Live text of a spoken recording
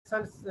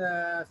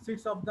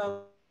6 of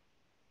the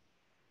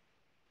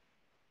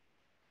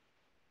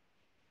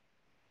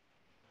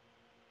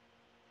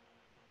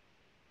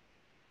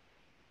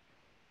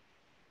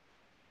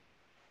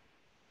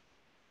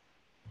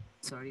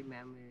Sorry,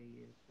 ma'am.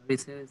 Sorry,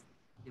 sir.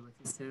 The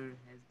sir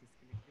has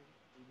disconnected.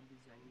 We will be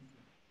joining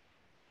soon.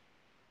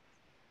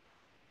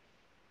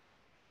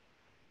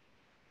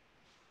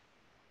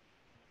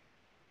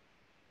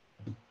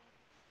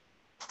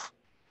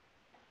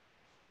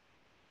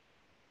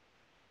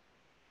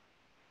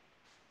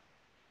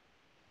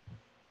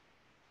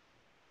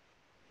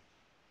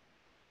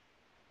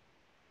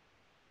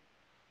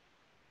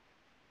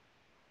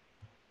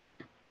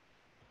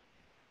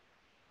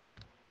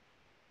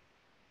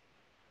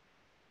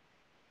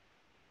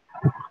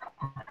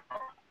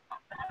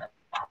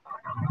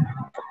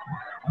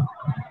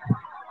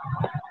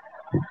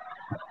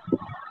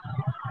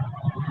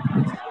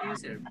 Continue,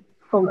 sir.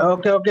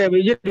 okay.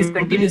 Please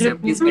continue, sir.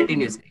 Please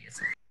continue, sir. Yes,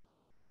 sir.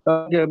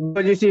 Okay,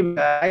 because you see,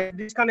 I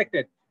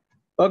disconnected.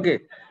 Okay,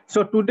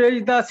 so today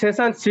is the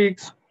session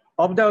 6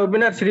 of the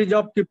webinar series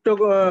of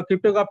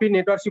cryptography,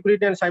 network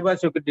security, and cyber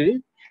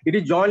security. It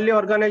is jointly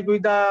organized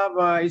with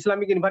the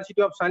Islamic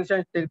University of Science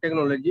and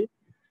Technology,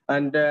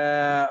 and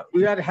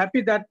we are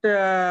happy that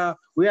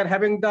we are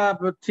having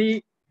the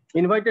 3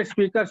 invited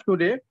speakers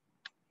today.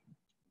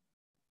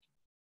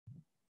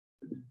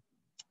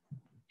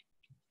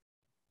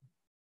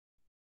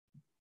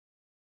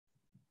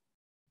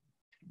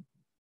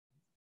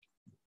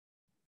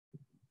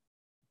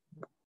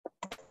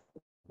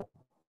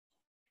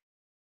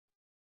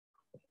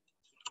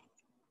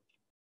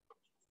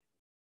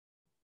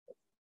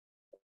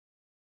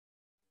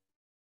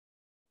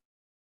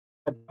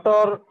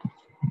 Dr.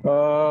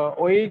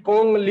 Oi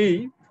Kong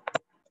Lee,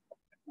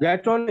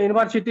 Gatron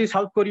University,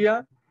 South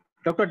Korea.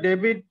 Dr.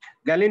 David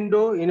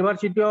Galindo,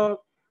 University of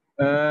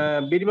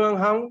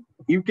Birmingham,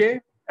 UK,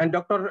 and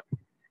Dr.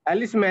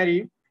 Alice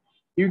Mary,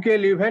 UK,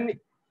 Leuven,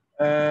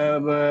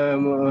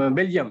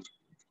 Belgium.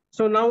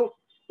 So now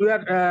we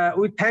are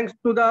with thanks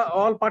to the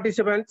all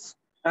participants,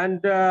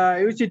 and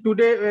you see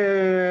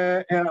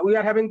today we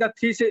are having the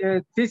three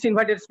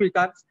invited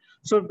speakers.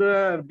 So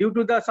due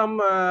to the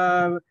some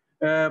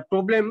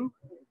problem,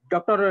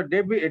 Dr.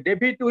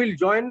 David will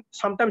join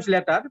sometimes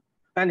later,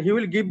 and he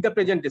will give the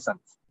presentation.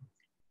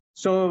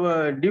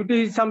 So due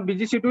to some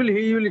busy schedule,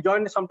 he will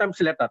join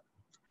sometimes later.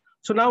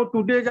 So now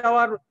today is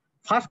our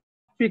first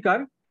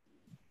speaker,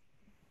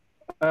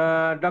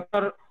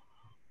 Dr.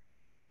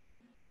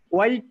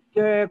 Y.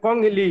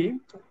 Kong Lee.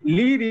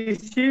 Lee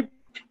received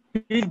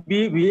his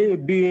B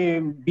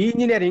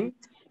Engineering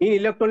in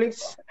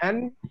Electronics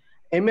and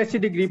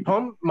MSc degree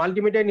from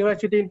Multimedia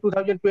University in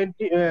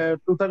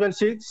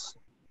 2006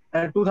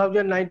 and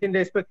 2019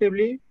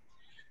 respectively.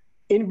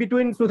 In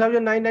between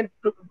 2009 and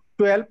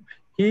 12,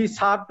 he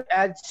served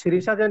as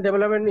research and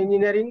development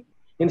engineering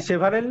in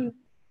several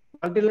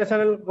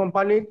multinational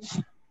companies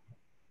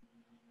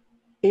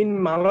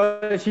in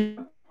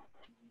Malaysia.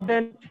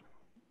 And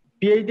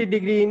PhD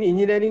degree in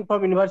engineering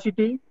from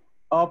University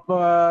of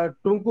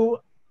Tunku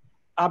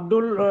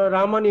Abdul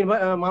Rahman in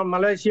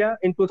Malaysia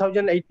in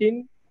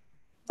 2018,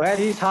 where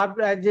he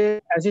served as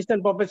an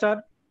assistant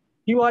professor.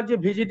 He was a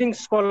visiting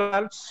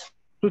scholar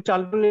to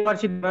Charlton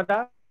University,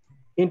 Canada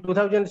in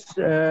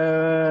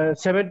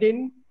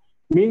 2017,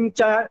 Ming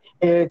Chai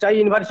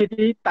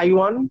University,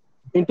 Taiwan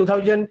in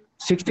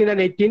 2016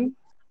 and 18,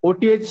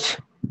 OTH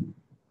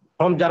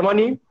from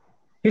Germany.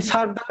 He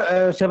served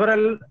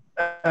several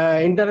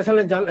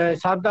international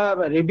served the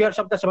reviewers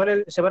of the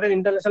several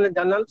international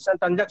journals and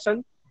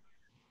transactions.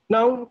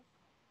 Now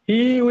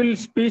he will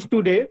speak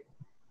today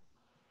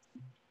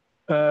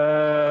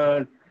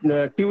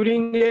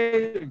tuning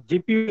a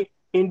GPU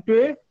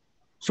into a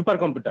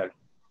supercomputer.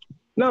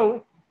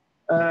 Now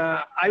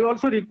I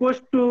also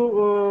request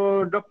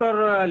to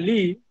Dr.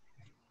 Lee,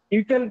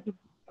 you can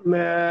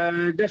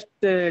just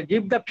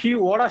give the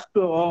few words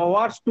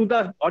to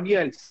the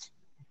audience.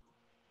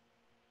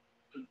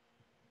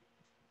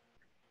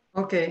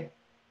 Okay.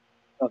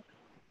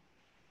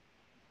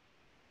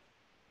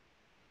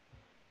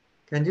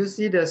 Can you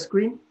see the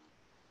screen?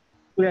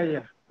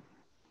 Yeah.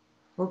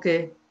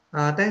 Okay.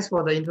 Thanks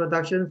for the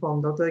introduction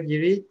from Dr.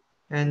 Giri,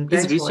 and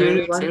Please thanks for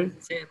reshare,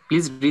 everyone. sir.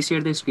 Please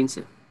reshare the screen,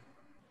 sir.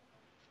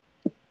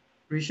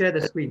 Reshare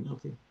the screen.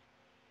 Okay.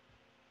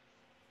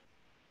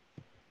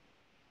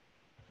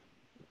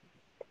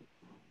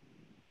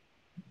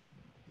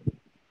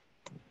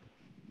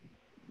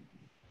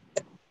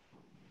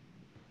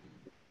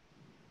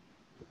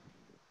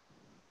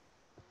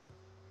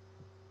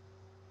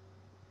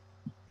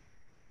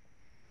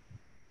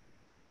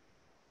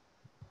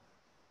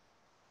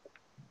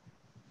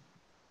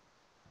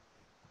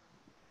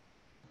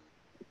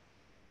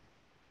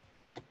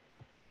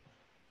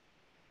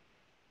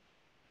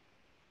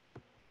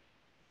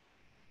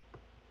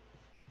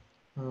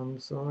 I'm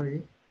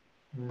sorry.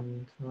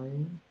 I'm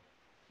trying.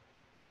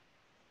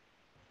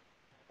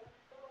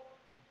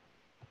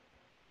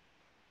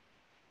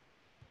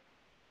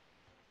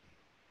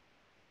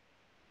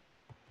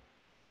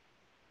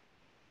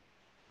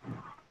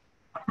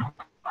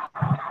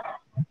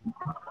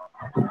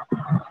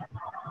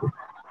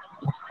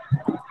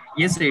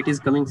 Yes, sir, it is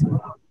coming, sir.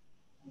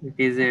 It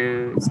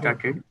is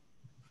started.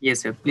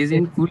 Yes, sir. Please Okay.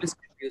 in full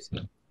screen view,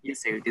 sir.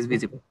 Yes, sir. It is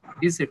visible.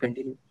 Please, sir,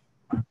 continue.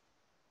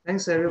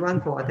 Thanks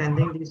everyone for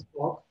attending this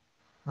talk.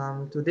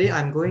 Today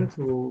I'm going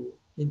to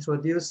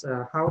introduce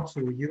how to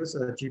use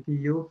a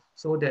GPU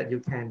so that you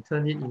can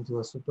turn it into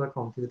a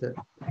supercomputer.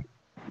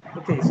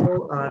 Okay,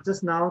 so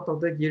just now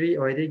Dr. Giri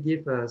already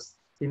gave a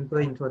simple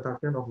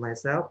introduction of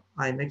myself.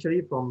 I'm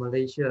actually from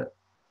Malaysia,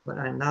 but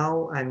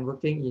now I'm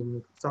working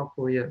in South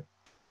Korea.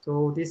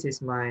 So this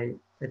is my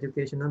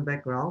educational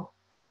background.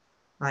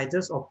 I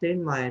just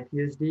obtained my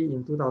PhD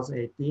in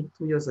 2018,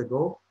 2 years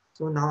ago.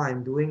 So now I'm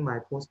doing my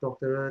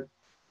postdoctorate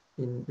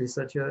in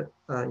researcher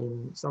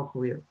in South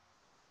Korea.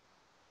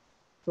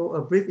 So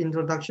a brief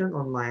introduction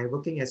on my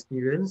working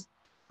experience.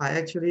 I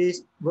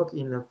actually work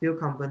in a few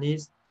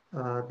companies.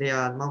 They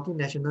are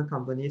multinational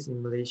companies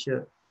in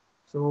Malaysia.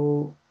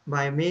 So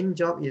my main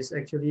job is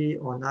actually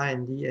on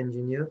R&D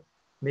engineer.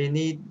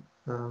 Mainly,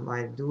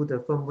 I do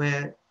the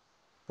firmware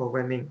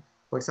programming.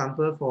 For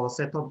example, for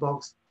set-top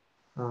box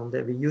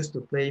that we use to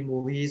play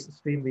movies,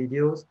 stream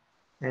videos.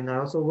 And I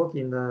also work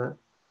in the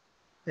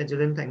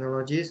Agilent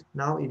Technologies.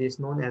 Now it is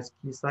known as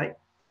Keysight.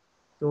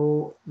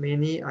 So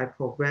mainly I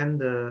program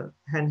the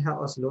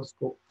handheld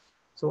oscilloscope.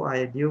 So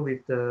I deal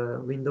with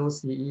the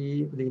Windows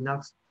CE,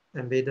 Linux,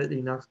 embedded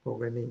Linux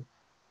programming.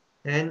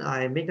 And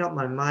I make up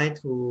my mind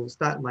to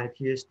start my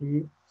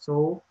PhD.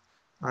 So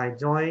I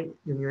joined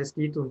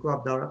University Tunku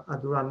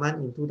Abdul Rahman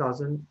in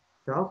 2012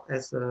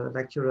 as a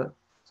lecturer.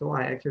 So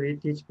I actually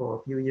teach for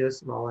a few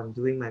years while I'm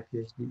doing my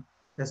PhD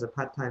as a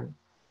part-time.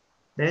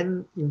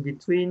 Then in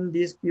between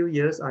these few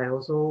years, I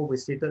also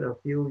visited a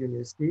few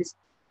universities.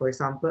 For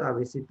example, I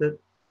visited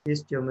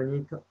these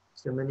Germany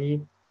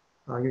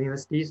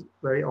universities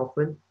very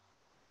often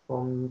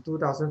from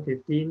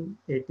 2015,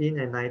 18,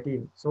 and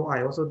 19. So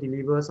I also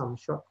deliver some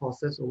short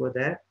courses over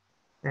there.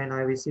 And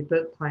I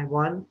visited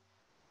Taiwan,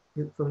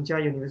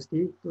 Fengsha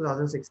University,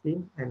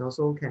 2016, and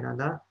also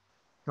Canada,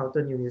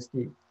 Carleton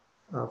University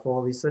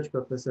for research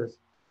purposes.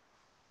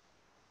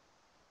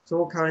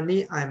 So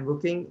currently I'm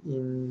working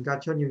in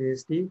Gachon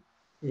University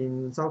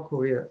in South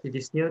Korea. It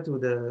is near to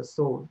the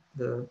Seoul,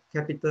 the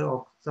capital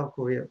of South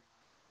Korea.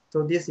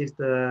 So this is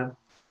the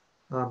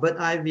bird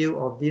eye view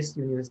of this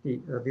university,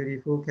 a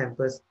beautiful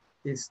campus.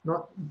 It's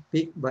not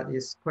big, but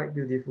it's quite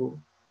beautiful.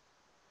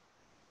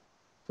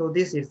 So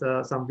this is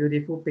some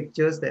beautiful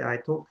pictures that I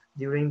took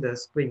during the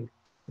spring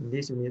in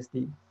this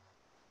university.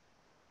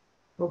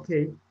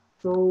 Okay,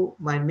 so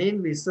my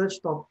main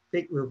research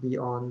topic will be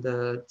on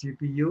the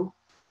GPU,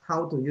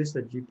 how to use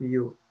the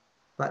GPU.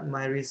 But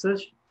my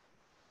research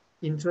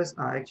interests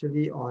are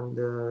actually on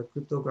the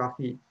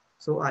cryptography.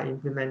 So I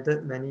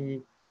implemented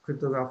many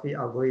cryptography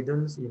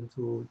algorithms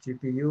into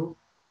GPU.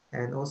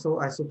 And also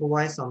I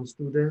supervise some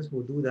students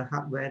who do the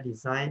hardware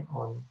design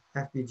on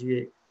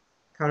FPGA.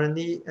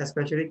 Currently,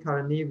 especially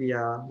currently, we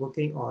are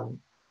working on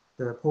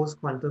the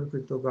post-quantum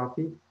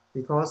cryptography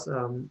because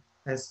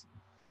as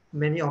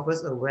many of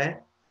us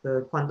aware,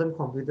 the quantum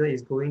computer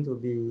is going to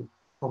be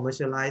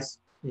commercialized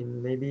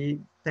in maybe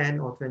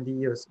 10 or 20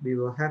 years. We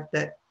will have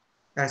that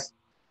as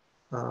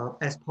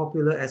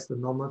popular as the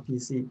normal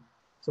PC.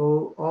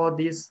 So all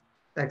these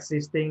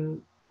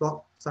existing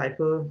block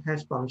cipher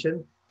hash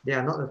function, they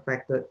are not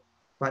affected,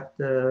 but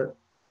the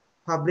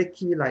public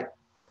key like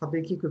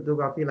public key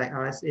cryptography like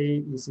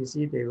RSA,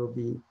 ECC, they will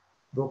be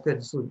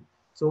broken soon.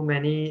 So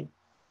many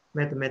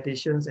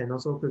mathematicians and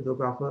also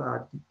cryptographers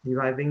are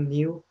deriving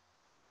new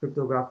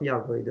cryptography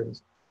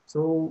algorithms.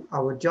 So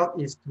our job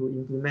is to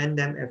implement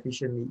them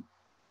efficiently.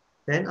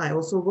 Then I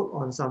also work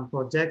on some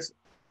projects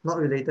not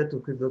related to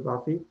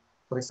cryptography.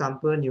 For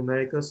example,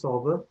 numerical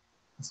solver,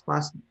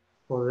 sparse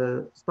for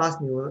the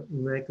sparse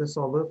numerical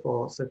solver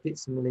for circuit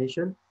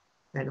simulation,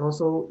 and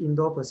also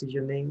indoor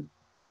positioning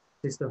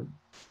system.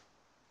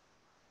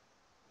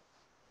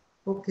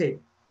 Okay,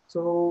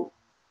 so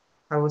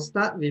I will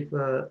start with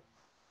a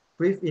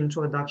brief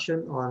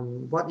introduction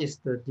on what is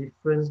the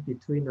difference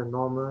between a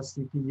normal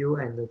CPU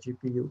and the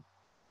GPU.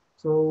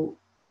 So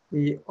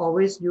we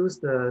always use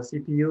the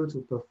CPU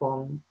to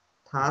perform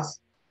tasks,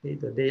 the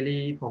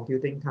daily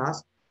computing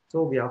tasks.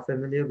 So we are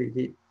familiar with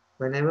it.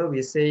 Whenever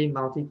we say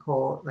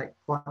multi-core, like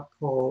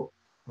quad-core,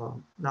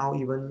 now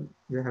even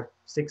you have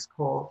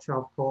 6-core,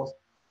 12 cores,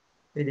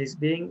 it is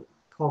being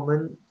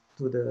common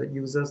to the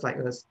users like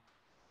us.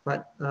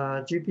 But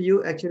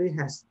GPU actually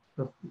has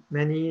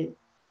many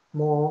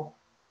more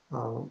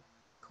uh,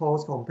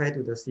 cores compared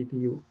to the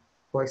CPU.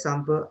 For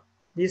example,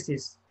 this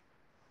is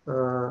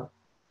uh,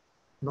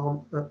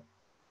 norm,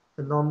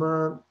 a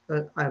normal,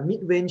 a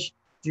mid-range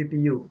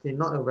GPU, okay,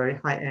 not a very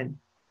high-end.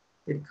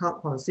 It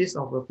consists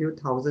of a few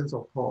thousands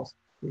of cores.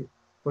 Okay.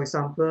 For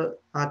example,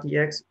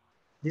 RTX,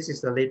 this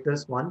is the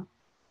latest one,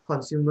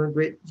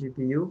 consumer-grade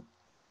GPU.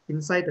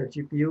 Inside the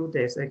GPU,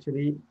 there's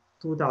actually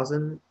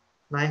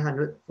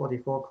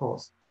 2,944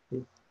 cores.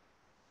 Okay.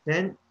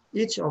 Then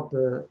each of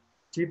the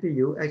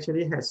GPU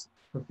actually has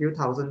a few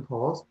thousand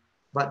cores,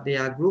 but they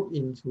are grouped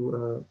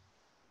into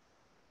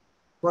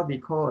what we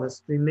call a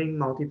streaming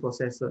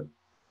multiprocessor.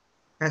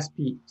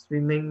 SP,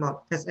 streaming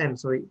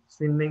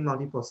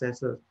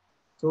multiprocessor.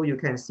 So you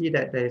can see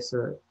that there's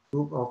a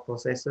group of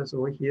processors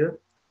over here.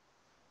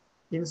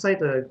 Inside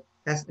the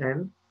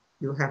SM,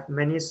 you have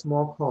many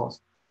small cores,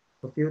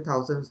 a few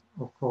thousands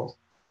of cores.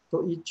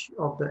 So each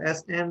of the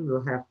SM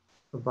will have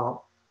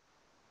about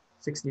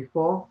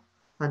 64,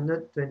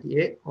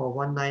 128, or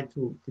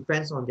 192,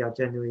 depends on their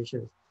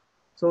generations.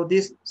 So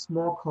these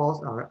small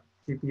cores are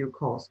GPU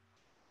cores.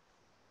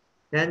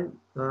 Then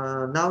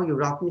now you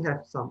roughly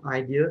have some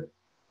idea.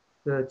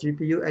 The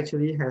GPU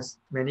actually has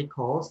many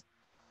cores,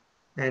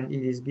 and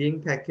it is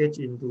being packaged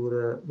into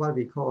the what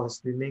we call a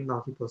streaming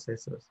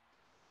multiprocessors.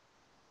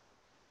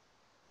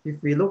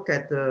 If we look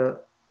at the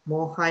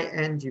more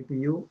high-end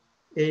GPU,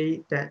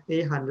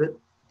 A100,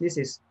 this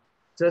is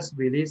just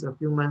released a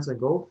few months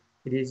ago.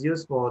 It is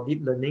used for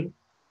deep learning.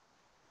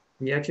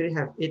 We actually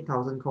have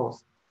 8,000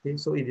 cores. Okay,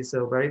 so it is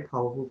a very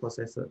powerful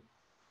processor.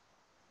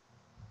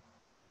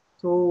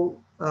 So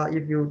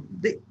if you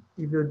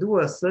do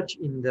a search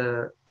in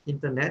the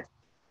internet,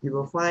 you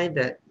will find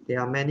that there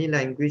are many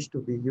languages to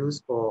be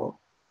used for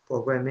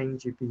programming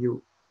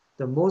GPU.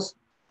 The most,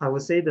 I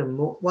would say,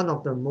 one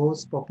of the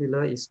most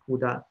popular is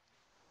CUDA.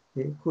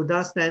 Okay?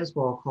 CUDA stands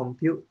for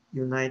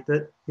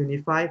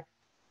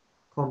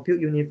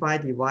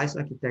Unified Device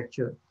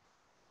Architecture.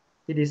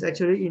 It is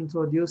actually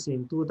introduced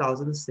in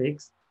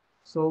 2006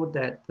 so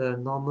that the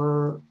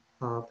normal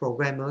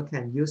programmer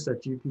can use the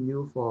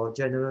GPU for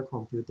general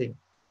computing.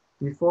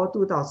 Before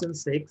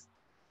 2006,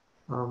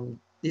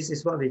 this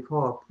is what we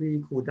call a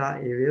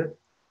pre-CUDA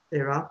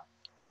era.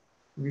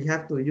 We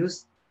have to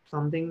use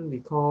something we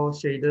call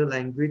shader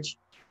language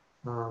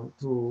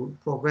to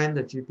program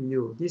the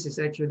GPU. This is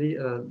actually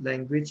a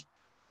language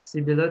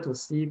similar to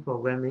C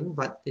programming,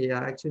 but they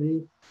are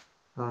actually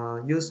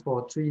used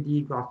for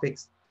 3D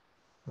graphics.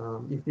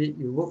 If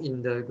you work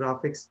in the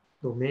graphics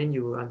domain,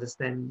 you will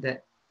understand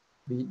that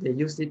they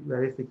use it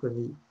very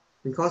frequently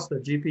because the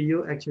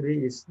GPU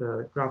actually is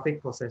the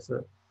graphic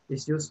processor.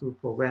 It's used to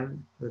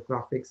program the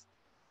graphics.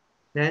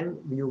 Then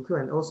you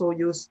can also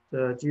use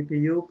the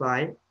GPU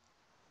by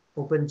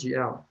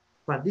OpenGL,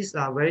 but these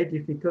are very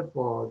difficult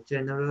for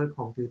general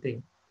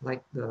computing.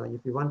 Like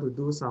if you want to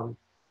do some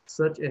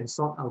search and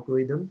sort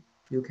algorithm,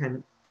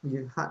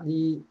 you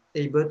hardly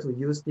able to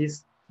use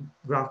this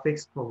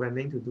graphics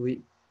programming to do it.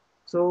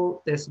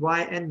 So that's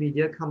why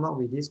NVIDIA come up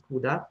with this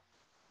CUDA.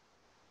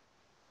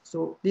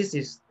 So this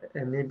is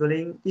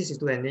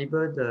to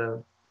enable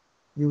the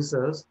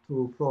users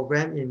to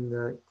program in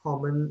the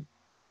common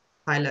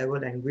high-level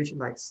language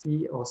like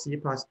C or C++.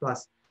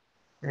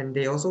 And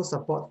they also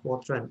support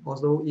Fortran,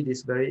 although it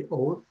is very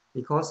old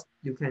because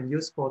you can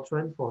use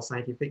Fortran for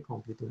scientific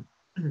computing.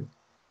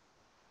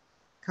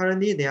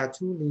 Currently, there are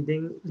two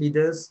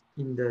leaders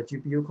in the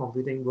GPU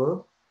computing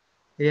world,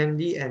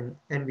 AMD and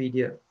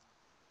NVIDIA.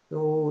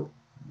 So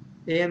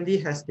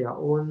AMD has their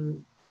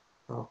own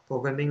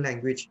programming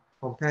language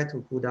compared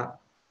to CUDA.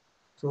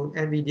 So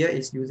NVIDIA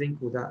is using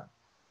CUDA.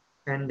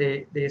 And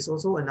there's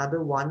also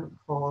another one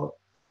called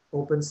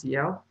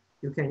OpenCL.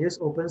 You can use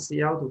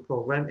OpenCL to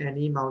program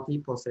any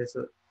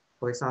multiprocessor.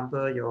 For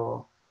example,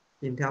 your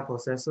Intel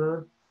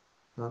processor,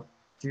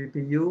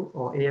 GPU,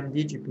 or AMD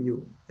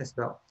GPU as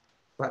well.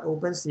 But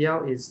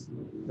OpenCL is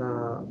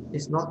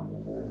not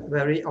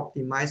very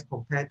optimized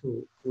compared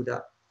to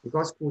CUDA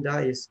because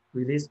CUDA is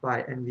released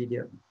by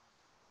NVIDIA.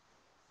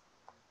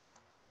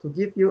 To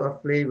give you a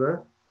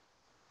flavor,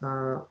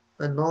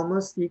 a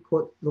normal C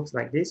code looks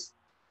like this.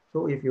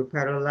 So if you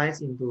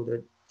parallelize into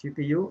the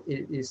GPU,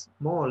 it is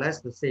more or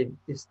less the same.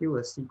 It's still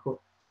a C code.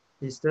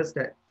 It's just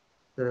that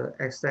the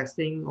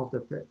accessing of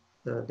the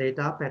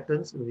data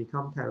patterns will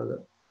become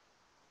parallel.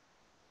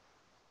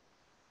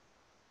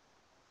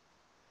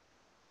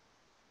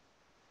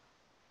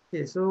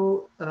 Okay,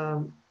 so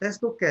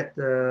let's look at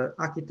the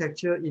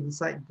architecture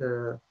inside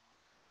the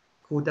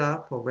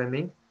CUDA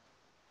programming.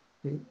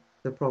 Okay,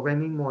 the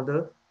programming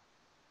model.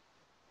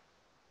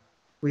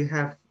 We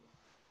have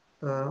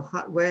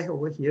hardware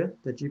over here,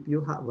 the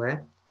GPU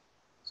hardware.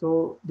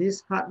 So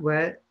this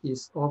hardware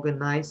is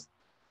organized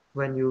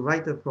when you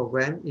write a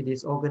program, it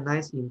is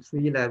organized in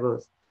 3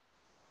 levels: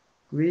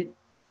 grid,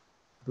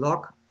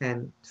 block,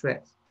 and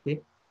threads.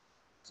 Okay.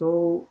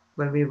 So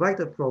when we write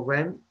a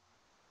program,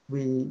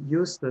 we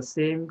use the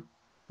same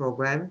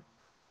program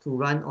to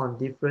run on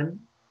different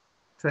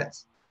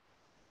threads.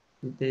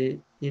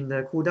 In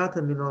the CUDA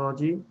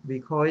terminology, we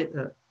call it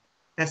a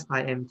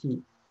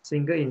SIMT,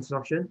 single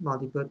instruction,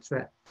 multiple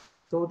thread.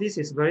 So this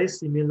is very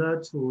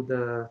similar to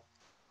the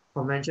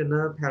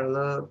conventional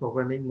parallel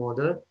programming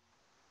model,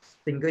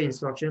 single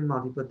instruction,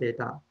 multiple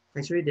data.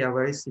 Actually, they are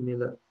very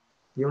similar.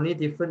 The only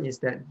difference is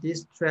that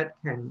this thread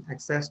can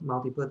access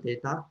multiple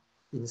data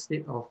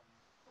instead of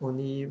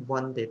only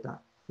one data.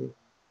 Okay.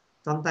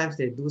 Sometimes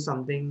they do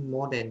something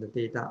more than the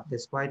data.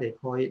 That's why they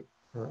call it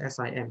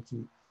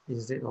SIMT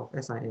instead of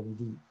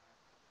SIMD.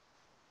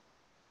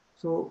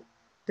 So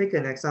take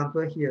an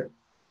example here.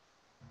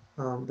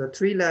 The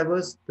 3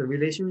 levels, the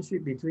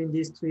relationship between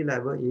these 3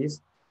 levels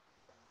is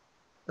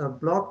a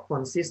block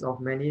consists of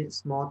many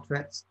small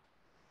threads,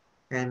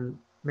 and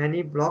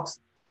many blocks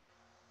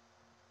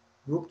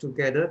grouped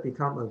together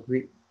become a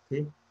grid.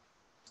 Okay,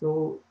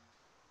 so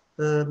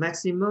the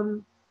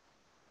maximum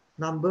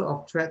number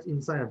of threads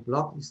inside a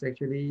block is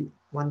actually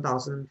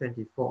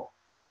 1024,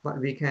 but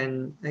we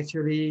can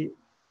actually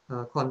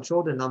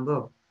control the number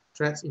of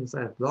threads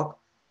inside a block.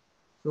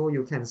 So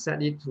you can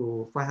set it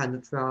to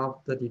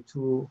 512,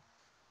 32,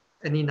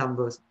 any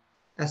numbers,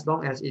 as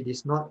long as it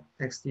is not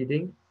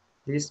exceeding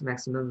this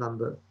maximum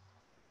number.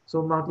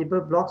 So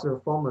multiple blocks will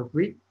form a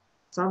grid.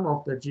 Some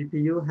of the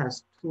GPU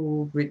has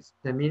two grids.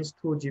 That means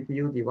two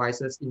GPU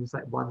devices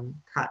inside one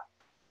card.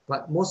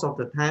 But most of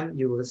the time,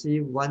 you will see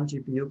one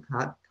GPU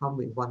card come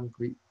with one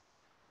grid.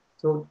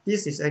 So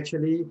this is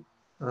actually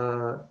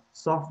a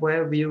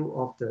software view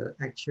of the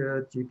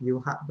actual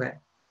GPU hardware.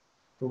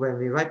 So when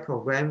we write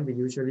program, we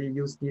usually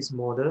use this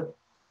model,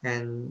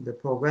 and the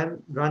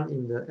program run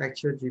in the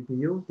actual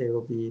GPU, there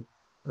will be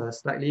a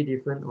slightly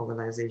different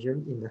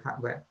organization in the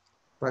hardware.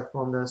 But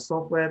from the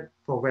software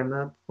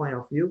programmer point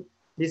of view,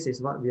 this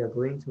is what we are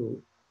going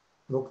to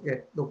look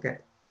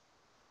at.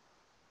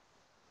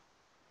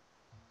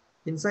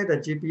 Inside the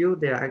GPU,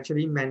 there are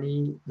actually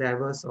many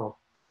levels of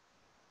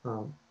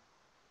um,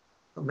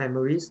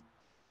 memories.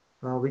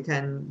 We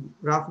can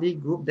roughly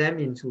group them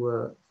into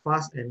a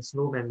fast and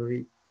slow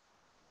memory.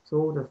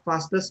 So the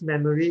fastest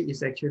memory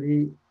is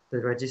actually the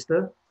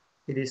register.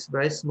 It is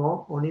very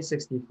small, only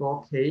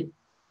 64K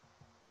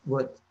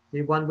word.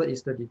 The one word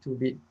is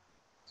 32-bit.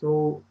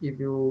 So if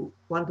you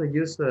want to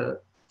use the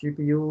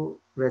GPU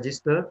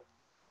register,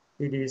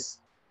 it is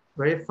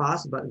very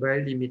fast but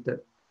very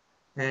limited.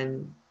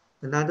 And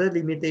another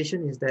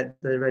limitation is that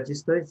the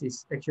register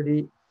is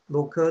actually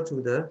local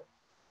to the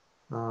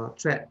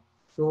thread.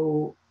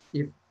 So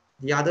if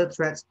the other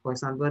threads, for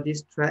example,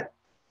 this thread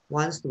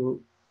wants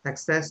to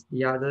access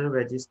the other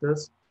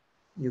registers,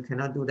 you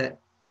cannot do that.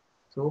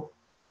 So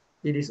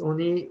it is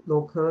only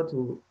local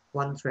to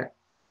one thread.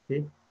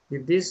 Okay,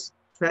 if this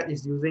thread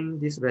is using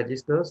these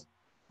registers,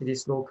 it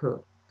is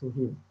local to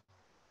him.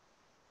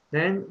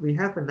 Then we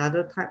have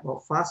another type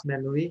of fast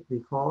memory we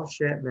call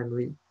shared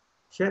memory.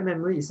 Shared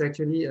memory is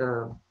actually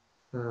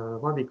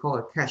what we call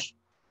a cache,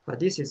 but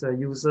this is a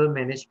user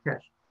managed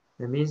cache.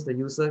 That means the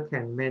user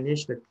can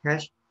manage the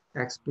cache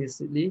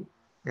explicitly,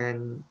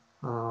 and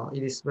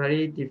it is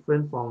very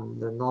different from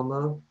the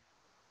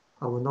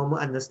our normal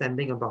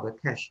understanding about the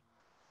cache.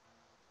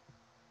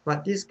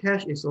 But this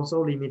cache is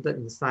also limited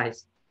in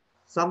size.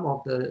 Some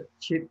of the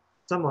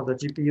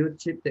GPU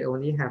chip, they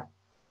only have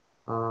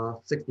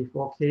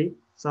 64K,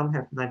 some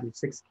have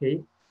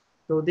 96K.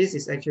 So this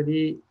is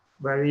actually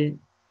very,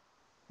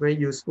 very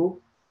useful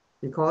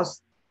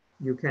because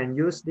you can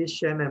use this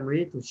share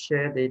memory to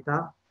share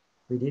data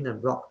within a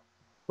block.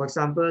 For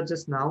example,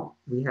 just now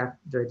we have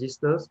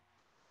registers.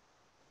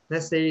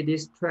 Let's say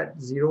this thread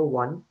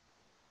 01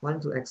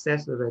 want to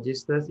access the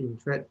registers in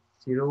thread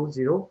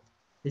 00.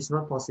 It's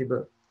not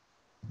possible.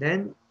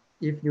 Then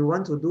if you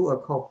want to do a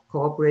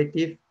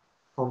cooperative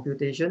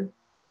computation,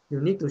 you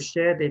need to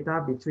share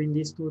data between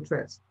these two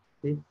threads.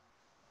 Okay?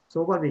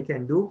 So what we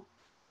can do,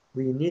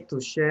 we need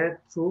to share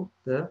through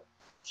the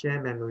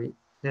share memory.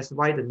 That's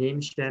why the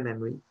name share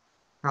memory.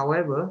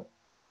 However,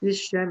 this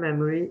share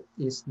memory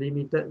is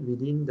limited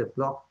within the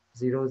block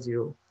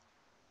 00.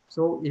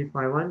 So if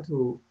I want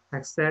to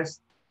exchange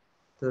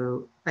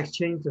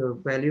the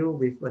value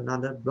with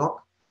another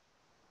block,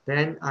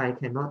 then I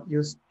cannot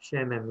use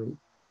share memory.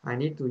 I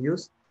need to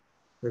use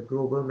the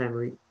global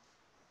memory.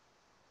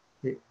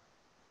 Okay.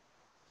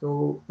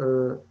 So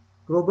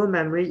global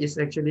memory is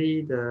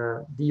actually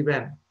the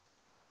DRAM.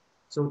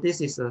 So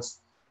this is a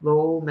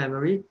slow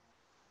memory,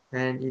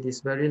 and it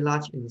is very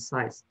large in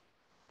size.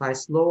 By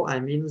slow, I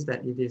mean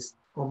that it is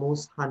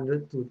almost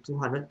 100 to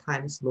 200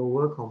 times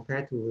slower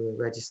compared to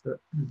the register.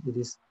 It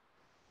is,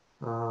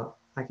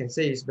 I can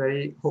say it's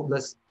very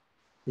hopeless.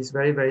 It's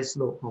very, very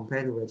slow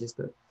compared to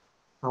register.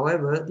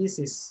 However, this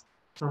is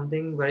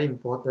something very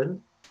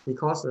important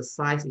because the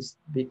size is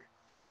big.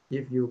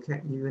 If you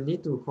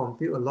need to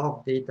compute a lot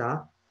of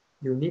data,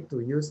 you need to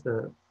use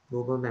the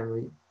global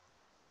memory.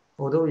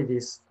 Although it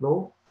is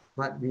slow,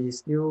 but we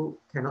still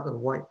cannot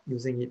avoid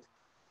using it.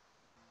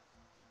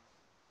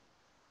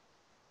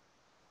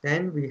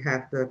 Then we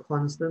have the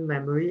constant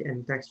memory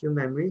and textual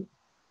memory.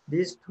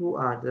 These two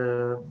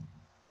are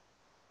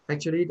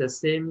actually the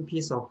same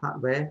piece of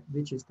hardware,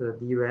 which is the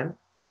DRAM,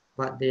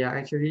 but they are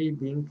actually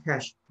being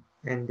cached,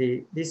 and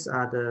these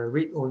are the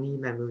read-only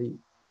memory.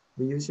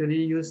 We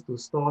usually use to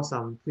store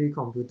some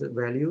pre-computed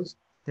values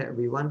that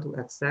we want to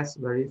access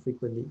very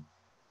frequently.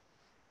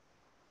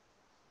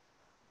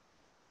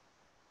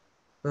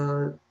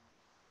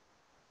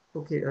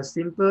 Okay, a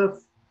simple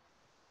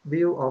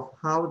view of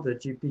how the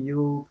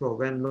GPU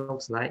program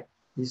looks like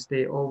is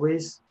they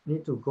always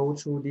need to go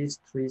through these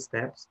three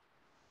steps.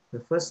 The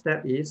first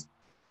step is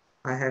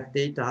I have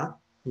data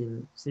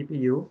in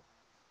CPU.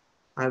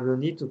 I will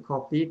need to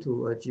copy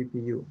to a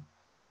GPU.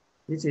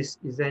 This is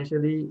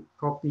essentially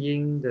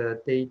copying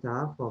the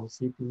data from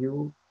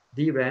CPU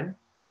DRAM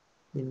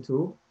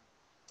into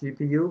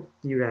GPU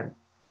DRAM.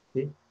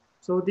 Okay?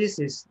 So this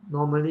is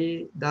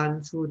normally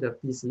done through the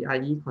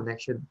PCIe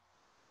connection.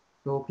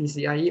 So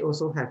PCIe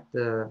also have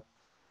the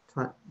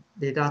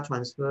data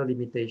transfer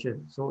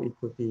limitation. So it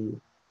could be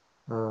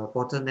a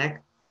bottleneck.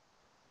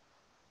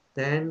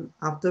 Then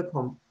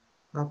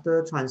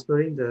after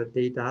transferring the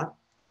data,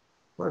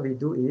 what we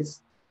do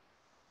is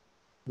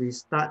we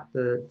start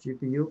the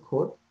GPU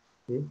code.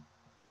 Okay.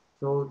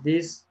 So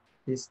this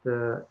is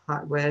the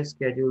hardware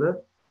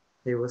scheduler.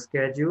 They will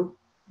schedule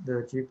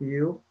the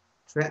GPU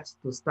threads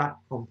to start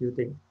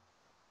computing.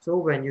 So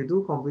when you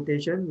do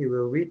computation, you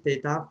will read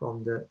data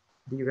from the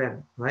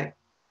DRAM, right?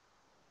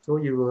 So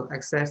you will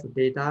access the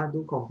data,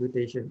 do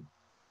computation.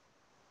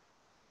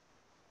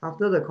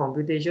 After the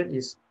computation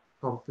is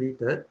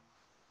completed,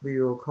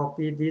 we will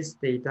copy this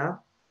data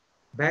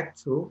back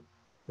to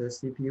the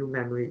CPU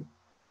memory.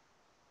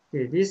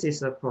 Okay, this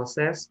is a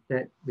process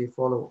that we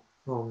follow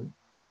from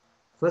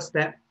first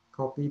step,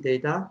 copy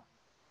data,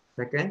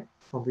 second,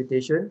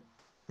 computation,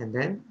 and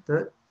then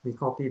third, we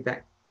copy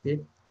back. Okay,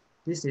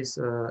 this is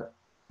a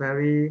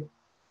very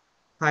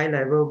high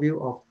level view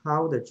of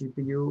how the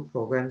GPU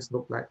programs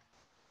look like.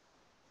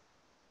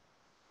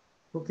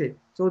 Okay,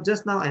 so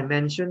just now I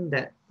mentioned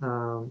that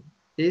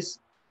this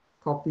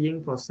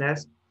copying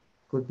process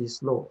could be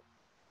slow.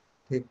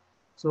 Okay,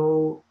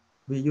 so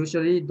we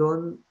usually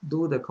don't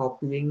do the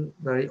copying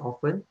very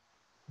often.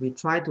 We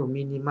try to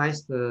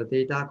minimize the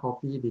data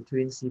copy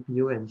between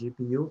CPU and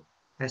GPU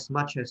as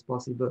much as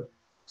possible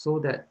so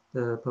that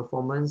the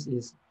performance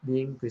is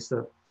being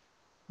preserved.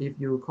 If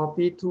you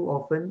copy too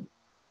often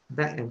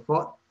back and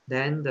forth,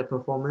 then the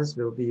performance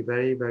will be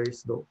very, very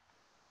slow.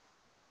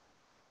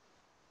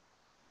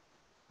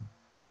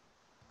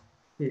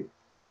 Okay.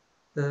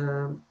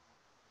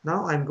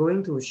 Now I'm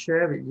going to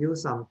share with you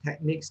some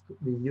techniques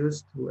we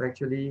use to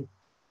actually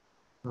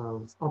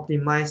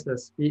optimize the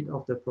speed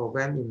of the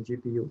program in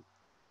GPU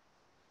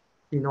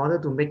in order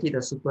to make it a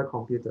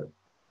supercomputer.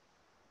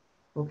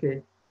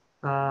 Okay,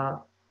 uh,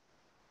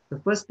 the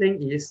first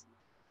thing is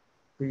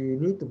we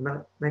need to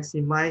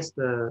maximize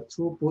the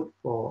throughput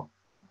for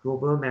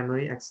global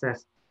memory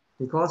access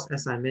because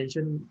as I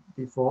mentioned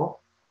before,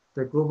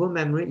 the global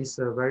memory is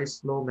a very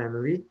slow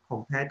memory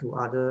compared to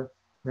other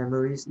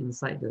memories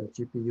inside the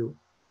GPU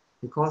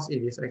because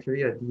it is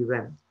actually a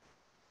DRAM.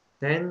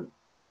 Then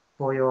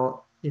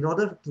in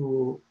order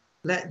to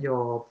let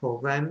your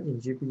program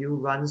in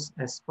GPU runs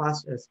as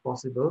fast as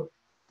possible,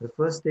 the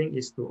first thing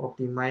is to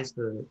optimize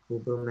the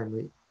global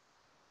memory.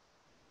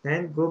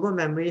 Then global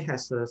memory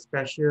has a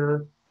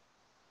special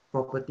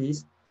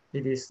properties.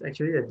 It is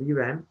actually a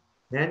DRAM.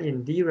 Then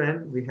in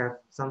DRAM, we have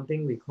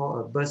something we call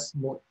a burst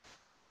mode.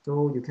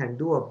 So you can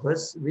do a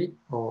burst read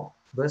or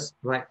burst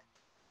write.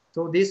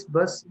 So this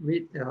burst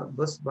read,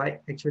 burst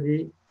write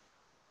actually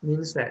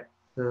means that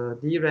the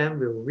DRAM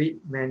will read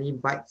many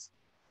bytes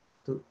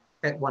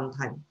at one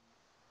time.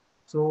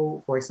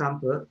 So for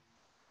example,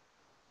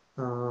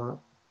 uh,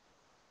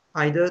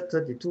 either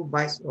 32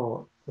 bytes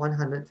or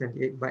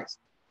 128 bytes.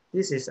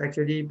 This is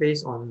actually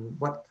based on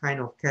what kind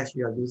of cache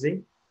you are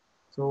using.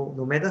 So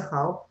no matter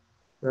how,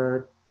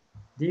 the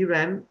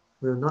DRAM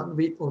will not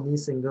read only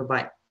single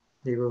byte.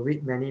 They will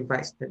read many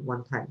bytes at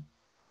one time.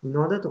 In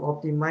order to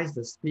optimize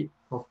the speed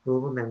of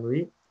global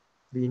memory,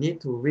 we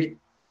need to read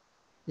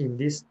in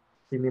this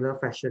similar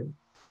fashion.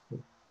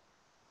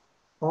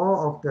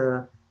 All of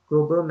the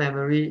global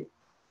memory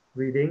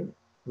reading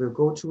will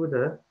go through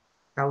the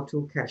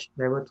L2 cache,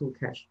 level 2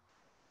 cache.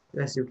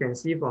 As you can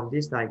see from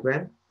this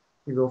diagram,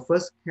 it will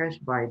first cache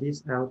by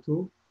this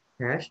L2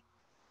 cache.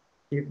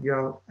 If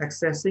you're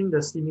accessing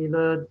the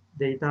similar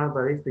data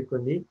very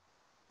frequently,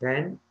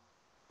 then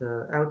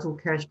the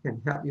L2 cache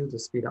can help you to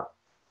speed up.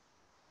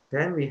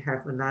 Then we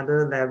have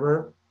another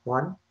level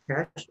 1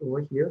 cache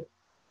over here.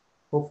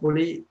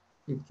 Hopefully,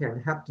 it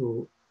can help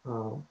to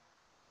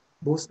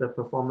boost the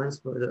performance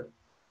further.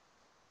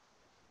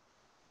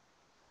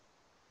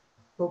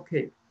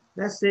 Okay,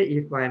 let's say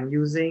if I'm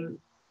using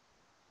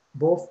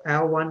both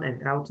L1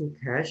 and L2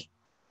 cache,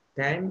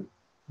 then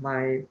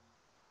my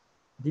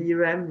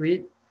DRAM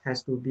read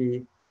has to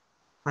be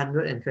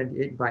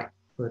 128 bytes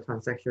per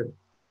transaction.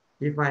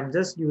 If I'm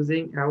just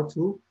using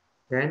L2,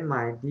 then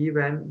my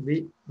DRAM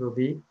read will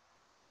be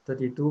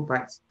 32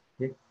 bytes,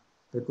 okay?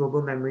 The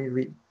global memory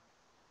read.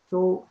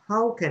 So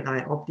how can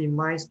I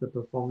optimize the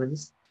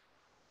performance?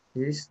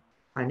 Is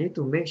I need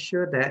to make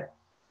sure that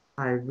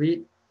I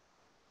read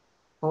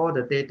all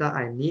the data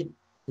I need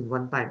in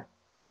one time.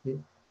 Okay?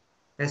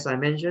 As I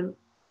mentioned,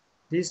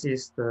 this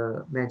is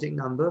the magic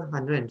number,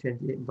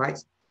 128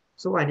 bytes.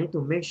 So I need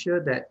to make sure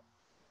that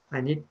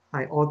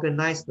I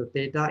organize the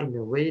data in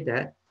a way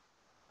that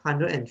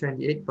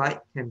 128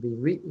 bytes can be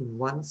read in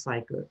one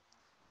cycle.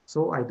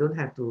 So I don't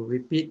have to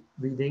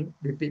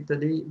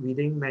repeatedly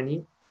reading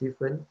many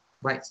different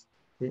bytes.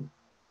 Okay,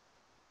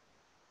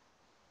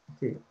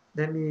 okay.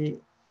 Let me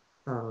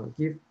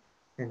give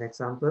an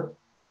example.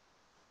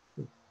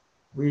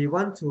 When we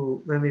want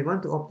to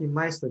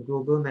optimize the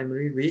global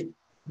memory read,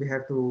 we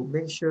have to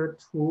make sure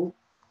two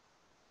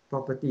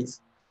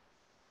properties.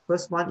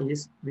 First one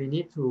is we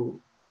need to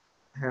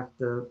have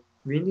the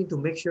we need to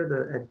make sure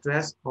the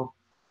address of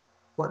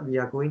what we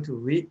are going to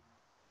read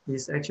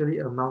is actually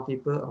a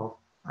multiple of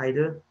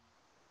either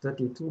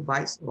 32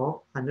 bytes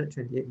or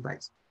 128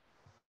 bytes.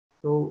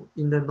 So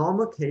in the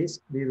normal case,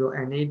 we will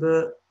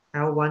enable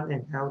L1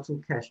 and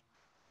L2 cache.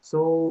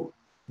 So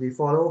we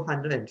follow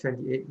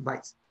 128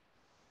 bytes.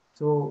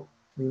 So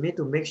we need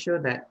to make sure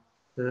that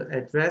the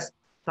address,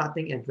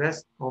 starting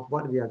address of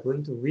what we are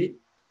going to read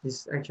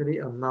is actually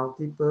a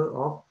multiple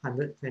of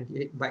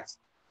 128 bytes.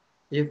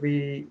 If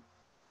we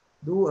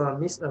do a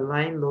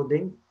misaligned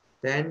loading,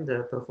 then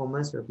the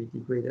performance will be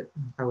degraded.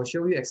 I will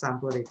show you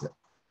example later.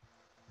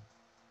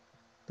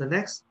 The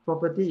next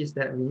property is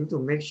that we need to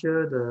make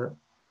sure the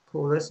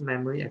coalesced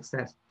memory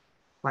access.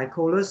 By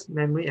coalesced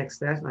memory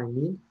access, I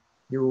mean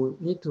you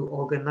need to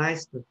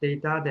organize the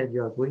data that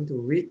you are going to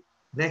read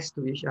next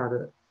to each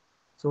other.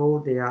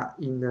 So they are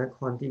in a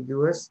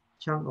contiguous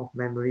chunk of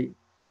memory.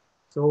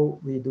 So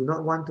we do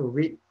not want to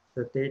read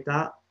the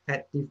data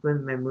at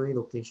different memory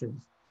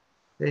locations.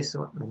 That's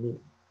what I mean.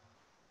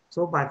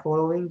 So by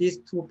following these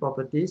two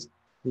properties,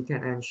 we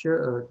can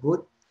ensure a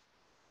good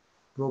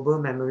global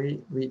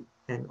memory read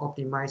and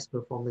optimize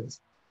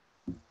performance.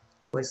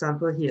 For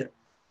example, here,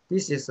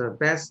 this is a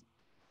best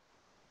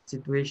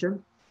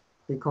situation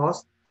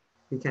because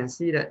we can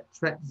see that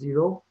thread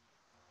 0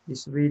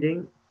 is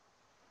reading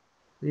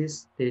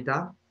this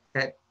data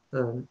at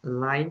a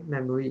line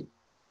memory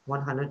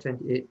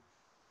 128.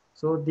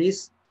 So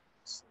this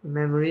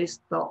memory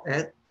stopped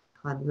at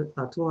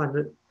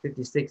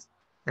 256,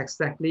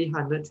 exactly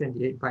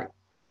 128 bytes.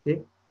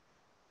 Okay.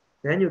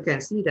 Then you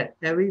can see that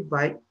every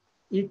byte,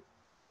 each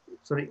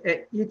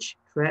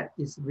thread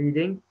is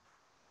reading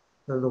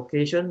the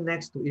location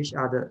next to each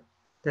other.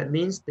 That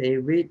means they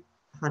read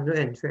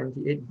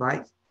 128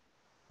 bytes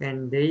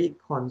and they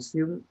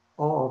consume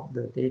all of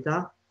the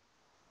data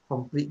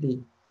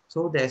completely.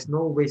 So there's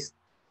no waste.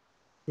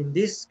 In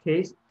this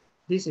case,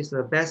 this is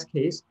the best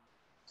case.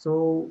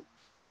 So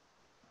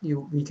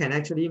we can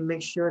actually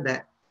make sure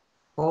that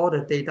all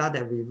the data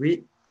that we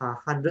read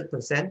are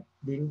 100%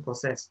 being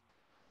processed.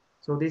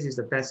 So this is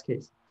the best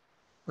case.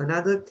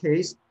 Another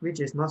case, which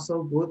is not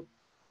so good,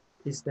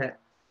 is that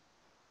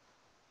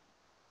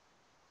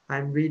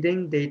I'm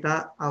reading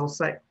data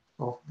outside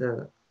of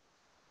the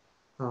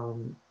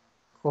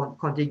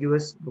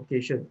contiguous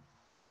location.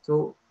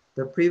 So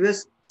the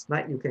previous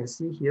slide, you can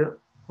see here,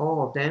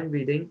 all of them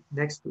reading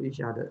next to each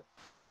other.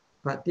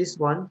 But this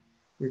one,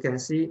 you can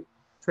see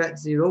thread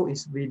 0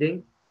 is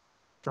reading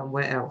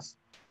somewhere else.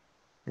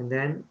 And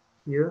then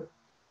here,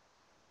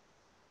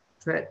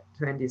 thread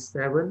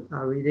 27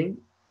 are reading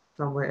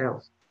somewhere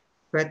else.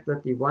 Thread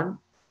 31,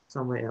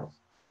 somewhere else.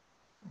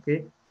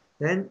 Okay,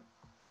 then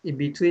in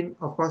between,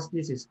 of course,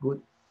 this is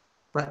good.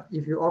 But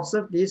if you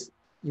observe this,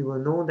 you will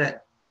know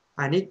that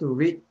I need to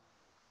read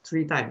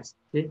 3 times,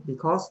 okay,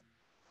 because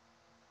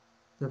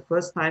the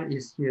first time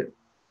is here.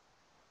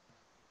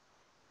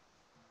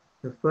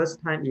 The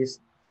first time is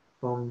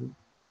from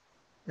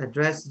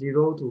address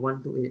 0 to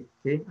 128,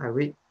 okay, I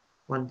read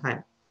 1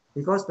 time.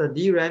 Because the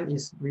DRAM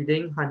is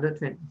reading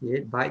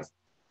 128 bytes,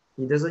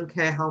 he doesn't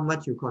care how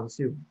much you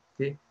consume,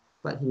 okay,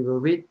 but he will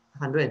read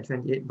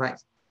 128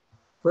 bytes.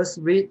 First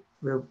read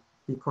will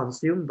be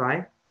consumed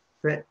by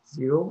thread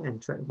 0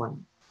 and thread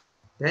 1.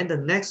 Then the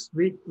next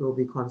read will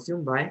be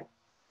consumed by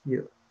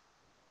here,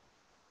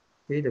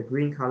 okay, the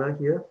green color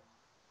here.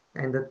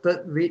 And the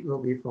third read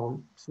will be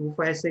from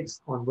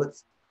 256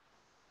 onwards.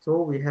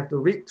 So we have to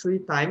read 3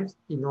 times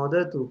in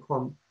order to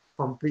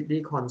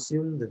completely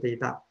consume the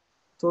data.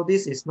 So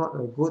this is not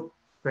a good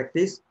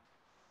practice.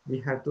 We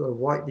have to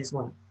avoid this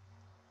one.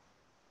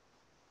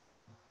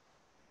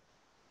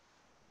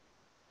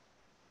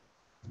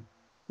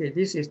 Okay,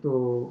 this is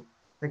to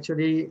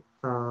actually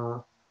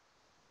a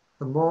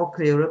more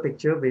clearer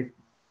picture with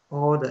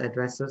all the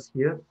addresses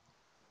here.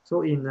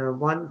 So in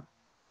one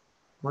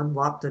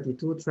warp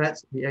 32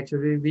 threads, we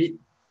actually read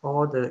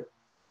all the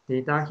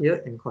data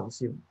here and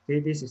consume. Okay,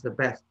 this is the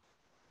best.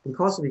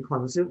 Because we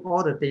consume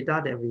all the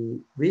data that we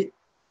read,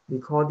 we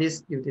call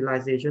this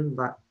utilization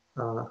by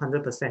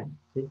 100%.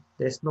 Okay?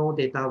 There's no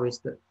data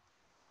wasted.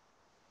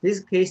 This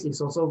case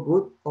is also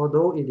good,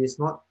 although it is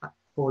not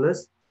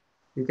coalesced.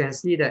 You can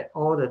see that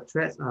all the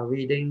threads are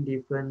reading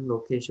different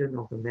locations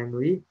of the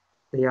memory.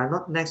 They are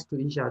not next to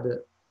each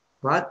other.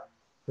 But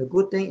the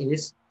good thing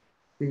is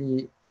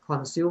we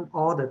consume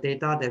all the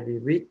data that we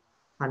read,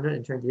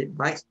 128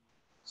 bytes.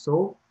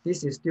 So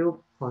this is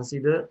still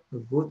considered a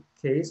good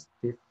case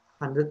with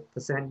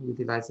 100%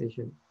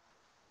 utilization.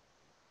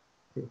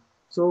 Okay.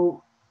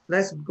 So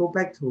let's go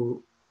back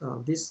to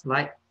this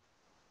slide.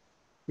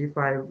 If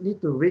I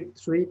need to read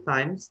 3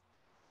 times,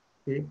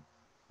 okay,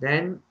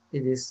 then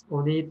it is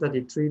only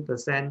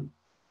 33%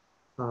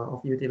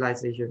 of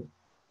utilization,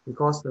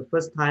 because the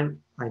first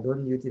time I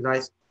don't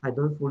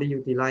fully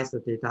utilize the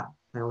data.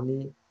 I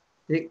only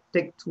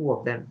take 2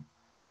 of them,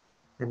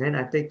 and then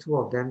I take 2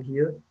 of them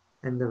here,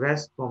 and the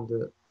rest from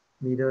the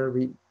middle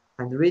read.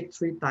 And read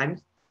 3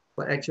 times,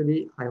 but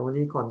actually I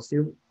only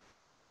consume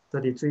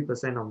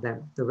 33% of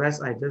them. The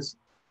rest I just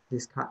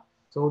discard.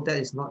 So that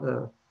is not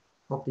a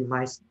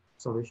optimized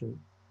solution.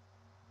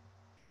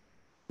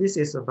 This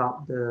is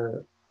about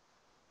the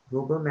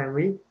global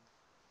memory.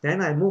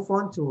 Then I move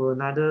on to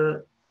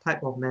another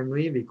type of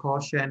memory we call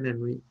shared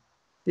memory.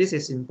 This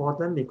is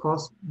important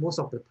because most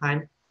of the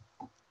time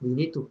we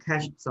need to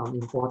cache some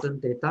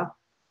important data.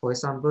 For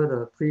example,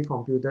 the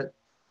pre-computed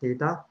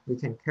data we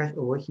can cache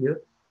over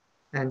here.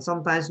 And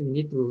sometimes we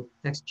need to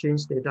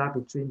exchange data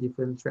between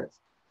different threads.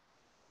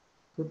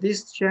 So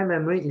this shared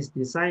memory is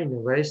designed in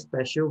a very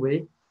special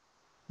way.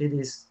 It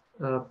is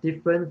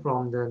different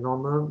from the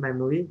normal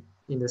memory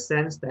in the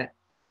sense that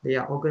they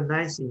are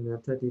organized in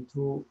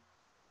 32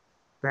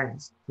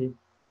 banks. Okay?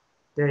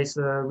 There is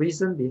a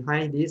reason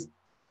behind this.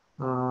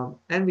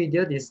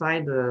 NVIDIA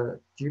designed the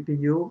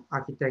GPU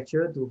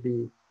architecture to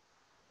be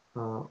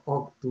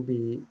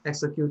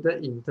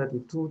executed in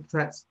 32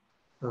 threads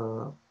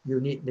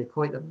unit. They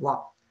call it a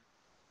WAP.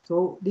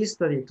 So these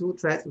 32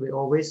 threads will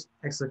always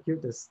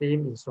execute the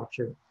same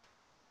instruction.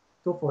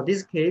 So for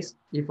this case,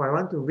 if I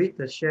want to read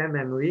the shared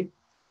memory,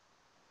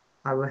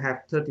 I will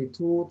have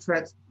 32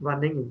 threads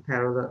running in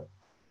parallel.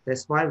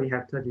 That's why we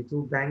have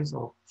 32 banks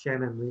of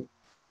shared memory.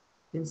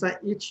 Inside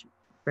each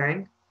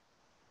bank,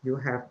 you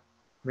have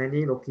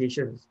many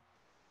locations.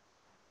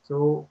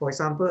 So for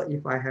example,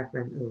 if I have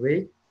an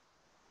array,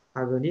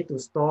 I will need to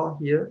store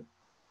here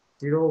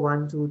 0,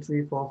 1, 2,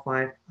 3, 4,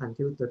 5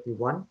 until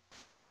 31.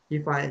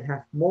 If I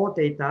have more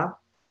data,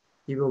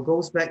 it will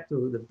go back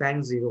to the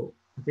bank 0.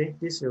 Okay,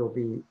 this will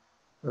be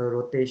a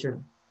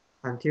rotation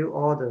until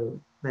all the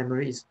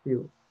memory is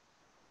filled.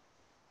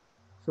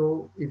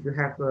 So if you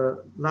have a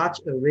large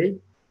array,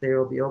 they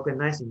will be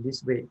organized in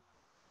this way,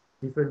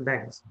 different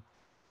banks.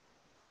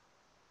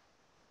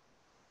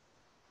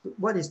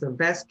 What is the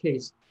best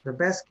case? The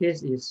best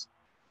case is,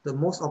 the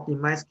most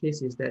optimized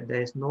case is that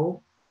there is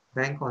no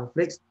bank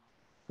conflicts.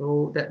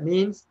 So that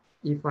means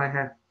if I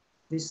have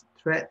this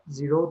thread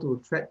 0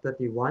 to thread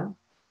 31,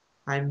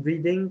 I'm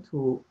reading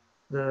to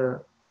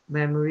the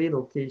memory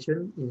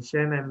location in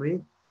shared memory,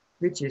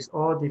 which is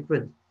all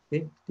different,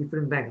 okay,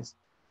 different banks.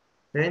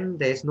 Then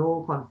there's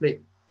no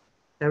conflict.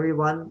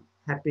 Everyone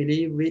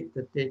happily read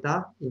the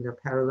data in a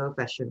parallel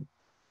fashion.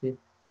 Okay?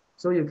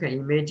 So you can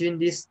imagine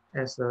this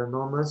as a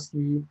normal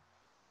C.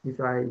 If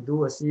I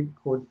do a C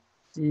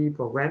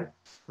program,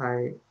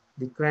 I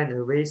declare an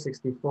array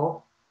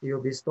 64, it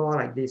will be stored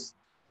like this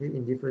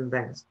in different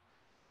banks.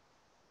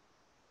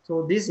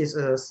 So this is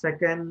a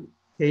second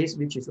case,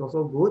 which is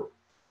also good.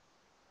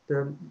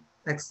 The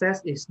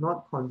access is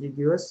not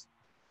contiguous,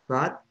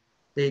 but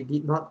they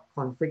did not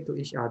conflict to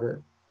each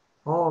other.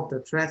 All of the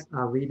threads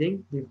are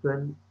reading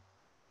different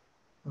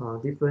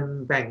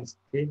banks.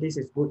 Okay, this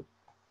is good.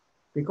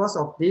 Because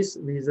of this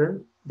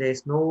reason, there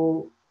is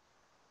no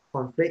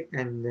conflict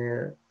and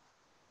the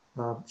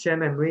shared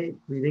memory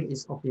reading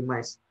is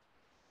optimized.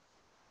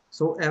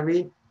 So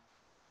every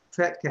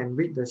thread can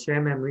read the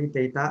shared memory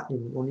data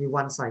in only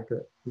one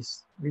cycle,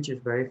 which is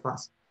very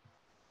fast.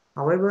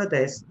 However,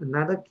 there's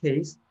another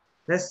case.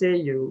 Let's say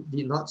you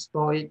did not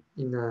store it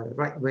in the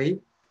right way.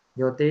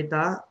 Your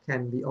data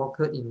can be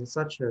occurred in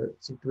such a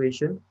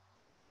situation.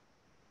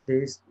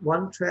 There is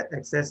one thread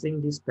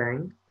accessing this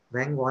bank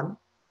 1.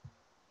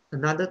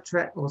 Another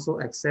thread also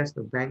access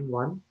the bank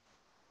 1.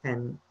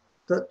 And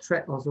third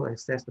thread also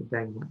access the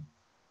bank 1.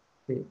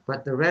 Okay,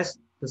 but the rest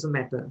doesn't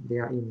matter. They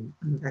are in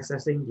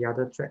accessing the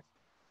other thread.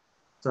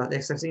 So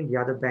accessing the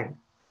other bank.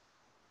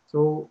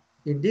 So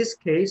in this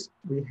case,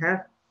 we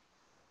have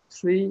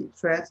 3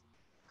 threads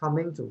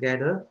coming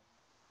together.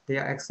 They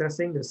are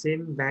accessing the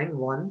same bank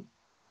 1,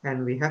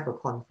 and we have a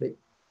conflict.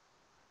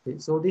 Okay,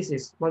 so this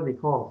is what we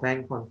call a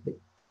bank conflict.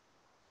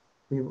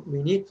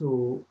 We need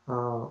to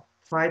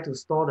try to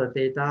store the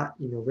data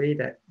in a way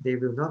that they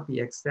will not be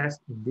accessed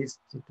in this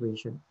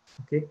situation.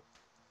 Okay.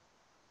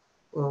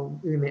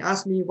 You may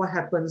ask me what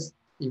happens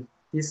if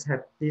this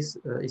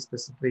is the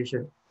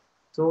situation.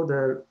 So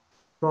the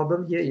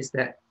problem here is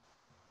that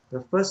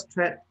the first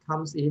thread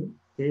comes in,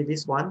 okay,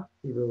 this one,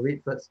 it will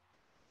read first.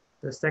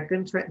 The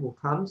second thread who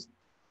comes,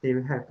 they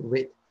will have to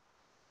wait.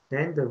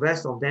 Then the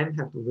rest of them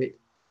have to wait.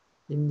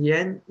 In the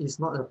end, it's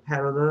not a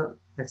parallel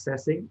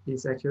accessing,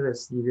 it's actually a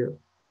serial.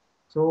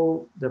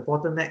 So the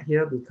bottleneck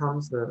here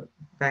becomes the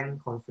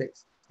bank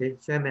conflicts, okay,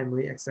 shared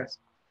memory access.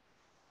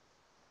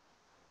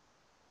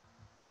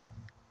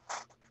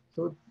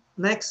 So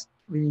next,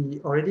 we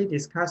already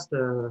discussed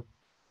the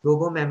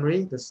global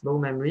memory, the slow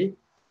memory,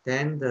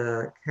 then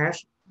the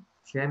cache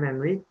shared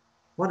memory.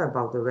 What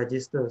about the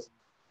registers?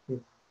 Okay.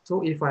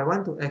 So if I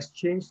want to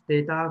exchange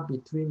data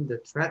between the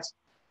threads,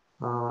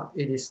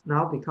 it is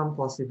now become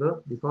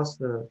possible because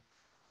the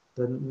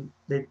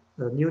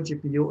new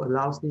GPU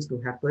allows this to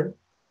happen,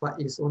 but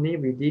it's only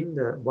within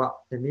the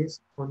WAP. That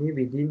means only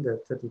within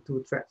the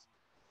 32 threads.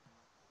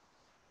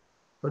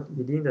 But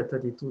within the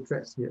 32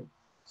 threads here.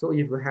 So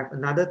if you have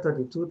another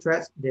 32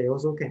 threads, they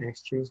also can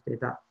exchange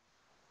data.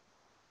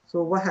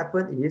 So what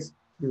happened is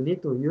you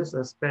need to use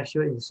a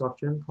special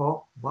instruction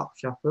called WAP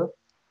shuffle,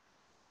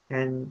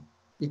 and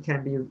it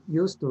can be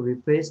used to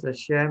replace the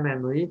shared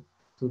memory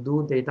to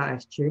do data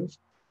exchange.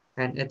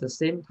 And at the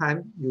same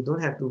time, you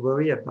don't have to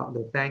worry about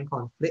the bank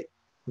conflict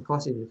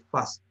because it is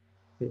fast.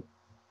 Okay.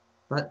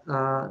 But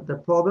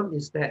the problem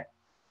is that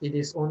it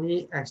is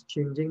only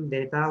exchanging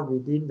data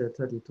within the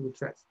 32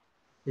 threads.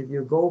 If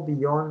you go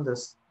beyond the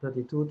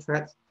 32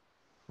 threads,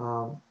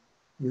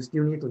 you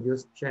still need to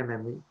use shared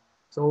memory.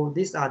 So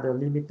these are the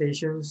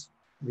limitations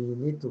we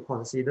need to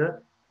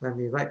consider when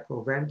we write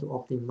program to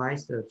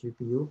optimize the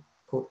GPU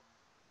code.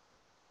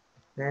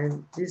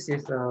 And this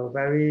is a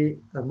very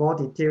more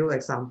detailed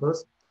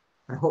examples.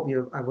 I hope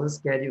I won't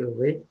scare you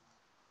away.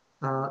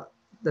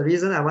 The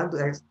reason I want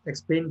to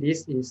explain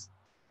this is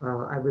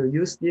I will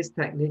use this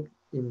technique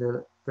in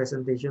the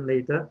presentation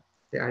later,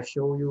 that I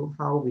show you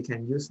how we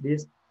can use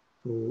this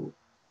to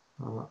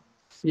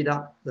speed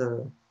up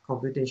the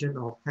computation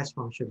of hash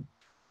function.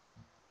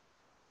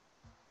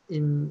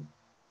 When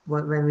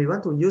we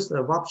want to use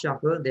the warp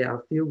shuffle, there are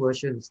a few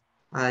versions.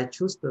 I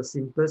choose the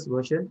simplest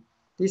version.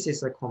 This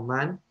is a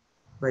command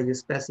where you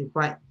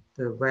specify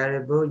the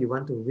variable you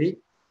want to read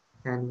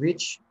and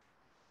which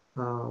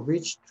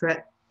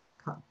thread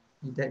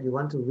that you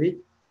want to read,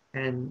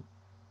 and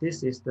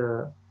this is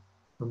the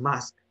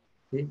mask.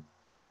 Okay,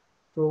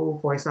 so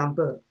for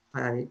example,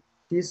 I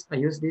use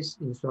this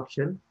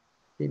instruction.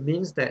 It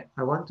means that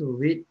I want to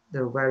read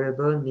the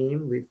variable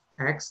name with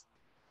x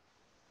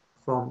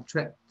from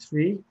thread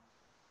 3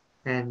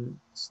 and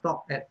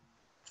stop at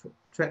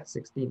thread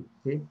 16.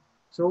 Okay,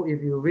 so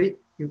if you read,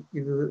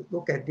 you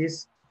look at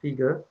this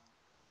figure,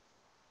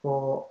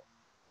 for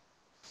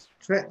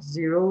thread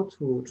 0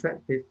 to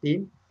thread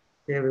 15,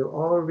 they will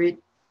all read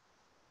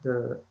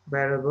the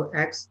variable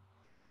x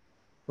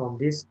from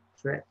this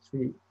thread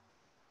 3.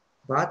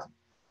 But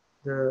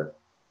the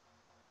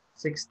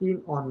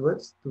 16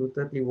 onwards to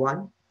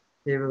 31,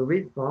 they will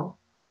read from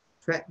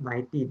thread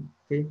 19.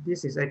 Okay,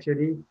 this is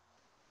actually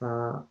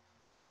a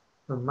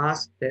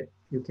mask that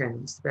you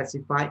can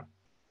specify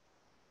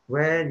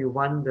where you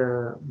want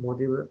the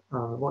module,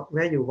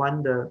 where you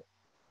want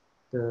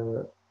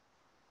the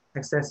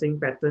accessing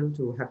pattern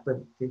to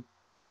happen. Okay,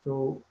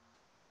 so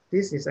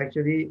this is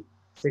actually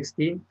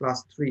 16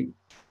 plus 3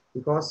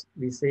 because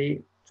we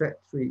say thread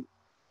 3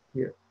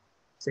 here.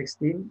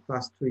 16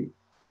 plus 3.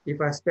 If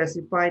I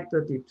specify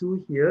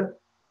 32 here,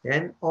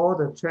 then all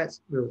the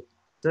threads will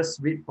just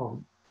read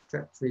from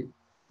thread 3.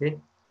 Okay.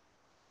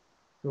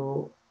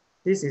 So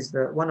this is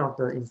the one of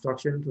the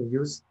instruction to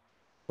use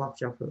warp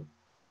shuffle.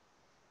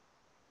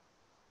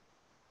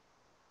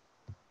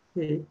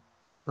 Okay.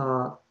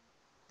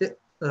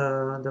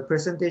 The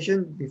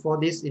presentation before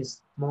this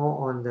is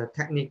more on the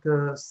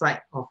technical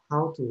side of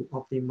how to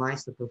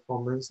optimize the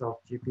performance of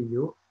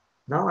GPU.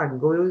 Now I'm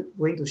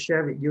going to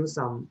share with you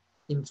some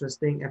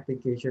interesting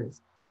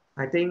applications.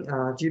 I think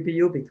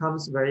GPU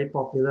becomes very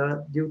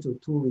popular due to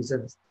two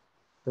reasons.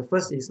 The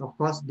first is, of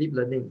course, deep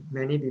learning.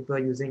 Many people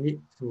using it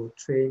to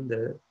train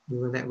the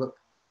neural network.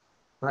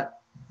 But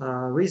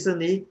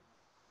recently,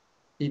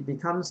 it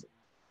becomes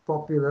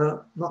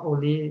popular not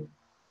only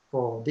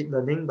for deep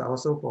learning, but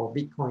also for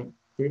Bitcoin.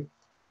 Okay.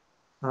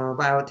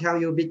 But I'll tell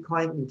you,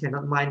 Bitcoin, you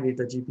cannot mine with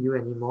the GPU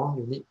anymore.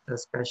 You need a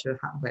special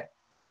hardware.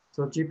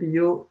 So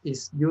GPU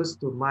is used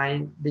to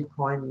mine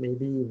Bitcoin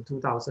maybe in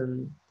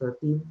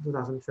 2013,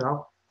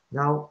 2012.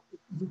 Now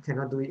you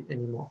cannot do it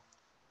anymore.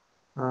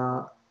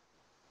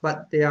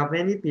 But there are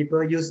many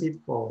people use it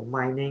for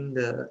mining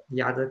the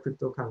other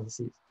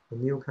cryptocurrencies, the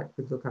new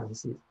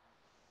cryptocurrencies.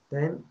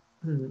 Then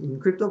in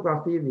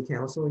cryptography, we can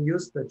also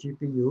use the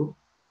GPU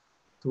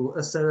to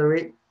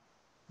accelerate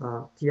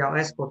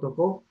TLS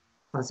protocol,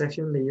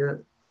 transaction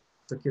layer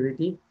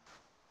security.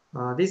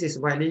 This is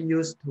widely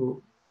used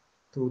to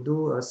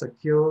do a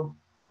secure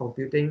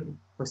computing,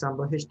 for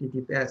example,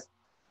 HTTPS.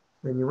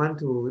 When you want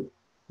to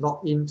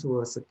log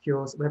into a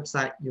secure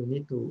website, you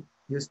need to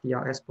use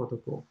TLS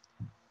protocol.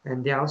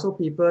 And there are also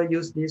people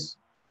use this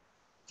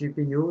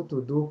GPU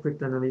to do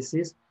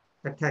cryptanalysis,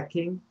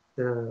 attacking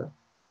the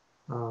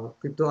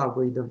crypto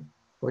algorithm.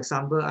 For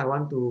example, I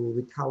want to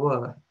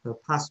recover a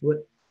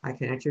password. I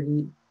can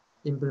actually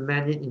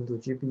implement it into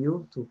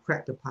GPU to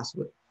crack the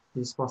password.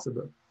 It's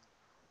possible.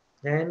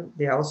 Then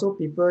there are also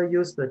people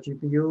use the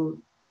GPU.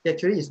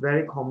 Actually, it's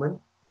very common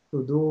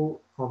to do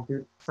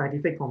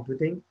scientific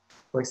computing.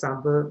 For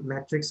example,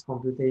 matrix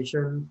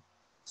computation,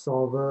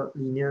 solver,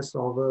 linear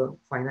solver,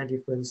 finite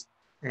difference,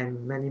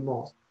 and many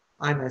more.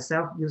 I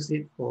myself use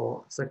it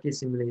for circuit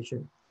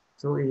simulation.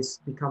 So it's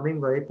becoming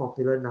very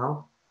popular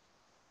now.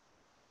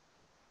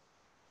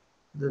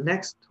 The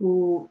next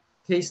two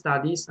case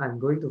studies, I'm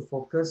going to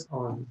focus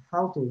on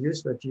how to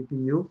use the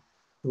GPU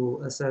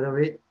to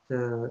accelerate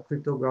the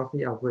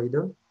cryptography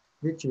algorithm,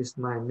 which is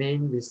my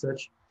main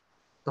research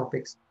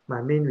topics,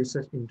 my main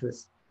research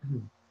interest.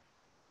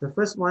 The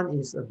first one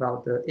is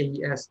about the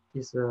AES,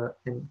 is an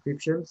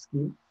encryption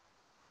scheme.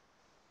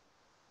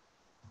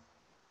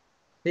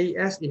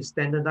 AES is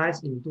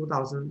standardized in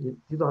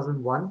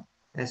 2001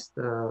 as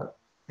the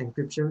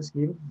encryption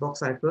scheme, block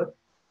cipher.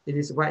 It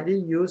is widely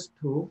used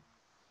to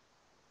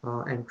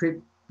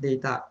encrypt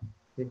data.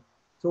 Okay.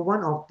 So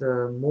one of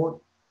the mode,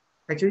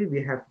 actually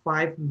we have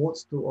 5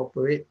 modes to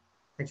operate.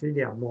 Actually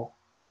there are more,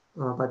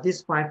 but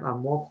these 5 are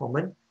more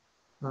common.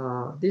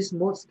 these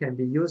modes can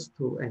be used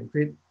to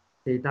encrypt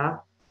data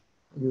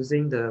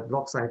using the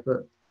block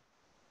cipher.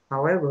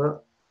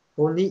 However,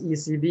 only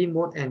ECB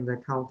mode and the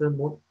counter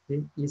mode,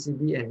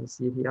 ECB and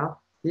CTR,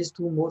 these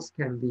two modes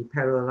can be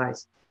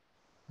parallelized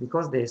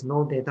because there is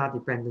no data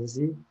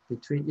dependency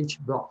between each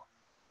block.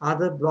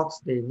 Other blocks,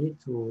 they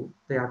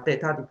are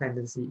data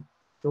dependency,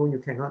 so you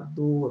cannot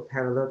do a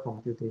parallel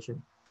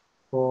computation.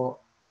 For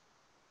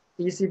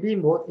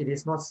ECB mode, it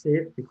is not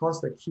safe because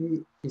the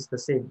key is the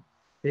same.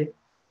 Okay,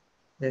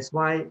 that's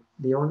why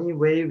the only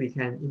way we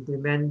can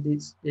implement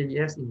this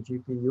AES in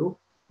GPU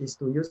is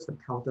to use the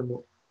counter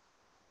mode.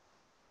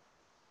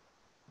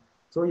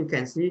 So you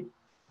can see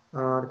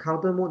the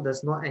counter mode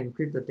does not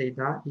encrypt the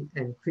data, it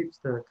encrypts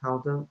the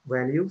counter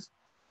values.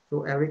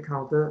 So every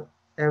counter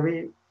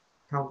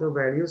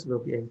values will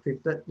be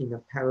encrypted in a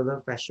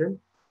parallel fashion.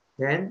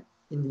 Then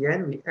in the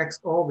end, we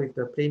XOR with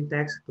the plain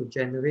text to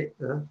generate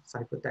the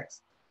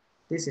ciphertext.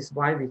 This is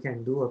why we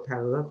can do a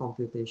parallel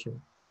computation.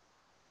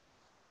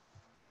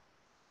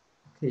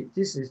 Okay,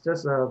 this is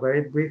just a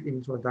very brief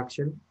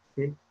introduction.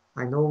 Okay,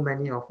 I know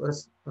many of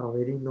us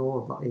already know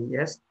about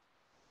AES.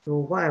 So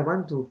what I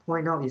want to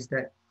point out is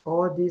that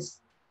all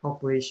these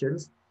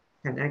operations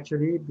can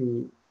actually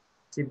be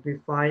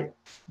simplified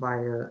by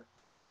a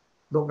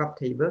lookup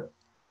table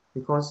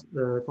because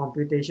the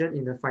computation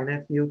in the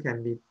finite field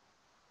can be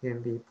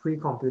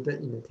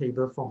pre-computed in a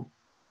table form.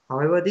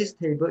 However, this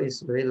table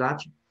is very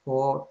large.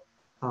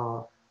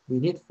 We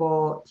need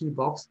 4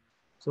 T-box,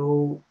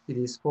 so it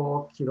is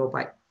 4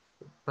 kilobyte.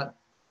 But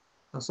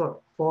sorry,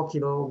 4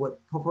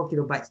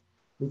 kilobytes.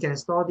 We can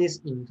store this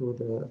into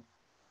the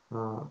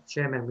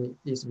share memory.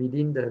 Is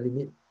within the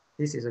limit.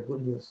 This is a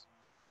good news.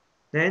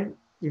 Then,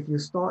 if you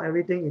store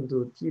everything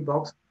into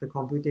T-box, the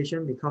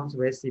computation becomes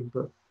very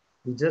simple.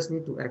 We just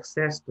need to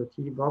access the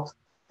T-box,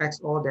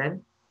 XOR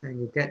them, and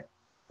you get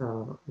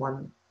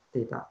one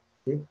data.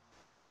 Okay.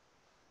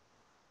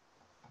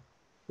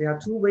 There are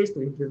 2 ways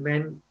to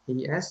implement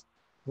AES.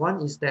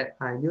 One is that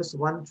I use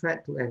one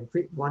thread to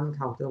encrypt one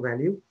counter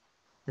value.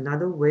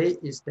 Another way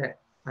is that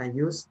I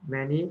use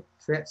many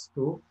threads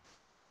to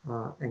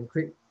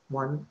encrypt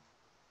one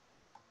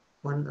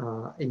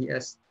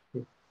AES.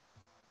 Okay.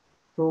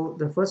 So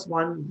the first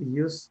one, we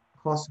use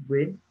coarse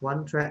grain,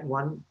 one thread,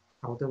 one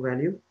counter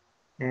value,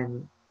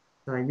 and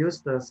I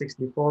use the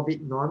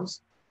 64-bit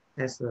norms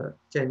as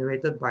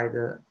generated by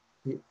the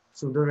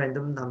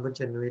pseudo-random number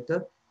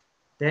generator.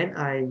 Then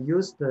I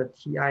use the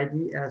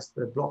TID as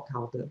the block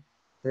counter.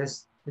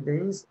 This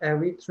means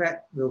every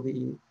thread will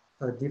be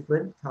a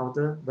different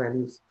counter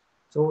values.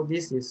 So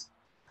this is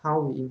how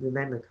we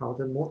implement the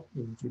counter mode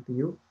in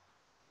GPU.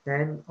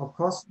 Then of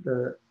course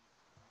the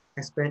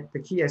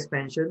key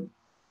expansion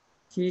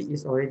key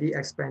is already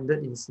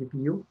expanded in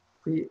CPU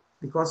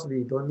because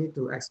we don't need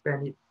to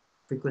expand it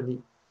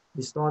frequently.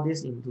 We store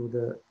this into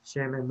the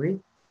share memory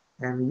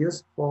and we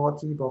use 4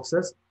 T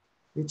boxes,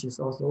 which is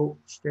also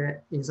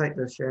inside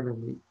the share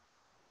memory.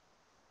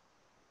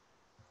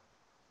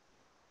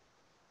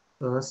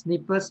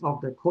 Snippets of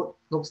the code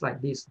looks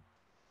like this.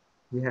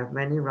 We have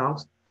many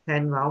rounds,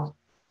 10 rounds.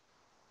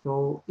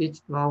 So each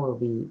round will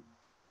be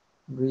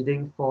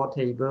reading 4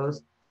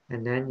 tables,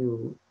 and then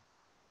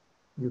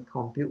you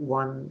compute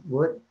one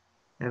word,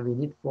 and we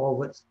need 4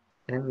 words.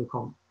 Then we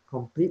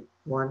complete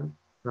one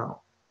round,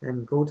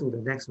 and go to the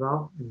next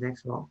round,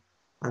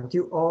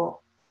 until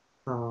all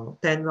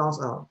 10 rounds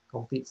are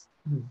complete.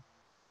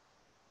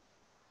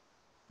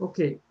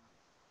 Okay,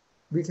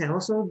 we can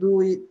also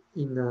do it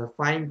in a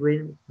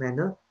fine-grained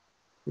manner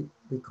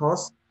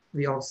because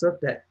we observe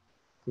that,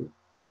 okay,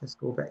 let's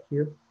go back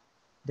here.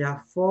 There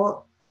are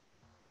 4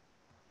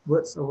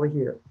 words over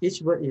here.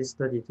 Each word is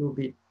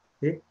 32-bit,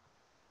 okay?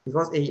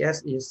 Because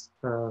AES is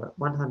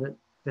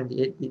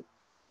 128-bit.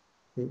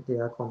 Okay? They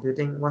are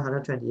computing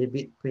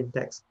 128-bit plain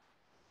text.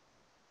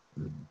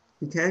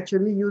 We can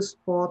actually use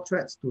 4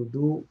 threads to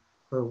do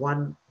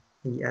one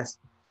AES.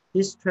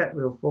 Each thread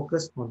will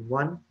focus on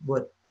one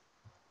word.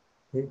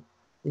 Okay?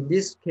 In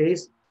this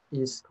case,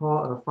 it's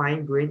called a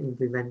fine-grained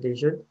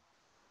implementation.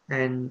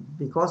 And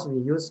because we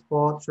use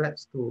 4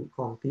 threads to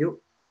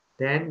compute,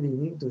 then we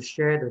need to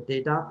share the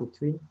data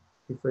between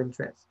different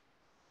threads.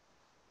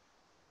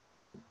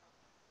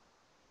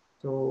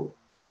 So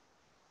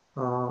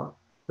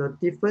the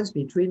difference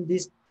between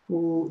these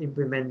 2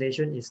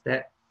 implementations is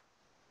that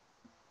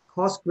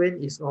coarse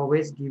grain is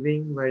always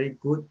giving very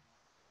good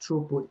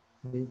throughput.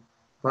 Okay?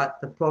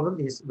 But the problem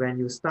is when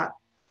you start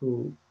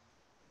to,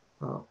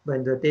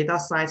 when the data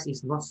size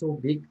is not so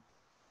big,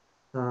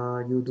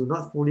 you do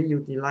not fully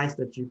utilize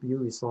the GPU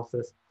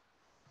resources.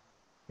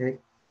 Okay?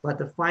 But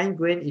the fine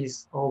grain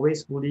is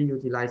always fully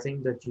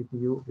utilizing the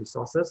GPU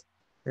resources.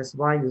 That's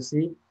why you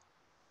see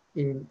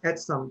at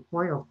some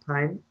point of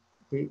time,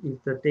 okay,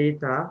 if the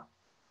data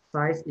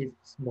size is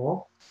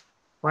small,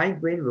 fine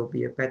grain will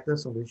be a better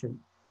solution.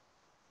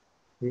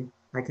 Okay?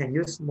 I can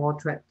use small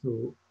thread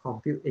to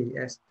compute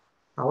AES.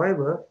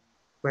 However,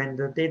 when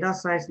the data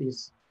size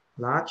is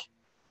large,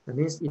 that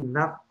means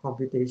enough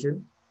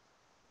computation,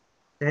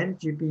 then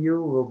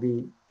GPU will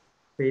be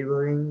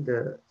favoring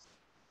the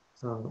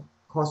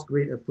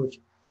coarse-grained approach,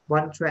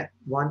 one thread,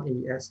 one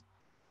AES.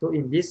 So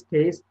in this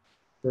case,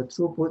 the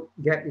throughput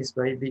gap is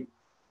very big.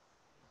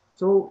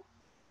 So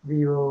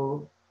we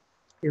will,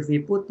 if we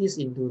put this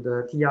into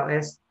the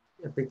TLS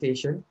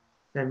application,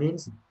 that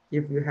means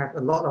if you have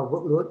a lot of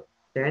workload,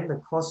 then the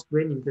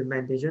coarse-grained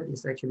implementation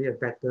is actually a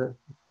better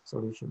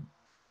solution.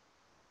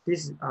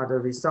 These are the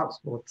results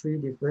for 3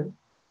 different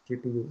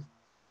GPUs.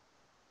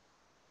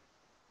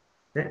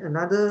 Then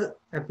another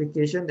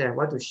application that I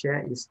want to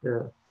share is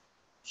the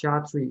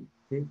SHA-3.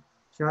 Okay?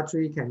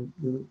 SHA-3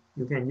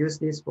 you can use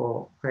this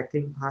for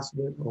cracking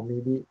password or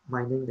maybe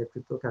mining the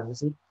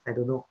cryptocurrency. I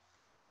don't know.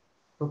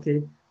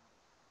 Okay.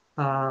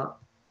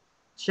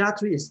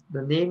 SHA-3 is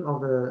the name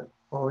of the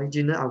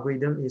original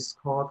algorithm is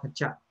called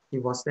MAKAUT.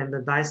 It was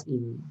standardized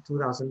in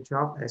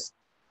 2012 as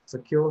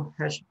secure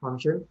hash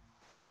function,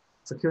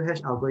 secure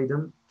hash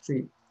algorithm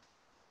 3.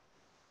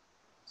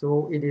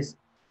 So it is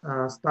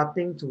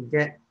starting to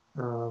get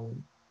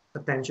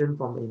attention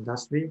from the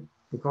industry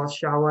because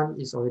SHA-1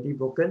 is already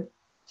broken.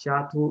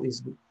 SHA-2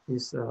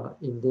 is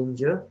in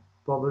danger.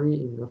 Probably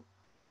in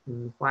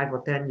 5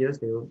 or 10 years,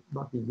 they will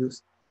not be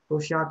used. So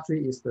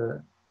SHA-3 is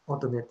the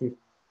alternative.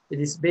 It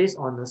is based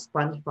on a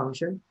sponge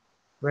function,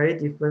 very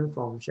different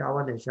from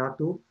SHA-1 and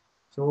SHA-2.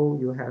 So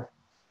you have,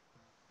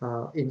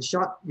 in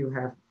short, you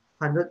have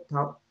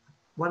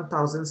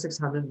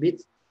 1,600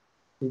 bits.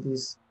 It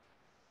is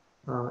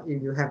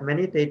if you have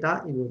many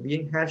data, it will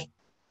be hashed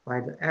by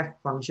the F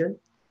function.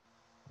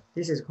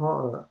 This is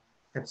called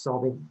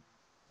absorbing.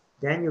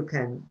 Then you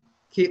can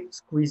keep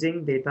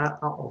squeezing data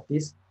out of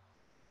this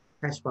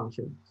hash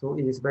function. So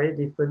it is very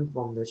different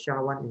from the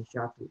SHA-1 and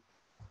SHA-2.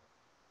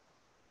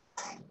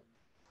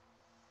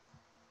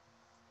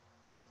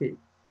 Okay,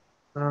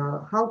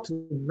 how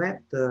to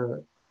map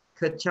the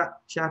MAKAUT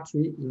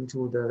SHA-3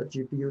 into the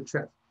GPU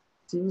thread?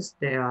 Since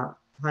there are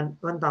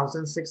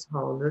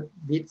 1,600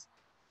 bits,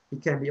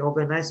 it can be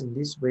organized in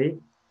this way.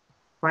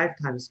 5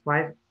 times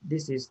 5,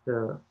 this is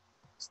the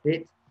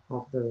state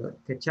of the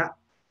MAKAUT.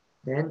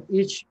 Then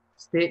each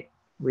state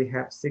we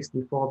have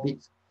 64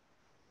 bits.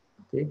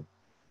 Okay,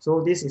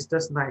 so this is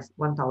just nice,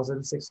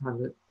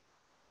 1,600.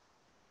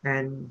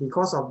 And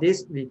because of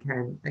this, we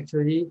can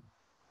actually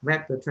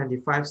map the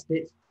 25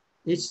 states.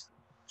 Each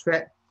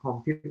thread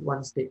compute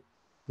one state.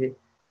 Okay,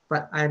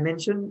 but I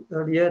mentioned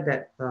earlier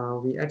that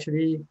we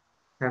actually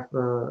have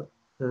a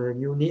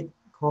unit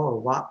called a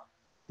WAP.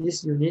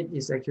 This unit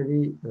is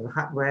actually a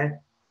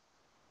hardware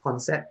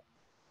concept.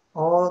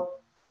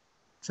 All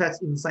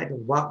threads inside the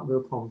WAP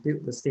will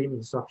compute the same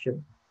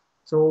instruction.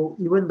 So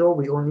even though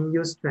we only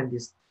use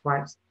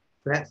 25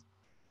 threads,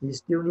 we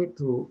still need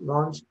to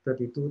launch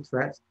 32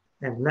 threads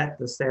and let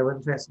the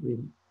 7 threads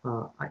being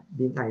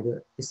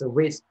idle. It's a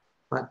waste.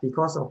 But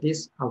because of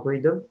this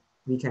algorithm,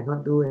 we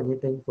cannot do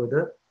anything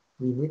further.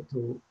 We need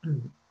to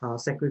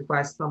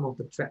sacrifice some of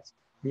the threads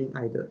being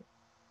idle.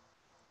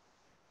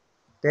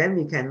 Then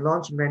we can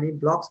launch many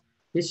blocks.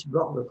 Each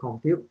block will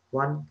compute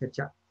one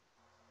MAKAUT.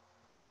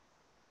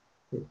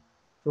 Okay.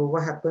 So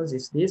what happens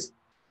is this.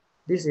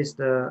 This is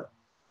the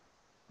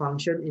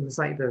function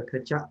inside the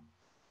MAKAUT.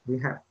 We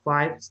have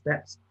 5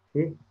 steps.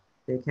 Okay.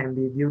 They can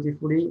be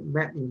beautifully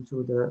mapped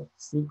into the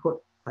C code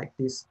like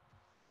this.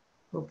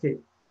 Okay.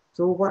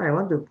 So what I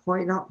want to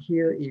point out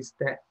here is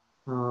that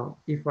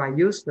if I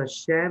use the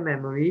share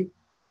memory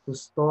to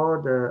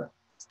store the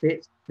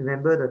states,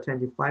 remember the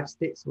 25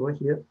 states over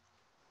here.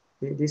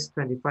 Okay, these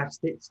 25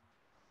 states.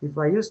 If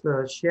I use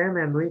the share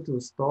memory to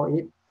store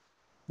it,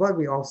 what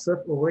we observe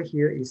over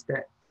here is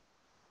that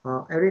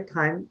every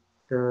time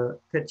the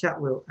MAKAUT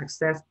will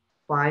access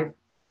 5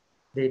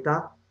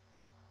 data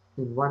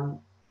in one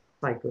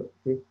cycle.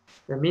 Okay,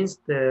 that means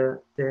the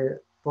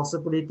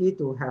possibility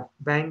to have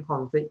bank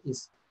conflict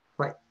is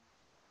quite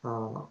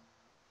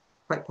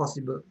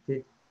possible.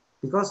 Okay,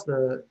 because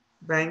the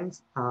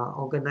banks are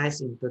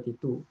organized in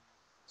 32.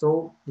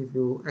 So if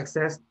you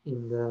access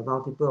in the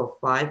multiple of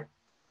 5,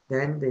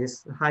 then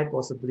there's a high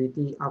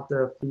possibility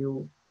after a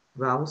few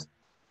rounds,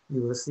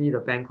 you will see the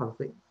bank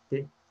conflict.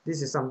 Okay,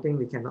 this is something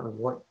we cannot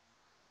avoid.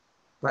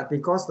 But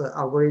because the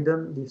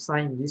algorithm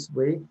designed in this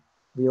way,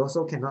 we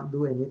also cannot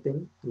do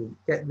anything to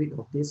get rid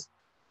of this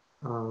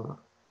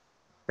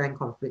bank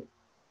conflict.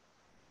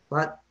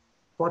 But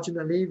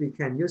fortunately, we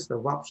can use the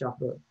warp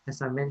shuffle.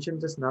 As I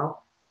mentioned just now,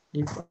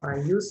 if I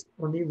use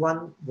only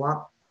one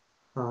warp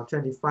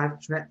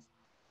 25 threads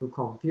to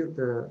compute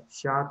the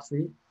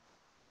SHA-3,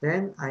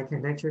 then I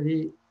can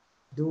actually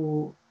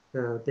do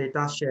the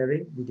data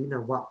sharing within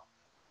a warp.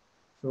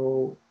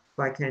 So if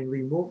I can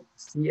remove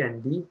C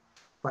and D,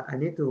 but I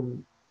need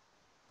to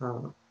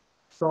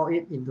store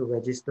it into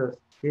registers.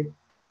 Okay,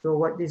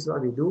 so this is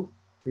what we do.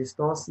 We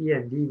store C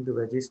and D into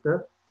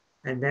register,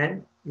 and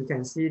then you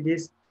can see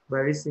this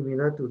very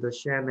similar to the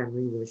share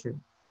memory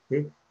version.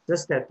 Okay,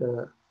 just that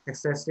the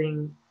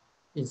accessing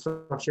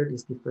instruction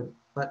is different,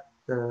 but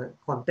the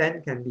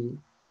content can be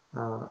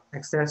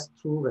accessed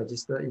through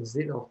register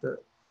instead of the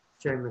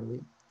share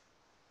memory.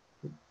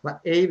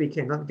 But we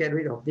cannot get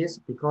rid of this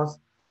because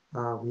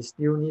we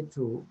still need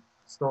to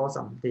store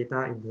some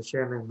data in the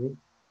share memory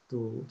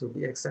to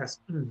be accessed.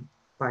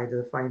 by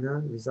the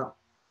final result.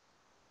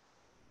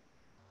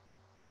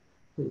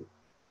 Okay.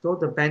 So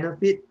the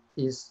benefit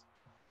is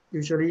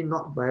usually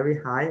not very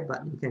high,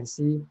 but you can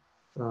see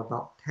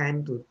about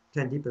 10 to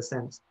 20%.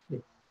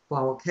 Okay. For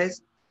our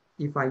case,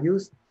 if I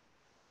use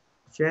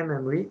share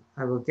memory,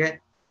 I will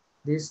get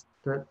this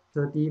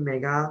 30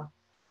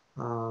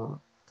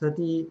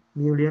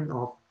 million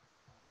of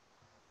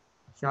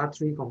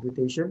SHA-3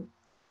 computation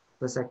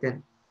per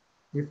second.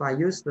 If I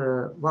use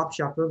the warp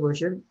shuffle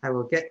version, I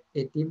will get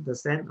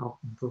 18% of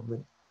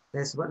improvement.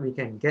 That's what we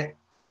can get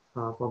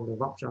from the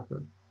warp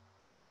shuffle.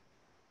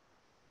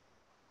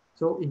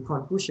 So in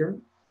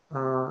conclusion,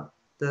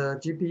 the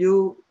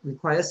GPU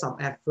requires some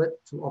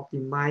effort to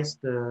optimize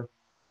the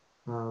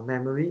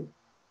memory,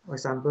 for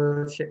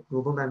example,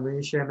 global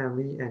memory, share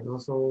memory, and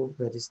also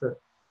register.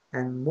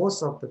 And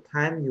most of the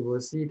time, you will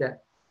see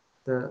that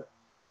the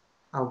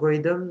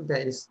algorithm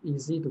that is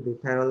easy to be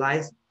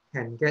parallelized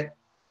can get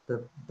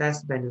the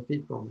best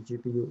benefit from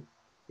GPU.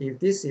 If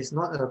this is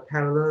not a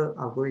parallel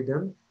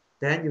algorithm,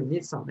 then you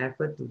need some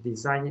effort to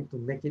design it to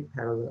make it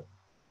parallel.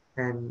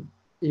 And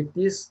if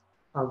this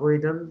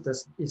algorithm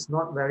is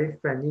not very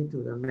friendly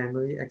to the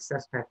memory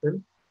access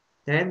pattern,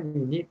 then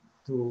you need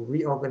to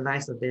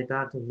reorganize the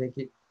data to make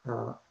it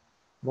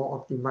more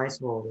optimized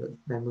for the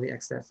memory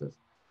accesses.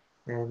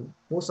 And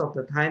most of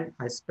the time,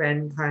 I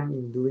spend time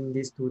in doing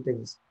these two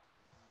things.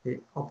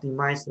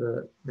 Optimize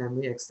the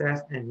memory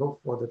access and look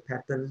for the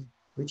pattern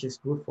which is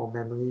good for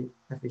memory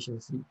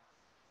efficiency.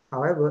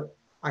 However,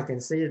 I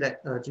can say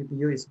that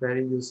GPU is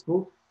very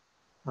useful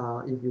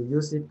if you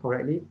use it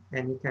correctly,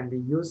 and it can be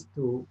used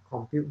to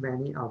compute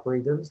many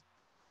algorithms.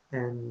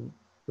 And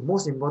the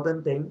most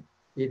important thing,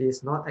 it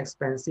is not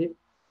expensive,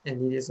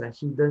 and it is a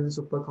hidden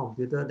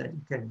supercomputer that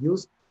you can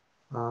use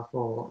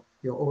for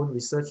your own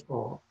research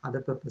or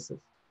other purposes.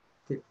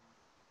 Okay,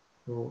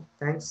 so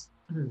thanks.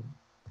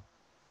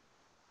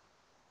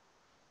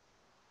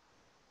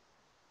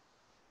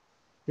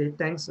 Okay,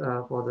 thanks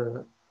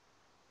for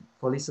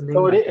listening.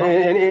 So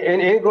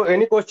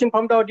any question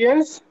from the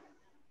audience?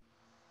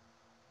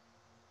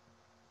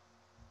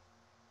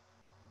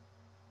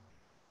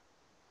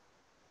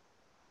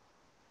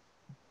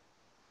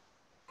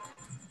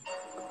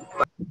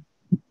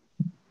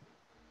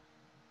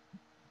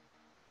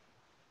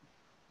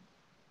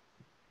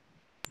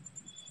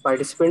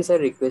 Participants are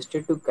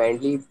requested to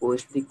kindly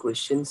post the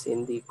questions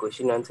in the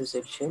question answer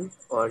section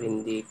or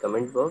in the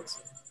comment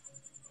box.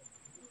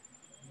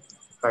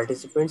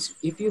 Participants,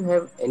 if you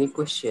have any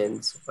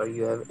questions or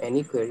you have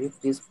any query,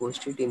 please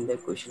post it in the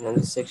question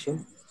answer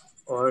section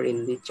or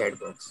in the chat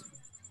box.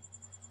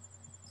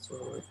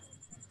 So,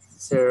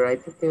 sir, I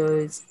think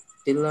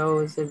till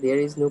now, sir, there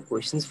is no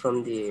questions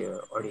from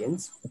the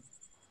audience.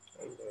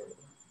 And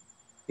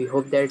we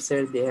hope that,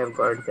 sir, they have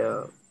got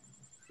the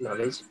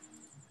knowledge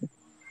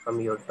from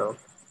your talk.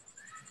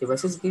 The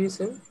buses give you,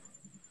 sir.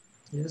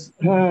 Yes.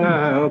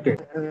 Okay.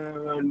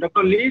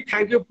 Dr. Lee,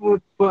 thank you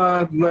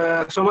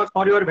so much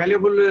for your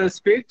valuable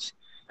speech.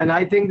 And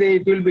I think that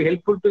it will be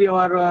helpful to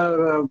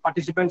our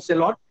participants a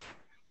lot.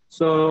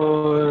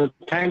 So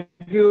thank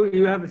you.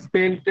 You have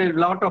spent a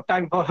lot of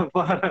time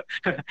for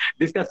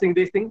discussing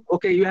this thing.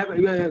 Okay,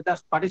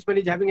 the participant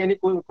is having any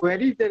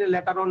queries, then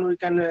later on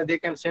they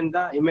can send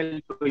the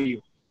email to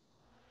you.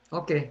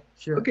 Okay,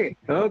 sure. Okay.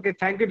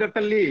 Thank you,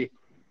 Dr. Lee.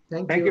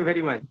 Thank you you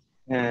very much.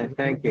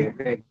 Thank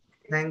you.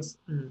 Thanks.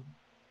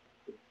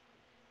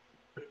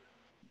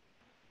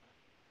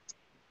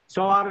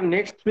 So our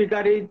next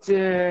speaker is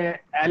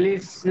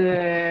Alice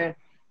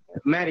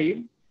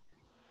Mary.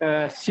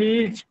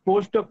 She is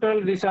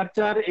postdoctoral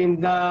researcher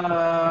in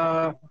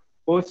the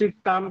OSIC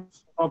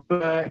camps of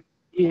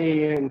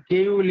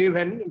KU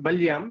Leuven,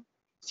 Belgium.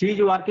 She is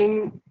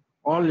working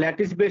on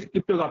lattice-based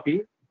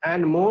cryptography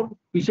and more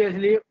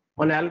precisely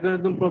on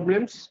algorithm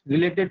problems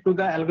related to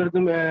the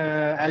algorithm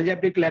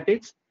algebraic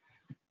lattice.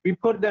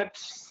 Before that,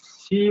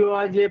 she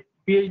was a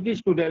PhD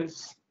student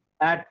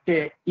at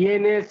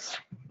ENS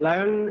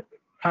Lyon,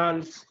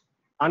 France,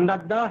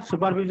 under the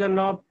supervision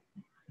of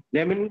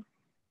Lemin.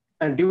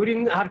 And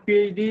during her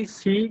PhD,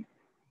 she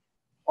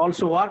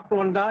also worked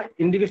on the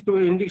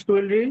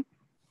indexability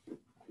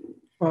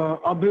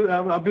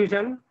abuse.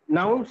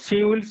 Now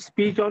she will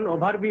speak on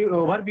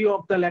overview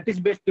of the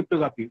lattice-based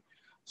cryptography.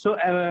 So,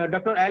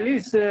 Dr.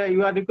 Alice,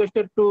 you are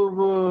requested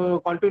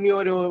to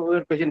continue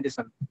your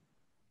presentation.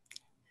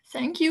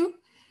 Thank you.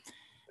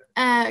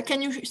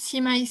 Can you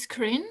see my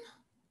screen?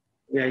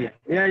 Yeah.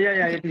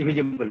 It is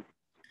visible.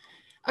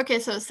 Okay,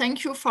 so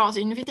thank you for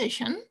the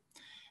invitation.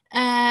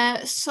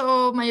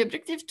 So my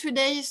objective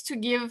today is to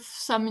give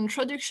some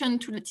introduction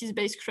to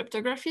lattice-based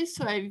cryptography.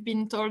 So I've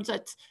been told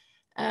that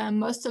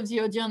most of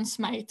the audience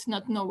might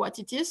not know what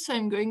it is. So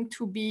I'm going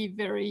to be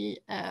very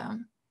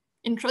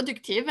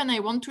introductive, and I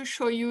want to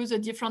show you the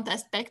different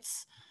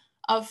aspects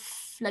of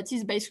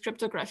lattice-based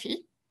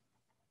cryptography.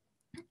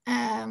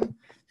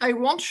 I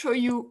won't show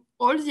you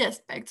all the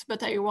aspects,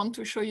 but I want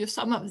to show you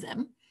some of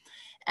them.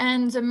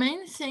 And the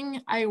main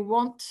thing I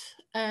want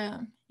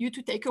you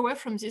to take away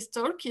from this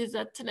talk is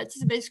that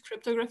lattice-based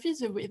cryptography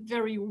is a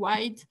very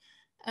wide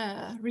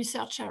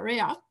research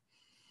area.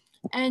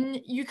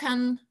 And you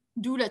can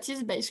do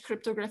lattice-based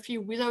cryptography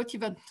without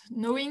even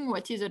knowing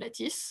what is a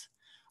lattice,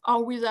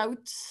 or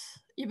without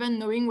even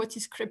knowing what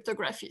is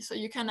cryptography. So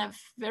you can have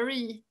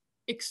very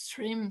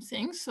extreme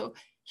things. So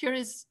here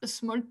is a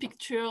small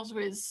picture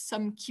with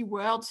some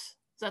keywords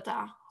that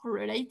are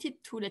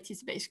related to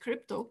lattice-based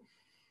crypto.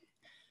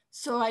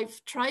 So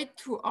I've tried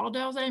to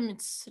order them.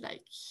 It's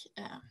like,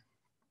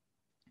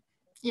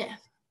 yeah,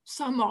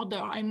 some order.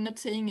 I'm not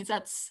saying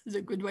that's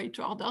the good way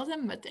to order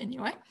them, but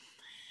anyway.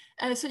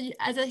 So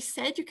as I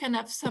said, you can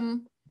have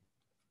some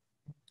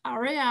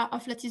area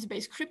of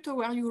lattice-based crypto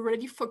where you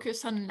already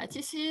focus on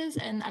lattices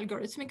and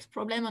algorithmic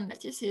problem on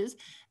lattices,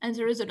 and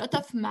there is a lot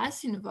of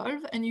math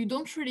involved, and you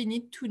don't really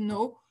need to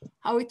know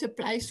how it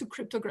applies to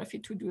cryptography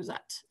to do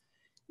that.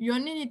 You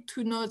only need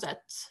to know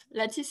that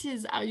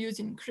lattices are used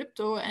in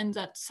crypto and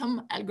that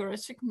some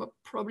algorithmic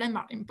problems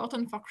are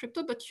important for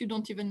crypto, but you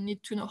don't even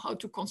need to know how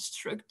to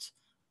construct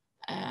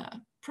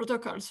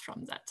protocols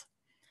from that.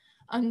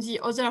 On the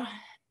other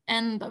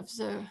end of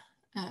the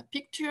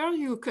picture,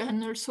 you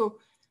can also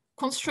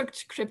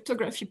construct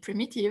cryptography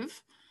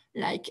primitive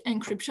like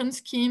encryption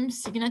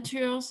schemes,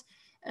 signatures,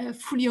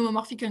 fully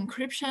homomorphic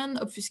encryption,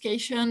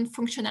 obfuscation,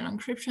 functional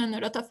encryption,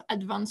 a lot of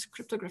advanced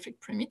cryptographic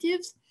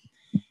primitives.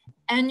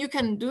 And you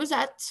can do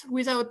that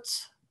without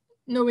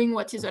knowing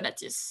what is a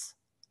lattice.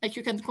 Like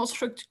you can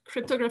construct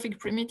cryptographic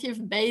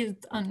primitive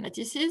based on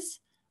lattices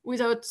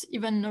without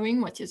even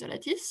knowing what is a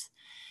lattice.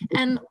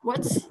 And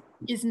what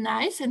is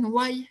nice and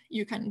why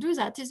you can do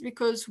that is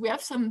because we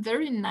have some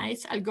very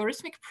nice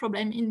algorithmic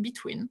problem in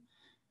between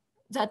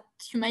that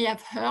you may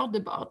have heard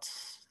about,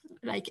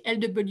 like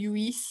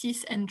LWE,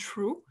 cis, and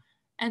true,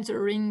 and the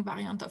ring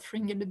variant of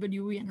ring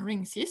LWE and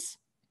ring cis.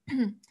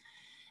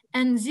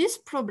 And these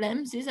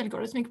problems, this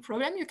algorithmic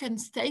problem, you can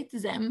state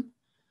them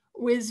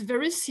with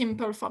very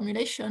simple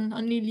formulation,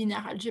 only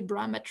linear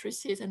algebra,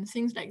 matrices, and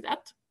things like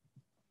that.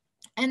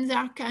 And they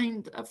are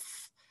kind of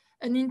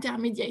an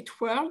intermediate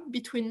world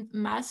between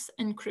math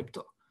and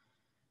crypto.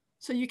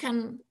 So you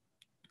can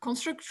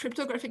construct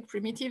cryptographic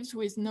primitives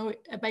with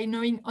by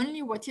knowing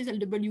only what is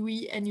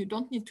LWE, and you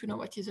don't need to know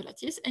what is a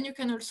lattice. And you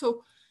can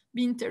also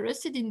be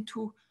interested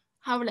into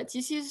how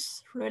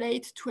lattices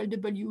relate to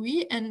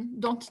LWE and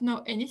don't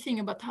know anything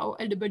about how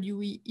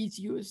LWE is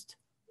used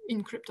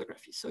in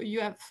cryptography. So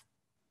you have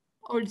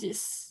all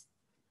this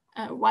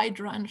wide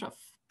range of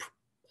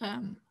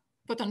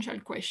potential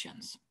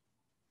questions.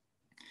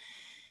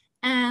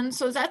 And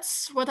so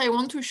that's what I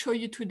want to show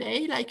you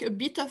today, like a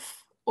bit of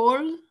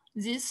all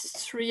these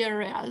three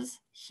areas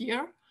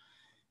here.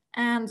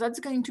 And that's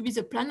going to be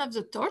the plan of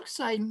the talk.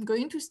 So I'm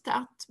going to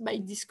start by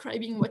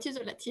describing what is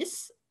a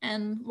lattice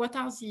and what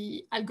are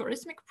the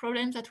algorithmic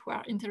problems that we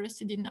are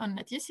interested in on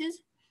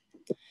lattices.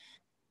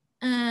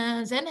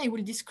 Then I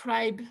will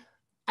describe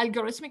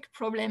algorithmic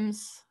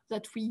problems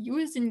that we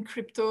use in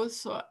crypto,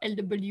 so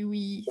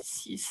LWE,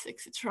 cis,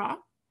 etc.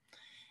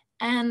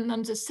 And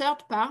on the third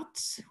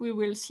part, we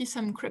will see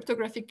some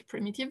cryptographic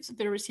primitives,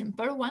 very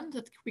simple ones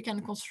that we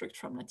can construct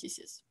from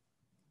lattices.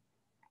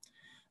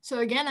 So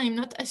again, I'm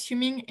not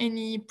assuming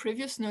any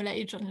previous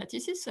knowledge on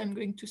lattices, so I'm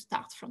going to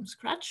start from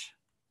scratch.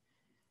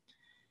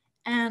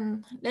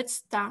 And let's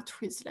start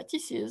with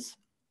lattices.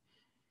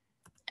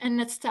 And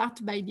let's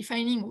start by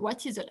defining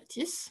what is a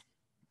lattice.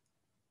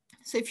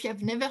 So if you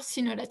have never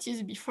seen a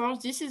lattice before,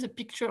 this is a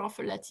picture of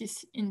a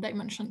lattice in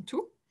dimension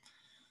 2.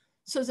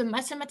 So the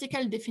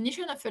mathematical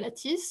definition of a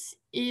lattice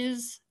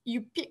is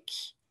you pick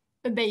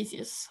a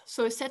basis,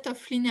 so a set of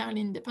linearly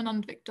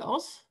independent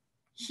vectors.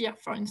 Here,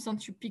 for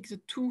instance, you pick the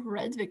two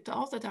red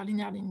vectors that are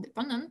linearly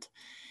independent.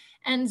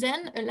 And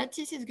then a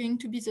lattice is going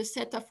to be the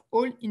set of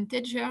all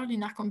integer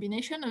linear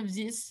combination of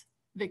these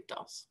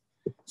vectors.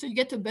 So you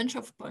get a bunch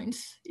of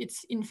points.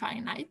 It's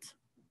infinite.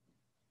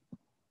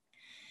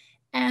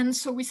 And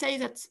so we say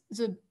that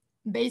the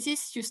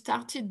basis you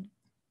started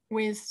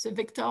with the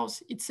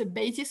vectors, it's a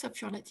basis of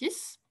your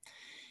lattice.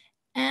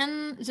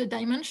 And the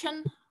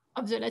dimension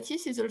of the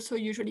lattice is also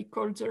usually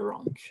called the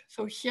rank.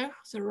 So here,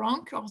 the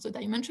rank or the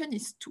dimension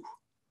is 2.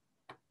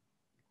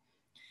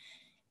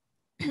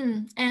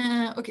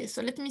 Okay,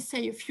 so let me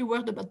say a few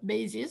words about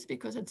bases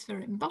because that's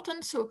very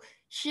important. So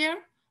here,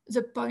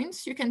 the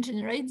points, you can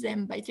generate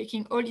them by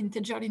taking all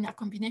integer linear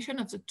combination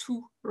of the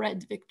two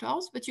red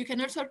vectors, but you can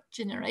also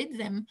generate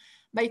them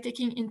by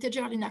taking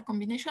integer linear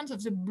combinations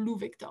of the blue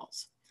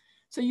vectors.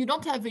 So you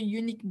don't have a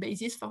unique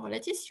basis for a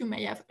lattice, you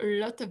may have a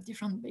lot of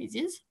different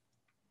bases.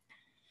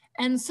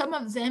 And some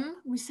of them,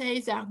 we say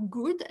they are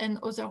good and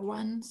other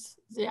ones,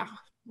 they are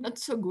not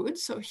so good.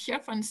 So here,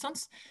 for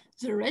instance,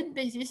 the red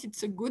basis,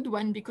 it's a good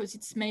one because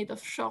it's made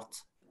of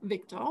short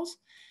vectors.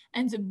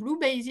 And the blue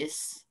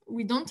basis,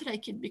 we don't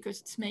like it because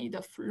it's made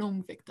of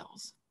long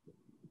vectors.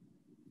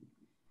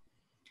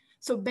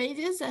 So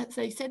basis, as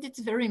I said, it's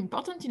very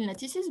important in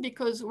lattices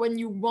because when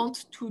you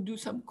want to do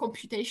some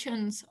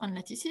computations on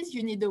lattices,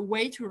 you need a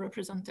way to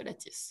represent a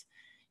lattice.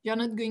 You're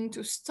not going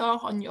to store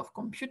on your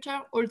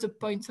computer all the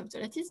points of the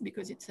lattice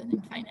because it's an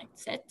infinite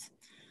set.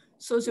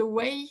 So the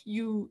way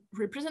you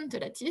represent a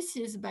lattice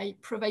is by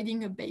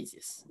providing a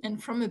basis.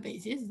 And from a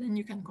basis, then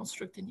you can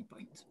construct any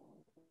point.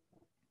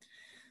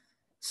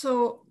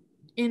 So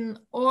in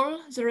all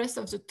the rest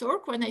of the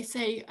talk, when I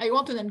say I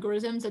want an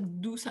algorithm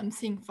that do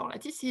something for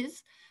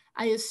lattices,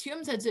 I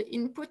assume that the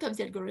input of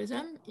the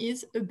algorithm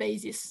is a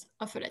basis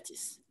of a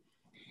lattice.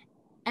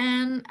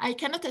 And I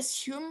cannot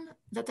assume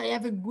that I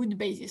have a good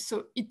basis.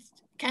 So it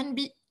can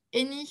be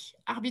any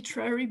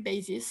arbitrary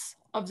basis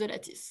of the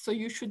lattice. So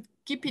you should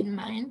keep in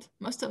mind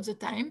most of the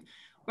time,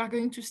 we're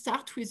going to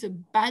start with a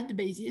bad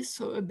basis.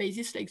 So a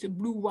basis like the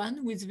blue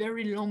one with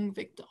very long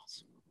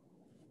vectors.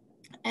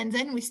 And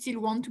then we still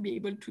want to be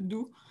able to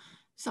do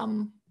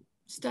some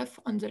stuff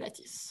on the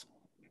lattice.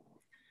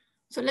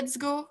 So let's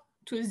go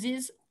to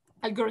this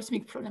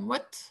algorithmic problem.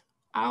 What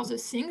are the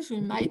things we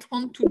might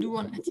want to do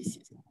on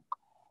lattices?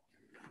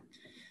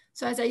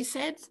 So as I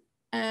said,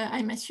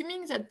 I'm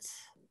assuming that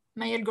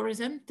my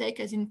algorithm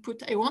take as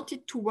input, I want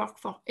it to work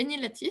for any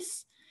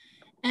lattice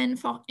and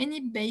for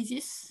any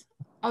basis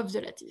of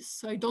the lattice.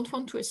 So I don't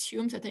want to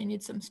assume that I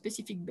need some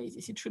specific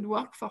basis. It should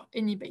work for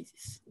any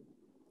basis.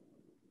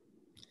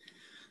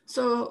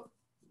 So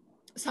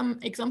some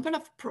example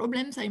of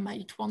problems I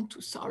might want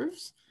to solve.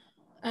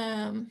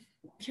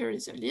 Here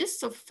is a list.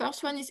 So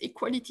first one is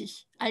equality.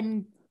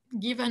 I'm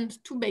given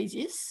two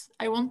bases.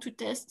 I want to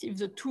test if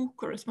the two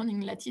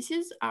corresponding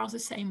lattices are the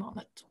same or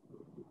not.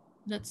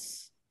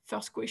 That's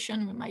first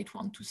question we might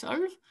want to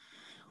solve.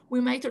 We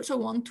might also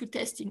want to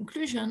test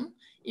inclusion,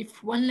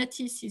 if one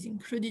lattice is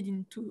included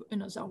into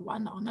another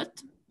one or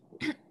not.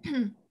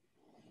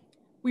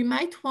 We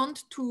might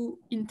want to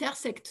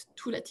intersect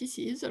two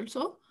lattices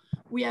also.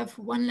 We have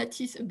one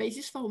lattice, a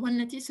basis for one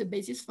lattice, a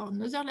basis for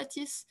another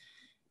lattice.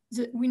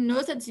 We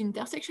know that the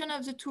intersection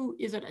of the two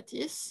is a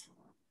lattice.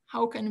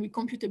 How can we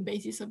compute a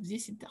basis of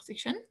this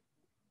intersection?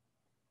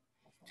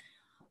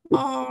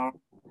 Or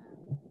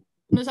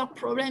another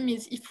problem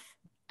is if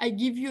I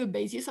give you a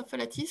basis of a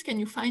lattice, can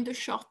you find a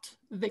short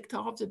vector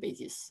of the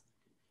basis?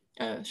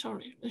 A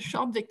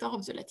short vector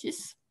of the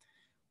lattice,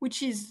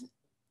 which is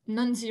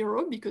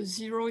non-zero because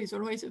 0 is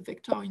always a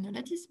vector in a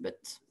lattice,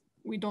 but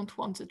we don't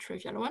want the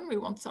trivial one. We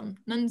want some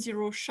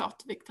non-zero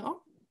short vector.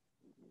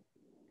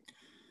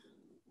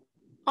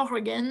 Or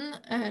again,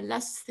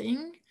 last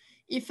thing,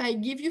 if I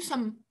give you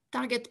some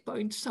target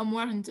point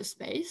somewhere in the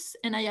space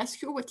and I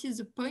ask you what is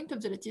the point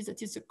of the lattice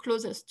that is the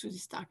closest to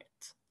this target,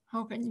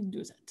 how can you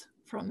do that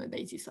from a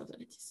basis of the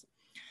lattice?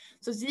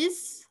 So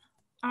these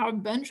are a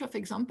bunch of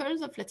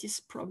examples of lattice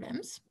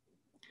problems,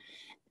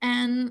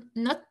 and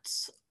not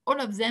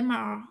all of them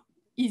are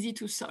easy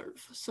to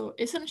solve. So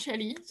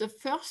essentially, the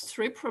first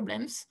three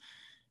problems,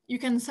 you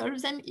can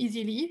solve them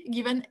easily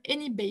given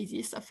any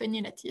basis of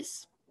any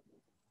lattice.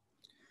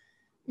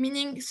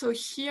 Meaning, so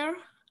here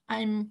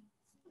I'm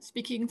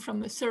speaking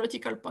from a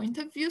theoretical point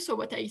of view. So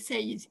what I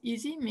say is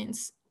easy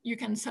means you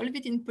can solve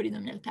it in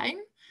polynomial time.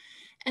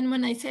 And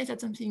when I say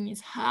that something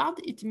is hard,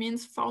 it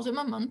means for the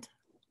moment,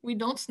 we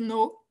don't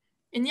know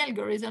any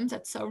algorithm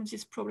that solves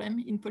this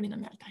problem in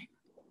polynomial time.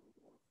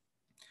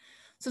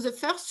 So the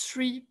first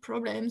three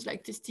problems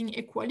like testing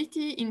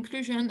equality,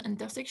 inclusion,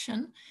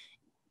 intersection,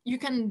 you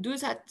can do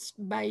that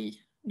by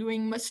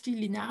doing mostly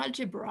linear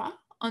algebra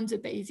on the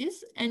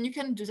basis, and you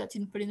can do that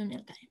in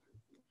polynomial time.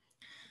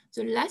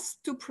 The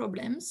last two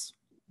problems,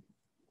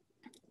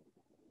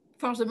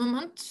 for the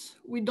moment,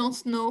 we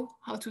don't know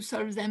how to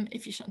solve them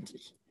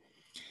efficiently.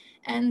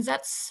 And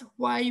that's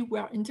why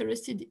we're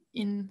interested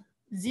in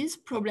these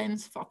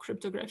problems for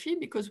cryptography,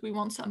 because we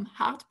want some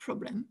hard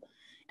problem.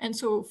 And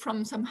so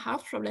from some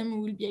hard problem, we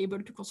will be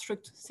able to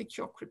construct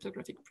secure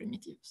cryptographic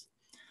primitives.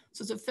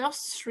 So the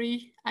first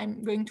three,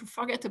 I'm going to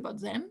forget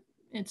about them.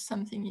 It's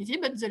something easy,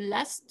 but the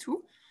last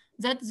two,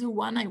 that's the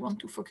one I want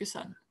to focus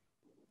on.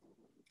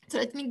 So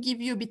let me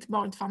give you a bit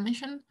more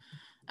information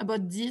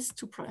about these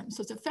two problems.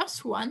 So the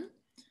first one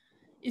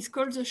is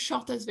called the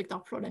shortest vector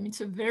problem.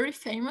 It's a very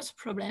famous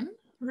problem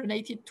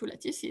related to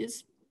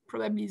lattices,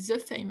 probably the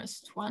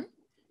famous one.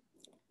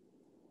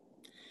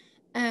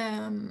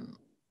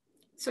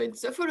 So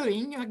it's the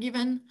following: you're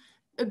given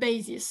a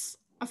basis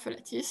of a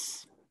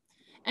lattice,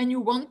 and you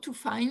want to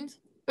find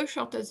a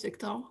shortest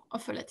vector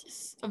of a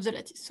lattice, of the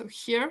lattice. So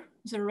here,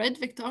 the red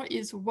vector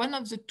is one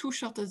of the two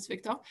shortest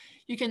vectors.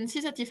 You can see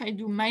that if I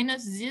do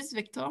minus this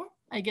vector,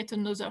 I get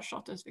another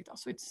shortest vector.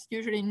 So it's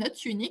usually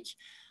not unique,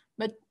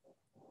 but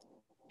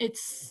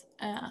it's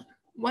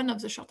one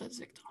of the shortest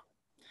vector.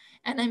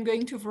 And I'm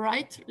going to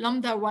write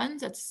lambda1,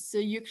 that's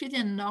the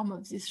Euclidean norm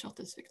of this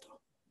shortest vector.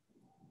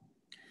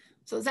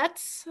 So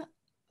that's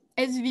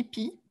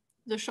SVP,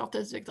 the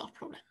shortest vector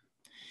problem.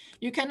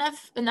 You can have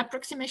an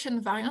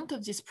approximation variant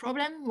of this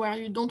problem where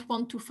you don't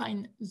want to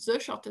find the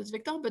shortest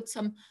vector, but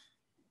some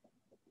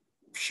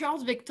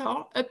short vector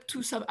up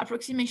to some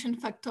approximation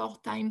factor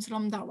times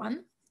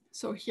lambda1.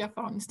 So here,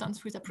 for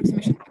instance, with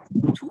approximation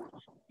factor 2,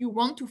 you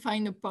want to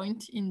find a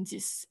point in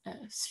this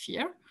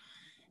sphere.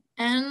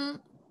 And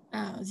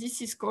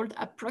this is called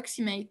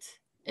approximate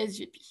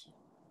SVP.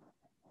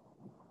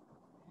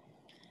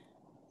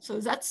 So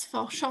that's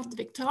for short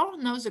vector.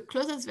 Now the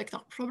closest vector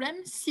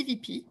problem,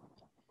 CVP,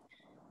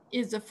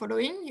 is the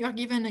following. You are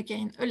given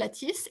again a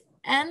lattice,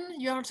 and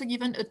you're also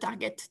given a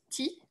target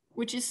T,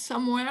 which is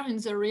somewhere in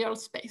the real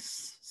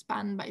space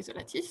spanned by the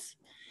lattice.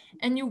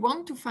 And you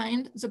want to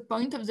find the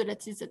point of the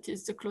lattice that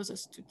is the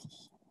closest to T.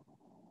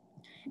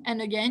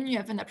 And again, you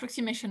have an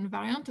approximation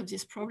variant of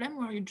this problem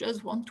where you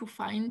just want to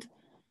find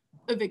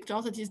a vector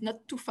that is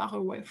not too far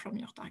away from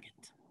your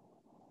target.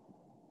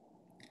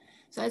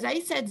 So as I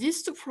said,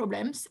 these two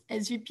problems,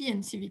 SVP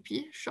and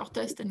CVP,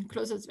 shortest and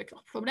closest vector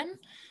problem,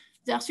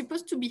 they are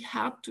supposed to be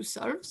hard to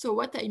solve. So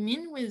what I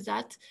mean with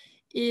that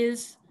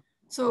is,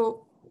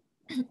 so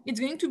it's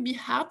going to be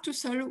hard to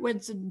solve when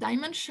the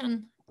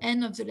dimension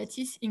n of the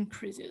lattice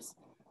increases.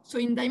 So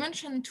in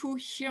dimension 2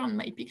 here on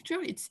my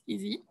picture, it's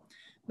easy.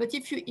 But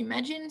if you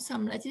imagine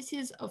some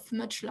lattices of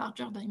much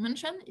larger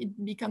dimension,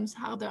 it becomes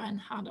harder and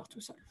harder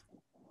to solve.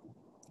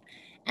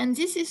 And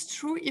this is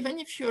true even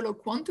if you allow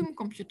quantum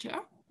computer.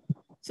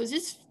 So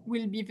this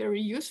will be very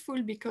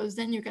useful because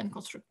then you can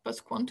construct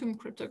post-quantum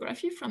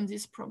cryptography from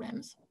these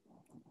problems.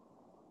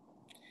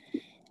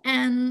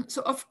 And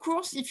so of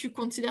course, if you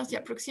consider the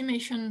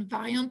approximation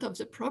variant of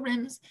the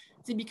problems,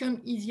 they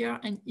become easier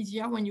and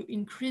easier when you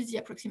increase the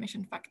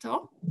approximation factor.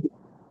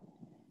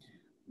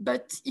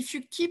 But if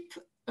you keep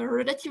a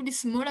relatively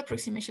small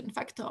approximation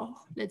factor,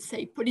 let's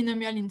say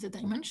polynomial in the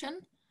dimension,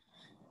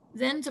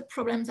 then the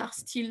problems are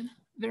still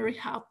very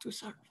hard to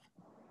solve.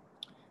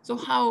 So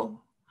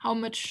how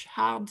much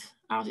hard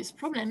are these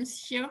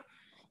problems? Here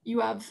you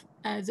have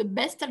the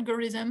best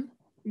algorithm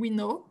we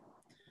know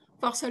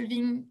for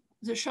solving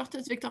the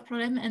shortest vector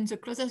problem and the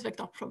closest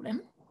vector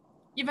problem.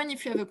 Even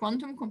if you have a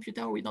quantum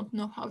computer, we don't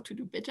know how to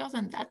do better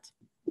than that.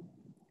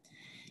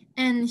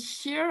 And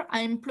here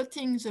I'm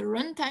plotting the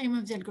runtime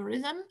of the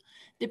algorithm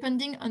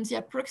depending on the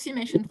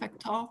approximation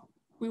factor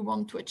we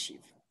want to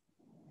achieve.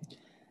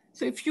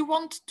 So if you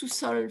want to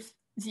solve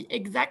the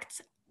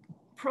exact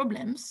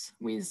problems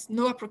with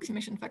no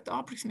approximation factor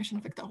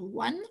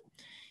 1,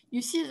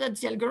 you see that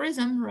the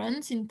algorithm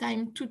runs in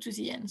time 2 to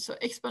the n, so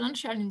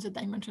exponential in the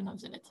dimension of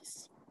the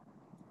lattice.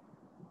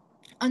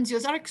 On the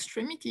other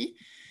extremity,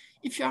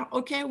 if you are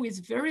okay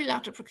with very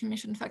large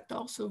approximation factor,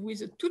 so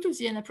with a 2 to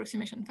the n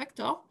approximation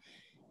factor,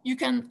 you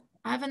can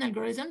have an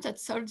algorithm that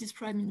solves this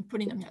problem in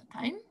polynomial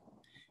time,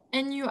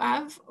 and you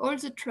have all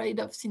the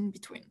trade-offs in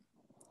between.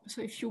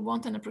 So if you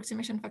want an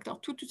approximation factor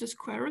 2 to the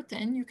square root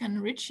n, you can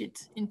reach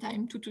it in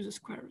time 2 to the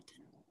square root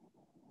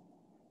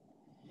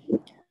n.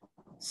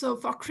 So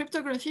for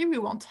cryptography, we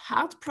want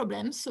hard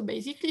problems. So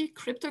basically,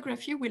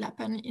 cryptography will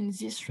happen in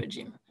this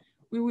regime.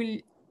 We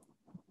will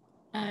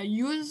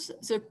use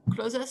the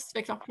closest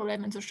vector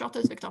problem and the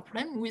shortest vector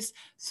problem with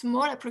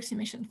small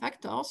approximation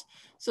factors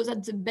so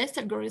that the best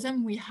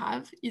algorithm we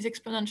have is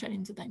exponential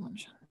in the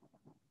dimension.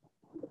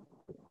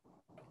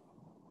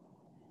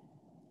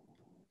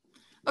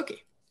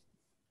 Okay,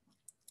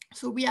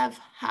 so we have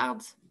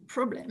hard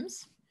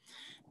problems.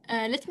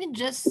 Let me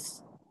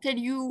just give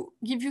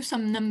you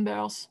some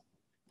numbers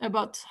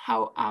about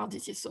how hard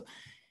this is. So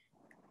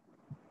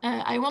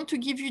I want to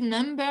give you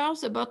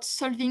numbers about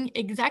solving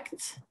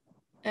exact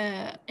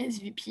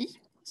SVP,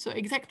 so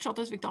exact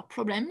shortest vector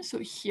problem. So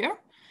here,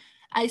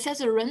 I said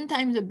the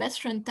runtime, the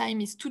best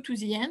runtime is 2 to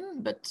the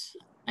n, but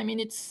I mean,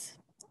 it's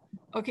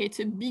a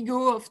big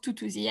O of 2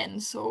 to the n.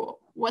 So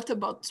what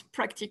about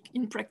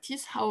in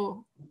practice,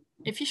 how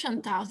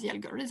efficient are the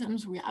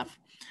algorithms we have?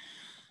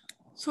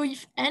 So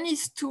if n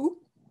is 2,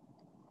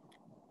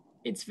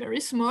 it's very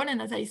small. And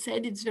as I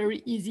said, it's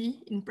very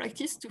easy in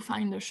practice to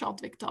find a short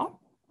vector.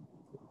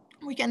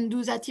 We can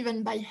do that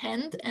even by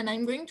hand. And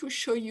I'm going to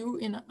show you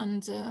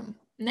on the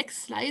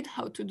next slide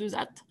how to do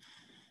that.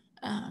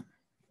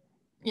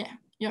 Yeah,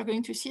 you're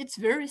going to see it's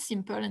very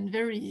simple and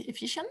very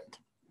efficient.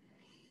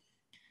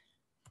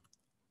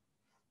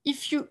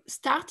 If you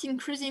start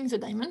increasing the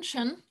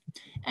dimension,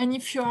 and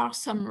if you are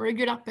some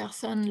regular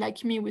person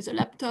like me with a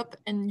laptop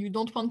and you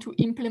don't want to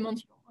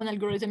implement your own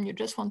algorithm, you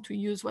just want to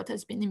use what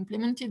has been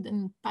implemented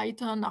in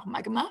Python or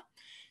Magma,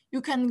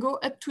 you can go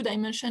up to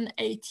dimension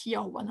 80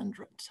 or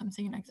 100,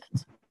 something like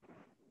that.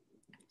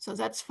 So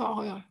that's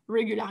for a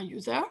regular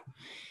user.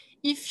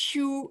 If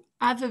you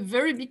have a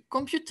very big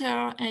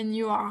computer and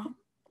you are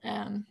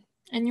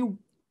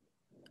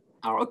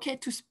okay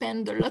to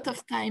spend a lot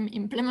of time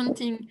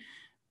implementing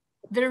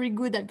very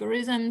good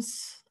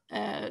algorithms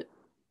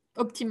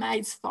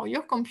optimized for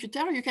your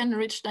computer, you can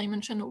reach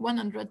dimension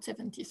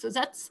 170. So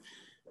that's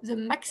the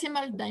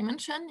maximal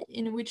dimension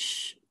in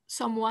which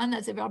someone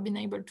has ever been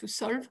able to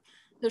solve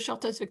the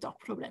shortest vector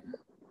problem.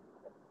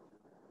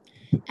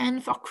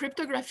 And for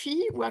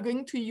cryptography, we're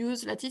going to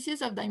use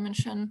lattices of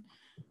dimension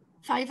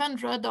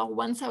 500 or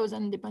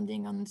 1000,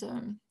 depending on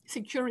the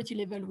security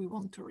level we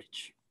want to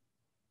reach.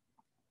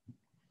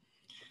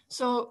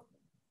 So,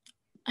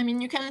 I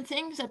mean, you can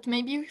think that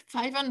maybe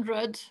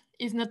 500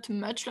 is not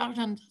much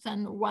larger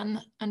than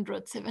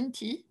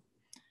 170,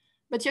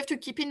 but you have to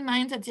keep in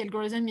mind that the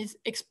algorithm is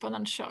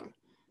exponential.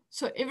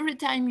 So every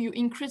time you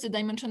increase the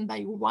dimension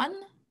by 1,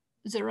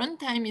 the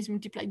runtime is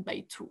multiplied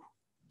by 2.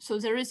 So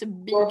there is a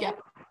big gap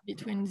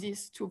between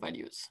these two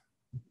values.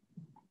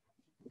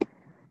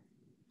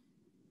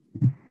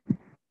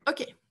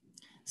 Okay,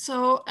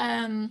 so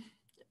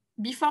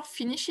before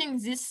finishing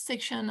this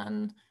section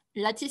on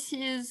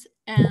lattices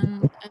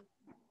and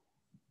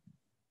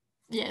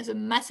the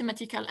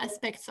mathematical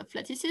aspects of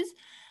lattices,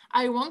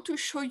 I want to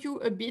show you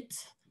a bit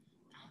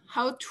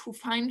how to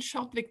find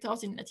short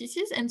vectors in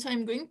lattices. And so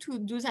I'm going to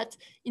do that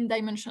in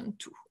dimension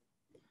 2.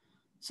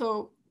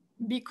 So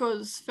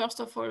because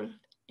first of all,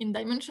 in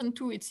dimension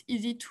 2, it's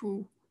easy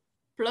to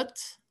plot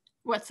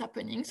what's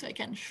happening. So I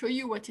can show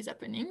you what is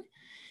happening.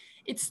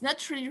 It's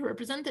not really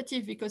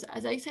representative because,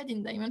 as I said,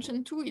 in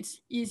dimension 2, it's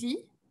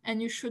easy.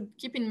 And you should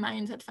keep in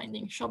mind that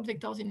finding short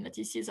vectors in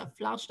lattices of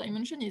large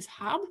dimension is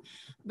hard.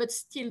 But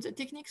still, the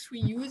techniques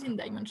we use in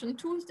dimension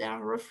 2, they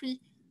are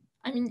roughly,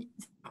 I mean,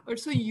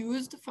 also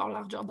used for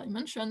larger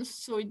dimensions.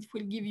 So it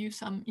will give you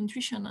some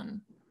intuition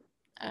on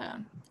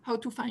how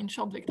to find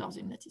short vectors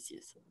in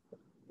lattices.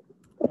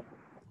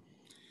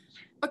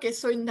 Okay,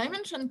 so in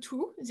dimension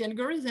 2, the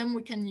algorithm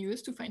we can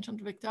use to find short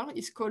vector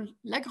is called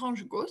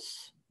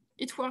Lagrange-Gauss.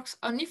 It works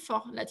only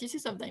for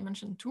lattices of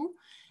dimension 2,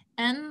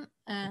 and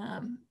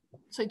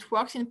so it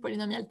works in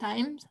polynomial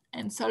times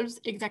and solves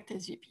exact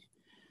SVP.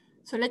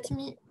 So let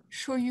me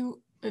show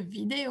you a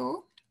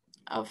video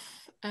of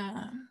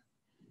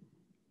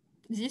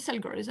this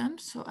algorithm.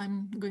 So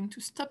I'm going to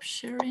stop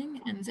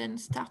sharing and then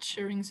start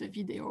sharing the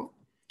video.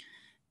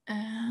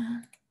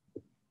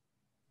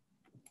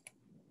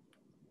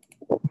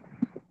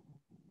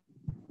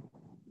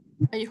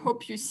 I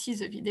hope you see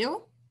the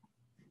video.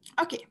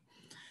 Okay,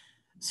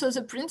 so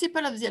the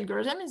principle of the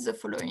algorithm is the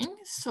following.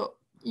 So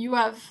you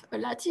have a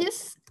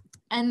lattice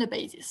and a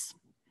basis.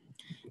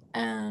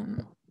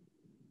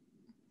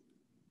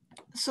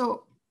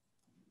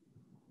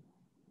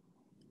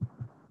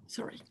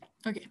 Sorry,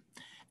 okay.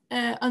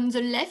 On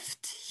the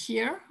left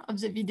here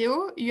of the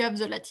video, you have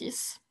the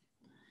lattice.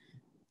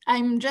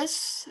 I'm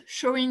just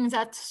showing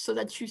that so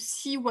that you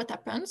see what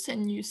happens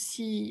and you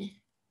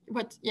see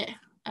what,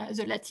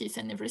 the lattice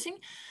and everything.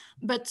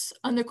 But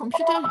on the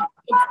computer,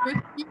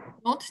 you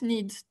don't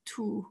need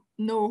to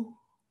know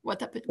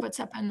what's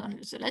happened on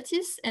the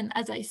lattice. And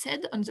as I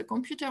said, on the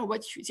computer,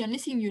 the only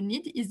thing you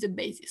need is the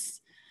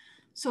basis.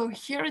 So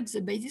here it's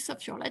the basis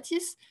of your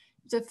lattice.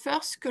 The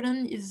first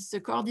column is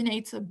the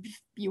coordinates of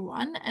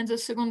B1, and the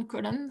second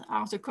column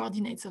are the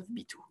coordinates of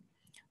B2.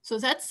 So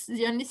that's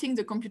the only thing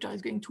the computer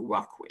is going to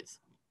work with.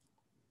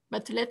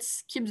 But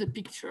let's keep the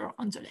picture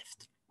on the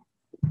left.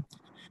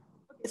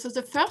 Okay, so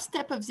the first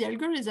step of the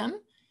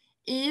algorithm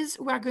is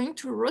we're going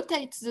to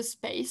rotate the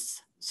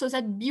space so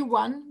that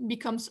B1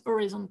 becomes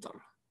horizontal.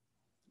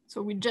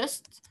 So we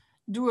just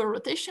do a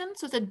rotation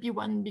so that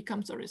B1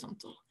 becomes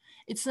horizontal.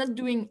 It's not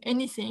doing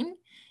anything.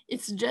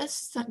 It's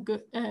just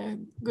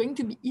going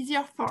to be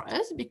easier for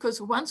us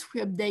because once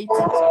we update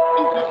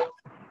it,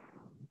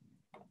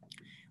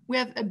 we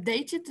have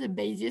updated the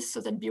basis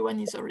so that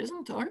B1 is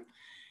horizontal.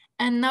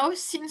 And now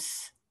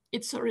since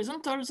it's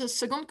horizontal, the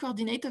second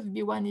coordinate of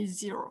B1 is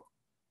 0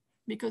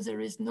 because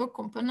there is no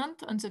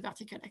component on the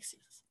vertical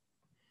axis.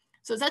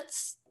 So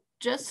that's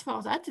just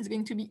for that. It's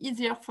going to be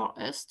easier for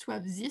us to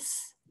have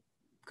this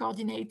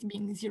coordinate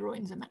being 0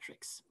 in the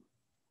matrix.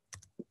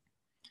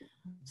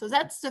 So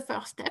that's the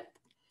first step.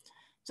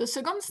 The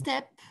second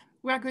step,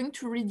 we are going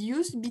to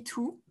reduce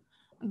B2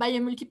 by a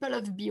multiple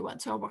of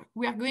B1. So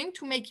we are going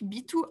to make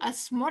B2 as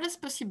small as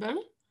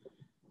possible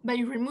by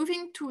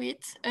removing to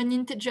it an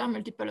integer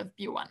multiple of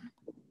B1.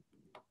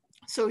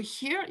 So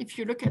here, if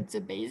you look at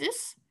the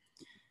basis,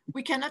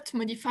 we cannot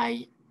modify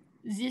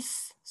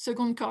this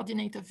second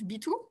coordinate of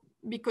B2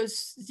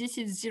 because this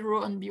is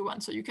 0 on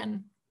B1. So you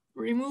can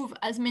remove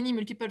as many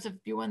multiples of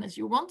B1 as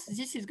you want.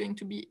 This is going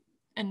to be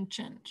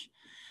unchanged.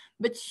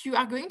 But you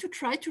are going to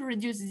try to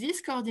reduce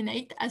this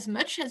coordinate as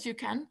much as you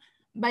can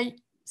by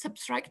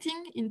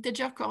subtracting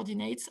integer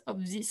coordinates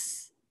of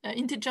this,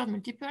 integer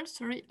multiples,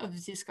 sorry,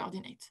 of this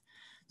coordinate.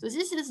 So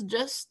this is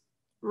just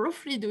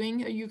roughly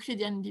doing a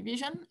Euclidean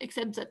division,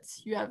 except that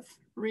you have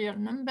real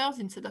numbers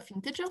instead of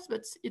integers,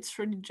 but it's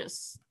really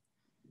just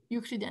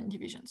Euclidean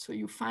division. So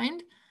you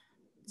find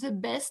the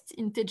best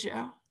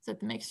integer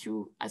that makes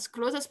you as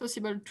close as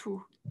possible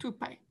to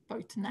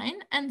 2.9,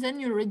 and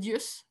then you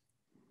reduce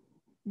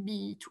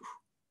B2.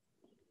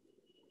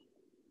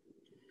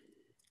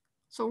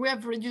 So we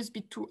have reduced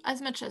B2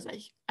 as much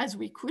as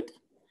we could.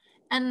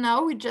 And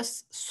now we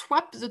just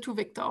swap the two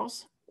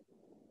vectors.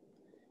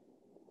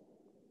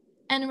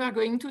 And we are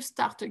going to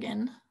start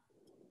again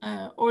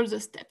all the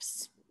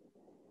steps.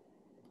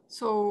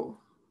 So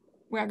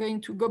we are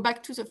going to go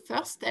back to the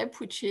first step,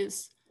 which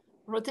is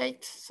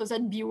rotate so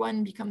that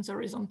B1 becomes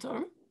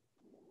horizontal.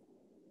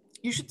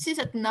 You should see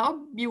that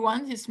now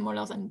B1 is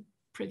smaller than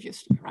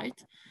previously,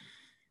 right?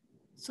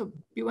 So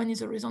B1 is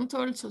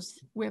horizontal, so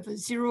we have a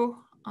 0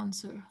 on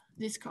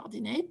this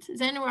coordinate.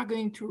 Then we are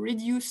going to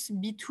reduce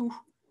B2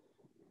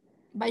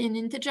 by an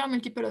integer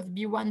multiple of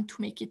B1 to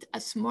make it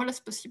as small as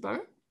possible.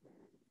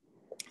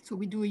 So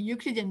we do a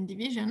Euclidean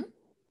division.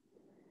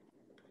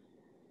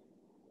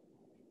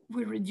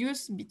 we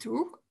reduce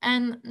B2,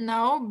 and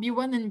now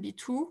B1 and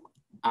B2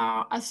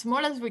 are as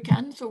small as we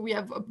can. So we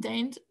have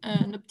obtained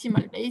an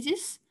optimal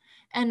basis,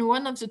 and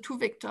one of the two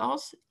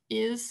vectors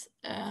is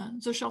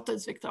the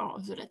shortest vector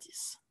of the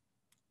lattice.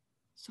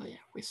 So yeah,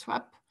 we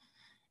swap,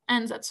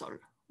 and that's all.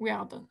 We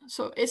are done.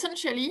 So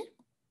essentially,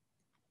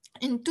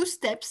 in 2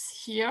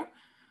 steps here,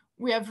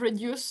 we have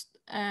reduced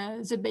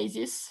the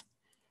basis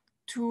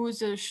to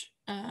the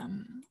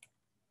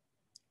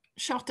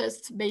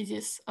shortest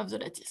basis of the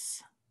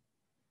lattice.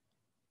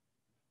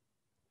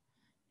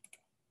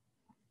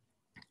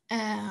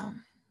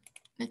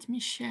 Let me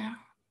share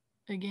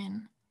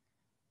again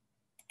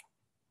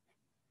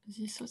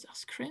this other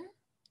screen.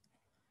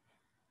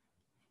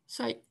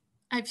 So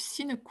I've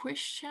seen a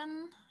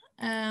question.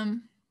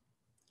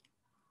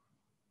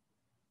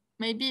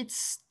 Maybe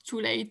it's too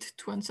late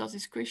to answer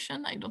this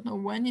question. I don't know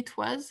when it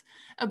was,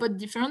 about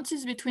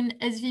differences between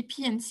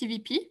SVP and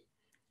CVP.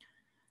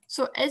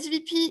 So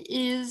SVP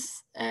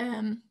is,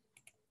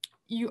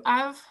 you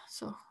have,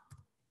 so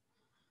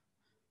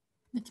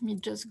let me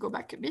just go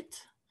back a bit.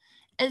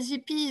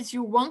 SVP is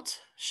you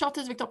want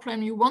shortest vector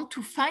problem. You want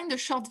to find a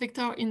short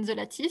vector in the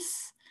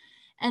lattice.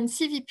 And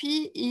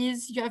CVP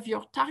is you have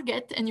your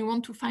target and you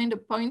want to find a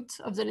point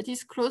of the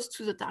lattice close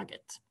to the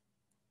target.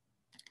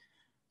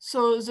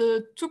 So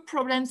the 2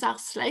 problems are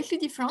slightly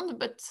different,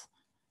 but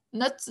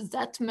not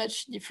that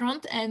much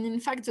different. And in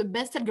fact, the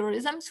best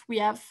algorithms we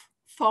have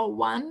for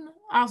one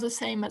are the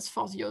same as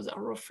for the other,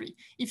 roughly.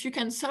 If you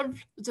can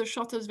solve the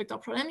shortest vector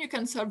problem, you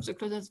can solve the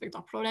closest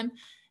vector problem,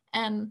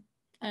 and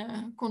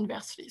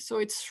conversely. So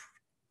it's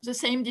the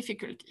same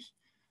difficulty.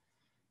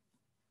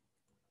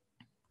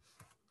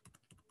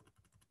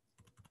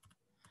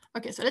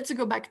 Okay, so let's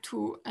go back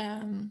to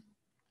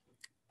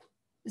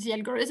the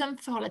algorithm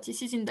for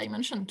lattices in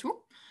dimension 2.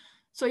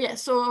 So yeah,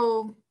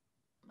 so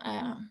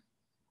I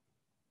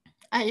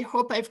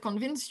hope I've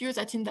convinced you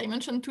that in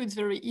dimension 2, it's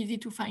very easy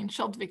to find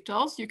short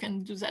vectors. You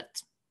can do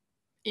that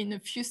in a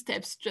few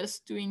steps,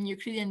 just doing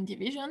Euclidean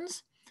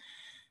divisions.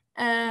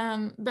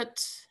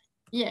 But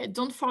yeah,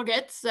 don't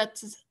forget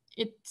that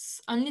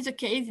it's only the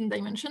case in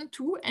dimension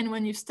 2. And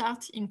when you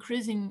start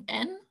increasing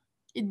n,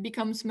 it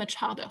becomes much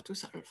harder to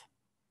solve.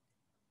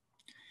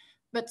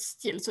 But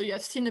still, so you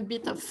have seen a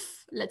bit of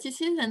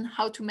lattices and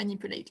how to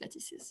manipulate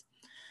lattices.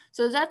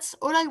 So that's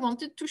all I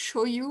wanted to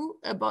show you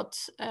about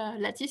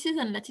lattices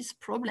and lattice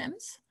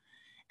problems.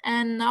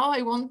 And now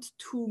I want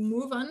to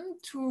move on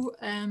to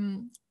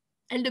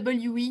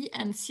LWE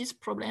and CIS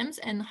problems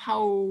and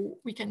how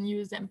we can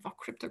use them for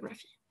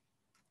cryptography.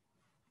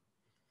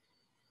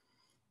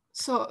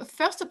 So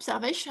first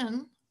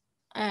observation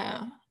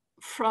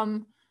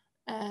from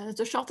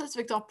the shortest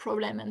vector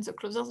problem and the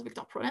closest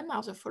vector problem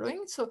are the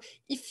following. So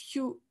if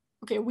you,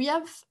 okay, we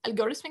have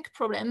algorithmic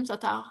problems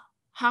that are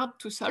hard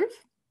to solve.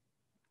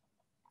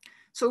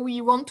 So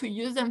we want to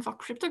use them for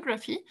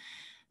cryptography,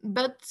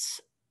 but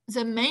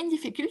the main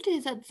difficulty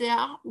is that they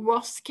are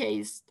worst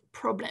case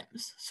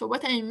problems. So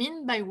what I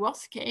mean by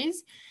worst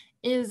case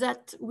is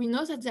that we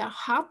know that they are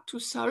hard to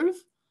solve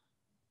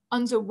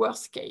on the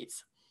worst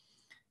case.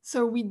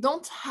 So we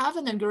don't have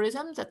an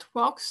algorithm that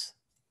works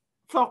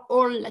for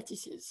all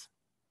lattices.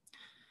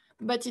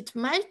 But it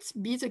might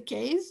be the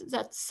case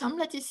that some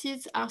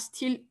lattices are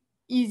still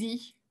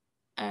easy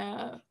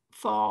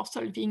for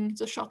solving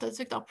the shortest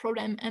vector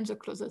problem and the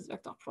closest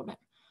vector problem.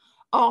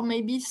 Or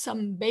maybe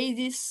some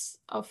basis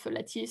of a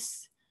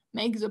lattice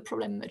makes the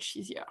problem much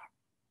easier.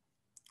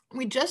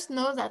 We just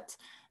know that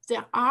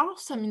there are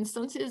some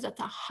instances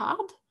that are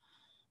hard,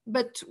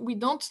 but we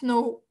don't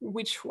know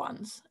which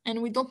ones.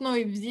 And we don't know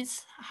if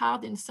these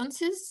hard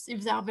instances,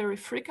 if they are very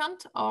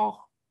frequent or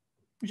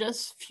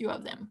just few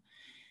of them.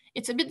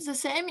 It's a bit the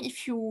same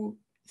if you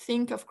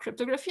think of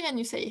cryptography and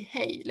you say,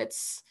 hey,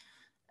 let's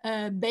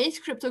base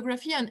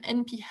cryptography on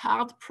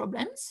NP-hard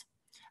problems.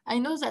 I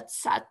know that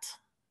SAT,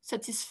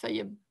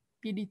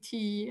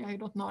 satisfiability, I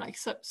don't know, like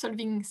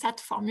solving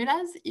SAT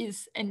formulas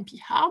is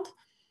NP-hard.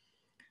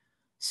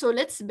 So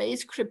let's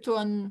base crypto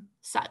on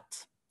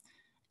SAT.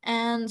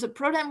 And the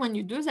problem when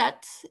you do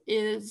that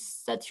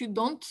is that you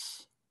don't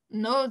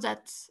know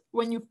that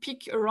when you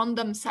pick a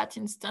random SAT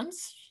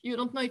instance, you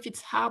don't know if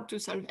it's hard to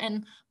solve.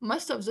 And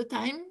most of the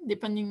time,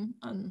 depending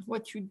on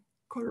what you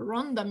call a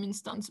random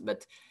instance,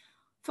 but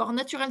for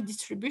natural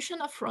distribution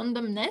of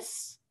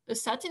randomness, a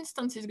SAT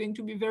instance is going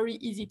to be very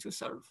easy to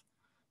solve.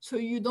 So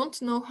you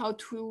don't know how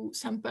to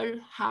sample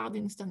hard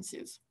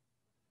instances.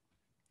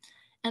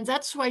 And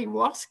that's why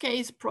worst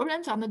case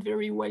problems are not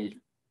very well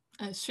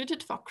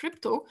suited for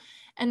crypto.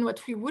 And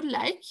what we would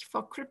like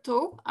for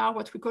crypto are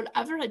what we call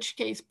average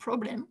case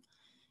problem,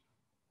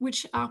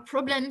 which are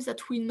problems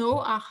that we know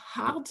are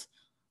hard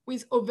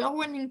with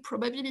overwhelming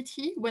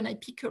probability when I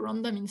pick a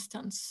random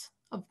instance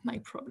of my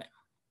problem.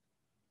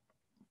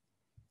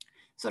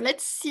 So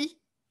let's see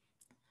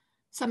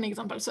some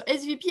examples. So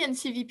SVP and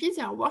CVP,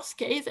 they are worst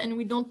case, and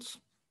we don't,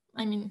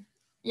 I mean,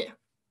 yeah,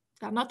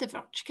 they're not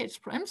average case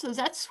problems. So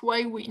that's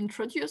why we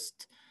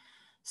introduced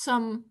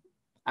some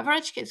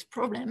average case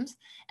problems.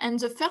 And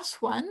the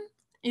first one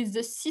is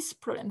the SIS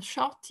problem,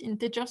 short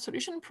integer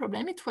solution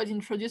problem. It was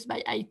introduced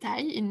by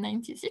Aitai in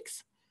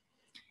 '96,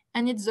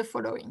 and it's the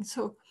following.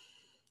 So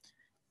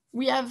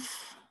we have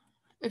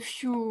a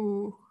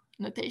few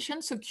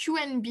notations. So Q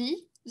and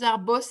B, they are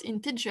both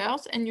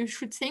integers, and you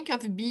should think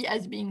of B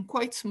as being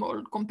quite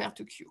small compared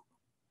to Q.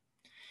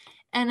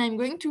 And I'm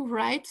going to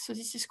write, so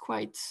this is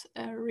quite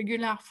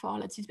regular for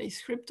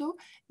lattice-based crypto,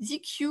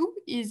 ZQ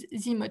is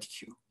Z mod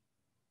Q.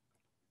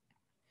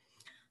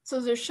 So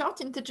the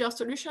short integer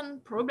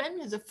solution problem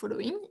is the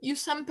following. You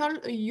sample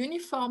a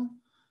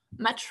uniform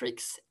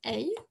matrix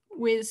A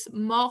with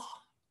more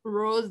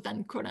rows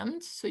than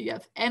columns. So you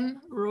have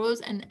M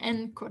rows and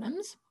N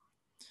columns.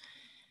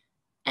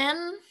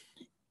 And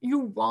you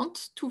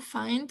want to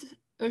find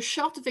a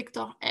short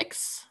vector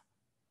X,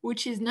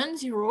 which is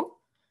non-zero,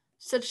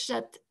 such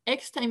that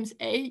X times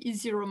A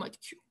is 0 mod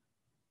Q.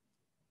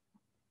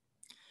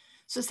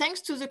 So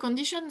thanks to the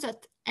condition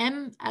that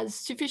M has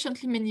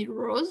sufficiently many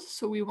rows,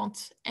 so we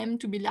want M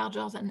to be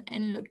larger than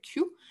N log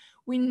Q,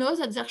 we know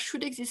that there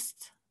should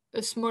exist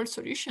a small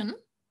solution,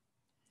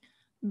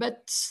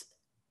 but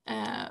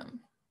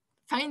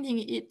finding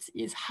it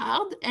is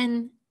hard.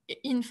 And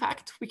in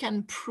fact, we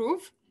can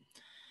prove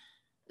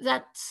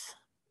that,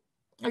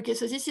 okay,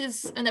 so this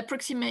is an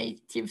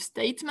approximative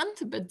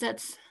statement, but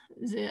that's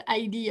the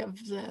idea of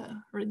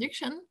the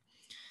reduction.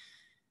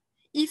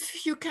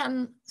 If you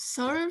can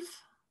solve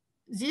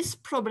this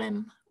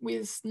problem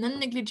with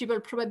non-negligible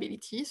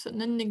probability, so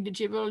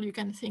non-negligible, you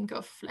can think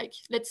of like,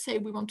 let's say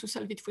we want to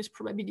solve it with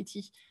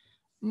probability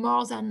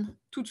more than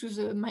 2 to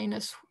the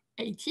minus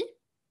 80,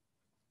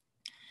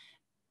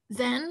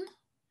 then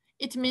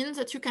it means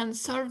that you can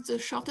solve the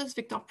shortest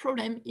vector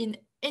problem in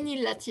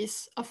any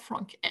lattice of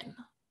rank n.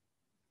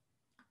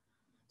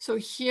 So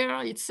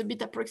here it's a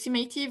bit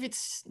approximative.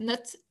 It's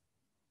not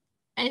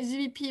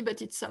SVP,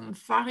 but it's some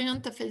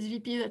variant of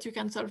SVP that you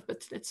can solve,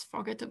 but let's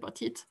forget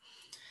about it.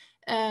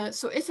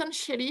 So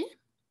essentially,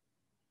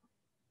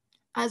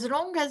 as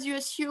long as you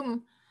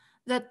assume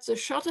that the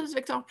shortest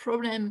vector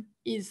problem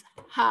is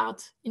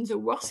hard in the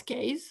worst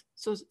case,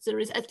 so there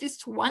is at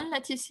least one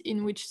lattice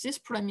in which this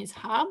problem is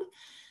hard,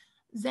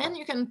 then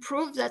you can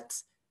prove that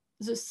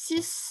the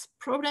SIS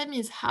problem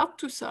is hard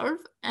to solve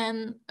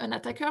and an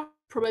attacker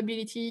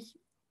probability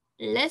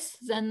less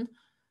than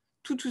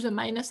 2 to the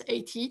minus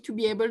 80 to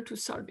be able to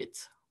solve it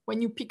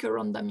when you pick a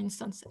random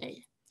instance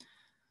A.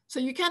 So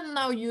you can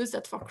now use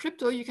that for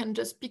crypto. You can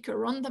just pick a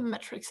random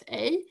matrix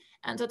A,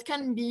 and that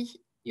can be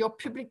your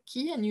public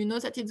key, and you know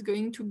that it's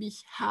going to be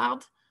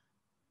hard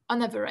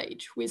on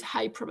average with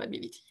high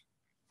probability.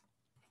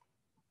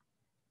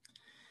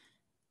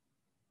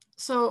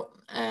 So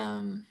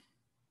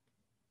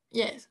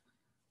yes,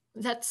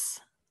 that's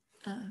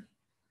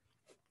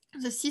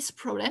the SIS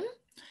problem.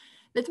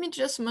 Let me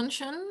just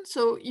mention,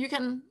 so you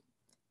can,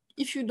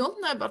 if you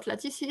don't know about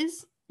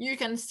lattices, you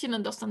can still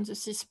understand the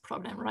SIS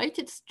problem, right?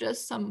 It's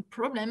just some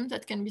problem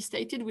that can be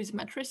stated with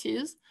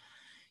matrices.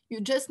 You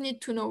just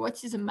need to know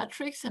what is a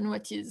matrix and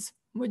what is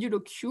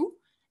modulo Q,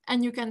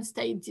 and you can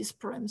state this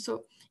problem.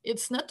 So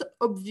it's not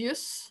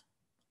obvious,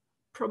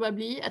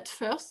 probably at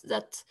first,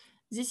 that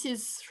this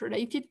is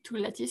related to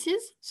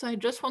lattices. So I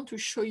just want to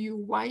show you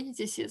why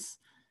this is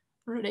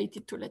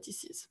related to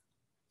lattices.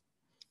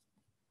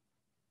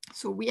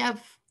 So we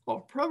have our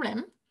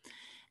problem,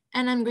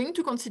 and I'm going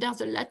to consider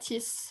the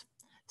lattice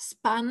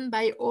spanned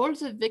by all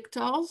the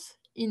vectors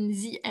in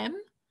Zm,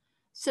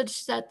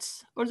 such that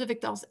all the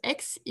vectors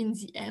X in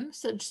Zm,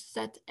 such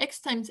that X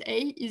times A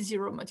is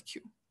 0 mod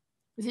Q.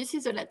 This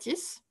is a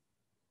lattice.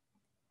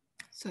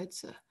 So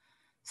it's a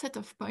set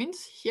of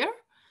points here.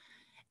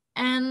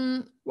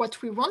 And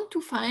what we want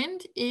to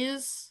find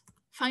is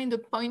find a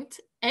point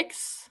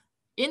X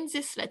in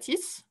this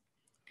lattice,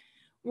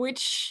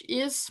 which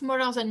is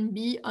smaller than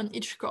B on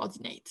each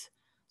coordinate.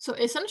 So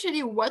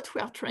essentially what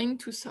we are trying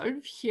to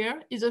solve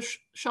here is a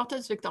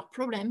shortest vector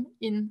problem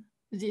in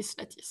this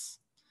lattice.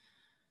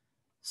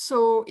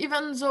 So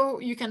even though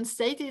you can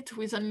state it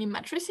with only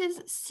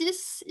matrices,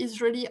 SIS is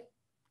really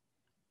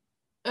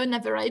an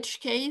average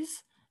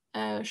case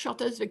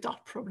shortest vector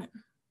problem.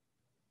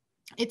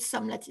 It's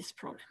some lattice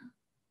problem.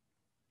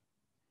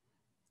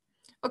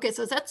 Okay,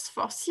 so that's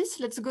for SIS.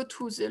 Let's go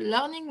to the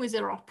learning with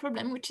error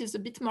problem, which is a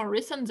bit more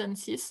recent than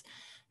SIS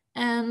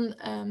and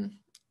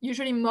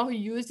usually more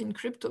used in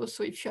crypto.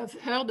 So if you have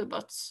heard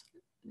about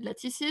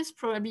lattices,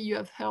 probably you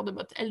have heard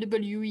about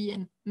LWE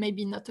and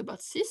maybe not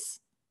about SIS.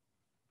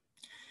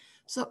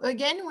 So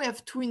again, we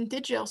have two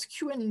integers,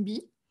 Q and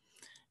B.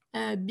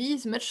 B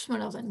is much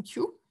smaller than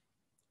Q.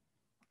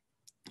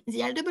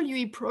 The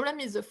LWE problem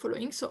is the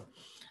following. So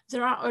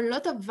there are a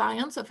lot of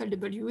variants of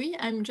LWE.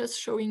 I'm just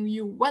showing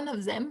you one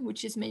of them,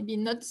 which is maybe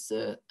not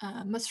the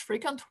most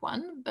frequent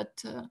one,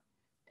 but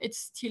it's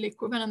still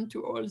equivalent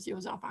to all the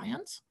other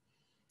variants.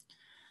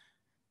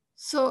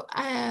 So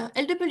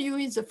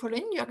LWE is the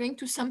following. You're going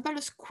to sample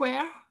a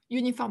square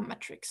uniform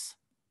matrix.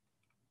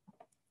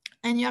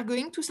 And you're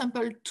going to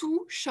sample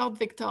two short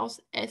vectors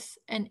S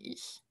and E.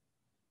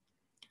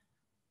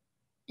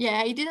 Yeah,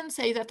 I didn't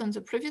say that on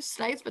the previous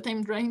slides, but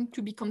I'm trying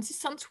to be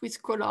consistent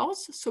with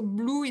colors. So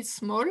blue is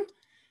small,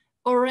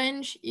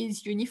 orange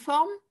is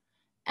uniform,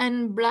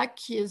 and black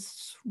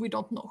is we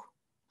don't know.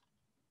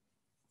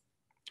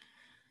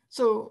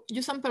 So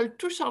you sample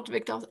two short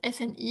vectors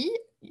S and E,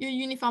 your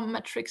uniform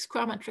matrix,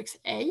 square matrix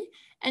A,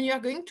 and you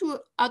are going to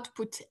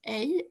output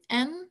A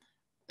and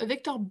a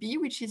vector B,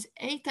 which is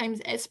A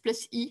times S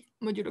plus E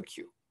modulo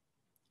Q.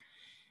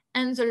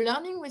 And the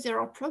learning with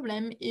error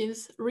problem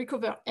is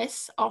recover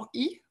S or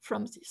E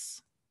from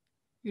this.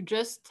 You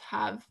just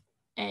have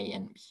A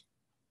and B.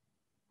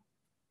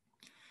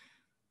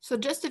 So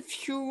just a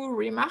few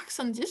remarks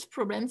on these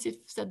problems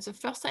if that's the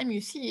first time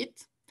you see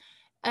it.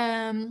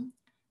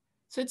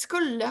 So it's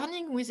called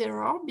learning with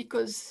error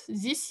because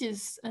this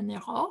is an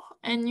error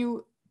and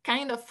you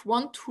kind of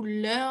want to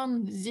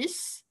learn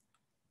this,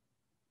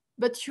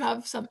 but you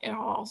have some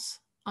errors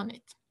on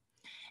it.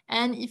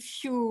 And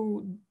if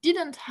you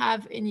didn't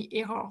have any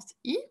errors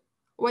E,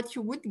 what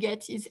you would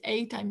get is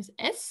A times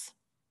S,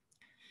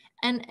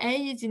 and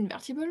A is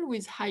invertible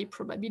with high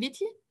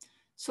probability.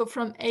 So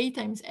from A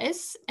times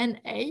S and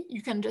A,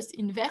 you can just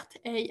invert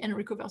A and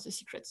recover the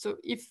secret. So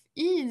if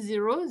E is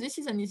 0, this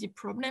is an easy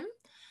problem.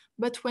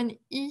 But when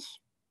E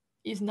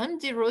is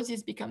non-zero,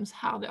 this becomes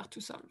harder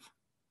to solve.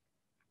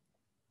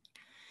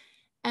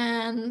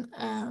 And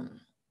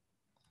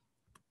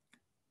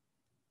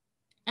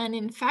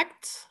in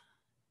fact,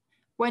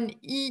 when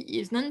E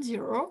is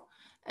non-zero,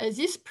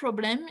 this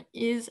problem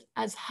is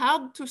as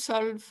hard to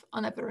solve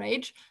on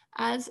average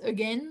as,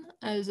 again,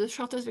 the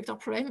shortest vector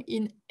problem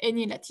in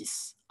any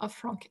lattice of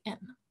rank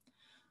n.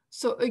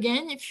 So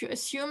again, if you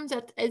assume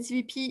that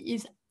SVP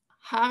is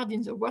hard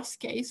in the worst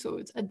case,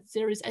 so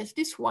there is at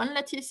least one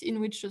lattice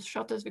in which the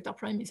shortest vector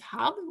problem is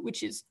hard,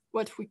 which is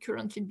what we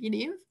currently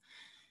believe,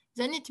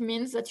 then it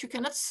means that you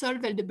cannot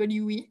solve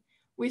LWE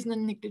with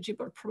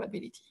non-negligible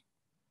probability.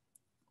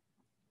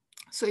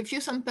 So if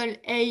you sample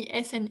A,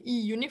 S, and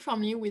E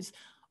uniformly with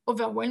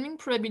overwhelming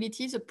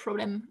probability, the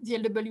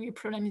LWE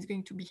problem is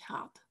going to be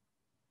hard.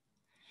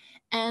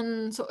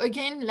 And so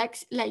again, like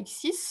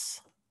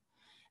this,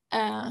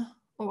 oh,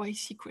 I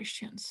see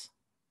questions.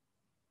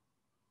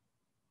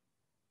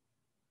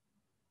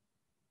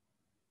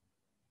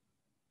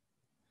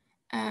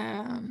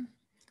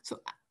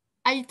 So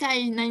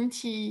ITI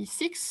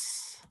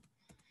 96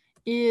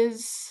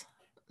 is,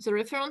 the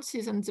reference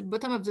is on the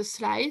bottom of the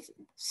slide.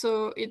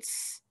 So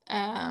it's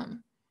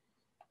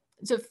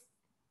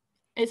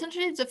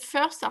essentially the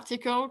first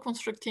article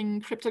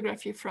constructing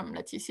cryptography from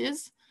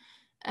lattices.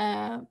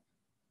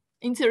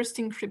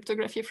 Interesting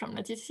cryptography from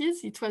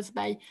lattices. It was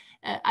by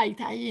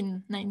ITI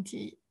in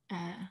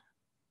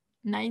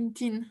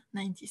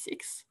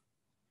 1996.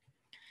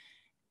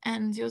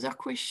 And the other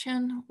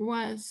question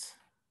was,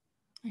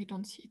 I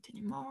don't see it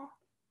anymore.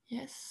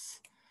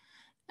 Yes.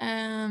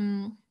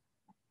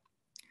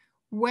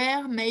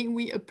 Where may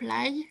we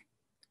apply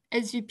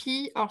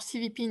SVP or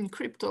CVP in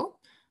crypto?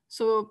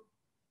 So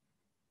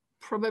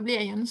probably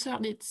I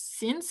answered it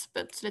since,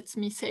 but let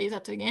me say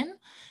that again.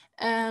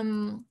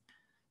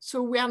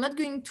 So we are not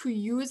going to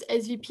use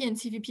SVP and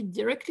CVP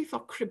directly for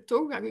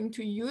crypto. We are going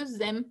to use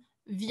them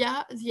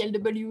via the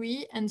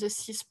LWE and the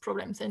CIS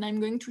problems. And I'm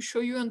going to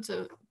show you on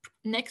the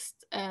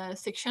next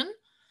section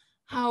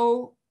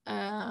how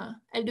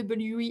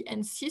LWE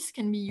and CIS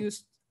can be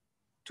used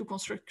to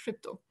construct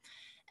crypto.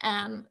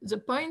 And the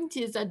point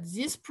is that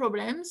these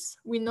problems,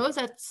 we know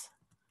that,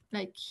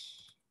 like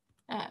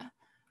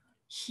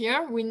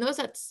here, we know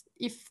that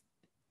if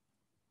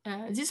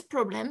these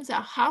problems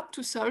are hard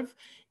to solve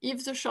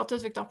if the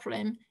shortest vector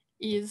problem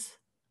is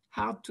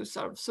hard to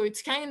solve. So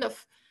it's kind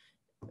of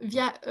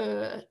via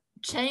a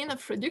chain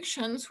of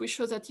reductions, we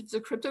show that if the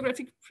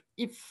cryptographic,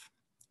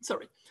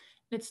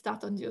 let's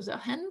start on the other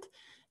hand.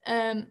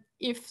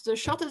 If the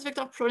shortest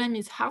vector problem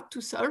is hard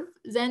to solve,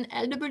 then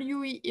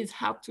LWE is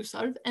hard to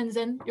solve, and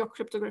then your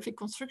cryptographic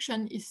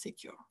construction is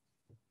secure.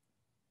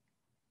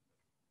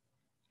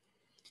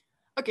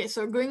 Okay,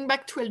 so going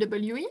back to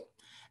LWE.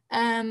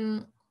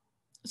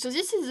 So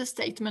this is the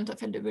statement of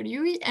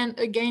LWE, and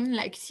again,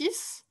 like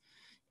this,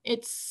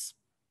 it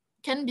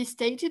can be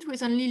stated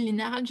with only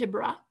linear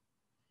algebra,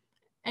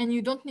 and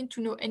you don't need to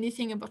know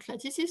anything about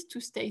lattices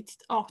to state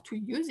it or to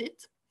use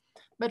it.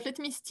 But let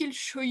me still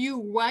show you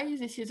why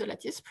this is a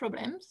lattice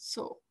problem.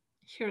 So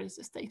here is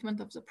the statement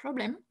of the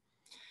problem.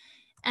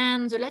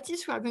 And the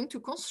lattice we are going to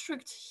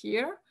construct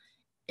here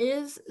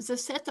is the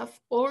set of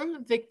all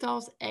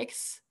vectors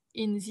X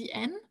in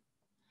Zn,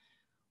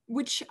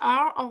 which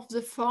are of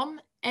the form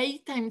A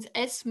times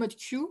S mod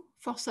Q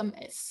for some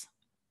S.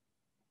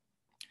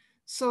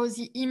 So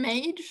the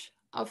image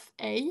of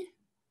A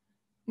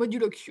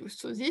modulo Q.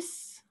 So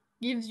this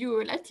gives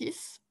you a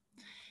lattice,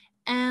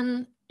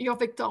 and your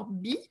vector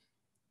B,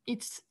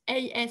 it's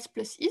AS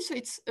plus E, so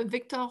it's a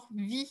vector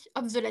V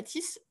of the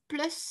lattice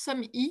plus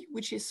some E,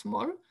 which is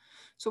small.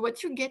 So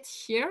what you get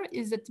here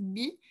is that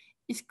B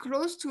is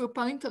close to a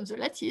point of the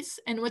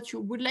lattice, and what you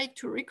would like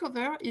to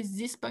recover is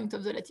this point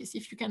of the lattice.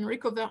 If you can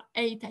recover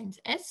A times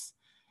S,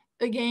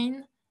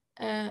 again,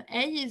 A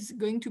is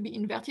going to be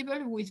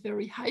invertible with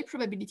very high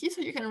probability,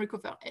 so you can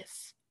recover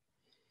S.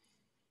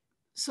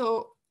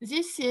 So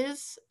this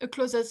is a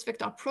closest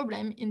vector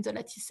problem in the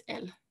lattice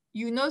L.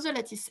 You know the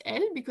lattice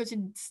L because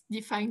it's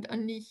defined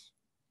only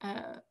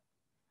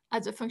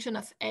as a function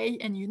of A,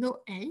 and you know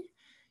A.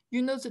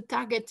 You know the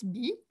target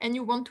B, and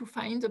you want to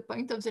find the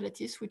point of the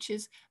lattice which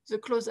is the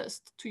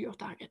closest to your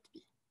target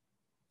B.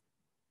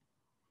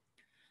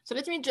 So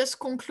let me just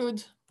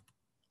conclude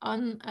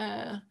on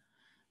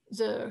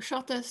the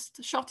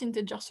short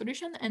integer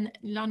solution and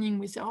learning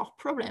with error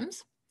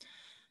problems.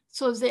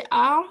 So they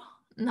are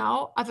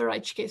now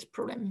average case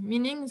problem,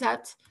 meaning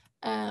that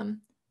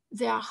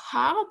they are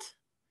hard.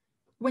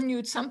 When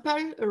you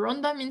sample a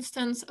random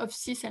instance of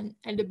CIS and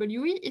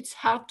LWE, it's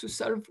hard to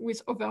solve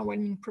with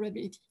overwhelming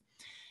probability.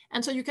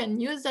 And so you can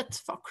use that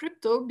for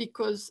crypto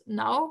because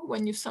now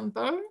when you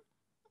sample,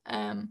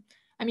 I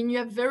mean, you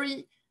have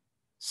very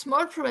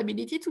small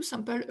probability to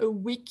sample a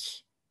weak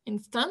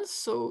instance.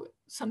 So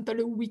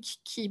sample a weak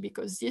key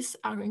because these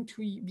are going to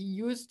be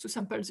used to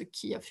sample the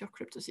key of your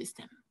crypto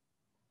system.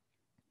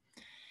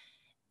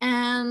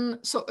 And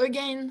so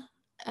again,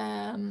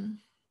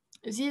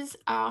 these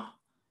are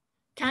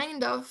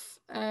kind of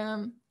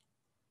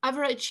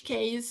average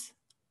case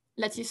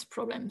lattice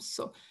problems.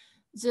 So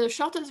the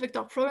shortest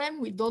vector problem,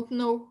 we don't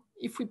know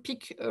if we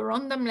pick a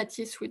random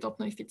lattice, we don't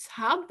know if it's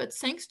hard, but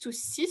thanks to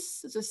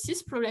CIS, the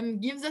CIS problem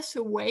gives us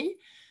a way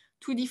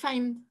to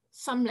define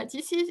some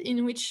lattices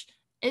in which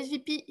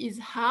SVP is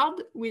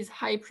hard with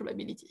high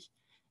probability.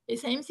 The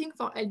same thing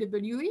for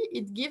LWE,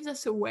 it gives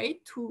us a way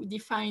to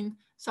define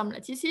some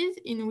lattices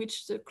in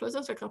which the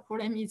closest vector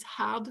problem is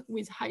hard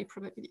with high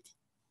probability.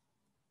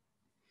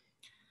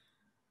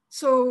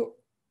 So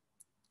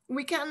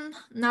we can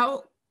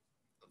now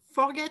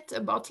forget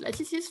about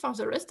lattices for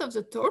the rest of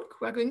the talk.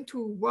 We're going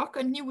to work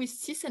only with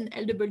CIS and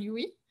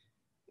LWE,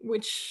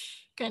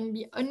 which can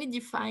be only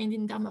defined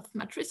in terms of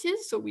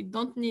matrices. So we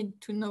don't need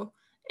to know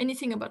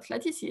anything about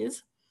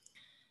lattices.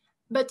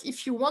 But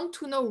if you want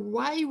to know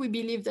why we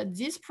believe that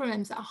these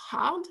problems are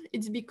hard,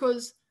 it's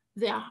because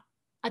they are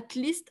at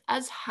least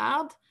as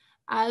hard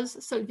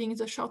as solving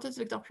the shortest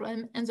vector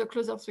problem and the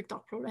closest vector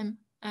problem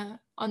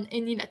on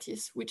any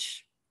lattice,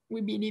 which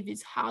we believe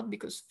is hard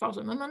because for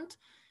the moment,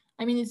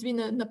 I mean, it's been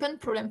an open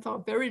problem for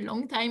a very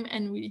long time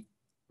and we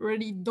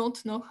really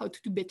don't know how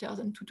to do better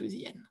than 2 to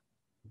the n.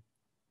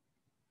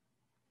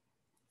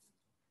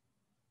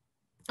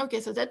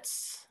 Okay, so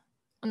that's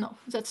not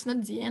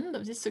the end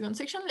of this second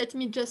section. Let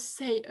me just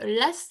say a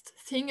last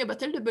thing about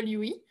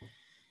LWE,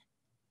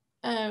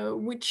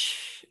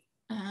 which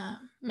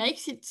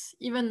makes it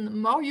even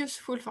more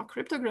useful for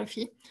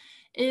cryptography,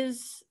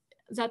 is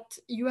that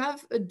you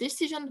have a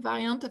decision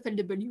variant of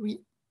LWE,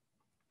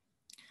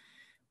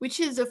 which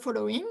is the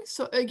following.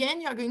 So again,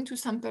 you're going to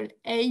sample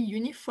A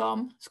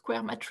uniform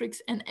square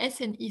matrix and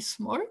S and E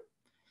small.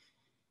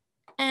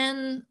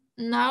 And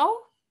now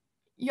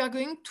you are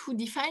going to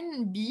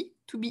define B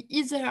to be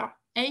either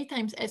A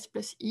times S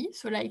plus E,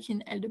 so like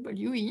in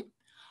LWE,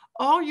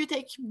 or you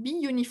take B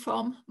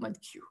uniform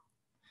mod Q.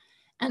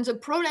 And the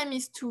problem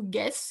is to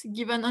guess,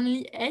 given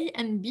only A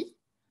and B,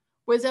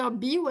 whether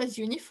B was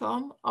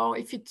uniform or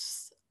if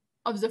it's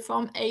of the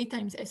form A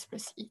times S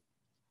plus E.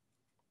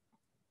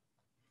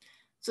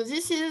 So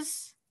this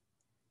is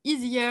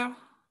easier,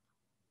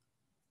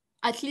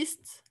 at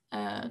least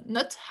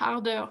not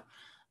harder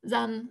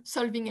than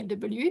solving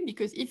LWE,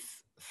 because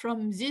if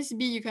from this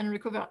B you can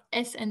recover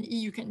S and E,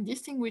 you can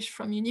distinguish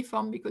from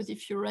uniform, because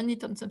if you run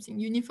it on something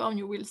uniform,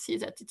 you will see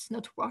that it's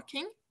not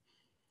working.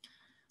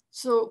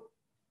 So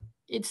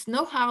it's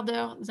no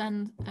harder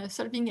than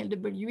solving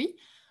LWE,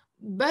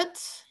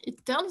 but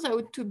it turns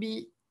out to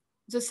be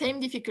the same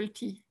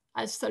difficulty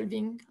as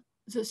solving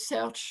the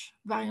search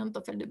variant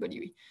of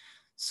LWE.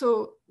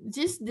 So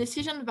this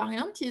decision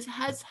variant is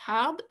as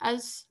hard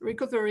as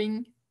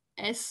recovering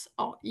S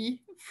or E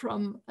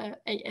from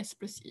AS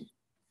plus E.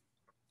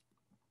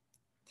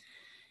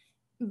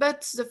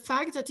 But the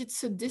fact that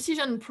it's a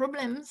decision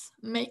problems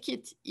make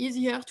it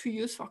easier to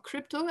use for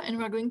crypto, and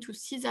we're going to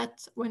see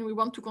that when we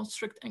want to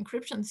construct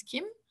encryption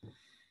scheme.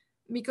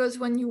 Because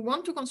when you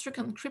want to construct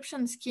an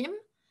encryption scheme,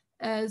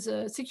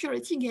 the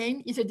security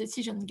game is a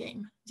decision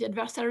game. The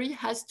adversary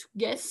has to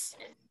guess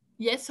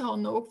yes or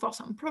no for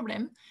some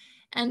problem,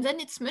 and then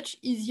it's much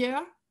easier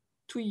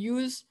to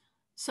use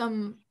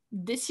some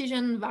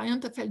decision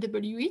variant of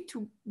LWE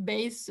to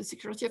base the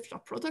security of your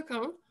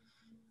protocol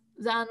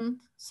than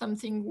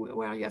something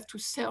where you have to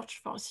search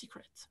for a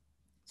secret.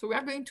 So we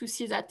are going to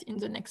see that in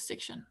the next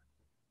section.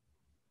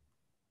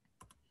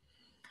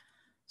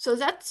 So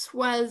that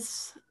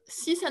was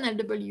CIS and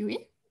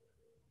LWE.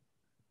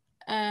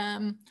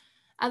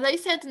 As I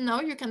said,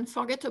 now you can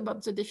forget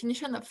about the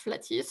definition of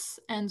lattice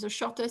and the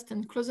shortest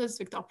and closest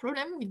vector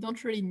problem. We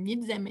don't really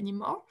need them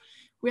anymore.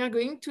 We are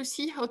going to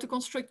see how to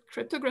construct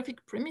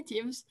cryptographic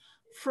primitives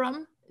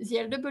from the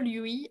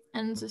LWE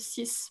and the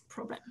CIS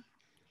problem.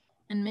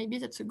 And maybe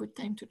that's a good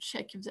time to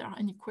check if there are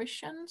any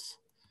questions.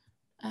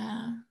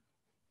 How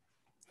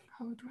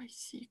do I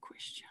see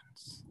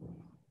questions?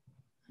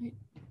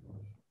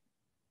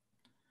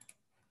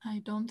 I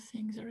don't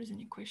think there is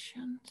any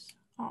questions,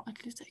 or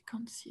at least I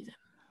can't see them.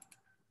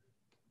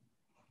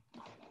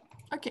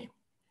 Okay.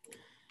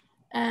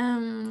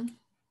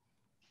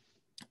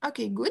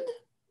 Okay, good.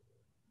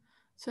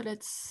 So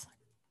let's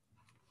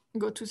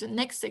go to the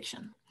next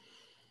section.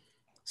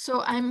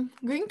 So I'm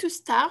going to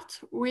start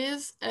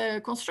with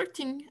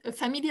constructing a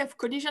family of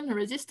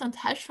collision-resistant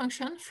hash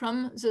functions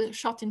from the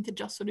short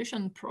integer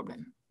solution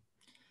problem.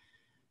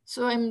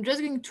 So I'm just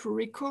going to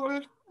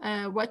recall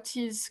what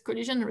is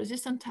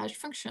collision-resistant hash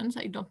functions.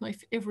 I don't know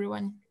if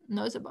everyone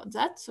knows about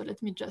that, so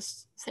let me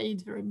just say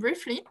it very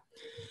briefly.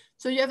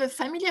 So you have a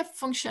family of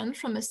functions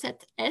from a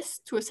set S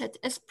to a set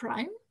S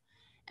prime,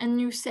 and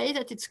you say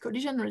that it's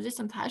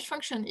collision-resistant hash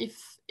function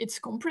if it's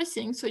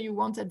compressing, so you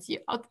want that the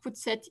output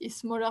set is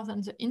smaller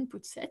than the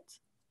input set.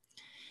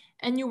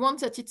 And you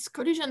want that it's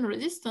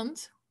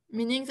collision-resistant,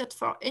 meaning that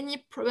for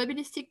any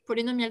probabilistic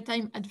polynomial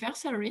time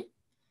adversary,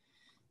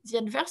 the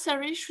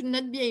adversary should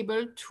not be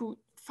able to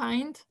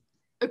find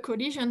a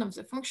collision of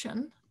the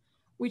function,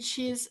 which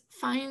is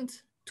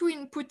find two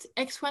input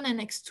x1 and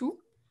x2,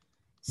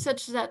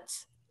 such that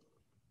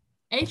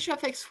h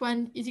of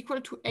x1 is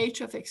equal to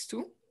h of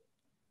x2,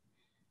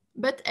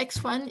 but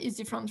x1 is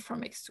different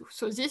from x2.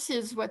 So this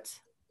is what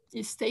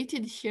is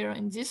stated here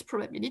in this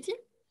probability.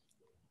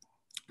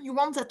 You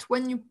want that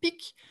when you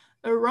pick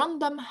a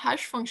random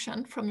hash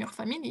function from your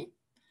family,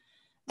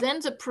 then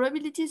the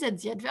probability that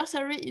the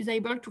adversary is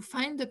able to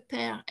find the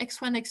pair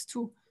x1,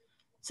 x2,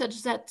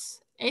 such that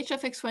h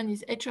of x1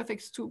 is h of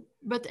x2,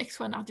 but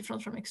x1 are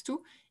different from x2,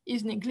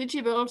 is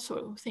negligible.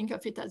 So think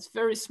of it as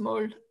very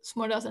small,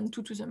 smaller than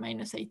 2 to the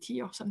minus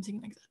 80 or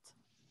something like that.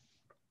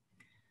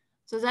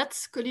 So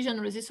that's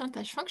collision-resistant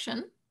hash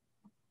function.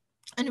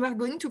 And we're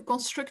going to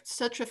construct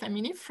such a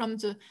family from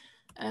the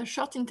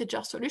short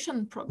integer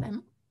solution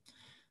problem.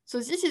 So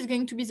this is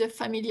going to be the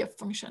family of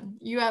functions.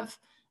 You have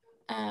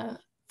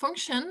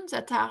functions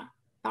that are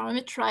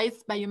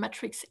parameterized by a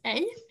matrix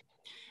A,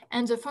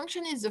 and the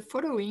function is the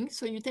following.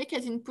 So you take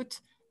as input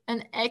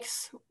an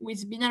x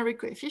with binary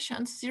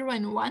coefficients 0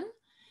 and 1,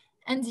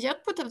 and the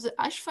output of the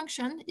hash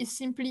function is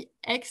simply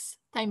x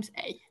times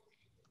A,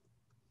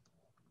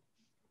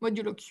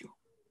 modulo q.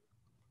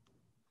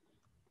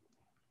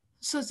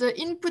 So the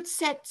input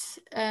set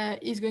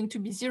is going to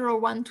be 0,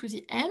 1 to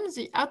the n.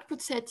 The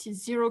output set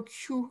is 0,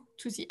 q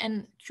to the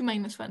n, q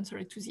minus 1,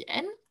 sorry, to the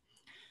n.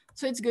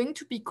 So it's going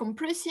to be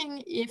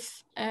compressing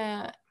if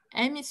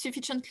m is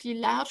sufficiently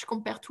large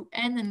compared to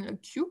n and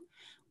log q,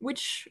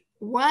 which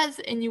was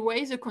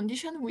anyway the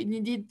condition we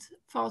needed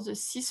for the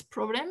CIS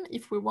problem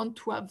if we want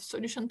to have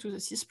solution to the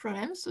CIS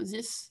problem. So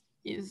this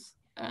is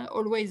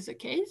always the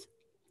case.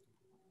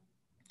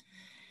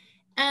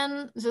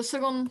 And the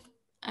second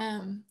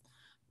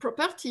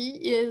property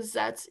is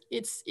that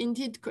it's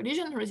indeed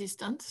collision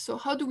resistant. So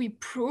how do we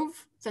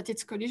prove that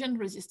it's collision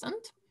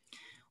resistant?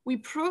 We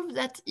prove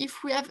that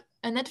if we have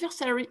an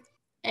adversary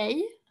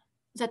A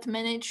that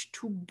managed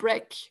to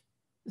break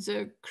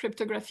the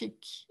cryptographic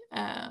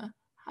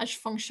hash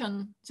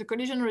function, the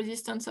collision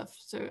resistance of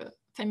the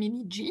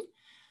family G.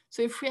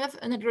 So if we have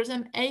an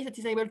algorithm A that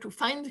is able to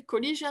find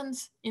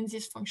collisions in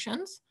these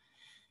functions,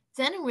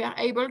 then we are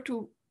able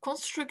to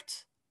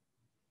construct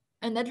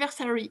an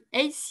adversary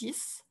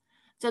A-CIS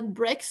that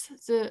breaks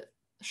the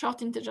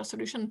short integer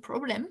solution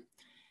problem.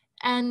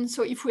 And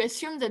so if we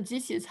assume that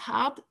this is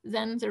hard,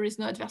 then there is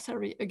no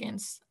adversary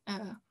against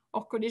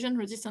our collision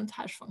resistant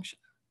hash function.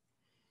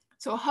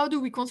 So how do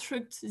we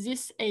construct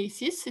this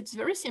A-CIS? It's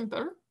very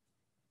simple.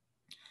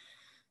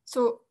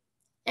 So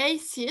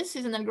A-CIS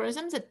is an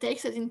algorithm that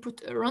takes as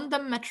input a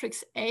random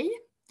matrix A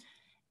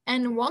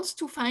and wants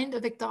to find a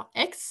vector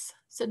x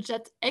such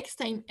that x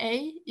times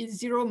A is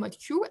 0 mod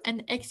q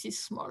and x is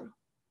small.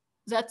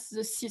 That's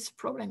the CIS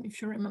problem,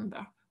 if you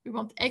remember. We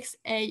want xa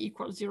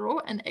equals 0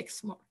 and x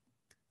small.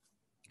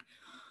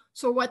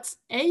 So what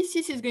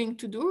A-CIS is going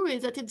to do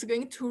is that it's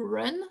going to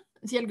run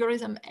the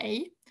algorithm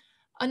A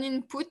on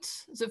input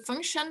the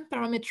function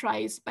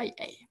parameterized by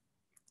A.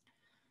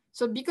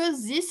 So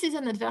because this is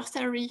an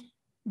adversary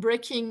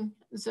breaking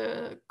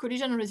the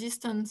collision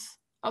resistance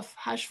of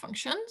hash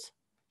functions,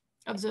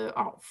 of the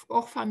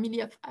or family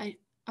of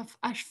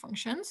hash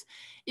functions,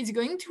 it's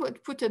going to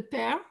output a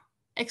pair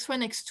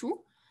x1, x2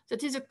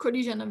 that is a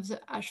collision of the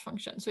hash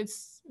function. So it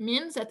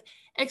means that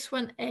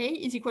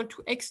x1a is equal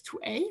to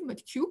x2a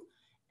mod q,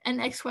 and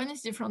x1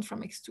 is different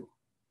from x2.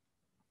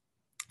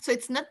 So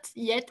it's not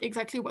yet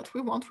exactly what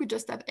we want. We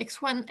just have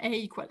x1a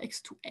equal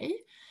x2a.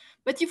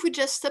 But if we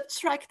just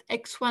subtract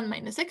x1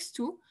 minus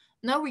x2,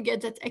 now we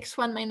get that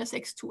x1 minus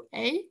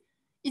x2a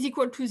is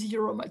equal to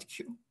 0 mod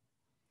q.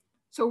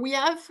 So we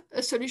have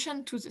a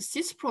solution to the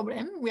CIS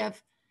problem. We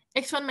have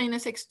x1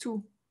 minus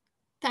x2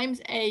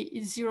 times a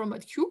is 0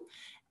 mod q.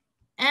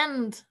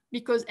 And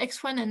because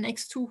x1 and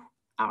x2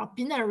 are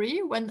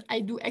binary, when I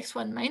do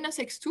x1 minus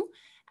x2,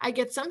 I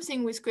get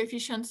something with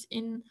coefficients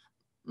in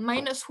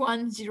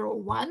 -1, 0,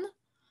 1.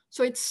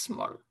 So it's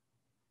small.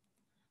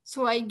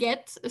 So I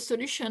get a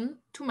solution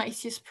to my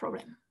CIS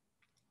problem.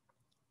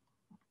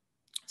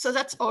 So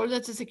that's all.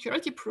 That's a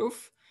security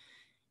proof.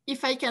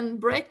 If I can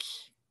break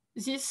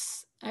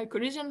these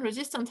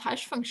collision-resistant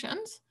hash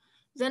functions,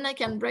 then I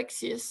can break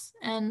this,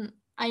 and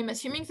I'm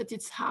assuming that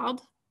it's hard,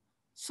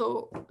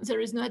 so there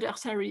is no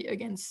adversary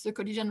against the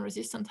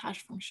collision-resistant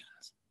hash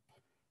functions.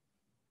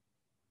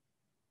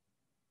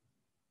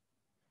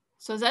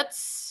 So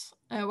that's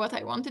what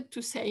I wanted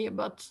to say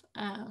about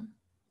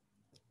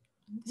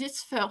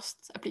this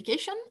first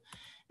application.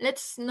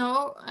 Let's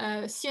now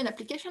see an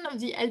application of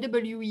the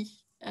LWE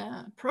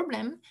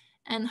problem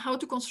and how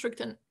to construct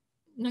an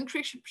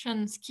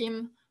encryption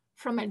scheme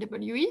from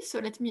LWE. So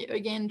let me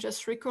again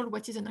just recall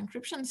what is an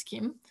encryption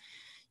scheme.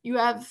 You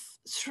have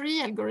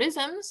three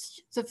algorithms.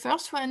 The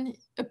first one,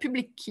 a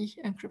public key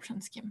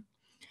encryption scheme.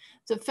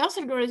 The first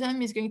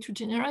algorithm is going to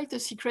generate a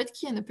secret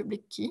key and a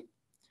public key.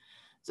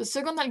 The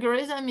second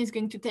algorithm is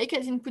going to take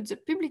as input the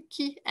public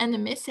key and a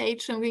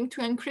message. So I'm going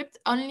to encrypt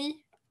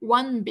only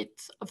one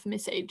bit of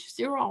message,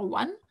 0 or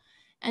 1,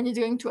 and it's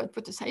going to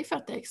output a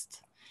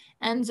ciphertext.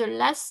 And the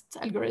last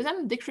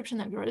algorithm,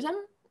 decryption algorithm,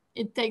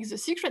 it takes the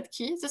secret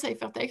key, the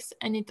ciphertext,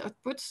 and it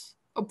outputs,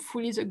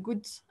 hopefully, the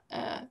good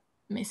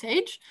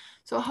message.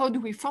 So how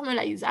do we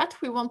formalize that?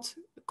 We want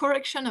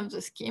correction of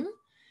the scheme,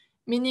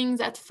 meaning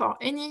that for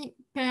any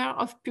pair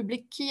of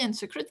public key and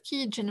secret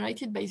key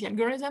generated by the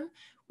algorithm,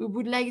 we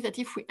would like that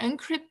if we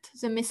encrypt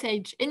the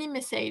message, any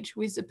message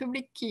with the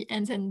public key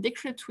and then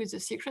decrypt with the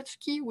secret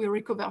key, we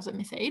recover the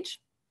message.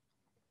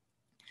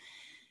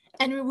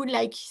 And we would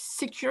like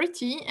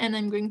security, and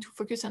I'm going to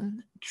focus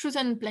on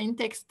chosen plain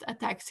text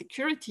attack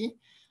security,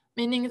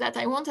 meaning that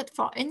I want that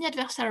for any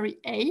adversary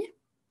A,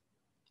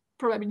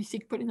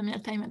 probabilistic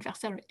polynomial time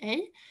adversary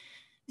A,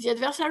 the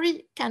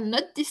adversary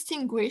cannot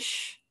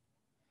distinguish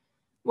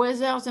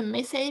whether the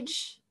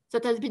message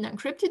that has been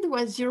encrypted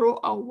was 0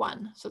 or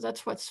 1. So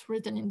that's what's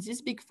written in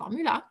this big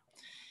formula.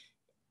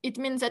 It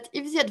means that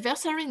if the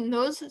adversary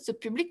knows the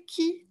public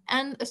key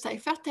and a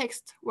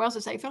ciphertext, where the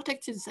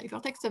ciphertext is a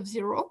ciphertext of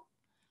 0,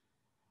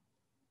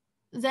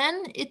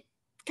 then it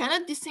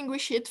cannot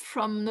distinguish it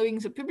from knowing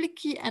the public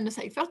key and the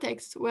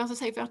ciphertext, where the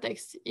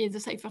ciphertext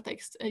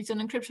is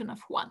an encryption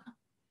of 1.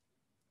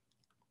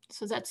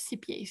 So that's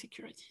CPA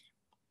security.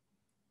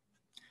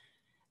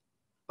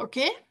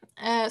 Okay,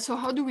 so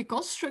how do we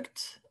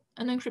construct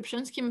an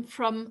encryption scheme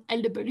from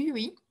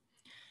LWE?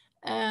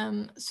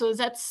 So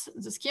that's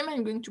the scheme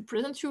I'm going to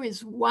present you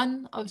is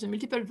one of the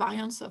multiple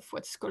variants of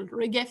what's called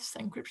Regef's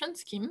encryption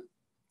scheme.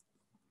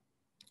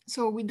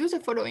 So we do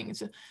the following.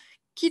 The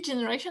key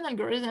generation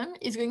algorithm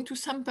is going to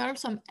sample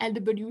some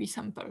LWE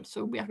samples.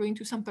 So we are going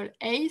to sample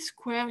A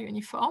square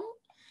uniform,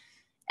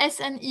 S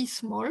and E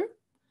small,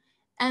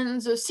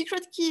 and the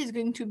secret key is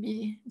going to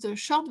be the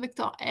short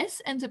vector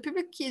S, and the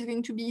public key is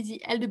going to be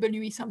the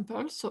LWE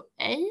sample, so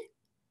A,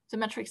 the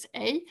matrix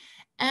A,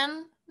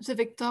 and the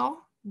vector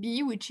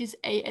B, which is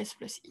AS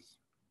plus E.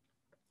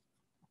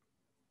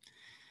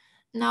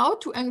 Now,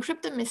 to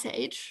encrypt the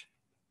message,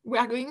 we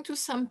are going to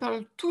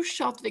sample two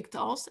short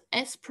vectors,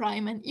 S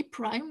prime and E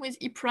prime, with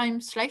E prime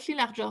slightly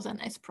larger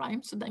than S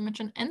prime, so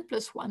dimension n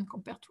plus 1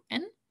 compared to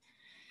n.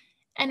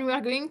 And we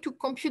are going to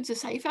compute the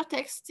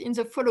ciphertext in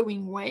the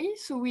following way.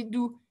 So we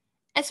do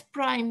S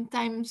prime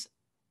times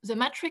the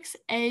matrix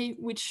A,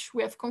 which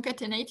we have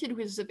concatenated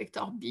with the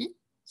vector B.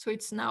 So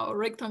it's now a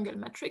rectangle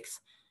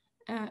matrix,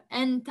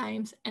 n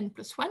times n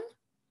plus 1,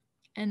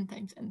 n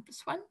times n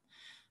plus 1,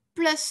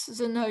 plus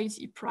the noise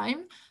E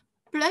prime,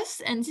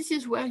 plus, and this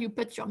is where you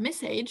put your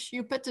message,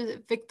 you put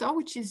a vector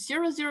which is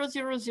 0, 0,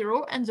 0,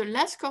 0, and the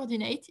last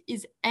coordinate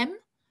is m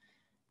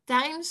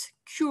times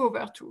q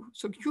over 2.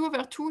 So q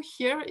over 2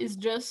 here is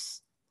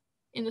just,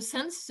 in a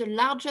sense, the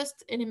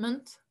largest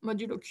element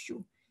modulo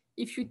q.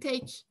 If you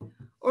take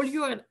all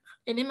your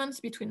elements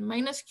between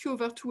minus q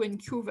over 2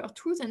 and q over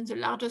 2, then the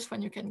largest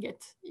one you can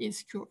get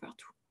is q over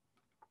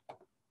 2.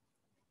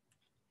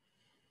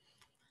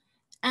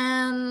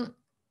 And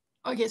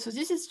okay, so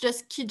this is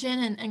just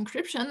keygen and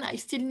encryption. I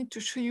still need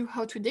to show you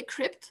how to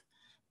decrypt.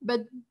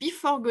 But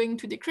before going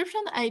to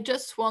decryption, I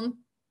just want,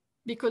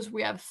 because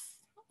we have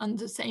on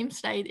the same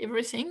slide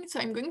everything, so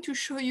I'm going to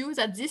show you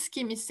that this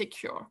scheme is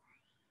secure.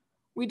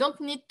 We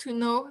don't need to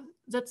know,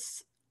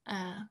 that's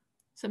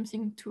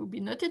something to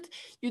be noted.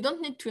 You don't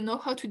need to know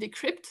how to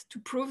decrypt to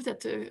prove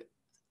that an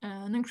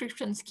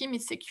encryption scheme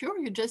is secure.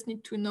 You just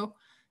need to know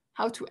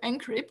how to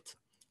encrypt.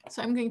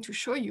 So I'm going to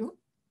show you.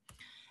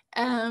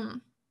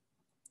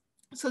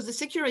 So the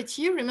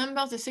security,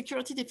 remember the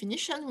security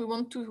definition, we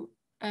want to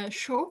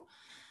show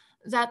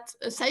that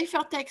a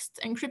ciphertext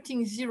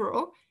encrypting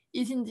 0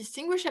 is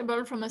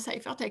indistinguishable from a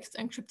ciphertext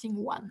encrypting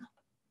 1.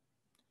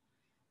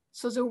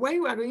 So the way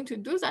we are going to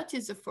do that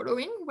is the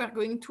following. We are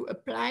going to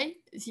apply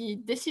the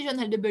decision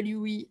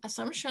LWE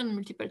assumption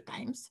multiple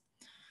times.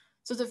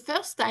 So the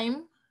first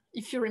time,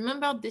 if you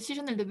remember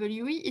decision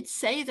LWE, it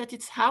says that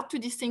it's hard to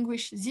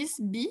distinguish this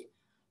B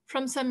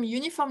from some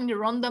uniformly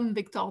random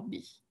vector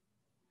B.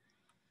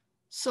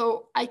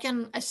 So I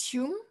can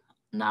assume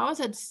now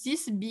that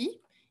this B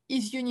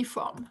is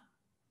uniform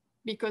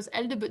because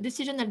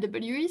decision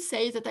LWE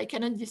says that I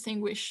cannot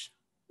distinguish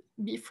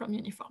B from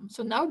uniform.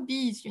 So now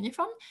B is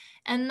uniform.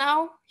 And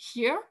now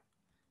here,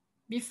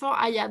 before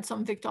I had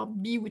some vector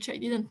B, which I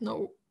didn't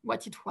know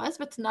what it was,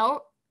 but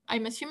now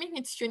I'm assuming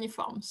it's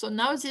uniform. So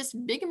now this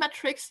big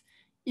matrix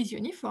is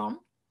uniform,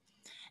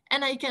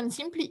 and I can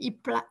simply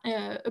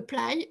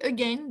apply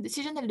again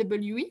decision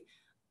LWE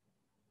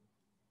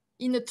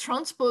in a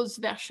transpose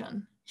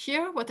version.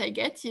 Here, what I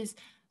get is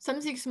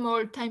something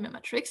small time a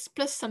matrix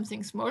plus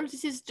something small.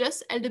 This is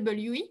just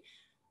LWE,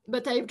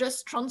 but I've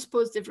just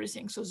transposed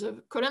everything. So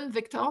the column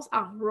vectors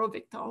are row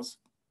vectors,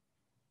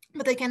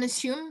 but I can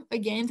assume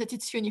again that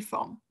it's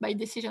uniform by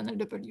decision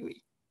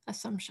LWE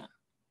assumption.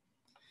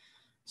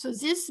 So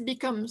this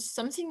becomes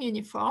something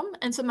uniform.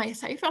 And so my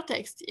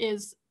ciphertext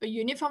is a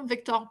uniform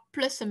vector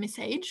plus a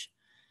message,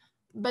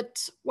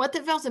 but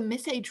whatever the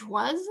message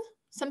was,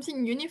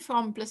 something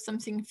uniform plus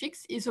something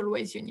fixed is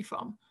always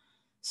uniform.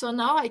 So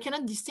now I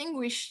cannot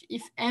distinguish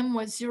if M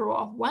was 0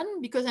 or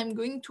 1 because I'm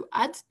going to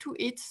add to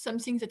it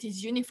something that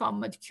is uniform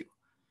mod Q.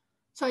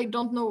 So I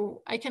don't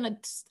know, I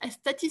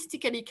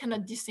statistically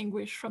cannot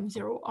distinguish from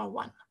 0 or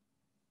 1.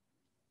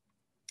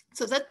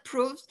 So that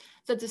proves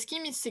that the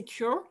scheme is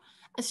secure,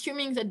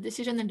 assuming that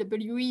decision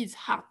LWE is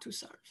hard to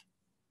solve.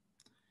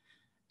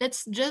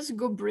 Let's just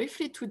go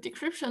briefly to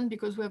decryption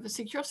because we have a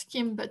secure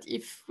scheme, but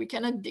if we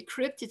cannot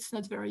decrypt, it's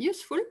not very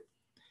useful.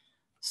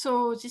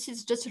 So this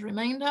is just a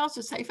reminder,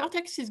 the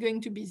ciphertext is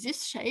going to be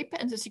this shape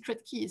and the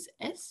secret key is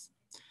S.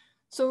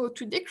 So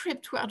to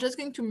decrypt, we are just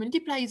going to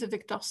multiply the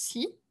vector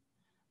C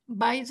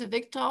by the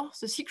vector,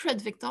 the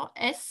secret vector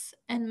S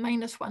and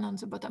 -1 on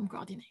the bottom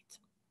coordinate.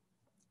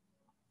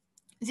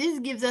 This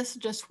gives us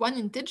just one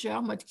integer,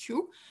 mod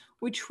Q,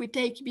 which we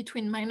take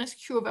between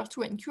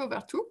 -Q/2 and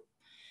Q/2.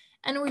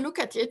 And we look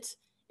at it.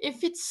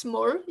 If it's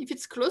small, if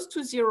it's close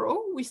to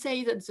 0, we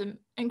say that the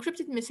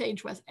encrypted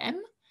message was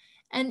M.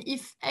 And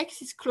if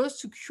X is close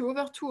to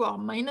Q/2 or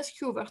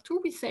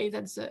 -Q/2, we say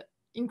that the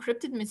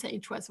encrypted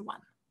message was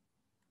 1.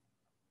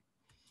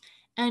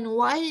 And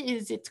why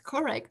is it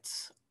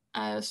correct?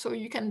 So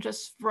you can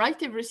just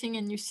write everything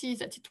and you see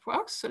that it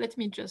works. So let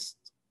me just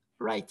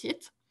write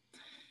it.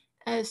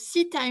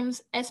 C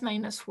times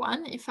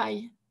S-1, if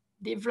I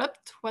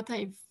developed what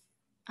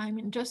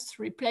just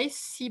replace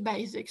C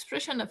by the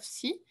expression of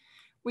C,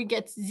 we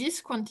get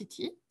this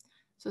quantity.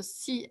 So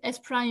C S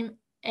prime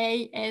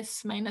A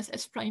S minus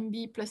S prime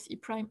B plus E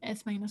prime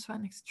S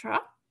 -1,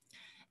 etc.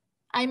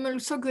 I'm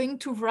also going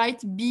to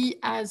write B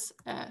as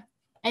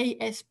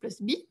AS plus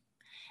B.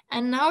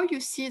 And now you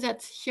see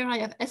that here I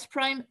have S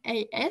prime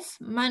AS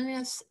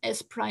minus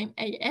S prime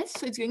AS.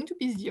 So it's going to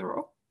be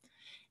 0.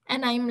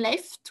 And I'm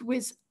left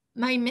with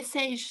my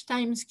message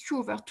times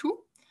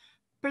Q/2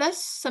 plus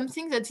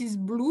something that is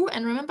blue.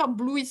 And remember,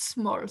 blue is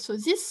small. So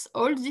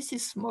all this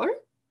is small.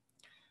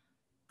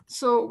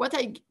 So what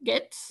I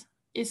get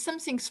is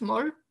something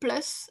small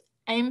plus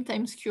M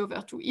times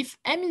Q/2. If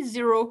M is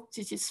 0,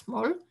 this is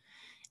small.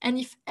 And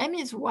if M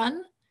is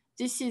 1,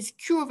 this is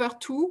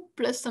Q/2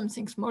 plus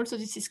something small. So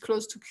this is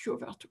close to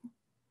Q/2.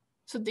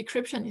 So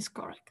decryption is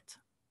correct.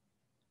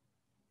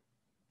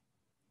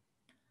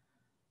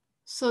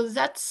 So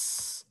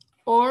that's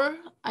all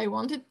I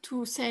wanted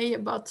to say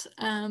about,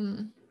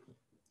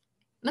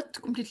 not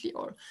completely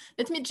all.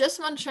 Let me just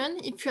mention,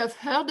 if you have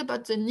heard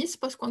about the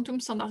NIST post-quantum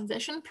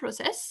standardization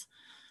process.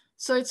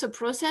 So it's a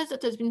process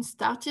that has been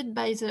started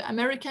by the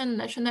American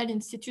National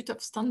Institute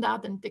of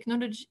Standard and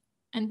Technology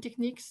and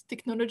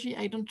Technology,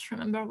 I don't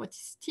remember what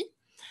is T,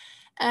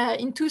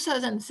 in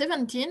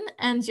 2017.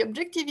 And the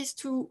objective is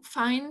to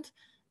find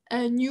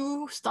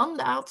new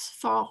standards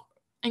for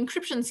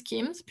encryption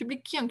schemes,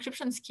 public key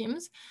encryption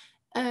schemes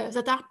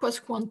that are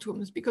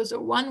post-quantums, because the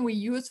one we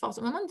use for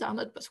the moment are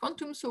not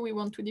post-quantum, so we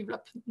want to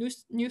develop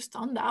new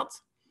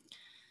standards.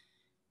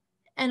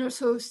 And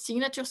also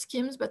signature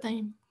schemes, but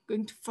I'm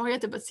going to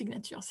forget about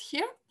signatures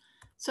here.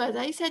 So as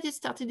I said, it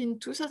started in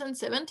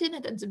 2017,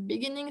 and at the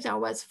beginning there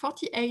was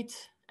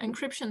 48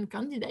 encryption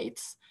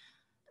candidates.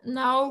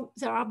 Now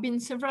there have been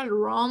several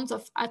rounds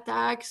of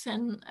attacks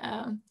and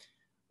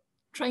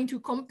trying to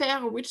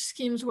compare which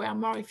schemes were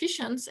more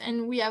efficient,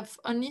 and we have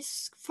only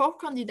 4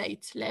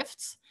 candidates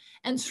left,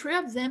 and 3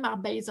 of them are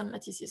based on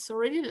lattices. So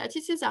really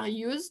lattices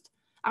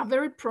are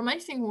very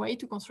promising way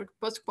to construct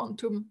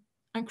post-quantum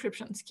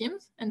encryption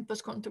schemes and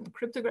post-quantum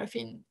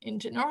cryptography in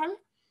general.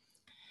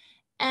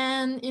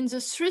 And in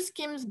the 3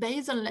 schemes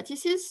based on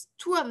lattices,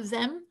 2 of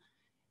them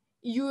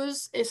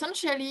use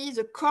essentially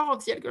the core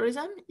of the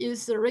algorithm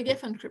is the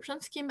RegF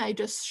encryption scheme I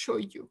just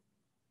showed you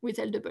with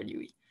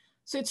LWE.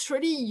 So it's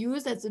really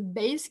used as a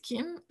base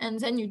scheme, and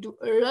then you do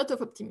a lot of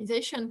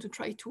optimization to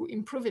try to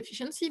improve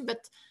efficiency,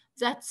 but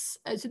that's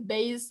the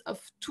base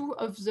of 2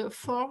 of the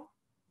 4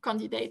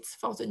 candidates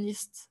for the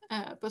NIST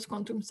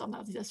post-quantum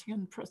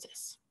standardization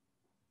process.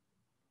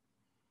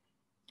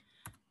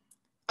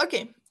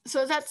 Okay,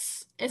 so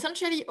that's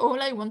essentially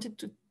all I wanted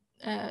to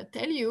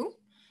tell you.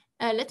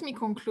 Let me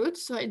conclude.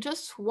 So I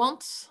just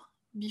want,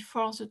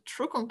 before the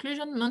true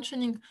conclusion,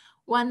 mentioning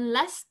one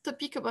last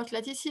topic about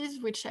lattices,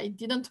 which I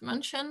didn't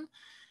mention,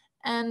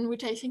 and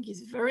which I think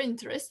is very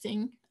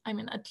interesting. I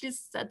mean, at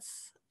least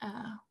that's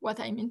what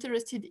I'm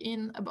interested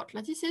in about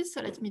lattices.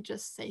 So let me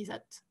just say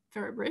that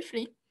very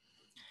briefly.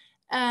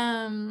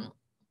 So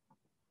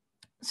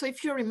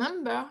if you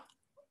remember,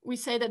 we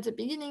said at the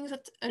beginning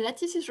that a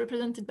lattice is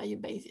represented by a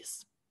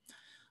basis.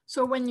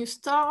 So when you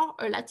store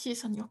a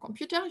lattice on your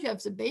computer, you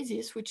have the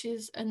basis, which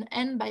is an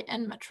n by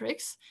n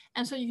matrix.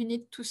 And so you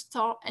need to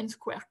store n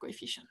square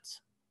coefficients.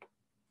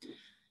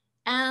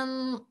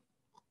 And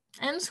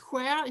n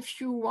square, if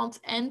you want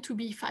n to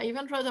be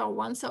 500 or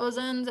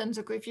 1000, and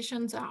the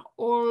coefficients are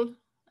all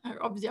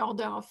of the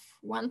order of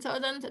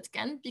 1000,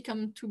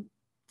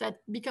 that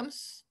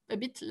becomes a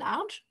bit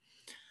large.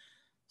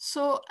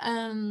 So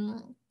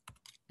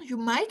you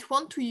might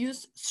want to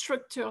use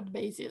structured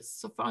basis.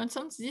 So for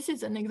instance, this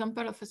is an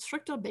example of a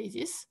structured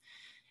basis.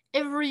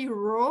 Every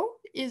row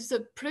is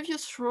the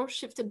previous row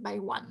shifted by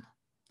 1.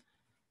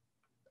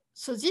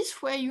 So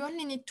this way you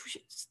only need to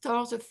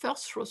store the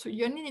first row. So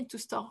you only need to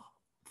store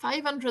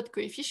 500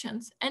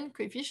 coefficients, n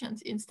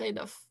coefficients, instead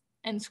of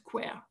n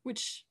square,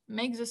 which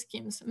makes the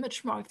schemes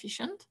much more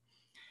efficient.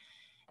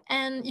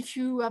 And if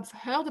you have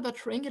heard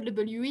about ring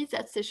LWE,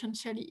 that's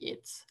essentially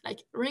it.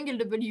 Like ring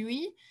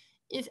LWE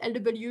is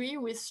LWE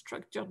with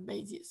structured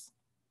basis.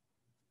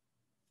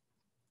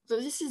 So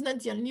this is not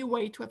the only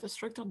way to have a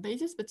structured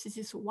basis, but this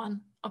is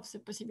one of the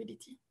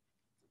possibilities.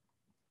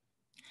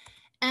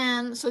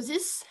 And so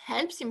this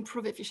helps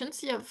improve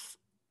efficiency of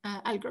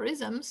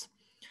algorithms.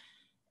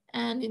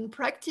 And in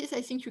practice,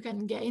 I think you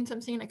can gain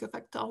something like a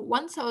factor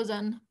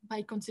 1000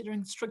 by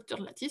considering structured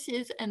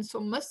lattices. And so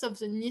most of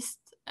the NIST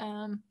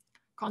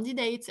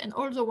candidates and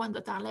all the ones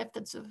that are left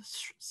at the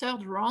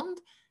third round,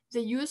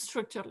 they use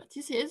structured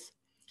lattices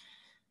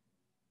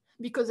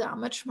because they are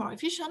much more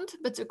efficient.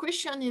 But the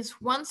question is,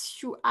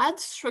 once you add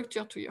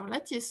structure to your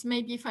lattice,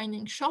 maybe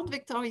finding short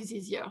vector is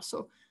easier.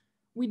 So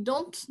we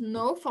don't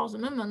know for the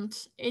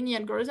moment any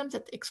algorithms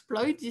that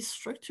exploit this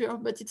structure,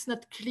 but it's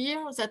not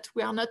clear that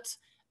we are not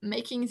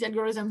making the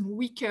algorithm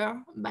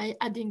weaker by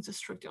adding the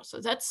structure.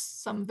 So that's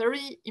some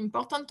very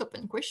important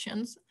open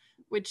questions,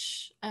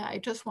 which I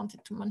just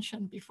wanted to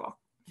mention before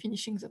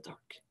finishing the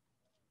talk.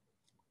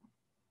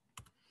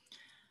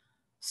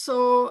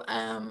 So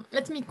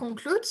let me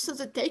conclude. So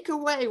the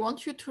takeaway I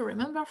want you to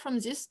remember from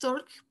this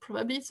talk,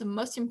 probably the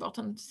most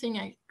important thing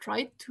I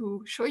tried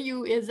to show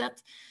you, is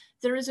that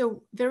there is a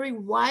very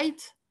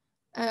wide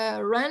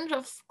range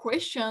of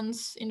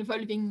questions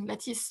involving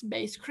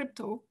lattice-based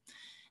crypto.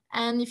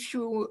 And if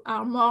you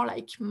are more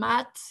like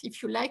math,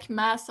 if you like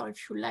math, or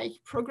if you like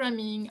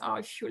programming, or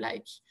if you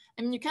like,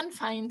 I mean, you can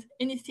find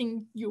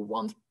anything you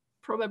want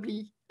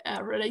probably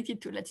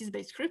related to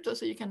lattice-based crypto.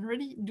 So you can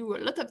really do a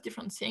lot of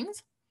different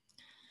things.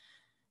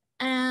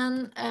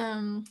 And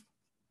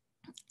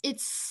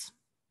it's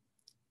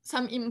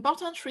some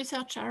important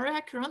research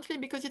area currently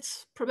because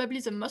it's probably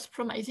the most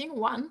promising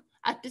one,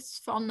 at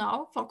least for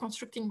now, for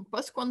constructing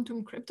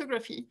post-quantum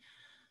cryptography.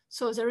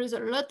 So there is a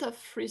lot of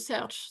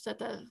research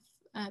that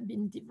have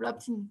been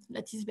developed in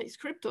lattice-based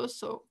crypto.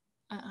 So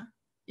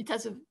it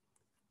has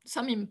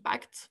some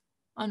impact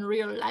on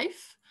real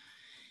life.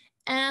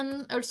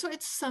 And also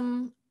it's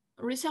some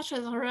research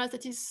area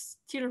that is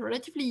still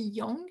relatively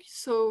young.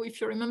 So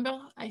if you remember,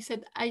 I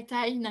said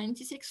ITI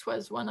 96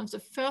 was one of the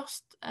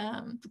first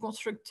to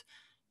construct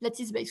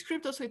lattice-based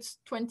crypto. So it's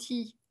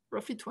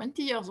roughly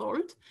 20 years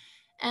old.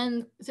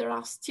 And there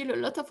are still a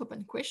lot of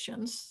open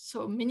questions.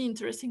 So many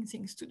interesting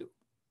things to do.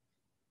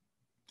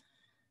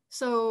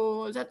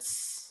 So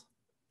that's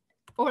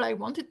all I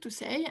wanted to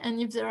say. And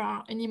if there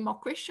are any more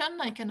questions,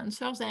 I can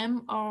answer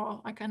them,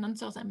 or I can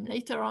answer them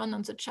later on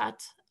the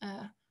chat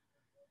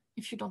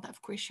if you don't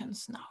have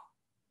questions now.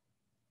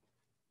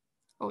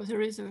 Oh,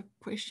 there is a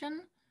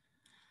question.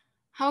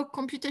 How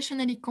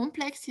computationally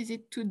complex is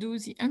it to do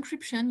the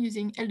encryption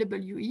using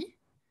LWE?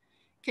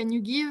 Can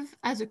you give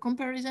as a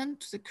comparison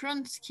to the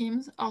current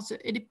schemes or the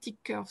elliptic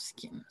curve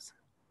schemes?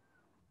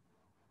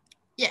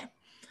 Yeah.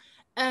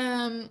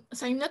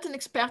 So I'm not an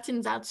expert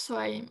in that, so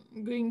I'm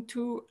going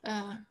to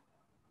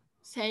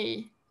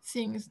say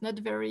things not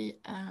very,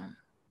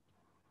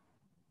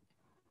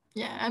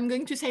 yeah, I'm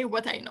going to say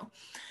what I know.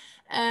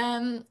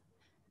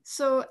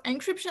 So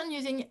encryption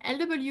using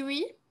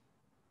LWE,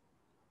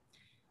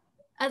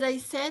 as I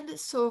said,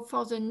 so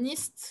for the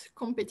NIST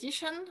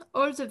competition,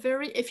 all the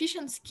very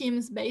efficient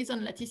schemes based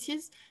on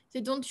lattices,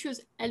 they don't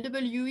use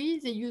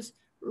LWE, they use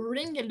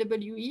ring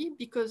LWE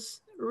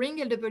because ring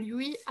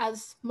LWE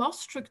has more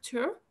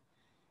structure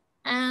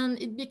and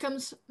it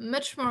becomes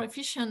much more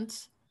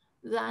efficient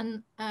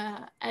than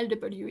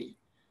LWE.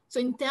 So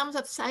in terms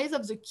of size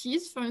of the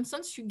keys, for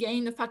instance, you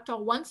gain a factor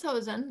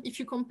 1000 if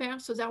you compare.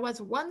 So there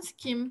was one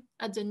scheme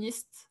at the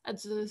NIST,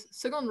 at the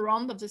second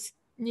round of the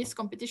NIST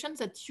competition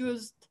that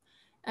used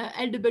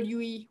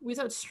LWE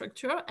without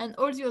structure, and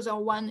all the other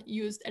one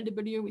used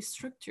LWE with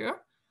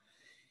structure.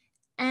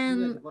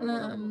 And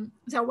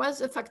there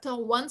was a factor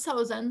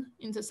 1000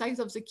 in the size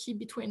of the key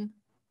between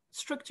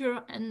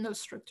structure and no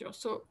structure.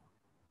 So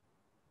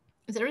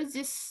there is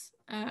this,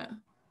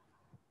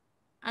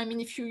 I mean,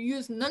 if you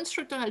use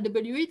non-structural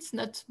LWE, it's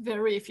not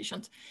very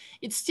efficient.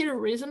 It's still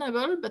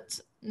reasonable, but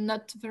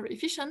not very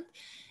efficient.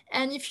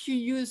 And if you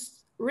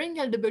use ring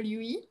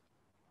LWE,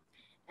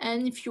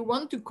 And if you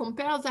want to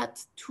compare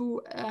that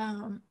to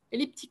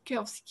elliptic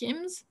curve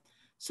schemes,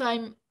 so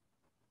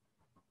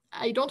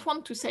I don't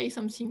want to say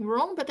something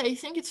wrong, but I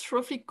think it's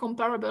roughly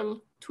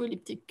comparable to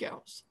elliptic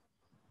curves.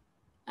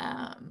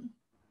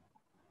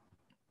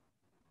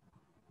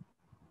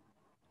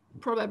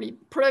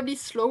 Probably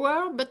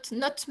slower, but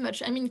not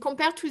much. I mean,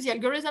 compared to the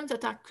algorithms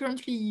that are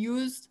currently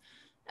used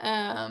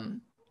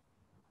in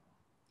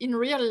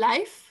real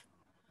life,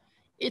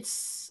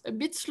 it's a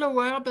bit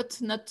slower, but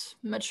not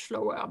much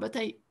slower. But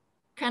I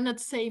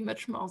cannot say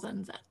much more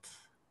than that.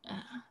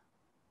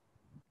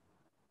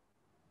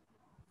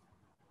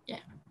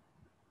 Yeah.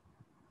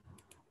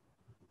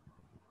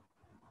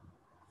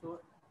 So,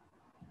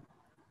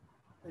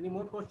 any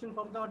more questions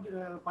from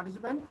the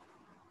participant?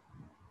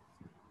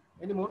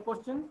 Any more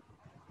questions?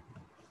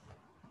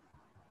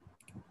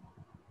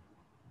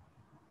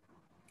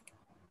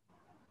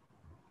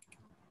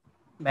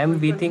 Ma'am,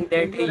 we think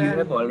that you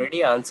have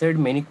already answered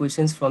many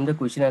questions from the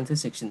question answer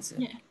section, sir.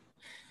 Yeah.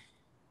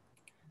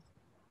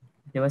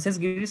 Devasis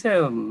Giri,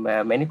 sir,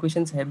 many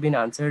questions have been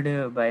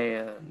answered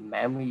by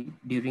ma'am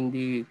during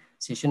the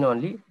session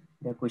only.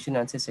 The question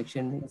answer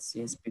section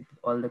has picked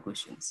all the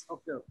questions.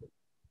 Okay, okay.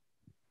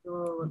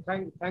 So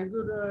thank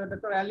you,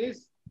 Dr.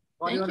 Alice,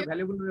 for your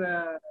valuable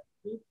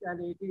speech,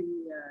 and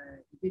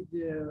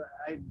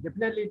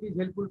definitely it is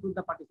helpful to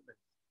the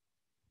participants,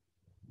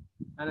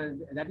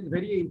 and that is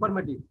very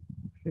informative.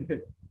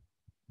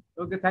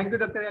 Okay, thank you,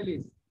 Dr.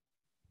 Alice.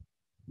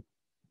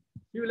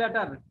 See you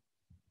later.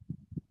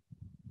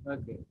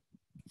 Okay.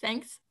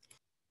 Thanks.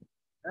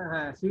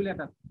 See you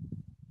later.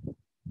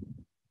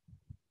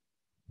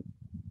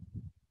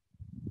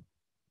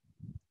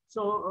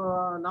 So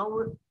now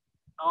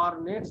our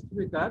next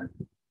speaker,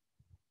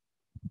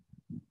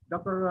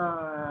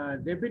 Dr.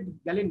 David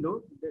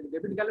Galindo.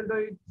 David Galindo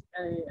is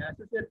an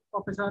associate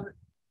professor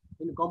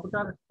in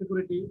computer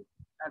security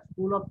at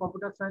School of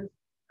Computer Science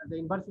at the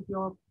University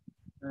of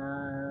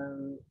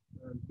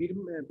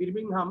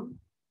Birmingham,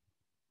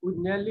 with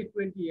nearly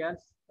 20 years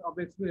of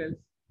experience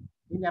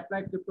in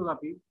applied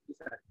cryptography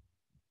research.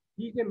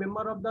 He is a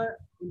member of the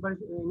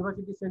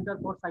University Center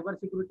for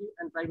Cybersecurity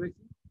and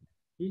Privacy.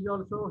 He is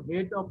also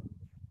head of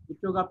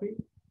cryptography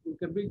in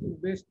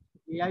Cambridge-based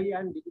AI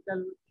and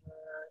digital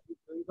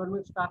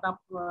economic startup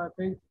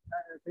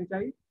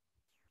franchise.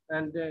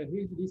 And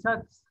his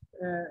research,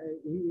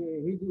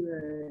 his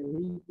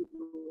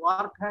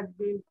work has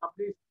been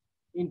published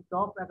in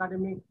top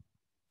academic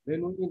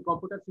venues in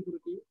computer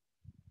security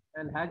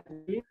and has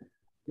been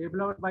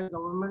developed by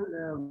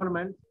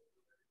government.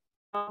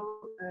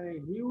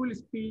 He will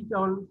speak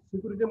on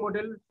security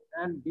models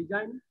and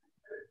design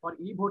for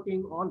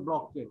e-voting on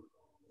blockchain.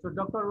 So,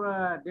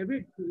 Dr.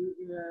 David,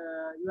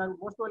 you are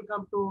most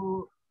welcome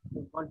to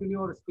continue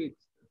your speech.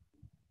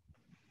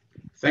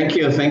 Thank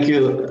you,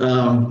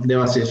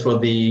 Devasis, for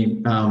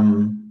the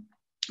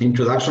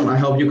introduction. I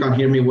hope you can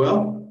hear me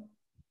well.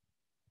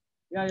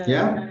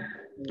 Yeah?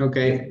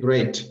 Okay,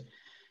 great.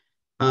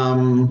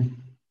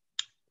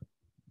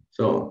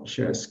 So,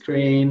 share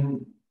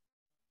screen.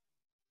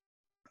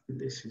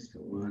 This is the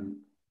one.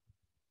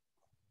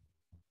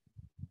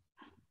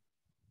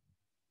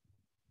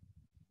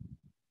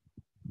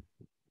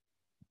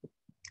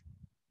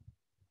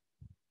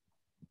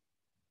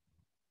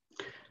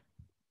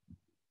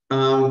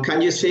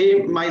 Can you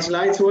see my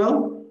slides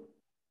well?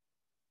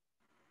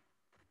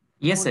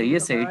 Yes, sir.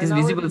 Yes, sir. It is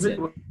visible, sir.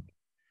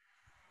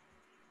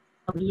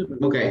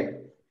 Okay.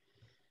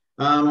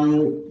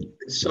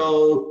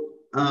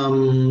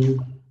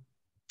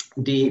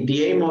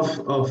 The aim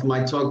of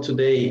my talk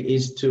today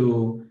is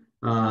to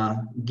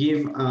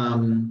give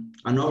an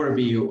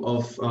overview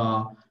of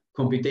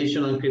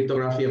computational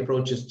cryptography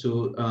approaches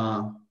to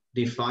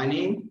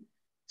defining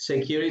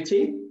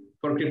security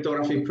for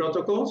cryptography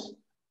protocols.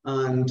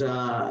 And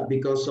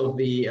because of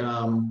the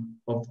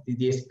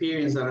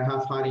experience that I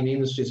have had in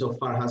industry so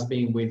far has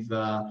been with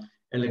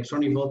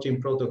electronic voting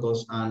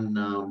protocols and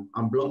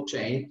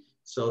blockchain.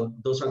 So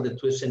those are the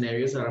two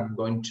scenarios that I'm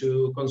going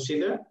to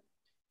consider.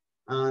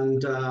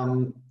 And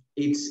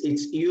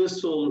it's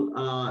useful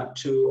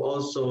to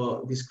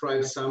also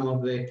describe some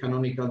of the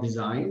canonical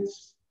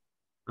designs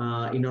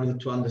in order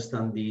to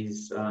understand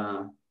these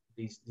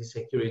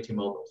security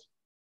models.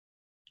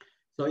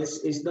 So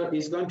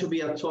it's going to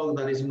be a talk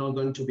that is not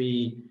going to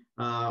be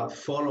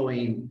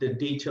following the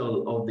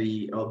detail of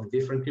the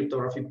different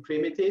cryptographic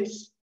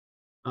primitives.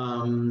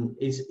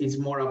 It's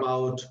more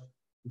about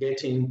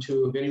getting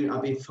a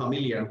bit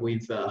familiar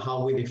with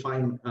how we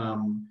define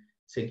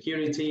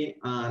security,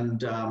 and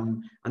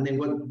then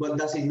what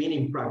does it mean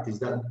in practice?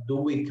 That do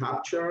we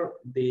capture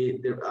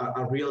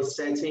a real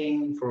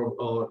setting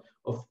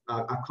of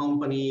a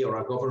company or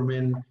a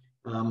government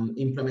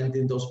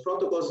implementing those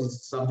protocols?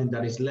 Is something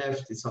that is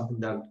left? Is something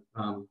that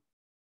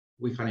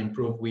we can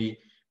improve? We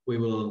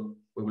will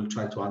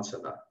try to answer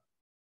that.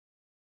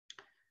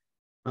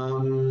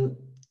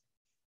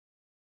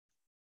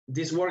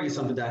 This work is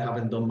something that I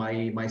haven't done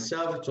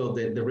myself, so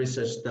the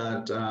research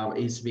that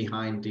is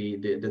behind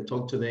the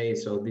talk today.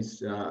 So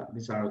these are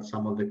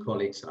some of the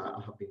colleagues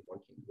I have been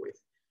working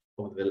with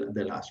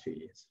the last few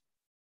years.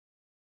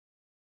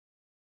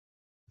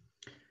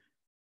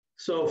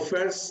 So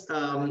first,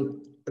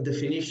 a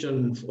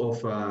definition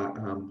of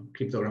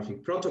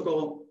cryptographic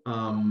protocol.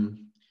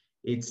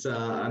 It's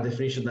a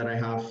definition that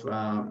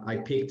I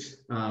picked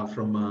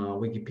from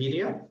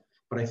Wikipedia,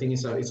 but I think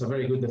it's a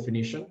very good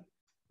definition.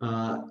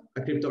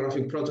 A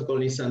cryptographic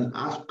protocol is an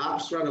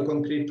abstract or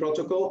concrete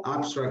protocol.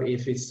 Abstract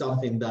if it's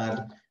something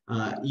that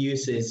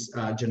uses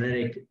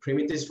generic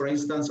primitives, for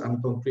instance,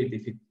 and concrete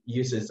if it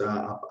uses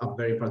a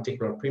very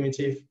particular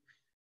primitive.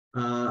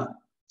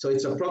 So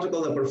it's a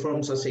protocol that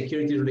performs a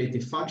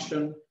security-related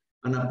function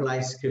and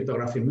applies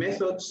cryptographic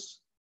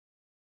methods,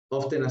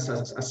 often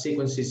as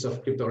sequences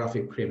of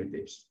cryptographic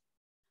primitives.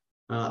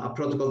 A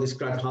protocol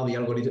describes how the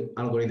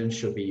algorithm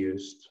should be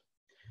used.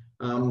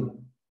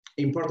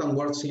 Important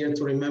words here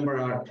to remember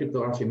are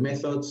cryptographic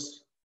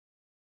methods,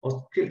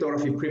 or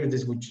cryptographic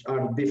primitives, which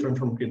are different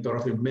from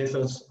cryptographic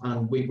methods,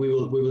 and we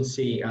will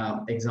see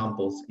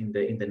examples in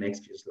the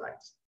next few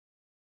slides.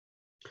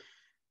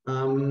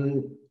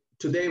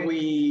 Today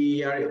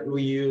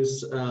we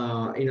use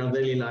in our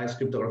daily lives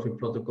cryptographic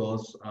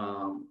protocols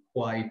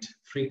quite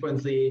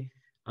frequently.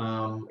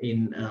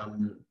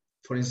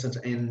 For instance,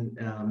 in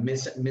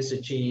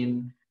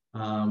messaging,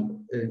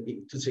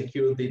 to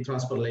secure the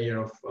transport layer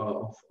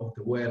of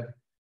the web,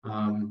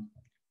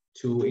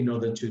 in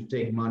order to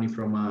take money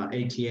from an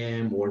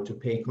ATM or to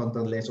pay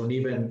contactless, or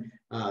even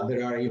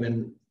there are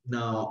even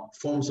now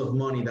forms of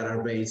money that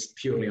are based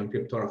purely on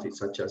cryptography,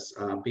 such as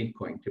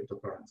Bitcoin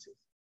cryptocurrencies.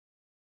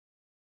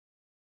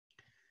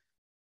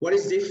 What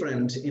is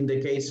different in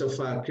the case of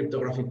a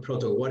cryptographic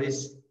protocol? What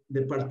is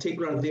the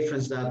particular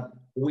difference that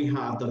we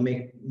have that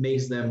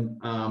makes them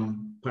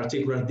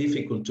particularly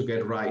difficult to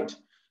get right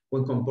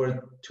when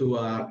compared to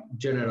a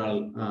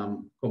general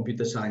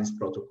computer science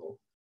protocol?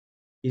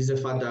 Is the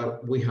fact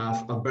that we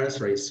have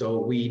adversaries. So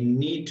we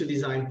need to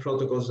design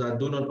protocols that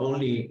do not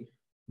only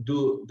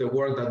do the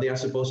work that they are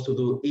supposed to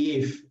do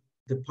if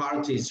the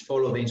parties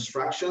follow the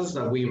instructions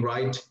that we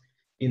write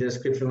in the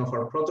description of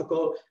our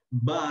protocol,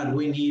 but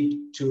we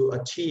need to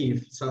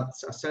achieve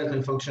a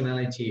certain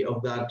functionality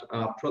of that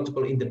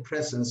protocol in the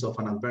presence of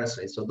an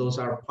adversary. So those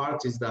are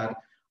parties that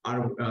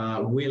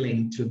are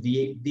willing to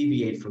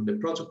deviate from the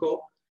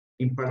protocol.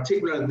 In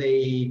particular,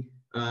 they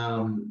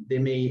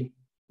may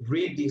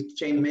read these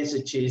chain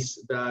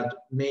messages that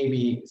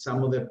maybe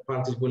some of the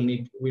parties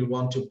will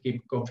want to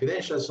keep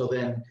confidential. So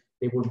then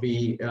they will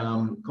be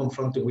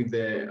confronted with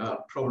the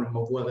problem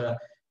of whether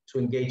to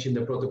engage in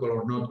the protocol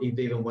or not, if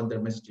they don't want their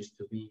messages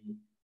to be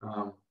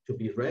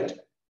read.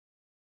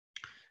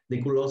 They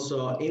could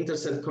also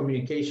intercept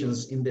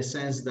communications in the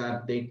sense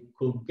that they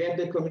could get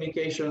the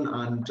communication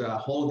and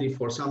hold it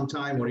for some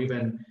time, or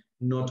even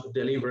not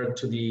deliver it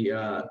to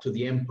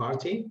the end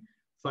party.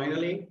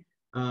 Finally,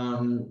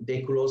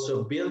 they could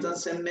also build and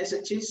send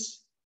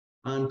messages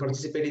and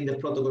participate in the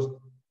protocol,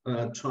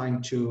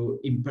 trying to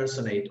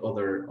impersonate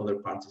other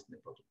parties in the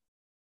protocol.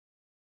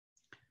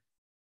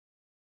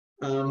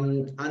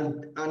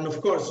 And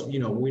of course, we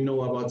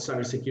know about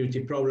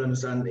cybersecurity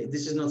problems, and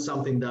this is not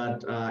something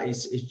that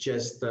is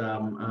just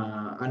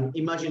an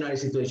imaginary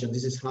situation.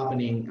 This is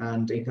happening,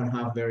 and it can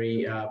have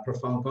very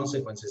profound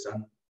consequences.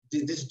 And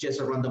this is just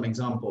a random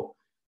example.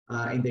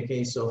 In the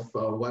case of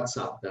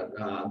WhatsApp,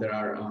 that there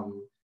are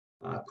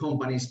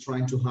companies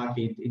trying to hack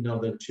it in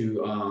order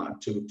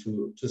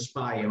to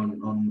spy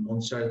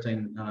on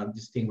certain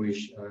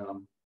distinguished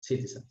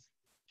citizens.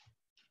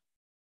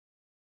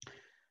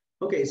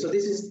 Okay, so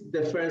this is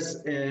the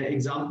first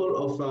example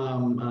of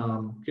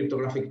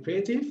cryptographic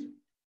primitive,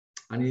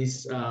 and it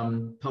is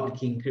public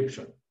key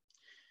encryption.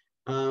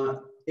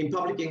 In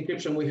public key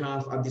encryption, we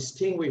have a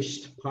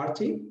distinguished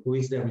party who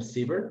is the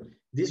receiver.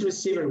 This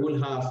receiver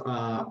will have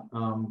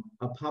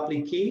a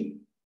public key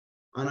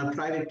and a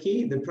private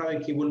key. The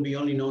private key will be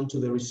only known to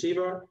the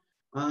receiver,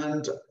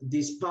 and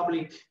this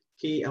public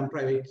key and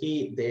private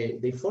key,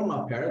 they form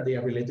a pair. They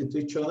are related to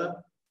each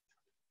other.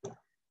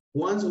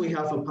 Once we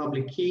have a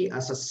public key,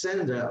 as a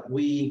sender,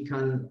 we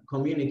can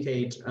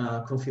communicate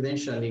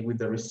confidentially with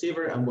the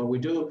receiver. And what we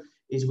do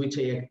is we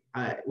take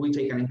an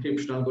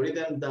encryption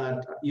algorithm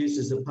that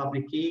uses the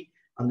public key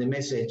and the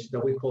message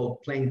that we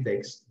call plain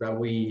text that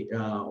we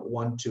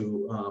want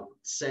to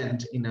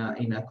send in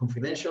a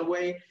confidential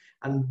way.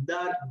 And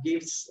that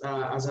gives,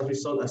 as a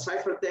result, a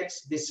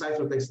ciphertext. This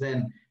ciphertext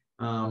then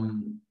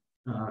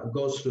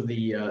goes through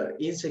the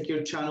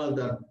insecure channel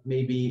that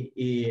may be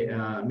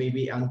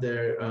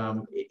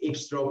under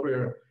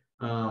eavesdropper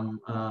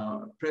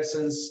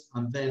presence,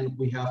 and then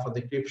we have a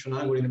decryption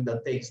algorithm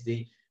that takes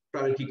the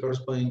private key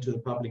corresponding to the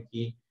public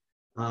key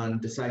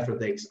and the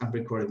ciphertext and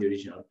record the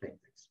original plain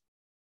text.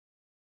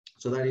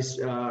 So that is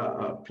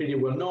pretty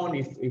well known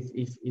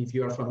if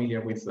you are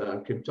familiar with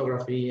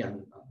cryptography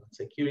and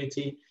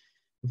security.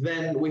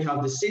 Then we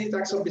have the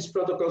syntax of these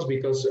protocols,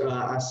 because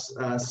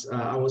as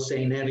I was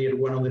saying earlier,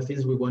 one of the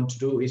things we want to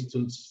do is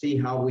to see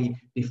how we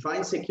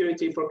define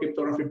security for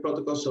cryptographic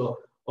protocols. So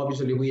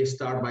obviously we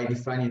start by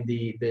defining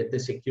the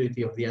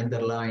security of the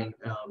underlying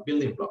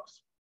building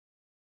blocks.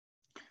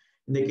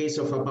 In the case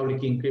of a public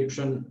key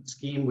encryption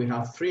scheme, we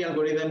have 3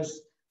 algorithms.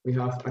 We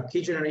have a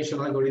key generation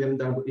algorithm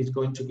that is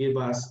going to give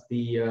us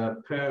the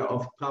pair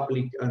of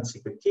public and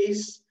secret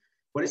keys.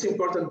 What is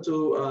important to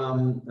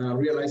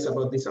realize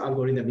about this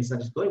algorithm is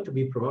that it's going to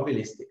be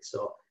probabilistic.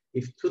 So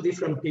if 2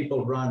 different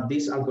people run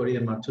this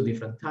algorithm at 2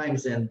 different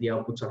times, then the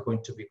outputs are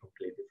going to be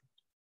completely different.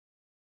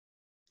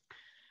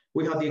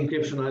 We have the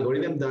encryption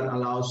algorithm that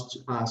allows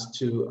us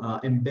to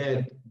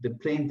embed the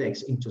plain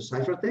text into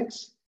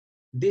ciphertext.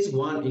 This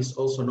one is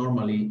also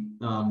normally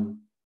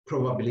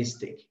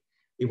probabilistic.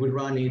 If we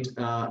run it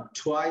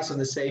twice on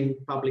the same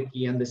public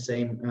key and the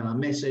same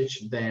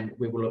message, then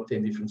we will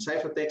obtain different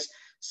ciphertext.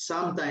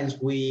 Sometimes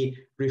we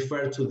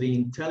refer to the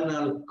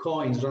internal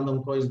coins,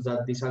 random coins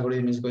that this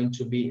algorithm is going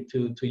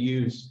to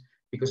use,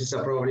 because it's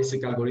a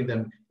probabilistic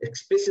algorithm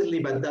explicitly,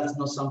 but that's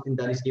not something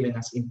that is giving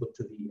us input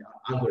to the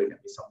algorithm.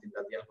 It's something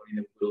that the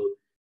algorithm will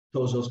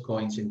toss those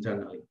coins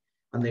internally.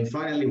 And then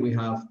finally, we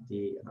have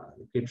the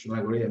encryption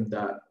algorithm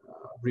that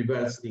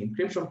reverses the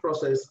encryption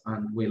process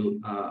and will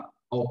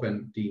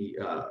open the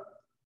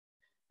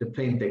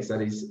plain text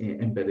that is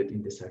embedded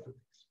in the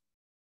ciphertext.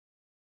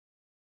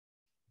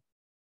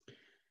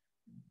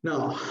 Now,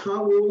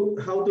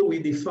 how do we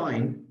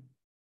define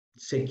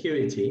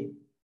security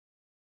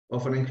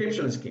of an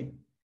encryption scheme?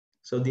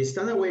 So the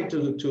standard way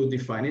to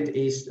define it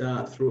is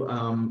through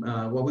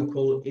what we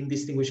call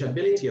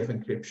indistinguishability of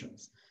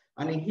encryptions.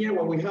 And in here,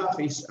 what we have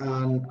is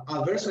an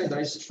adversary that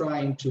is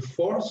trying to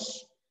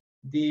force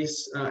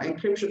this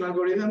encryption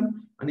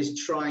algorithm and is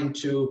trying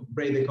to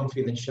break the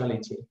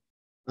confidentiality.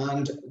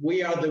 And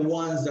we are the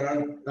ones that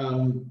are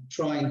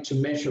trying to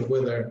measure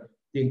whether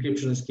the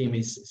encryption scheme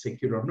is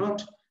secure or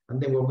not. And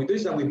then what we do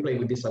is that we play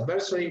with this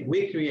adversary.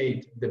 We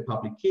create the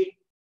public key.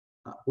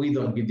 We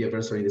don't give the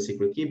adversary the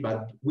secret key,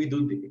 but we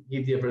do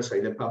give the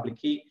adversary the public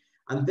key.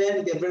 And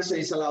then the adversary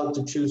is allowed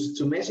to choose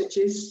 2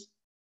 messages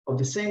of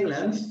the same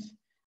length.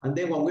 And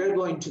then what we're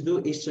going to do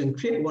is to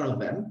encrypt one of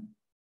them.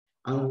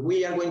 And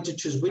we are going to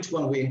choose which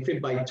one we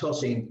encrypt by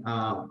tossing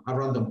a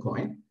random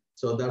coin.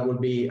 So that will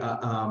be,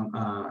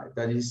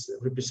 that is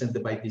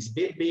represented by this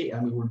bit B,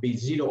 and it will be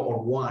 0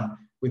 or 1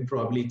 with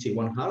probability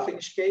 1/2 in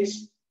each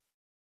case.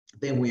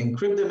 Then we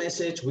encrypt the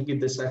message, we give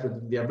the cipher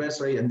to the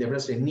adversary, and the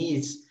adversary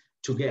needs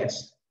to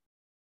guess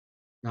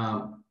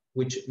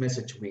which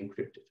message we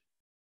encrypted.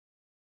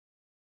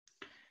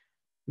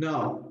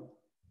 Now,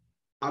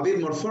 a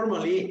bit more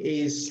formally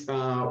is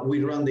we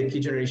run the key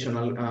generation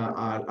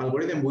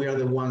algorithm. We are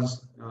the ones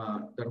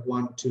that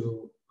want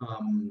to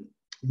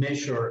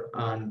measure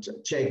and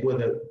check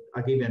whether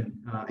a given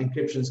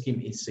encryption scheme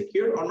is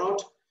secure or not.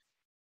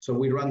 So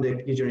we run the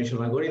key generation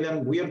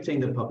algorithm, we obtain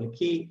the public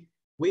key,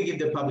 we give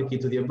the public key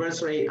to the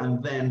adversary,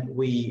 and then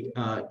we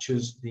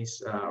choose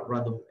this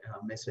random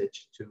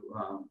message to,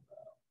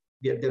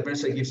 the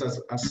adversary gives us,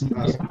 as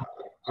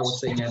I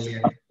was saying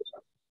earlier.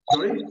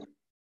 Sorry?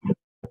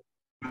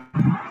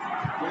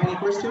 Any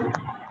question?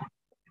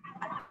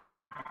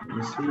 Let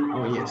me see.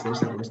 Oh, yes,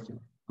 there's a question.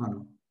 Oh,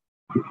 no.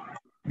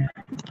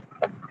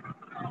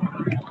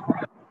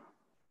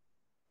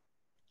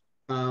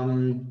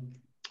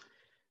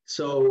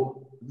 So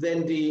then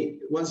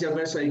once the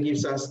adversary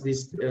gives us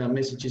these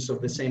messages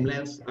of the same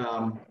length,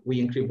 we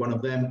encrypt one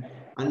of them.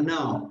 And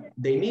now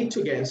they need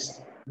to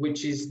guess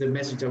which is the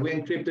message that we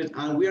encrypted.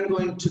 And we are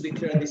going to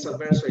declare this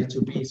adversary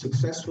to be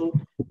successful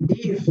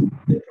if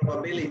the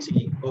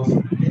probability of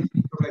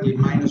guessing correctly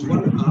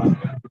 -1/2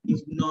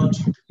 is not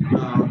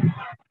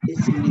is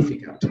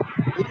significant.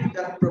 If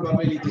that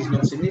probability is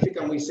not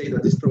significant, we say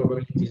that this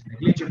probability is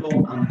negligible,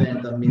 and then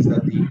that means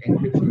that the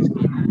encryption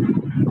scheme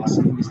has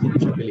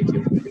indistinguishability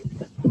of encryption.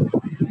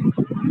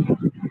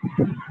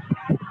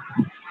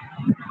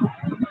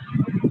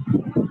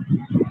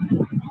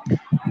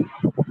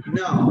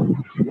 Now,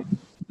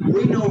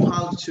 we know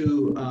how to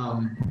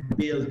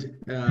build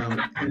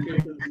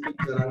encryption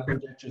schemes that are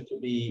conjectured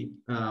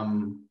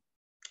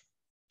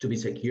to be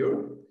secure,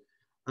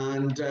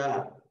 and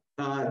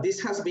this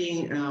has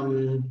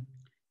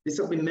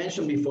been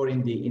mentioned before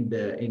in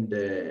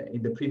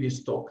the previous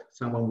talk.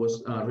 Someone was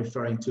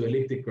referring to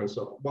elliptic curves.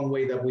 So one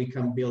way that we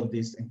can build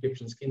these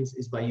encryption schemes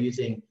is by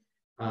using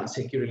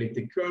secure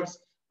elliptic curves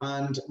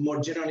and more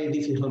generally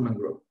Diffie-Hellman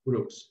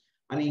groups.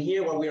 And in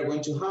here, what we are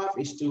going to have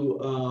is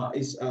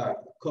a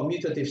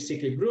commutative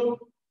cyclic group,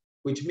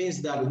 which means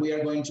that we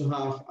are going to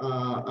have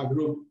a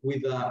group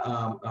with a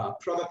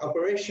product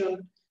operation,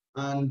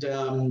 and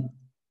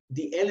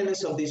the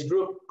elements of this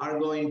group are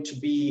going to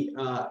be,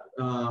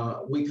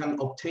 we can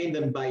obtain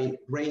them by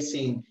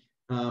raising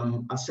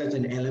a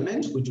certain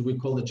element, which we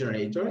call the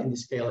generator. In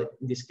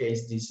this case,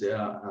 this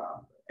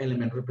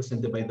element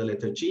represented by the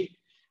letter G,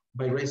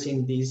 by raising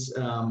this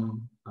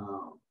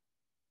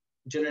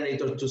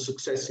generator to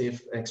successive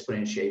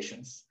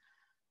exponentiations.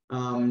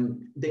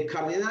 The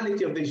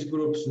cardinality of these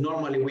groups,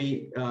 normally we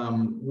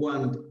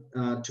want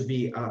to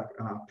be a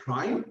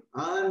prime,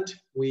 and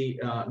we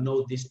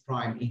note this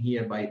prime in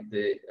here by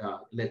the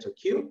letter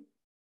Q.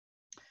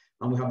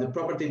 And we have the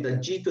property that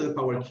G to the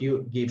power Q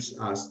gives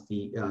us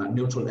the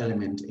neutral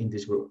element in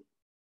this group.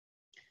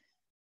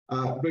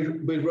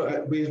 we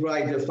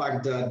write the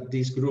fact that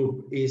this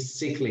group is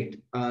cyclic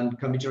and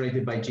can be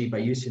generated by G by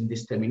using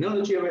this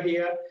terminology over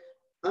here.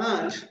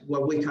 And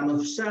what we can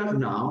observe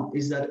now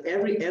is that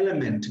every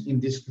element in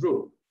this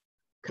group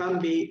can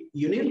be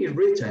uniquely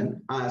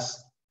written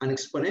as an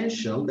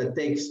exponential that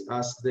takes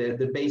as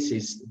the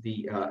basis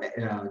the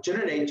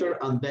generator,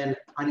 and then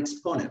an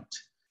exponent,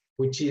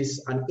 which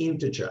is an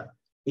integer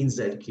in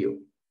ZQ.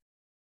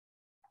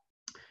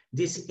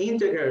 This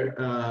integer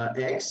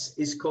x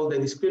is called the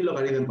discrete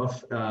logarithm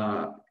of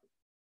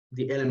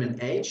the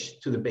element h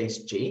to the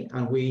base g,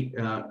 and we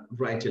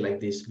write it like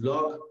this: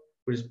 log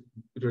with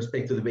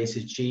respect to the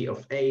basis g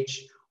of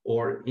h,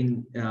 or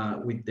in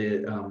with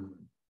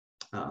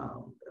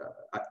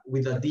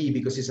a d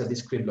because it's a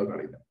discrete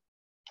logarithm.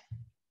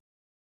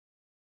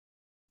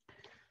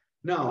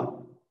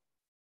 Now,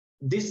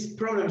 these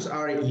problems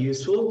are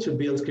useful to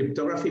build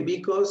cryptography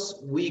because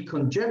we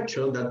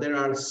conjecture that there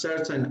are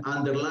certain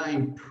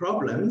underlying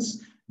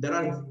problems that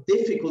are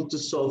difficult to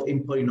solve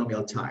in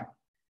polynomial time,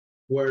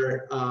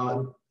 where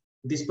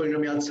this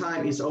polynomial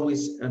time is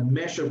always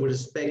measured with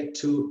respect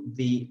to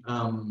the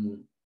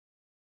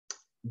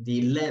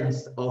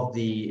length of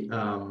the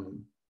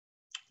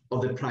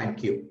prime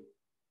cube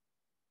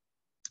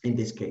in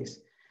this case.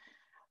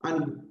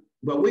 And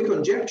what we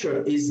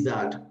conjecture is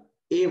that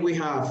if we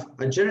have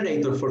a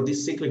generator for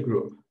this cyclic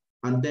group,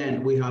 and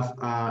then we have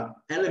an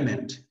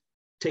element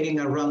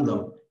taking a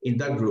random in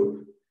that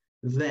group,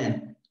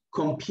 then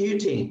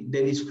computing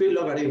the discrete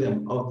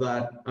logarithm of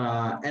that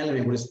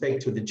element with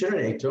respect to the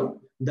generator,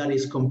 that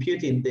is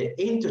computing the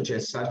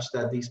integer such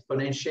that the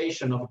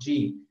exponentiation of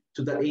g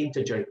to that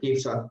integer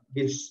gives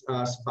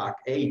us back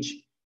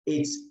h,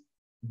 it's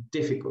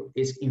difficult,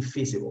 it's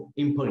infeasible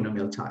in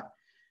polynomial time.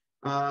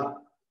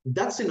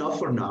 That's enough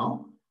for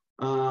now.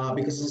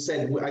 Because as I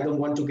said, I don't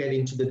want to get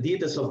into the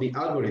details of the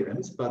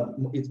algorithms, but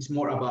it's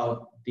more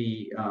about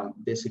the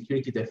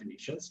security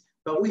definitions.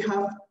 But we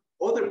have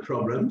other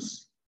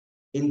problems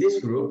in this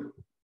group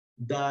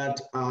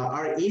that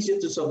are easier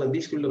to solve than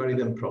this discrete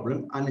logarithm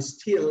problem, and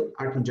still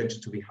are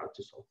conjectured to be hard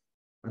to solve.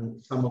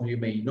 And some of you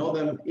may know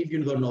them. If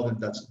you don't know them,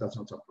 that's not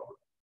a problem.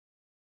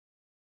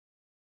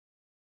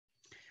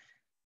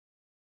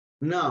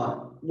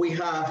 Now, we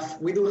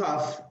do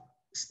have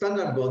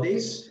standard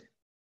bodies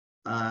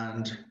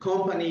and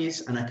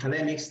companies and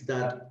academics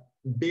that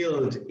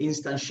build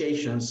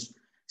instantiations,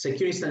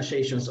 secure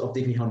instantiations of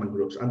Diffie-Hellman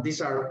groups. And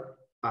these are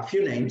a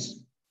few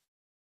names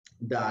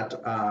that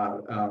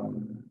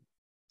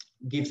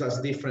gives us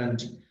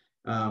different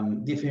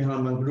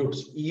Diffie-Hellman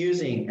groups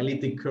using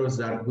elliptic curves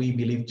that we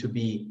believe to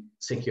be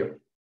secure.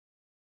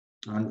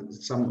 And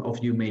some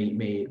of you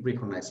may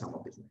recognize some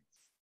of these names.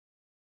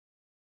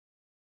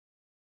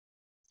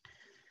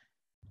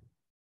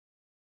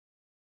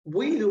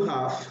 We do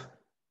have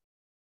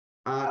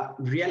a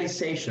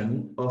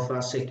realization of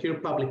a secure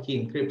public key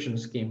encryption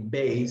scheme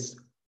based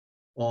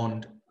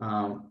on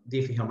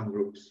Diffie-Hellman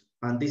groups.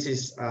 And this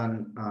is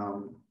an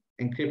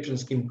encryption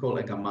scheme called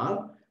a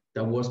GAMAL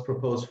that was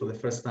proposed for the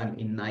first time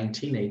in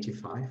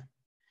 1985.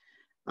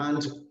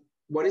 And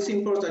what is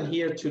important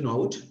here to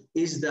note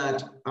is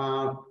that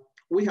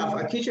we have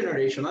a key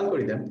generation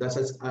algorithm that,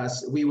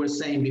 as we were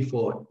saying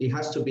before, it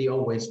has to be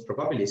always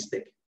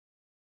probabilistic.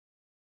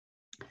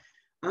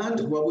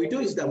 And what we do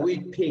is that we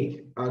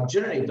pick a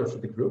generator for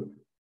the group,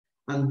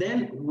 and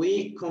then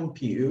we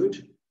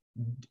compute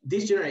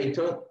this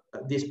generator,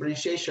 the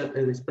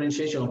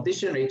exponentiation of this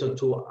generator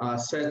to a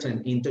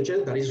certain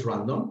integer that is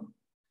random,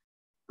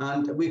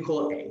 and we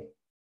call A.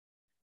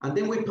 And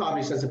then we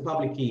publish as a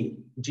public key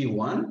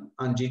G1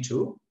 and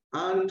G2,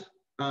 and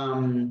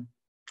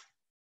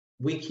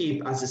we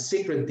keep as a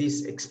secret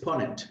this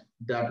exponent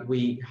that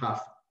we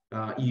have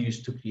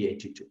used to create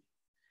G2.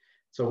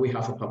 So we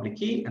have a public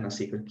key and a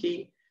secret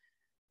key.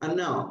 And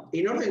now,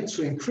 in order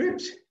to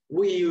encrypt,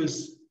 we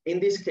use, in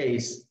this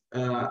case,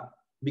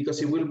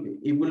 because it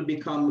will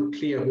become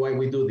clear why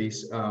we do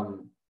this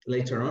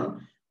later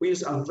on, we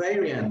use a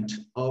variant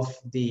of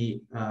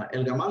the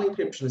El-Gamal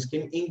encryption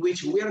scheme in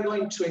which we are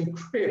going to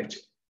encrypt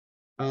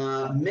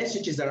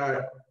messages that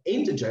are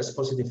integers,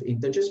 positive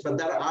integers, but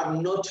that are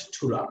not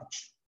too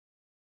large.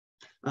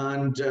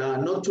 And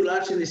not too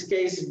large in this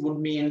case would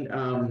mean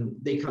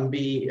they can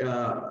be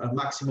a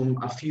maximum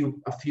a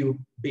few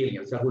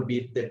billions. That would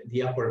be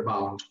the upper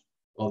bound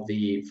of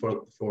the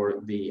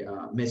for the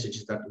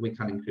messages that we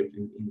can encrypt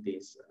in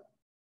this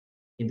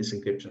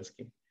encryption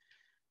scheme.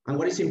 And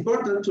what is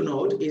important to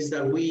note is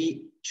that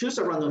we choose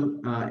a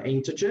random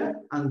integer,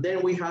 and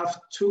then we have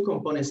two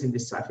components in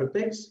this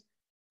ciphertext.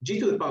 G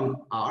to the power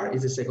r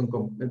is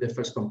the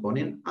first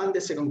component, and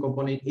the second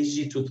component is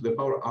G2 to the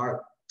power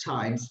r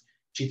times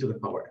G to the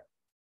power.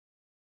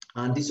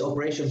 And these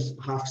operations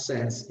have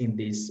sense in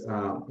this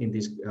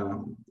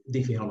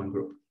Diffie-Hellman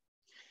group.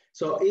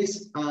 So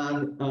it's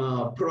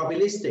a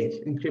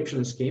probabilistic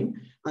encryption scheme.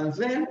 And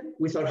then,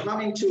 without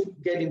having to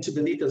get into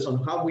the details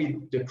on how we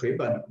decrypt,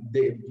 but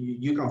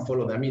you can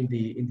follow them in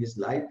this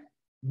slide,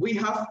 we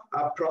have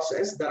a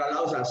process that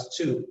allows us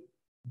to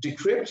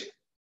decrypt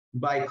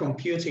by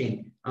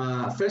computing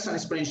first an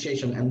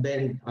exponentiation and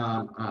then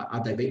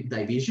a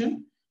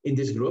division in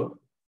this group.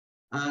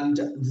 And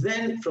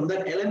then from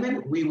that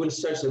element, we will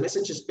search the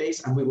message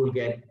space and we will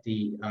get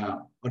the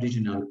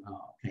original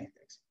plain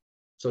text.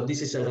 So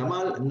this is a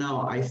ramal.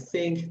 Now I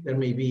think there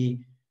may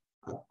be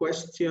a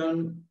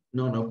question.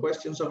 No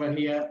questions over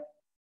here.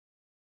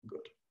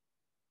 Good.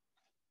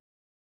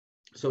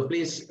 So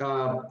please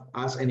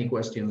ask any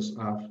questions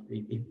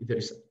if there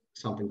is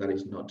something that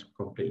is not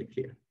completely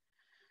clear.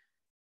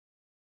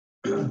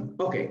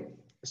 Okay,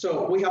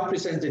 so we have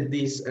presented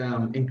this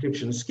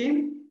encryption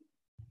scheme.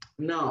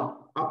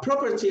 Now, a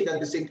property that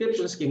this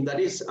encryption scheme, that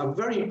is a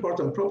very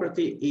important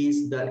property,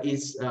 is that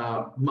it's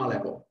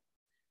malleable.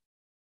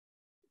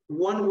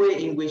 One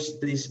way in which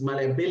this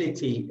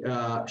malleability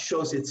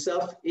shows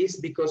itself is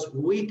because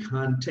we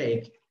can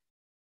take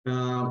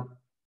an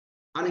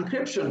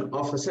encryption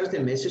of a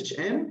certain message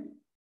M,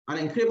 an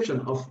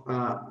encryption of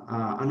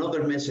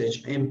another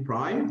message M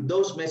prime.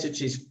 Those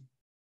messages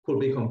could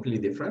be completely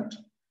different,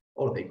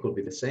 or they could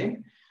be the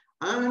same.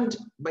 And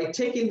by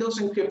taking those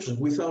encryptions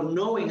without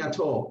knowing at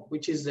all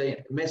which is the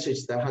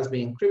message that has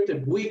been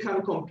encrypted, we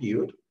can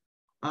compute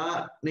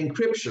an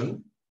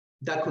encryption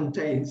that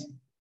contains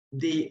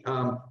the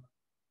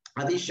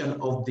addition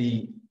of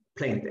the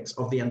plaintext,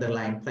 of the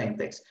underlying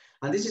plaintext.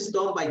 And this is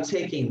done by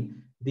taking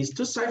these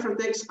two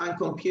ciphertexts and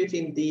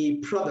computing the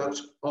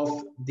product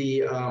of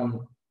the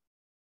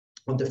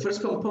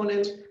first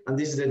component, and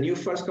this is the new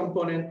first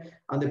component,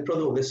 and the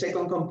product of the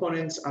second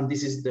components, and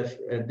this is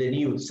the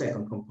new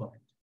second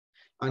component.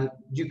 And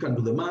you can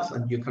do the math,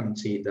 and you can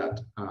see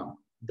that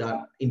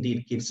that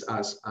indeed gives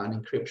us an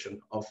encryption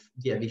of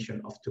the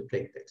addition of two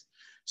plaintext.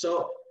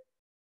 So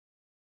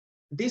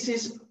this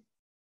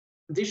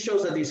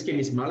shows that this scheme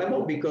is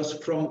malleable, because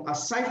from a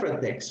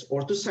ciphertext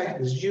or two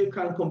ciphertexts, you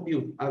can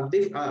compute a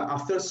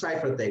third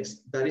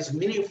ciphertext that is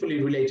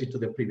meaningfully related to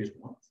the previous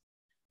one.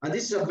 And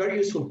this is a very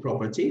useful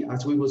property,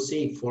 as we will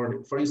see,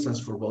 for instance,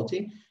 for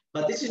voting.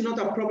 But this is not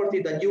a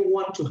property that you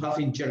want to have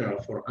in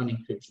general for an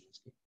encryption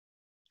scheme.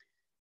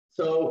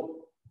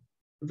 So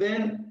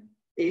then,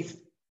 if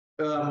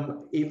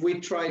we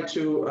try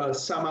to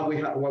sum up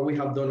what we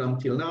have done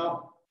until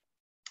now,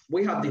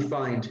 we have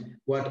defined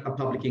what a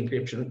public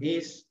encryption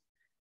is.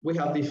 We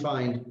have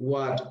defined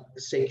what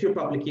secure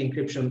public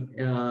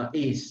encryption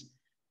is,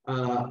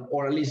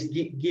 or at least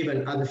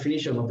given a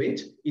definition of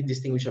it,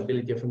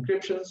 indistinguishability of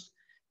encryptions.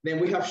 Then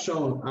we have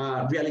shown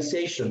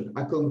realization,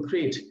 a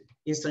concrete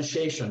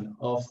instantiation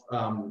of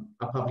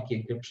a public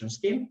encryption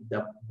scheme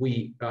that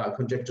we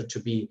conjecture to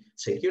be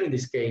secure, in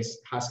this case,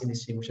 has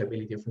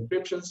indistinguishability of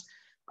encryptions.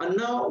 And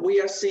now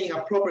we are seeing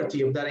a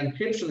property of that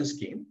encryption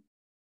scheme,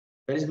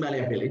 that is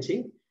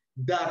malleability,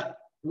 that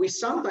we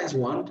sometimes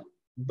want,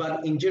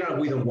 but in general,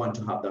 we don't want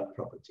to have that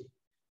property.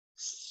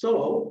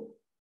 So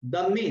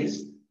that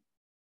means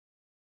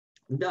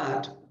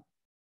that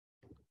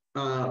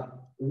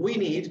we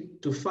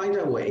need to find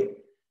a way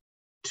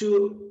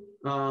to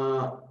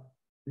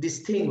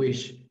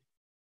distinguish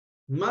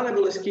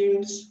malleable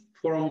schemes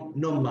from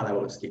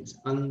non-malleable schemes.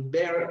 And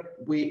there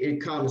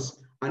it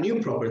comes a new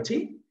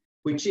property,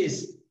 which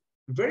is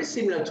very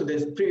similar to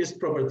the previous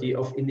property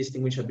of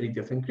indistinguishability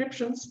of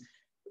encryptions,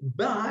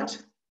 but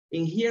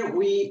in here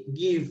we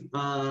give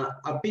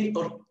a bit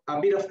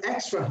of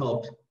extra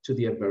help to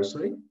the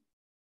adversary.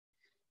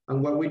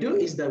 And what we do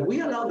is that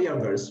we allow the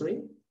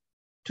adversary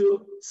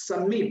to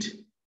submit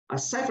a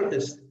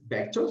ciphertext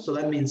vector. So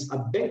that means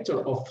a vector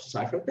of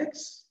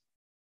ciphertext.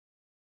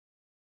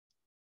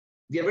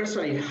 The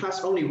adversary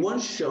has only one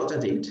shot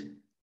at it,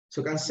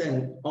 so can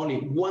send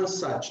only one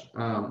such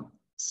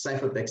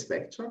ciphertext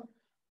vector.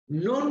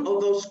 None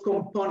of those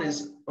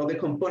components or the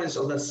components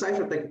of the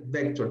ciphertext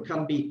vector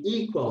can be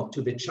equal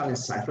to the challenge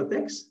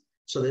ciphertext.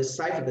 So the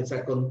ciphertext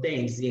that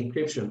contains the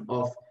encryption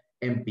of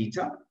M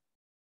beta.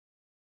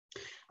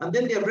 And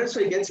then the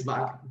adversary gets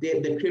back the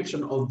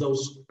encryption of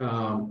those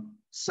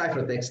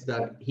ciphertexts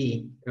that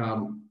he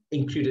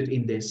included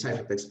in the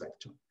ciphertext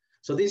vector.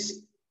 So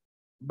this,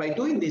 by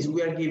doing this,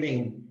 we are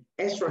giving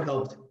extra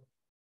help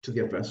to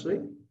the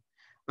adversary.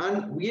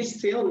 And we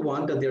still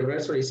want that the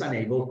adversary is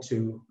unable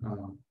to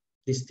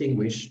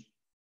distinguish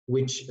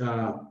which,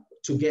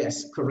 to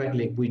guess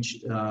correctly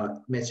which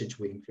message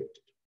we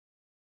encrypted.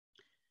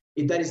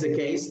 If that is the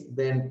case,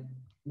 then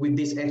with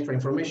this extra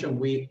information,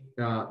 we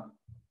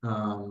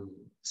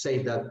say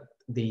that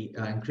the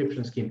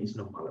encryption scheme is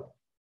not malleable.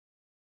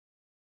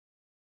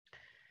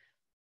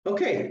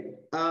 Okay.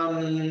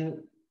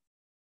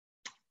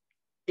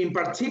 In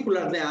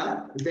particular,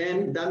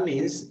 then that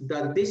means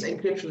that this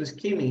encryption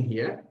scheme in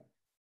here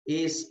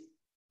is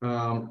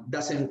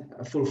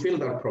doesn't fulfill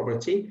that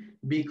property,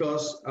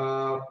 because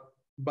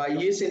by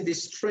using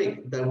this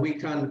trick that we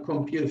can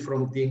compute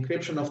from the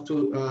encryption of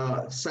two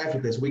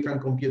ciphertexts, we can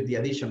compute the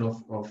addition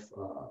of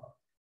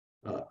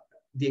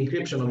the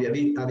encryption of the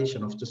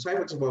addition of two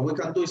ciphertexts. What we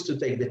can do is to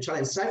take the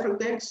challenge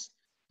ciphertext,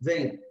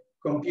 then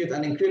compute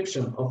an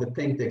encryption of the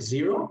plaintext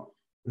 0.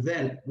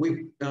 Then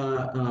we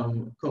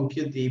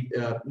compute the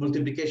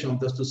multiplication of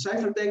those two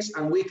ciphertexts,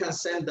 and we can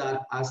send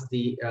that as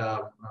the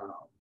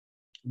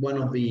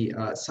one of the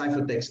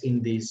ciphertext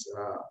in this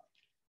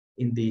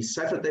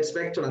ciphertext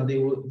vector, and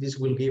this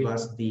will give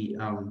us the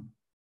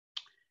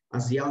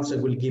as the answer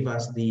will give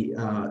us the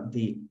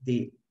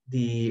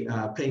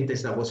plain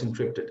text that was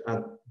encrypted.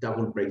 That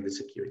will break the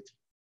security.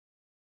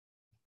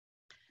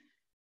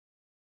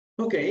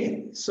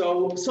 Okay,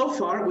 so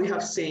far we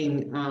have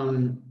seen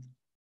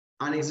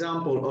an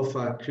example of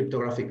a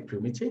cryptographic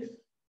primitive.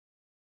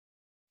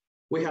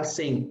 We have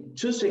seen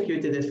two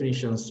security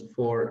definitions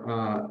for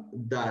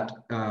that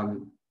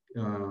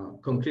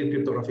concrete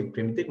cryptographic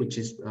primitive, which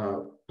is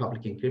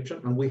public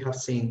encryption, and we have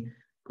seen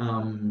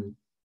a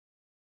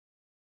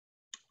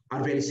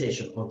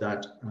realization of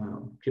that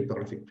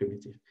cryptographic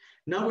primitive.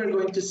 Now we're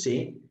going to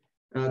see,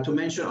 to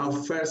mention our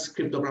first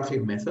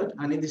cryptographic method,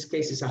 and in this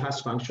case it's a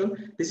hash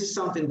function. This is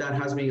something that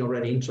has been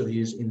already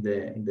introduced in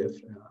the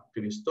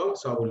previous talk,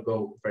 so I will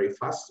go very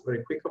fast,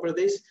 very quick over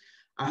this.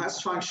 A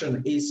hash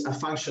function is a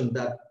function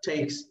that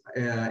takes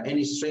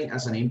any string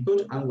as an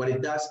input, and what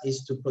it does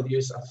is to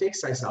produce a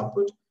fixed size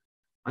output,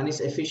 and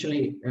is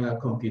efficiently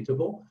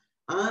computable.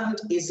 And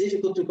it's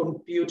difficult to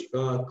compute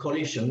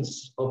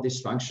collisions of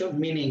this function,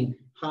 meaning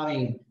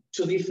having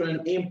two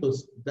different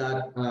inputs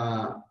that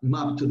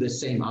map to the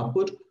same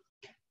output,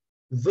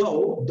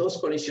 though those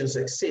collisions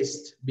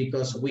exist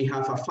because we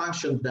have a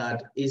function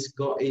that is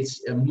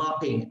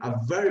mapping a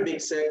very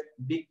big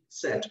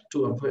set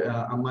to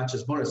a much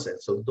smaller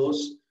set. So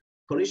those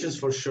collisions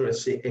for sure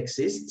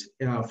exist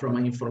from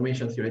an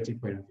information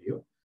theoretic point of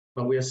view,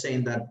 but we are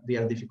saying that they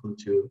are difficult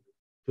to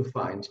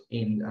find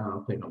in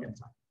polynomial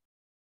time.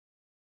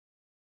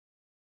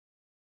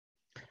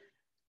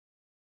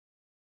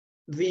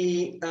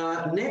 The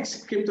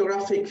next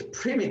cryptographic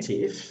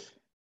primitive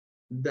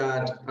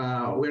that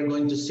we're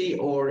going to see,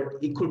 or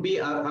it could be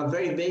a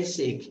very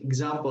basic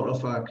example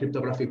of a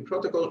cryptographic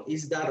protocol,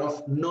 is that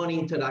of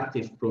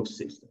non-interactive proof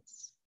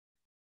systems.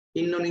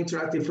 In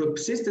non-interactive proof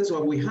systems,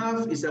 what we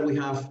have is that we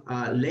have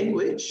a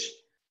language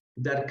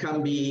that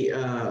can be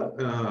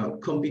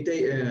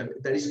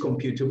that is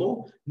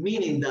computable,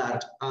 meaning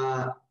that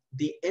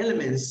the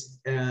elements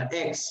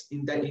X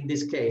in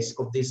this case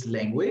of this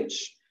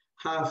language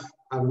have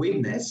a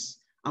witness,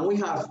 and we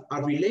have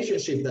a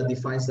relationship that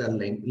defines that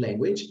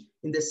language,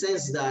 in the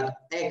sense that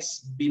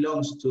X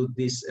belongs to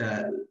this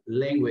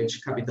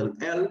language, capital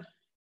L,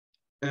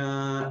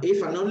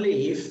 if and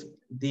only if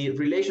the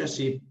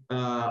relationship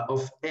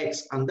of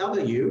X and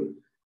W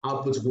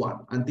outputs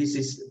 1. And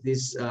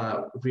this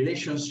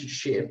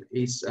relationship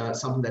is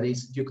something that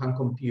you can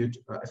compute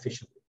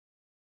efficiently.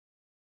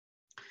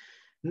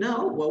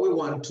 Now, what we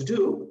want to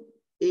do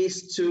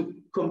is to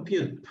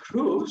compute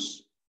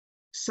proofs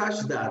such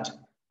that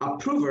a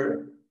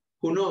prover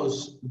who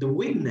knows the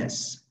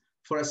witness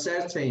for a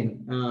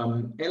certain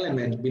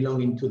element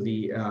belonging to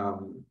the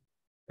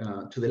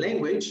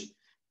language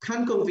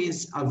can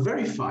convince a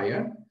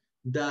verifier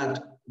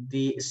that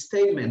the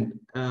statement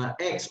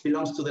X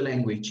belongs to the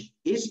language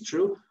is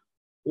true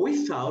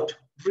without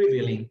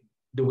revealing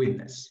the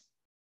witness.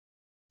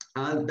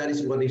 And that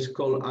is what is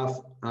called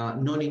a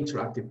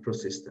non-interactive proof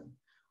system.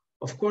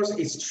 Of course,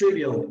 it's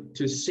trivial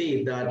to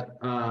see that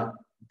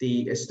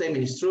the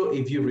statement is true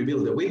if you reveal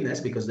the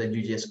witness, because then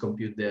you just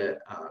compute the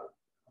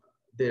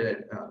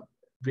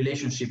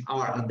relationship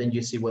R, and then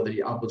you see whether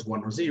the output's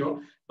 1 or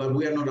 0, but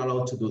we are not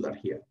allowed to do that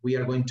here. We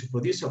are going to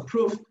produce a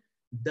proof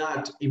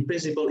that in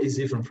principle is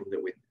different from the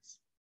witness.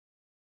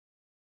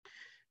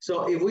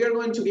 So if we are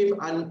going to give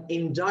an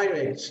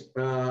indirect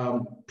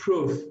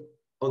proof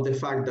of the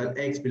fact that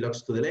X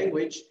belongs to the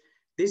language,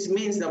 this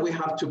means that we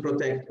have to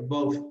protect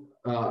both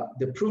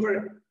the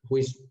prover who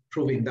is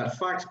proving that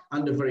fact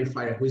and the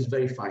verifier who is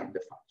verifying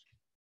the fact.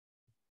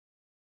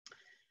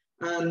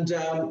 And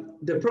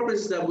the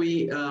properties that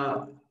we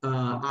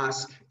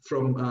ask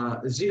from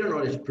zero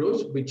knowledge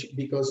proofs,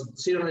 because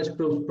zero knowledge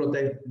proofs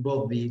protect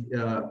both the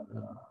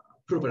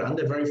prover and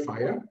the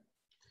verifier,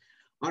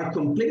 are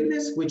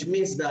completeness, which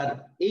means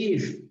that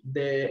if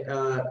the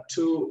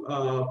two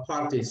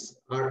parties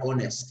are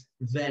honest,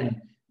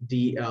 then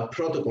the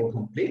protocol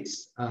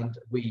completes, and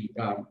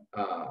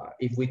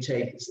if we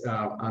take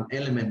an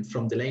element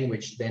from the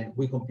language, then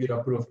we compute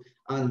a proof,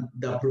 and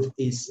the proof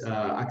is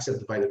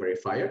accepted by the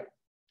verifier.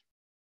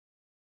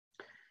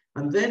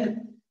 And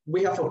then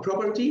we have a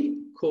property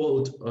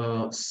called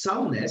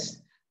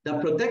soundness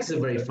that protects the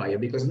verifier,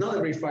 because now the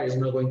verifier is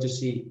not going to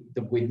see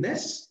the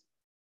witness.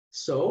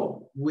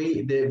 So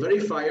the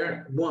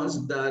verifier wants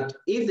that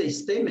if the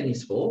statement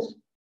is false,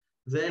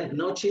 then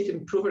no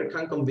cheating prover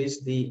can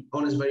convince the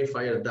honest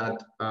verifier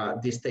that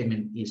this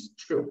statement is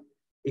true,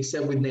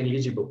 except with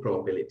negligible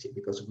probability,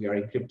 because we are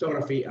in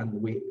cryptography and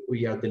we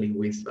are dealing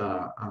with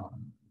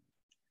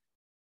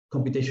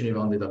computationally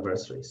bounded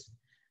adversaries.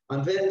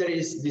 And then there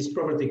is this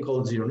property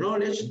called zero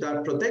knowledge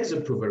that protects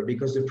the prover,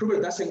 because the prover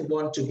doesn't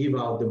want to give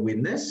out the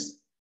witness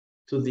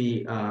to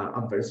the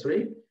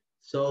adversary.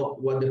 So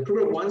what the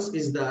prover wants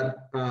is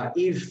that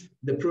if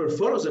the prover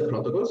follows the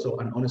protocol, so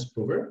an honest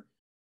prover,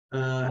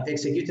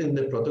 executing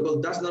the protocol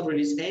does not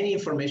release any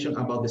information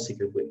about the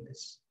secret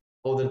witness,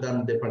 other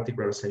than the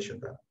particularization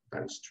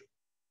that is true.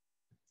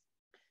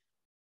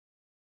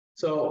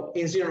 So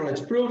in zero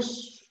knowledge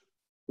proofs,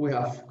 we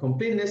have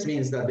completeness,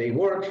 means that they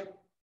work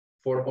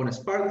for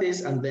honest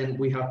parties, and then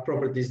we have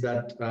properties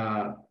that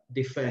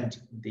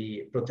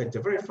protect the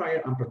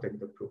verifier and protect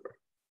the prover.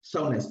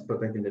 Soundness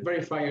protecting the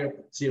verifier,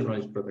 zero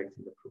knowledge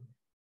protecting the prover.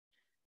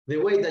 The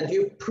way that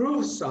you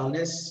prove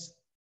soundness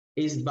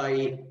is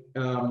by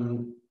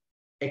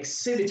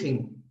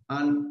exhibiting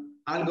an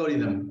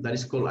algorithm that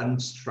is called an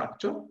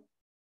instructor.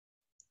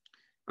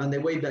 And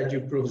the way that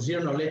you prove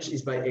zero knowledge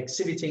is by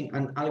exhibiting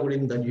an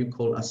algorithm that you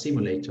call a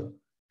simulator.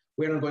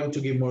 We're not going to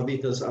give more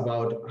details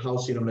about how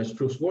zero knowledge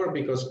proofs work,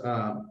 because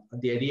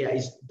the idea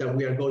is that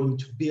we are going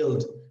to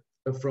build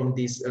from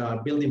these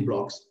building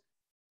blocks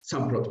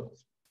some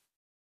protocols.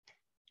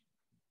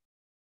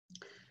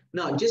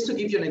 Now, just to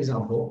give you an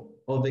example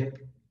of the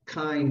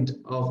kind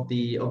of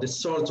the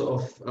sort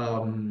of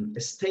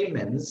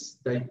statements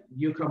that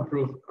you can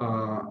prove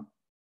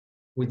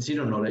with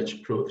zero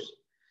knowledge proofs.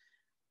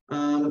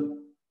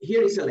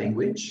 Here is a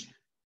language.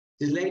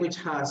 This language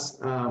has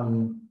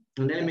an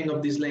element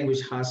of this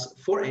language has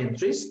 4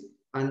 entries,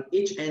 and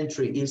each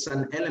entry is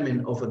an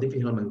element of a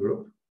Diffie-Hellman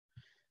group.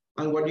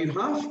 And what you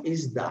have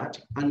is that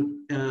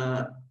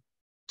a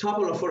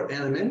tuple of 4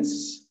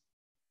 elements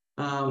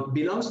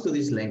belongs to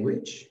this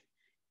language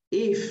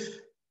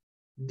if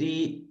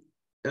the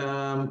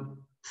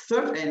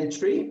 3rd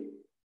entry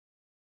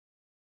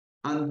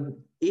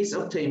is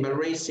obtained by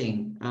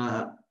raising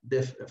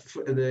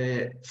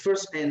the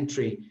first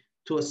entry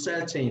to a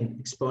certain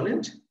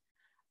exponent,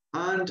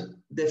 and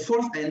the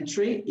 4th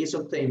entry is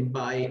obtained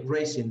by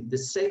raising the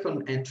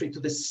 2nd entry to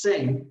the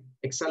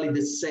exactly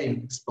the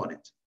same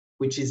exponent,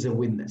 which is a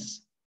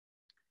witness.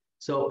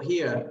 So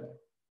here,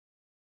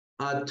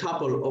 a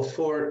tuple of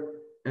 4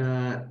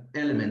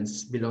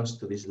 elements belongs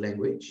to this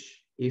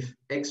language if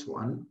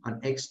x1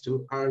 and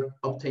x2 are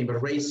obtained by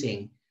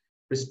raising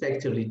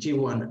respectively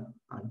g1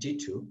 and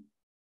g2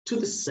 to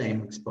the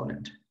same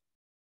exponent.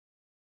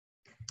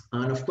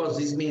 And of course,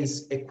 this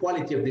means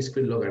equality of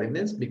discrete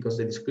logarithms, because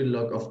the discrete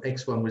log of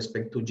x1 with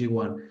respect to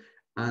g1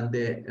 and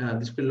the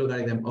discrete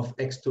logarithm of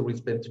x2 with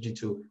respect to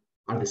g2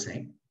 are the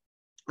same.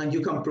 And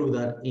you can prove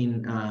that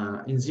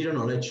in zero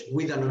knowledge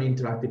with a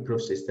non-interactive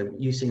proof system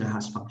using a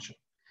hash function.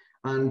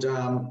 And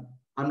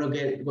I'm not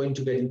going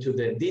to get into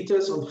the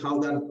details of how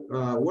that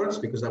works,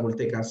 because that will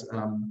take us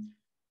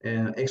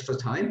extra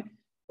time.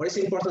 What is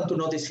important to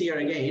notice here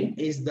again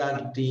is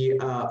that the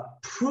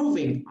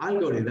proving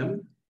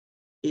algorithm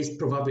is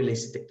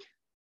probabilistic,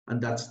 and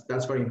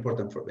that's very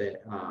important for the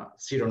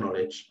zero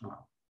knowledge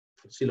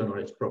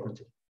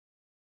property.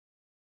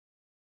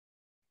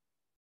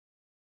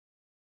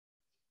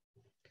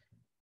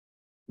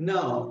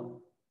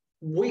 Now,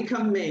 we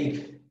can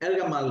make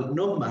ElGamal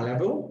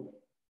non-malleable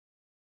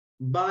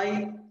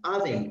by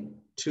adding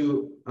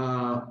to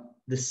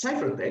the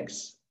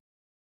ciphertext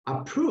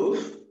a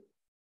proof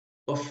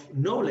of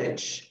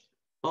knowledge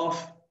of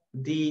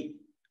the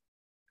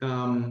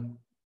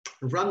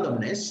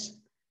randomness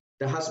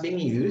that has been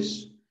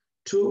used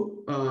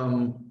to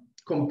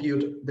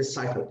compute the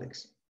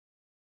ciphertext.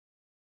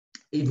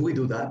 If we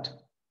do that,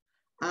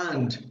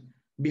 and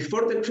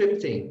before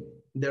decrypting,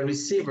 the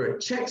receiver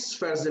checks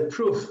first the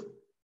proof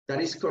that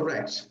is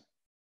correct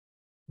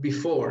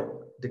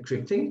before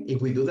decrypting.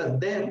 If we do that,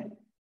 then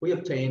we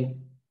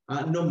obtain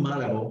a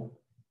non-malleable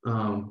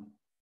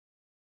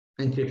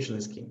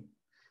encryption scheme.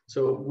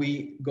 So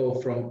we go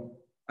from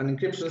an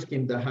encryption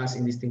scheme that has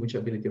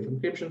indistinguishability of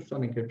encryption to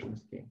an encryption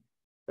scheme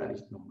that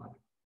is non-malleable.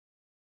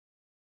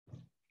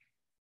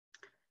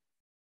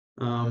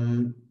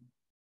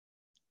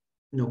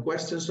 No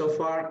questions so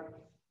far?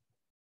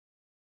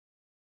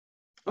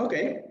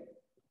 Okay.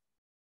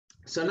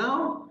 So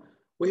now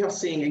we have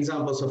seen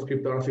examples of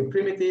cryptography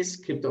primitives,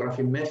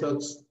 cryptography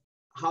methods,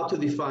 how to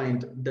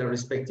define their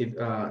respective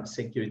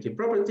security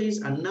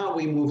properties, and now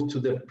we move to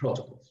the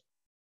protocols.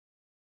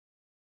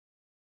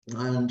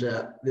 And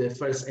the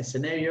first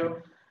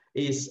scenario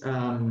is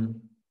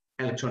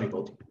electronic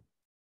voting.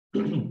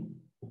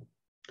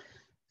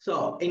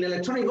 So in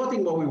electronic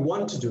voting, what we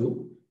want to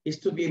do is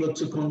to be able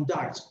to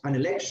conduct an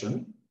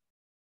election,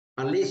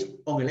 at least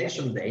on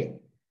election day,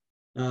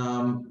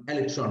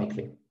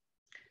 electronically.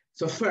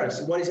 So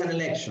first, what is an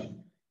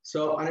election?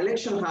 So an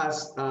election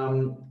has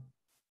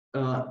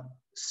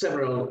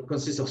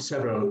consists of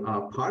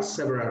several parts,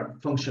 several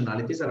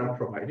functionalities that are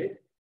provided.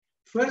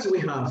 First, we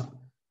have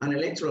an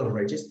electoral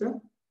register,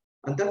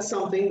 and that's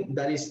something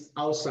that is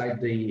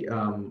outside the,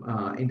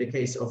 in the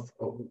case of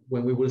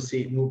when we will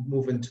see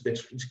move into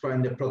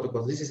describing the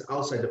protocol, this is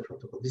outside the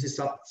protocol. This is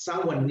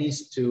someone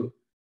needs to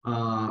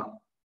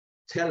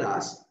tell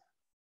us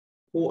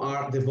who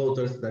are the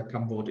voters that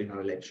can vote in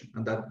our election,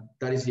 and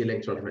that is the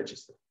electoral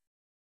register.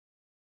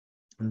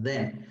 And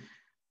then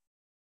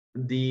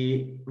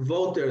the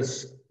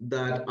voters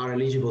that are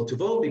eligible to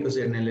vote because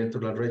they're in an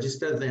electoral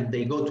register, then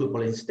they go to a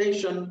polling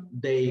station,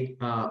 they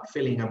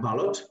fill in a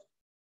ballot,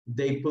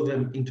 they put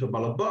them into a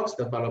ballot box,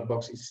 the ballot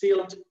box is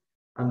sealed,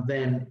 and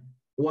then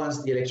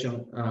once the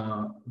election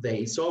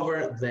day is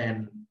over,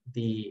 then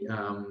the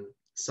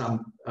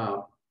some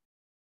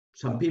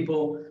some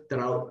people that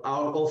are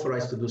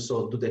authorized to do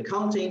so do the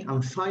counting,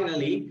 and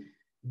finally,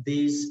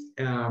 this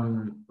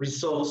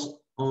results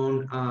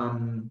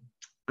on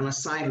an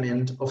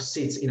assignment of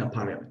seats in a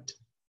parliament.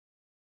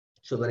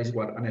 So that is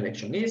what an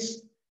election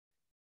is.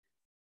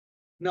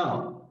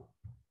 Now,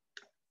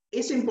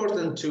 it's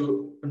important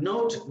to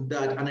note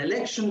that an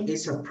election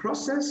is a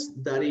process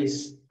that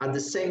is at the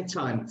same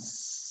time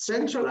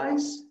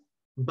centralized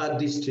but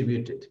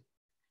distributed.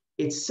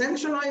 It's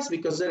centralized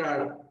because there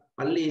are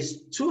at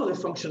least two of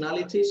the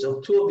functionalities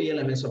of two of the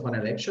elements of an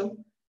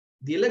election,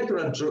 the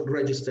electoral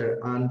register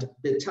and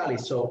the tally.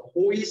 So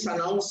who is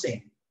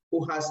announcing,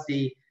 who has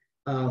the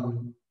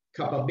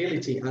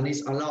capability and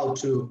is allowed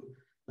to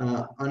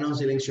announce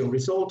the election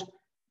result,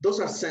 those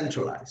are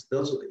centralized.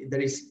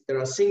 There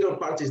are single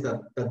parties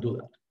that do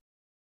that.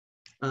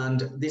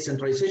 And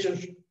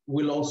decentralization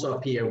will also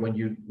appear when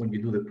you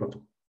do the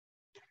protocol.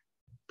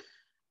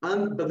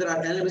 But there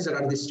are elements that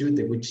are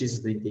distributed, which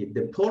is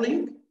the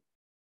polling.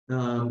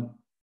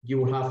 You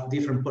will have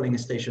different polling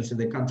stations in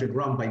the country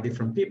run by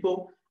different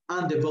people,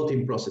 and the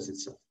voting process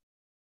itself.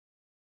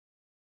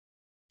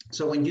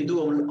 So when you do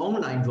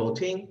online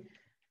voting,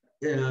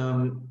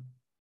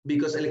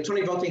 because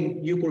electronic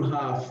voting, you could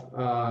have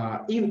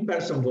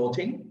in-person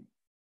voting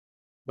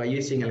by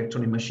using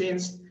electronic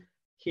machines.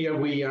 Here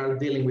we are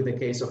dealing with a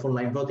case of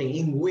online voting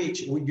in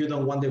which you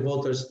don't want the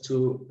voters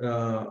to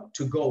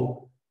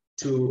go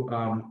to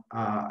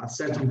a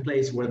certain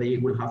place where they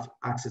will have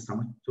access to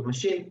a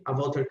machine. A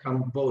voter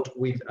can vote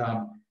with,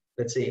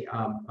 let's say,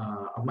 a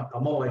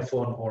mobile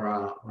phone or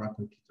a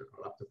computer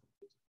or laptop.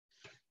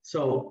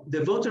 So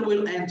the voter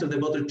will enter the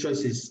voter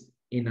choices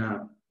in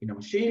a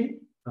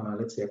machine,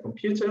 let's say a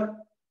computer,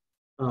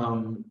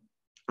 and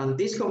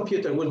this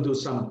computer will do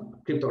some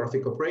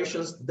cryptographic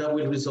operations that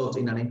will result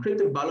in an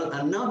encrypted ballot.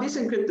 And now this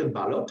encrypted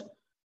ballot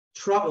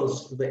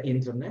travels to the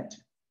internet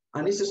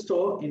and is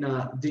stored in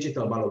a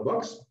digital ballot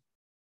box.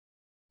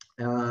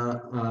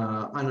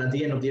 And at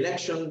the end of the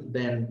election,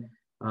 then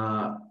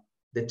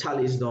the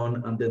tally is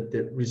done and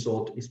the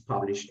result is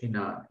published in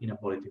a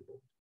bulletin board.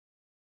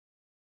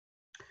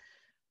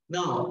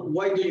 Now,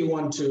 why do you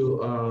want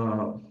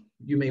to,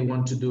 you may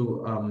want to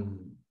do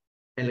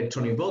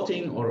electronic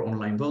voting or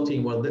online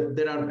voting? Well,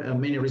 there are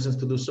many reasons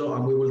to do so,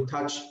 and we will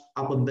touch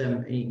upon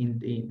them in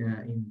the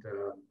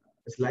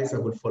slides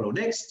that will follow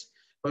next.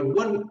 But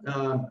one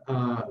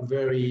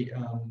very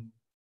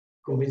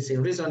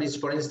convincing reason is,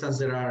 for instance,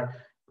 there are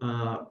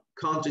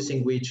countries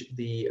in which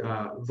the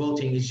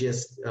voting is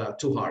just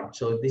too hard.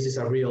 So this is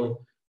a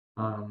real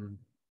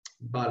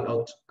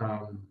ballot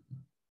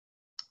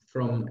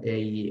from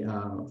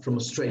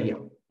Australia,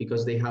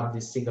 because they have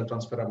this single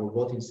transferable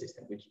voting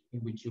system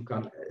in which you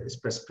can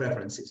express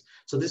preferences.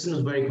 So this is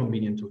not very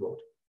convenient to vote,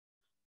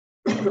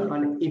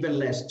 and even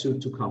less to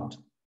count.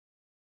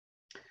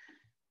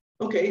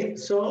 Okay,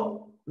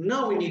 so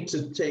now we need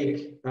to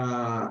take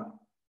a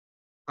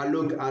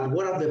look at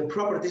what are the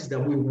properties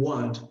that we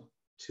want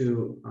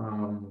to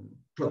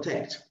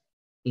protect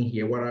in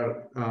here.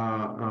 What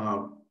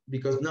are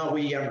because now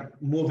we are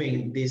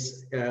moving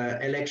this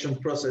election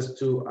process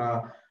to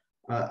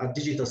a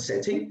digital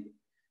setting.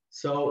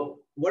 So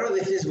what are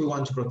the things we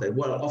want to protect?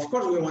 Well, of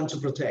course, we want to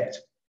protect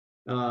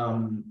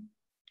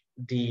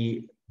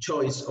the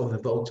choice of the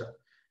voter.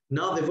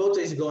 Now the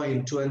voter is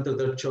going to enter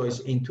their choice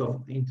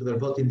into their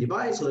voting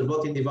device. So the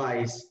voting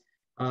device,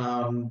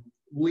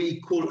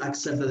 we could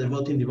accept that the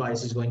voting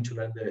device is going to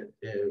learn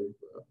the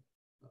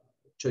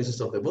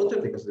choices of the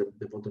voter, because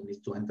the voter needs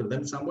to enter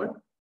them somewhere.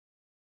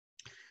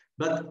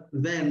 But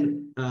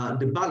then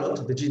the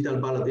ballot, the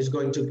digital ballot, is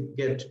going to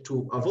get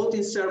to a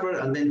voting server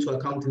and then to a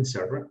counting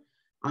server.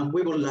 And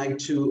we would like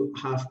to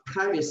have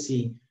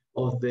privacy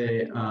of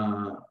the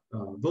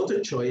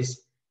voter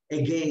choice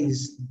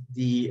against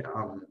the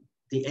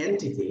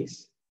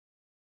entities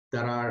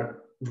that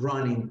are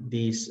running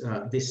these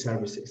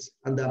services.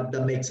 And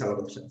that makes a lot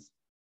of sense.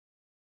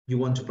 You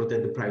want to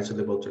protect the privacy of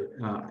the voter,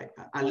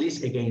 at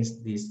least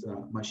against these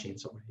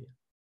machines over here.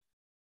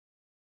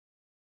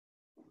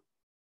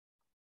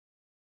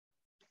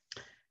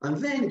 And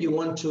then you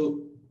want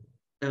to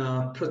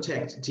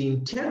protect the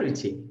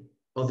integrity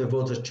of the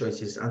voter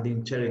choices and the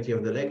integrity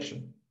of the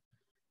election.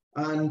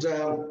 And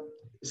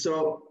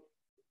so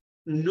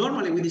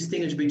normally we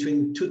distinguish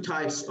between two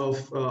types of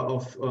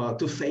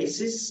two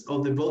phases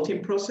of the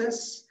voting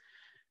process.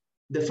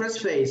 The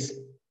first phase,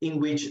 in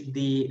which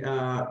the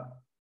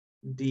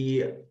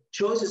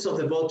choices of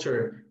the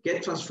voter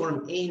get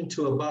transformed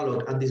into a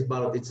ballot, and this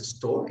ballot is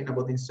stored in a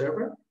voting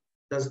server.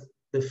 That's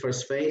the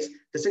first phase.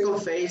 The second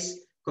phase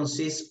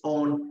consists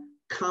on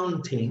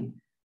counting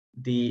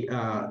the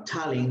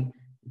tallying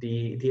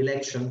the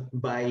election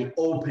by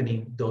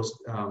opening those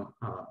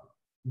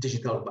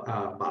digital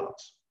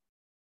ballots.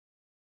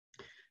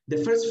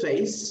 The first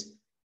phase,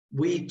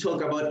 we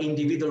talk about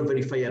individual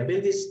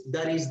verifiabilities.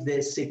 That is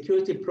the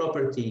security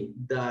property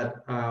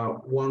that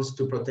wants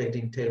to protect the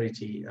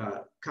integrity,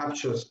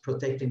 captures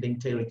protecting the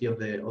integrity of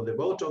the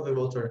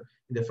voter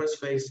in the first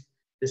phase.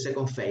 The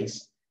second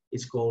phase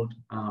is called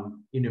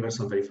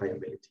universal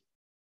verifiability.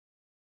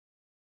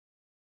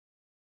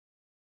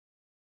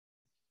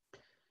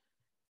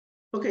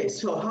 Okay,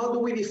 so how do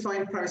we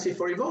define privacy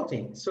for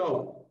e-voting?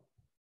 So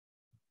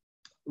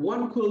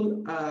one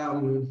could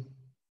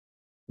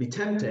be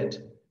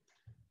tempted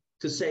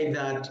to say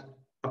that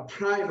a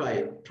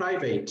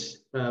private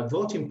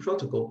voting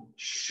protocol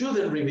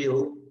shouldn't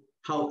reveal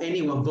how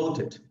anyone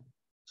voted.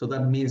 So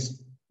that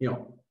means,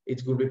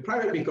 it will be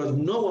private because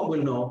no one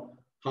will know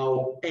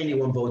how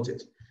anyone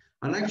voted.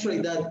 And actually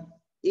that,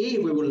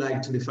 if we would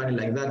like to define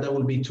it like that, that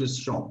would be too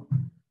strong.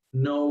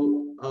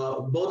 No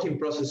voting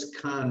process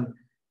can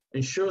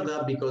ensure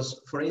that,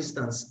 because, for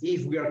instance,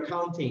 if we are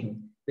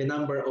counting the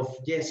number of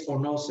yes or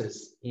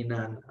no's in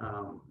a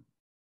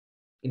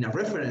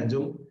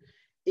referendum,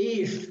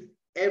 if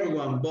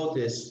everyone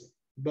votes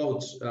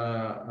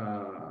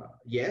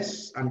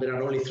yes, and there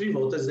are only 3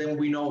 voters, then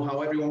we know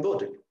how everyone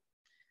voted,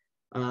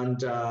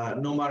 and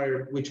no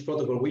matter which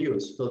protocol we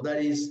use. So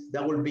that is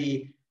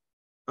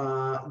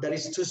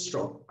too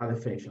strong a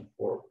definition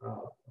for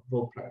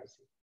vote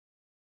privacy.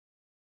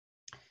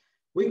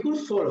 We could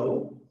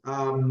follow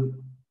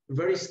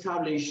very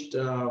established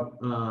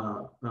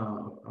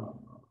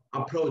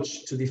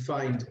approach to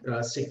define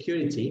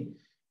security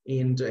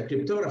in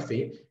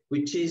cryptography,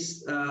 which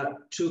is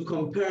to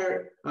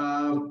compare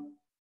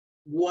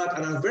what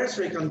an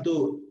adversary can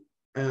do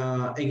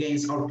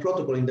against our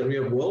protocol in the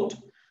real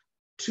world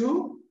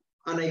to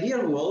an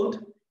ideal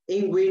world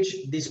in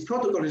which this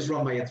protocol is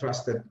run by a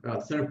trusted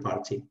third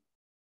party.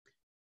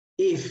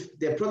 If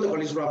the protocol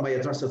is run by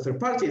a trusted third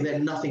party,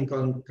 then nothing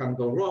can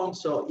go wrong.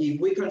 So if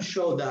we can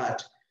show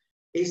that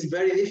it's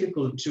very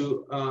difficult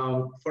to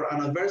for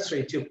an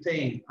adversary to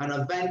obtain an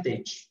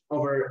advantage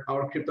over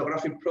our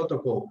cryptographic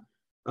protocol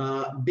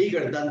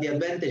bigger than the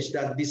advantage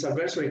that this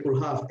adversary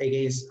could have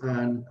against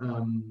a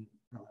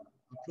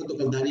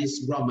protocol that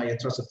is run by a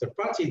trusted third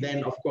party,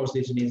 then of course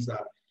this means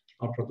that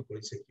our protocol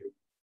is secure.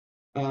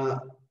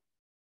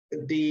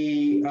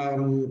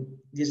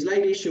 The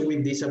slight issue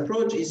with this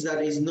approach is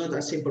that it's not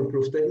a simple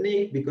proof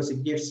technique, because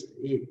it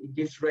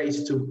gives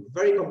rise to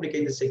very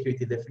complicated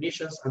security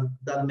definitions, and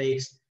that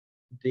makes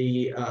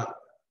the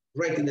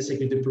writing the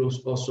security proofs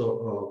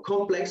also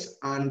complex,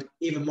 and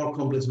even more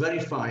complex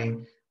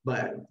verifying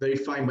by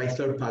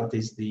third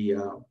parties the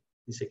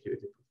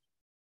security proof.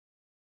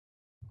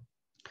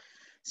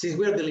 Since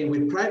we are dealing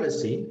with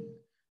privacy,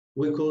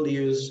 we could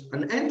use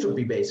an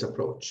entropy-based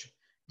approach.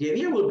 The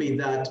idea will be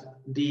that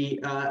the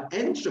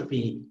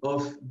entropy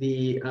of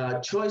the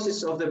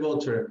choices of the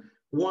voter,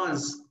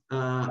 once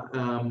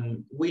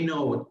we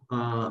know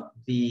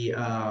we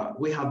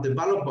have the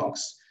ballot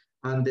box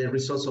and the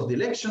results of the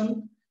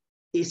election,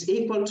 is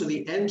equal to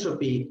the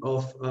entropy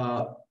of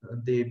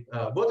the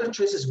voter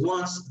choices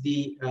once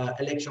the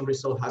election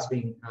result has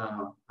been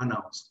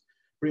announced.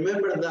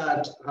 Remember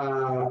that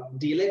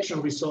the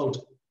election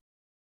result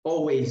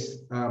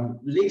always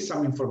leaks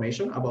some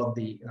information about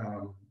the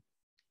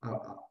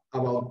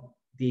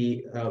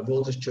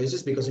voters'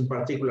 choices, because in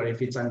particular,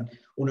 if it's an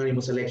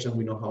unanimous election,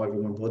 we know how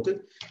everyone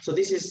voted. So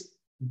this is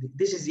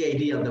the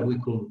idea that we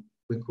could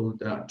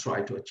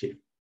try to achieve.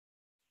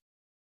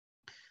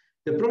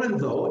 The problem,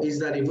 though, is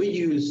that if we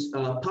use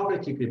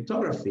public key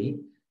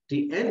cryptography,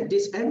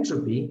 this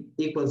entropy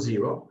equals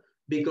 0,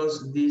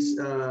 because this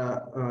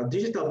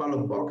digital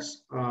ballot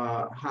box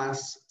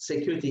has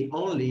security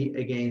only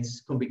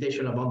against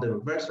computational bounded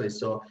adversaries.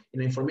 So in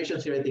an information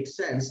theoretic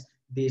sense,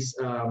 this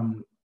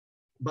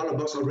ballot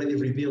box already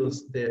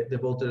reveals the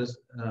voters'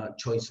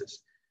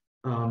 choices.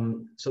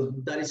 So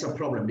that is a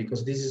problem,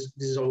 because this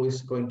is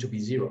always going to be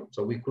 0.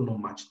 So we could not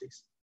match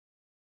this.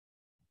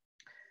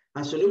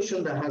 A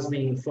solution that has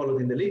been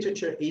followed in the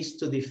literature is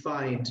to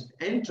define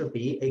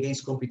entropy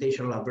against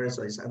computational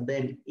adversaries. And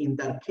then in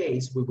that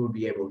case, we will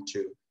be able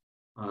to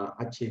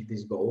achieve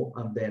this goal,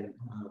 and then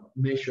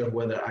measure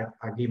whether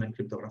a given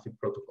cryptographic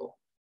protocol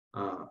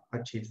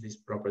achieves this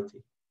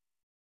property.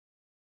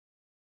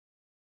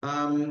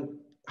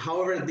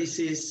 However, this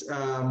is,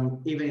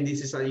 even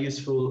this is a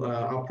useful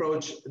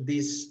approach,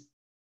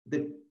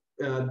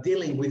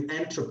 dealing with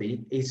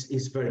entropy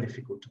is very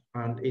difficult,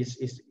 and as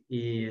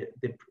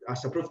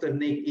a proof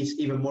technique is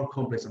even more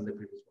complex than the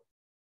previous one.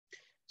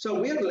 So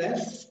we are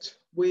left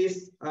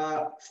with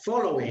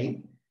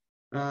following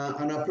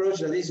an approach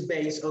that is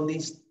based on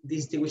this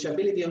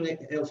distinguishability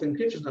of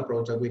encryption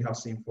approach that we have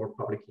seen for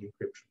public key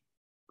encryption.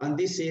 And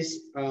this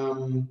is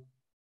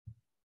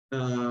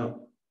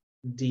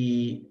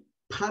the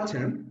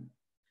pattern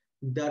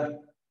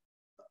that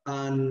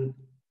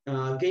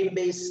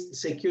game-based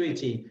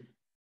security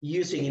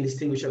using the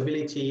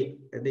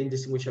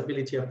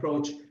indistinguishability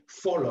approach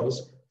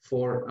follows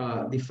for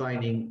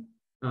defining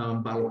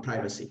ballot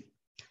privacy.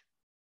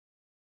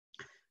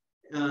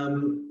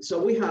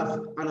 So we have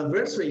an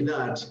adversary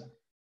that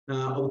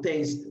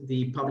obtains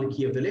the public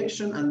key of the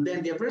election, and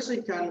then the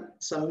adversary can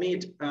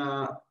submit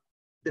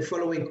the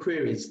following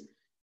queries.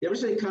 The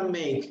adversary can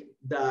make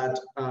that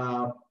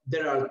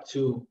there are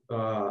 2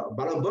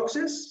 ballot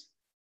boxes,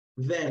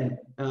 then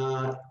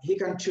he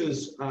can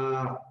choose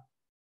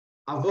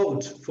a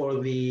vote for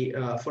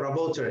a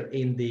voter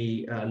in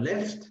the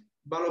left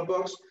ballot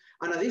box,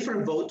 and a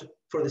different vote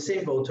for the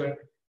same voter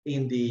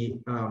in the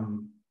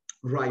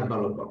right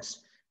ballot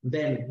box.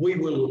 Then we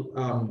will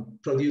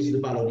produce the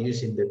ballot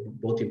using the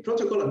voting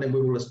protocol, and then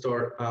we will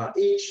store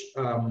each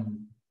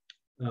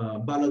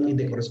ballot in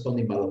the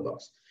corresponding ballot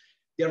box.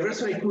 The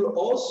adversary could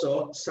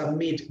also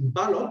submit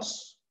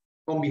ballots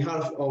on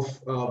behalf of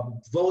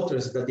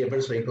voters that the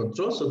adversary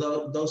controls.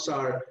 So those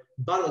are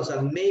ballots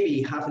that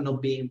maybe have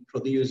not been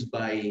produced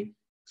by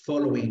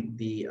following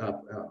the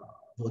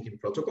voting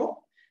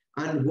protocol.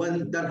 And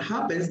when that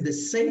happens, the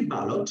same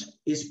ballot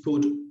is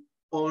put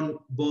on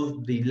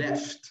both the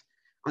left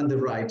and the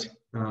right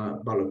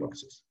ballot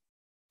boxes.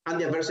 And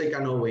the adversary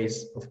can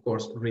always, of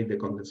course, read the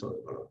contents of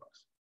the ballot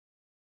box.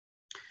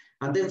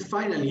 And then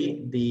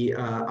finally, the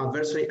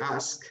adversary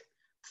asks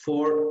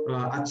for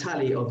a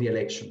tally of the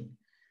election.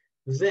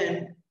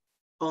 Then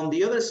on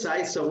the other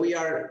side, so we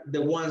are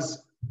the ones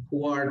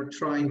who are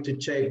trying to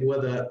check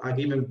whether a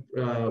given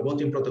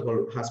voting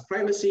protocol has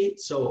privacy.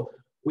 So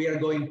we are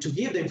going to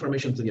give the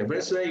information to the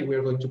adversary. We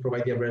are going to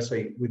provide the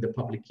adversary with the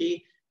public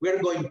key. We are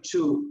going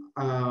to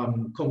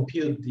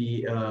compute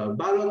the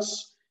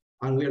ballots,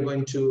 and we are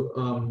going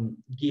to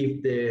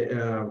give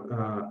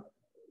the,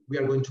 we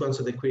are going to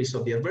answer the queries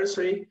of the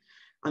adversary.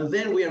 And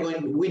then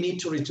we need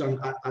to return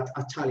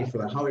a tally for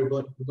that. How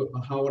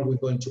are we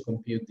going to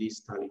compute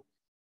this tally?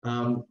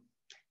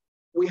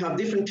 We have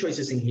different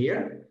choices in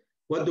here.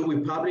 What do we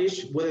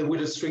publish? Whether we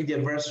restrict the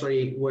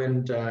adversary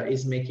when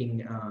is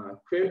making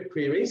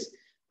queries.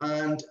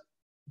 And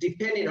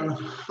depending on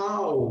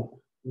how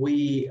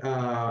we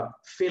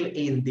fill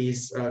in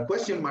these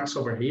question marks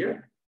over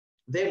here,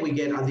 then we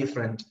get a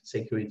different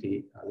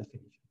security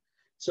definition.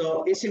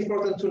 So it's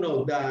important to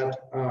know that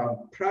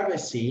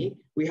privacy,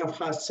 we have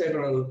had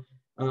several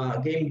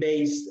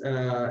game-based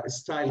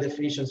style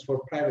definitions for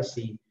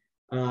privacy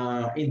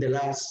in the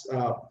last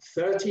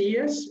 30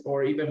 years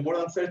or even more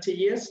than 30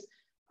 years.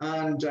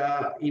 And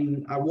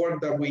in a work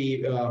that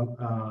we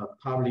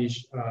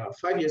published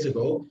 5 years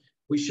ago,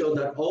 we showed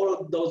that all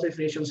of those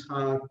definitions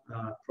had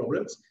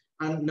problems.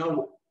 And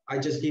now I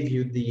just give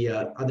you the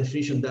a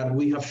definition that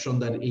we have shown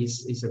that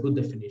is a good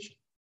definition.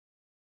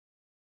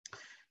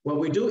 What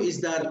we do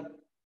is that,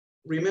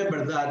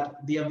 remember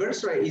that the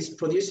adversary is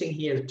producing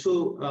here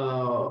two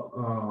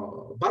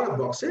ballot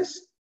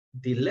boxes,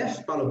 the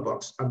left ballot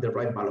box and the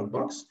right ballot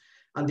box.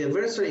 And the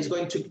adversary is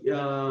going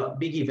to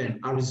be given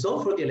a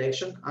result for the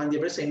election, and the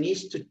adversary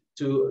needs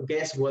to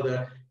guess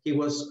whether he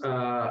was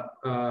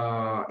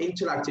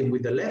interacting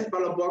with the left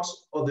ballot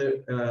box or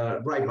the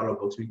right ballot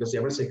box, because the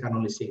adversary can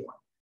only see one.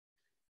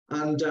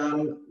 And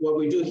what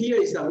we do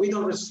here is that we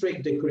don't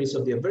restrict the queries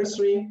of the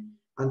adversary.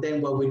 And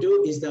then what we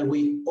do is that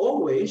we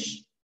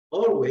always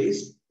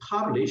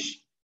publish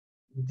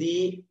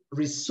the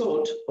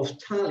result of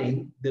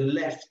tallying the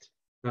left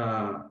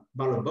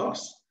ballot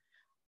box,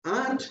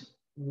 and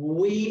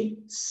we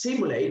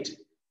simulate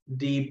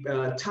the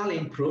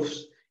tallying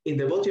proofs in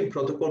the voting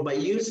protocol by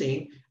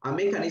using a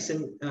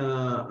mechanism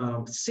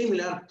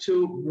similar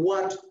to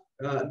what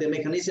the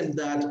mechanism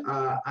that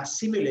a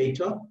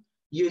simulator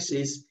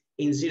uses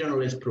in zero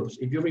knowledge proofs.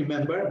 If you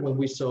remember, when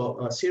we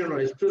saw zero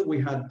knowledge proof,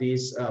 we had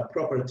this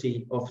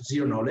property of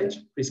zero knowledge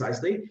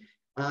precisely.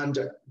 And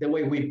the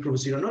way we prove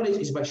zero knowledge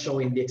is by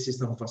showing the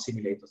existence of a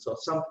simulator.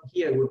 So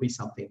here will be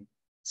something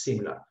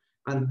similar.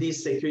 And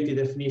this security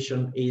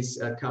definition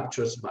is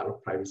captures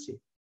ballot privacy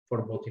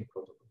for voting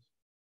protocols.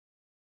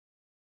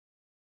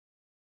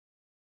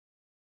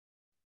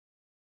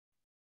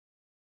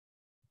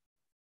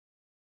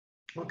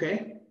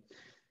 Okay,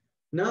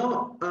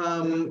 now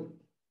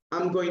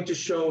I'm going to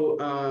show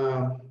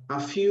a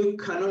few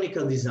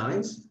canonical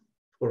designs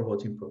for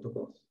voting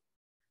protocols,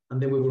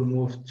 and then we will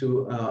move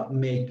to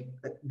make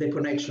the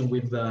connection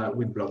with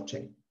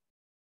blockchain.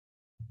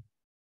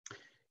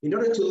 In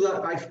order to do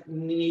that, I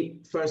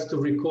need first to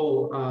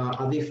recall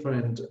a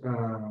different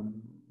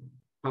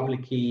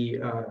public key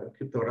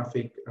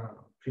cryptographic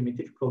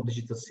primitive called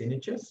digital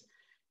signatures.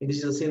 In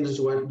digital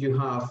signatures, what you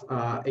have,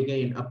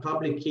 again, a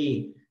public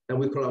key that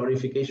we call a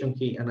verification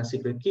key and a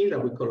secret key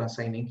that we call a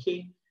signing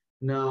key.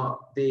 Now,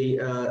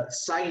 the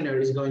signer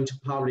is going to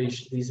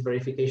publish this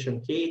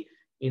verification key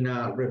in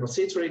a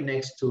repository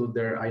next to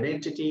their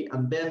identity,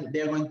 and then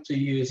they're going to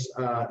use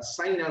a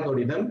signing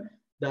algorithm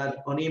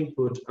that on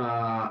input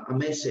a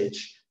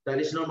message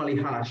that is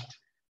normally hashed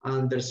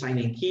and their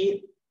signing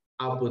key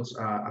outputs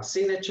a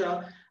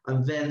signature,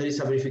 and then there is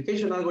a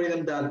verification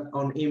algorithm that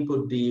on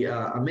input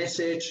a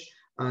message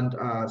and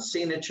a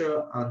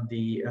signature, and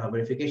the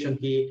verification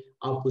key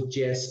outputs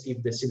yes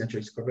if the signature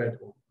is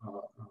correct, or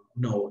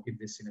no if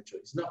the signature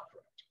is not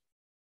correct.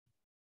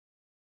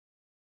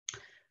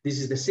 This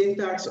is the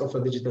syntax of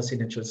a digital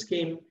signature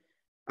scheme.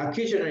 A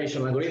key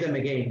generation algorithm,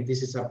 again,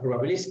 this is a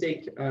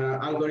probabilistic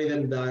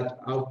algorithm that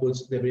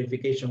outputs the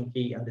verification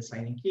key and the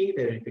signing key.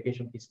 The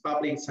verification key is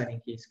public,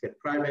 signing key is kept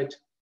private.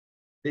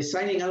 The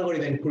signing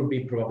algorithm could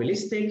be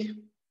probabilistic,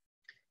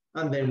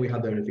 and then we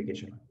have the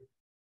verification algorithm.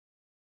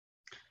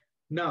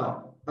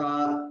 Now,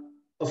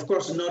 of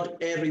course,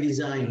 not every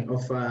design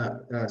of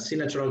a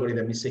signature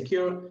algorithm is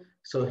secure.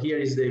 So here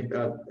is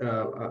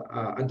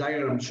a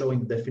diagram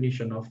showing the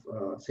definition of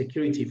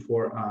security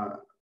for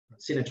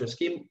signature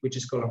scheme, which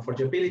is called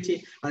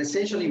unforgeability. And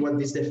essentially what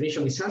this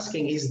definition is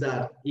asking is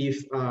that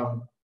if,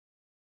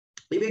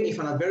 even if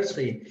an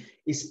adversary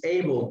is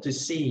able to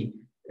see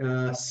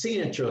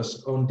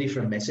signatures on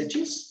different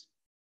messages,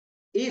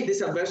 if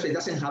this adversary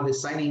doesn't have the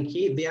signing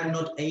key, they are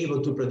not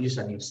able to produce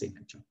a new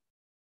signature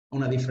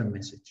on a different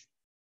message.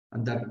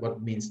 And that's what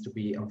it means to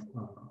be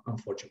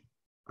unfortunate.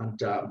 And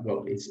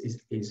well, it's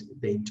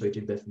the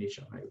intuitive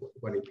definition, right?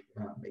 What it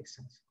makes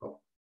sense of.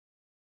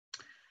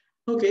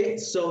 Okay,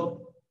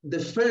 so the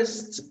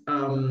first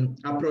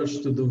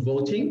approach to do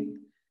voting,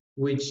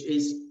 which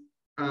is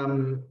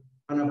an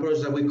approach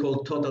that we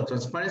call total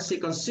transparency,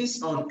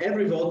 consists on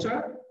every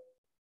voter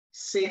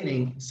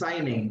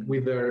signing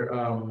with their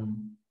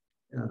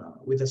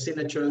with a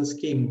signature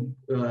scheme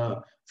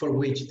for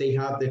which they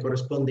have the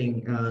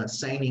corresponding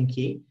signing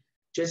key,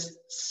 just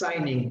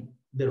signing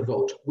their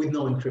vote with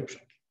no encryption.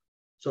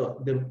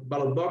 So the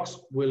ballot box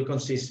will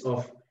consist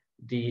of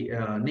the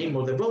name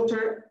of the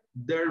voter,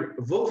 their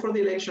vote for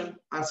the election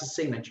as a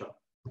signature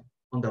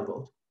on the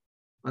vote,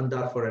 and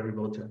that for every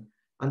voter.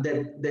 And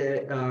then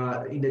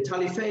in the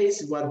tally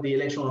phase, what the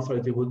election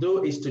authority will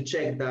do is to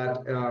check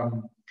that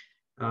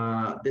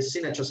the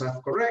signatures are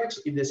correct.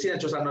 If the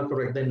signatures are not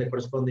correct, then the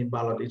corresponding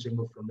ballot is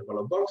removed from the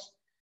ballot box.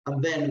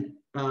 And then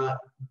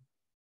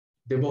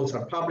the votes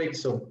are public,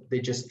 so they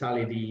just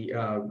tally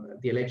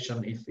the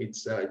election. If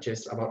it's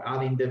just about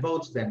adding the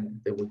votes,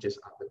 then they will just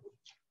add the votes.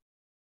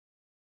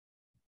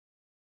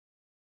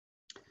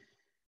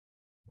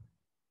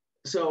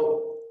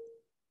 So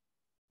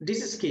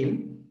this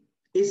scheme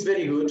is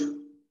very good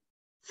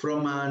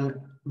from a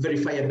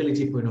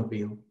verifiability point of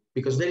view,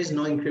 because there is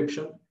no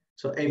encryption,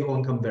 so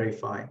everyone can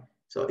verify.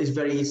 So it's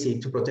very easy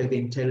to protect the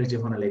integrity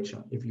of an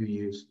election if you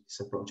use this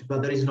approach.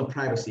 But there is no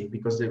privacy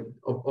because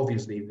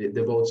obviously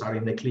the votes are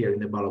in the clear in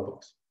the ballot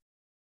box.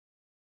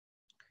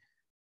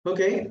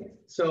 Okay,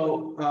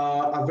 so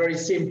a very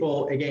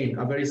simple, again,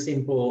 a very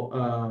simple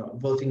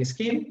voting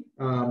scheme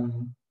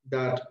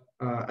that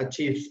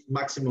achieves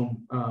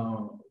maximum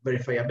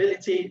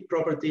verifiability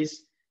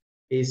properties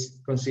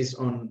consists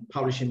on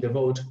publishing the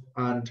vote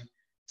and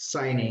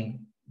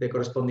signing the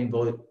corresponding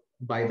vote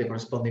by the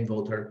corresponding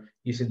voter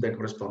using the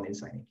corresponding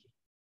signing key.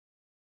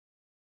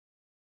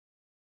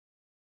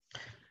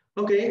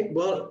 Okay,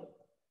 well,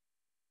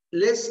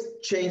 let's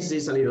change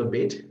this a little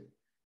bit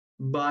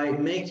by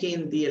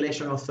making the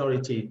election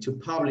authority to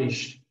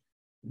publish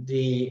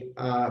the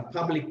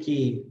public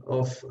key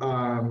of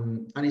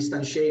an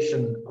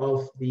instantiation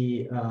of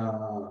the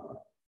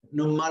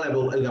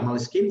non-malleable El-Gamal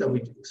scheme that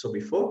we saw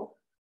before.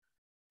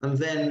 And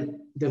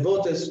then the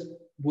voters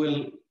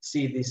will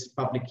see this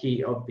public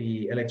key of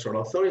the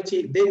electoral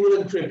authority. They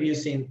will encrypt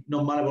using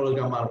non-malleable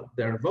El-Gamal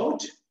their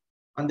vote,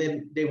 and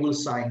then they will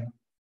sign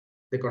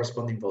the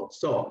corresponding vote.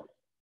 So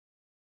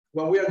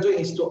what we are doing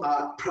is to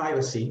add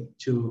privacy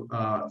to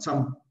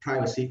some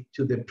privacy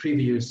to the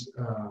previous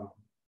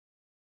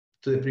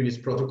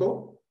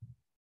protocol.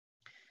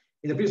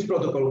 In the previous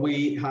protocol,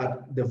 we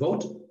had the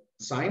vote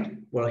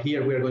signed. Well,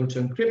 here we are going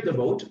to encrypt the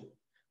vote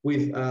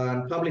with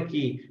a public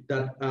key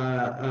that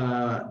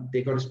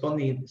the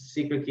corresponding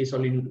secret key is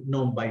only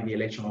known by the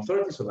election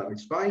authority, so that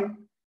is fine.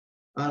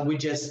 And we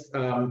just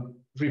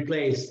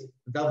replace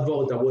that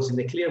vote that was in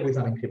the clear with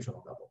an encryption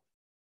of that vote.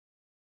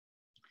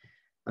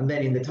 And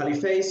then in the tally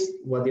phase,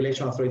 what the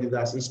election authority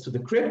does is to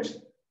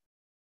decrypt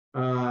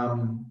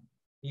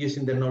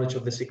using the knowledge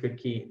of the secret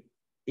key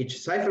each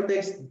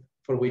ciphertext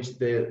for which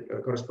the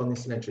corresponding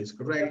signature is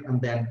correct,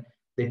 and then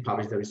they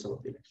publish the result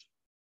of the election.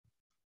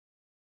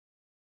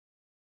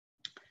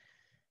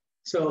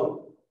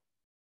 So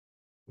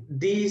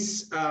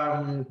this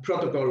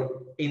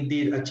protocol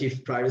indeed achieves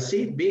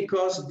privacy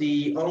because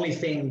the only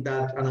thing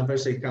that an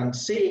adversary can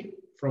see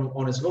from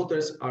honest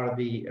voters are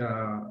the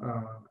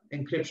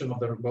encryption of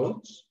their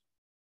votes.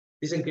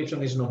 This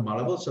encryption is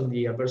non-malleable, so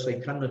the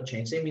adversary cannot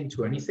change them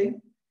into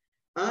anything.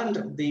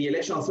 And the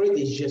election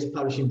authority is just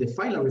publishing the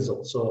final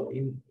result. So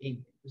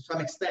to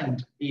some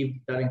extent, if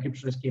that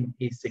encryption scheme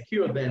is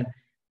secure, then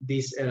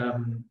this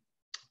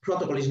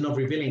protocol is not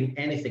revealing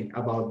anything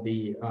about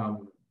the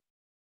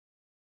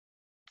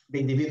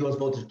individual's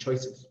voter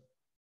choices.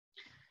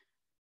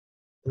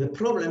 The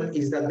problem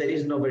is that there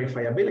is no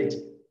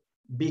verifiability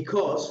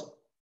because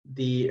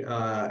the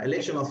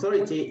election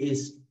authority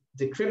is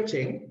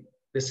decrypting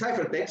the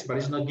ciphertext, but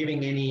it's not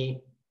giving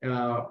any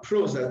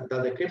proofs that the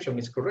decryption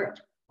is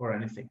correct or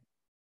anything.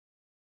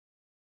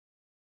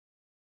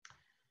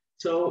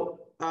 So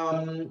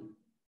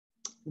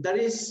that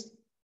is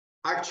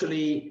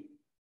actually,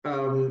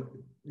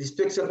 these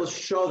two examples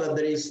show that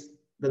there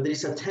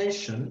is a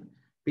tension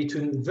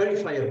between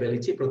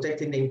verifiability,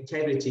 protecting the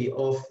integrity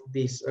of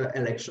this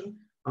election,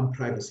 and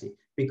privacy,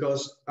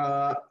 because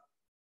the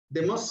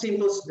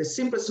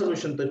simplest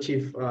solution to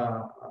achieve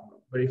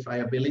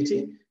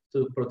verifiability,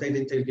 to protect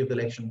the integrity of the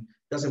election,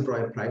 doesn't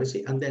provide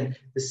privacy, and then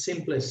the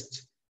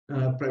simplest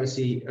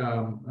privacy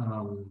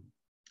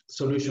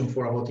solution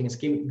for a voting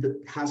scheme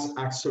that has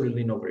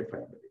absolutely no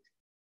verifiability.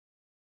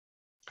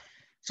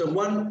 So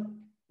one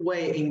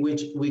way in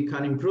which we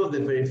can improve the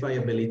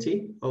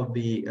verifiability of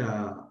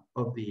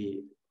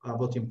the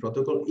voting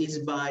protocol is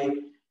by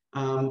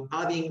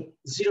adding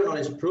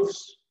zero-knowledge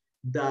proofs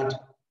that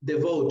the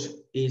vote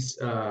is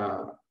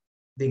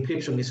the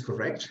encryption is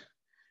correct,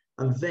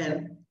 and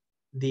then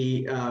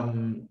the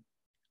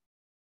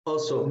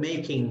also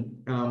making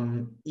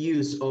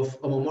use of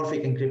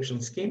homomorphic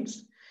encryption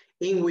schemes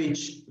in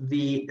which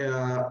the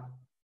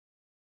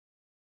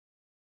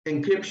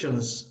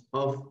encryptions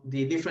of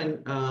the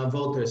different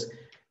voters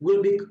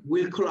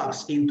will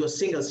collapse into a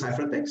single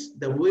ciphertext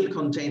that will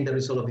contain the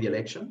result of the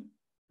election,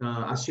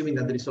 assuming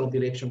that the result of the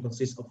election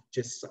consists of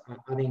just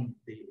adding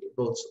the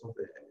votes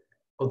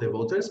of the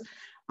voters.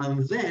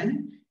 And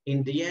then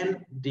in the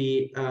end,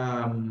 the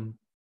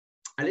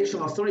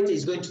election authority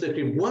is going to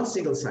decrypt one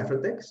single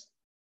ciphertext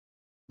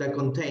that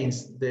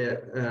contains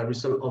the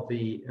result of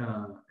the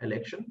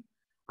election,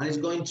 and is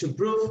going to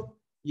prove,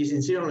 using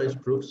zero-knowledge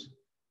proofs,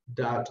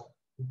 that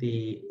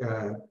the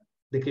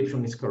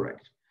decryption is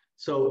correct.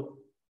 So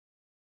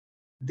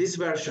this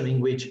version in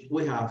which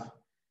we have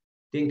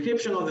the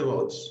encryption of the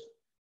votes,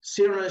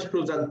 zero-knowledge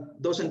proves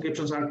that those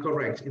encryptions are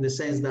correct in the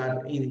sense that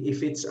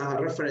if it's a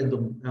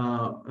referendum,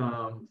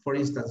 for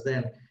instance,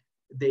 then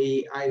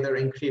they either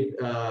encrypt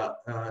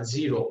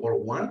 0 or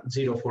 1,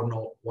 0 for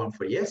no, 1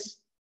 for yes.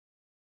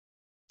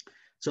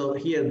 So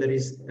here there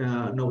is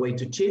no way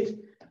to cheat.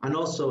 And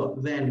also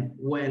then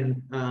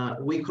when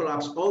we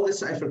collapse all the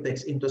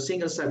ciphertext into a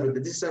single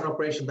ciphertext, this is an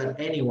operation that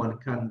anyone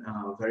can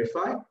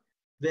verify.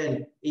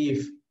 Then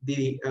if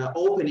the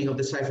opening of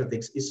the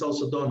ciphertext is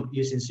also done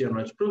using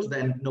zero-knowledge proofs,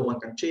 then no one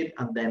can cheat,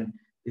 and then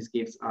this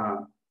gives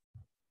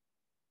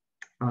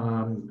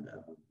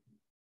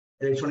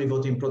electronic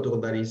voting protocol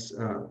that is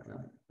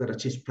that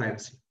achieves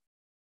privacy.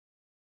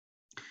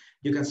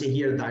 You can see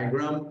here a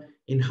diagram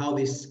in how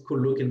this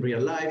could look in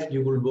real life.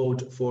 You will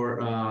vote for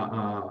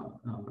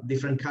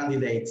different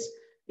candidates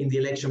in the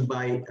election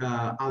by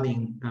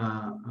adding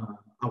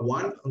a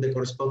 1 on the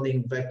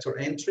corresponding vector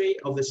entry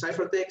of the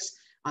ciphertext.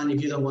 And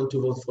if you don't want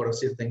to vote for a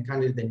certain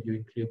candidate, then you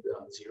include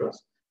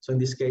zeros. So in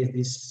this case,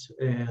 this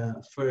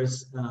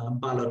first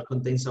ballot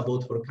contains a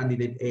vote for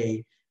candidate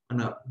A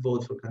and a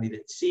vote for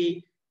candidate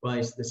C,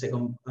 whilst the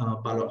second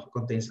ballot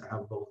contains a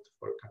vote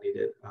for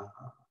candidate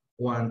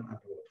 1 and a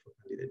vote for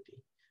candidate D.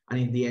 And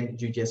in the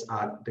end, you just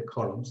add the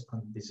columns,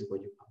 and this is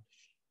what you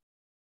publish.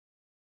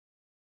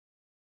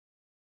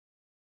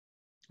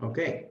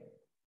 Okay.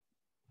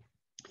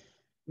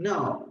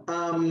 Now,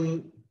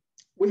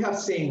 we have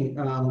seen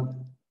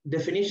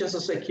definitions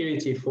of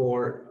security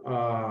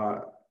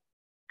for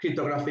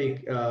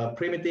cryptographic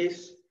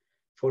primitives,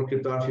 for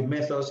cryptographic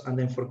methods, and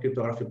then for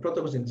cryptographic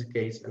protocols, in this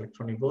case,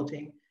 electronic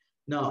voting.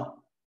 Now,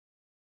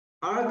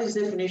 are these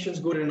definitions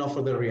good enough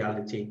for the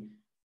reality?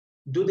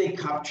 Do they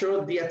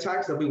capture the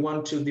attacks that we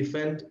want to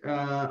defend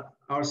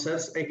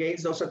ourselves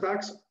against those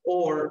attacks?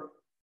 Or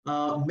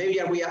maybe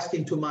are we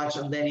asking too much,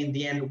 and then in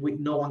the end,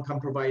 no one can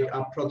provide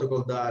a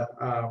protocol that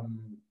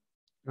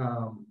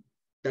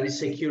that is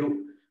secure?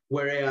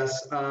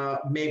 Whereas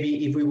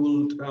maybe if we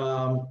would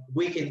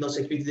weaken those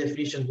security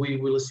definitions, we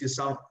will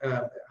still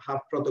have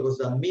protocols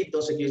that meet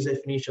those security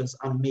definitions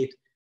and meet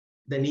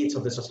the needs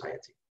of the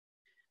society.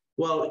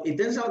 Well, it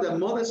turns out that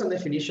models and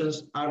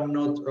definitions are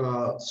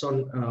not so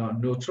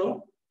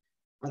neutral.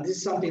 And this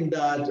is something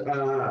that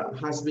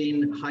has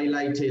been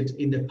highlighted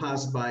in the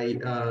past by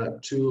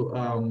two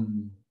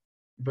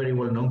very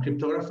well-known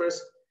cryptographers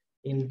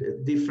in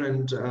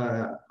different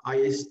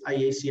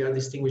IACR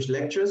distinguished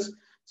lectures.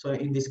 So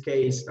in this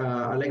case,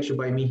 a lecture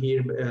by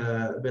Mihir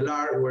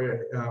Belar,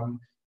 where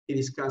he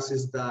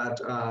discusses that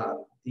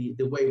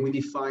the way we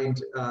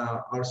defined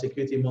our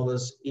security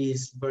models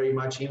is very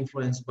much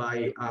influenced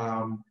by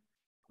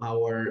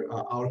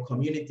our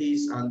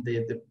communities and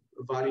the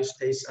various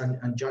tastes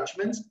and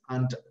judgments,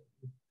 and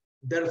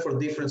therefore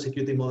different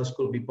security models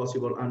could be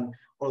possible, and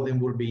all of them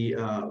will be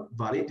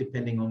valid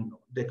depending on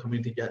the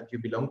community that you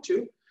belong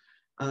to.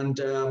 And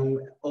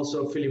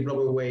also Philip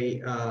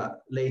Roboway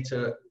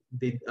later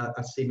did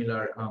a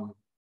similar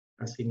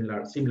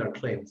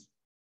claims.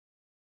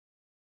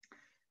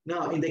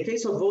 Now, in the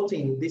case of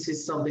voting, this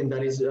is something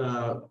that is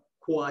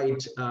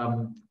quite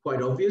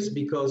obvious,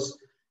 because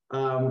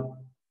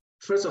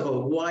first of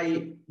all,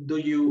 why do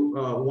you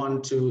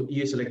want to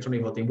use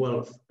electronic voting?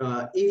 Well,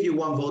 if you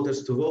want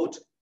voters to vote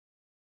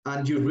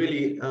and you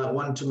really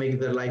want to make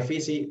their life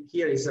easy,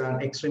 here is an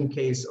extreme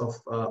case of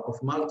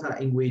Malta,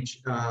 in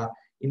which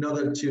in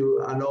order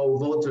to allow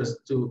voters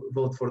to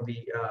vote for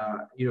the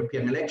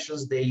European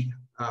elections, they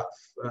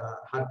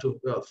had to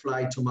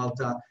fly to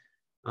Malta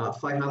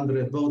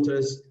 500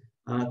 voters,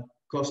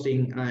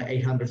 costing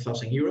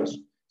 800,000 euros.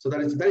 So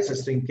that is a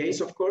extreme case,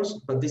 of course,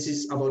 but this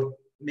is about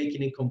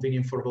making it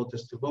convenient for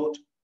voters to vote.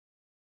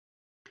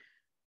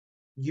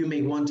 You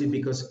may want it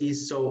because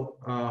it's so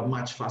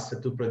much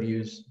faster to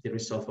produce the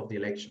result of the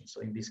election.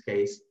 So in this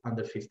case,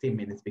 under 15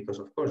 minutes, because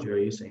of course you are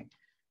using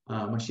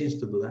machines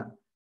to do that.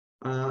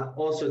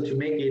 Also to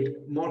make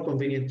it more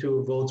convenient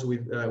to voters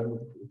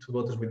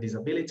with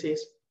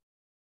disabilities.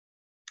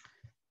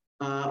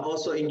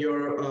 Also in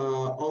your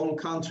own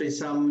country,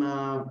 some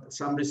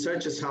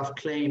researchers have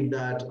claimed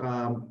that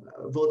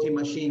voting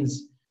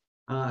machines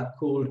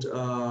could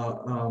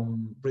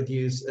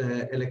reduce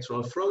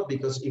electoral fraud,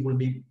 because it will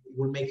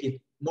make it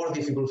more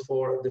difficult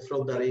for the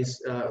fraud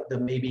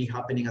that may be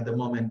happening at the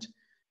moment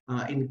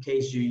in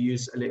case you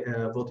use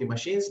voting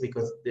machines,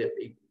 because the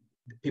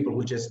people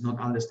will just not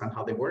understand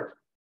how they work.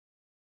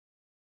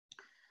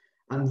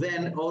 And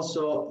then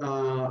also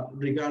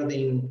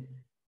regarding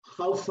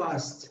how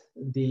fast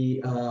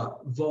the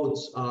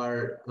votes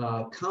are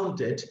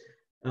counted,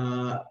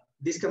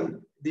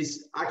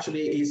 this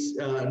actually is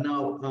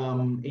now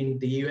in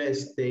the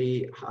US,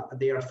 they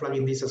are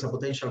flagging this as a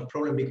potential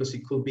problem, because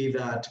it could be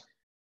that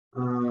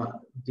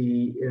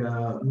the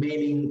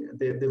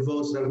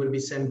votes that will be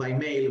sent by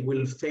mail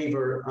will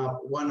favor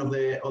one of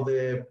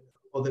the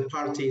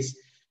parties,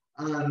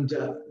 and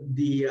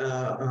the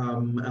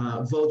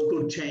vote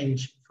could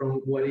change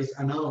from what is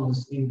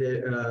announced in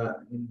the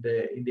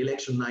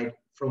election night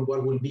from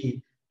what will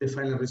be the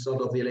final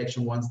result of the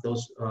election once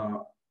those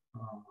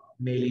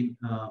mail-in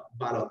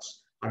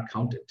ballots are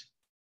counted.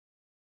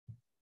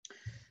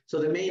 So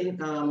the main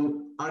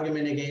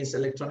argument against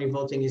electronic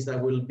voting is that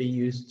it will be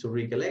used to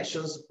rig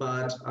elections,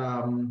 but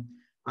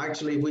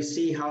actually we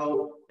see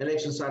how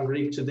elections are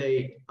rigged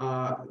today.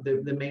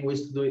 The main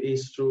ways to do it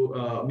is through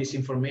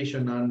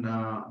misinformation and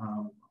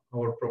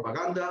or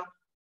propaganda,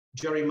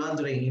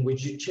 gerrymandering, in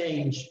which you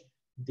change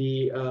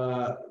the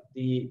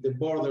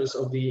borders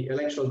of the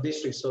electoral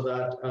district so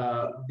that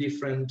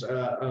different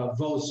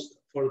votes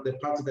for the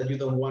party that you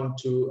don't want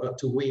to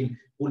win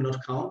will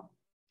not count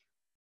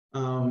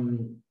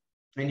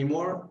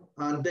anymore.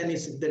 And then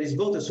there is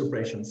voter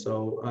suppression,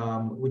 so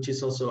which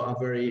is also a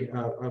very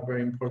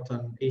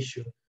important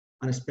issue,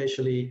 and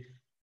especially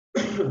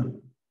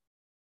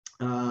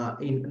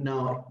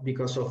now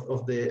because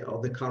of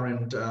the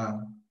current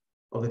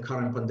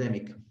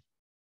pandemic.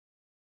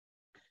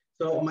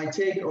 So my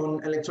take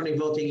on electronic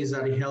voting is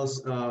that it helps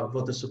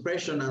voter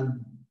suppression,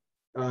 and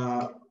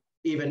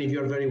even if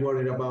you're very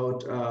worried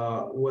about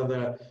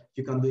whether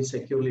you can do it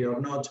securely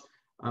or not,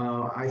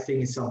 I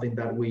think it's something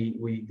that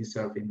we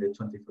deserve in the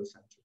 21st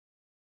century.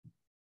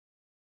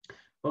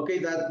 Okay,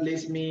 that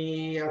leaves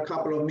me a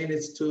couple of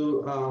minutes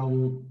to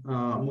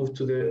move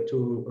to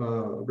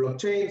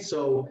blockchain.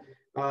 So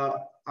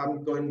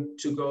I'm going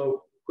to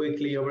go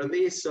quickly over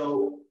this.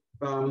 So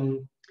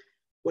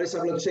what is a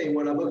blockchain?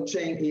 Well, a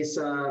blockchain is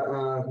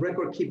a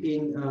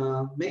record-keeping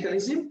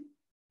mechanism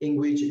in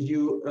which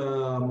you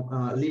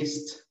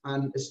list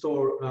and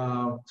store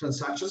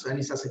transactions, and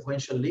it's a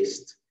sequential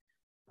list.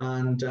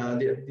 And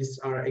these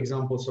are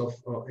examples of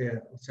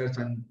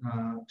certain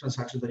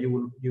transactions that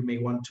you may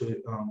want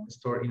to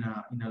store in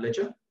a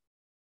ledger.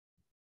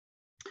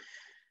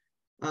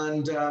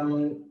 And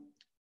a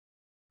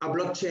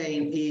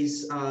blockchain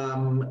is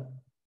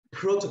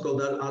protocol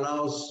that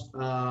allows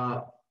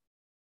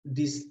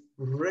this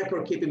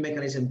record-keeping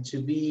mechanism to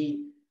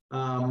be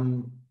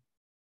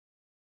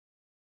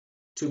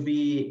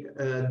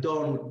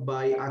done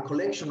by a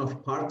collection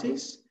of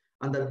parties,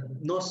 and that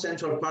no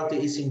central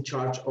party is in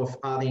charge of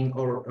adding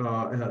or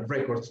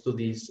records to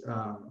this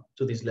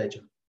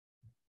ledger.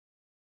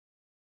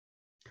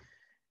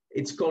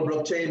 It's called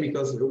blockchain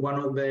because one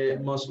of the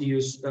most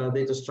used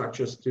data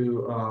structures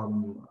to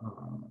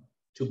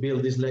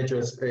build these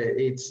ledgers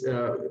takes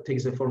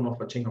the form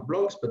of a chain of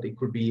blocks, but it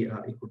could be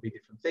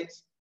different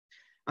things.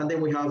 And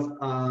then we have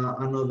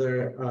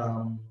another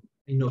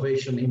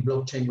innovation in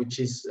blockchain, which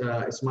is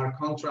smart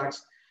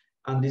contracts,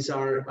 and these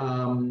are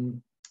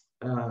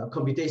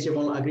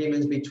computational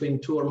agreements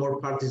between two or more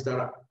parties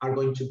that are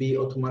going to be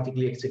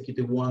automatically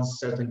executed once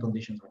certain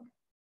conditions are met.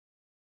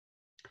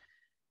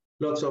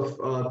 Lots of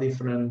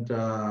different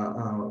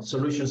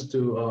solutions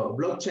to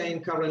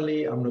blockchain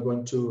currently. I'm not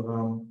going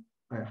to,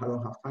 I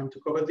don't have time to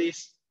cover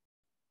this.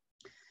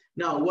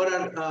 Now, what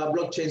are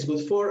blockchains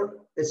good for?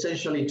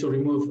 Essentially to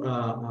remove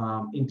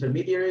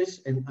intermediaries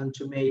and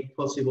to make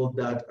possible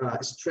that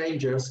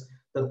strangers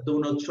that do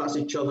not trust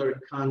each other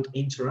can't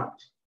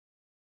interact.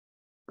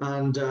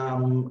 And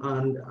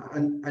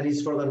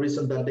it's for the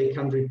reason that they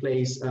can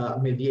replace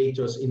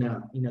mediators in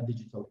a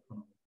digital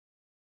economy.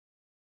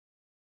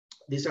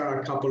 These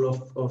are a couple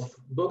of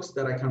books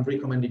that I can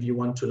recommend if you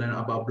want to learn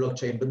about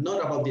blockchain, but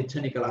not about the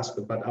technical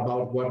aspect, but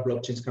about what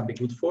blockchains can be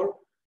good for.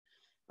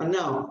 And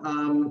now,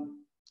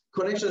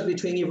 connections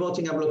between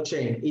e-voting and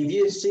blockchain. If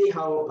you see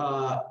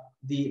how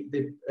the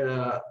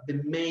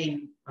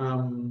main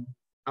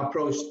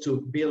approach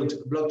to build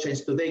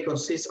blockchains today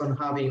consists on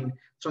having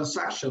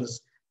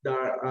transactions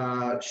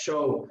that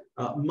show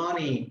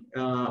money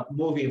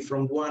moving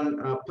from one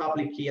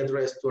public key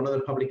address to another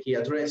public key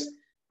address.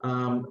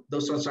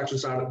 Those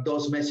transactions are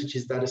those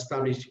messages that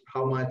establish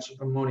how much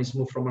money is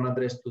moved from one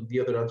address to the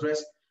other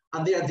address,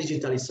 and they are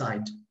digitally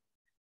signed.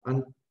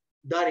 And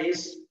that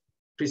is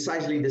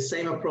precisely the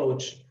same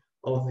approach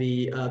of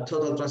the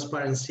total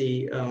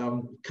transparency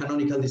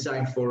canonical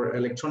design for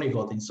electronic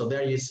voting. So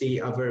there you see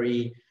a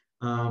very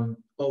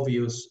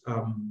obvious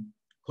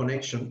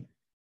connection.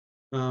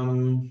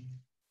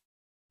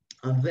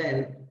 And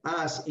then,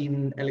 as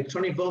in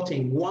electronic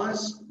voting,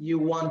 once you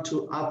want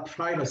to add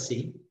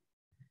privacy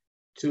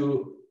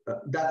to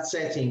that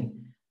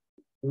setting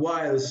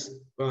whilst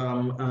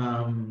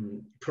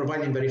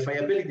providing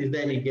verifiability,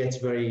 then it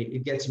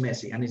gets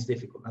messy and it's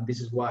difficult. And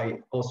this is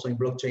why also in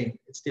blockchain,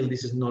 still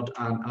this is not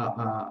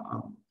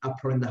a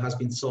problem that has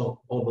been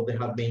solved, although there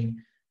have been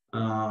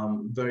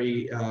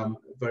very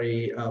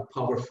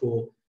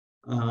powerful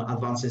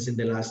advances in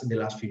the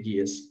last few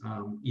years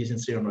using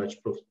zero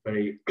knowledge proofs,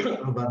 very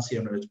advanced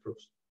zero knowledge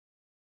proofs.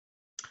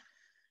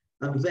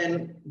 And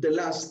then the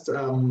last,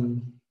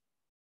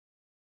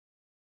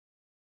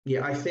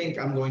 yeah, I think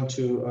I'm going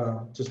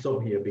to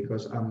stop here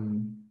because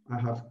I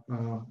have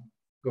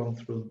gone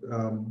through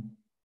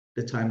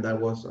the time that I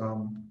was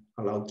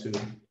allowed to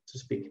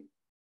speak.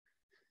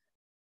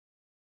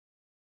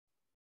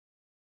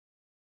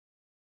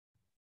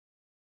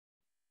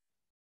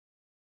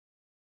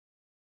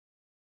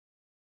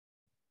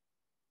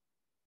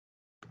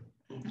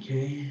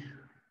 Okay.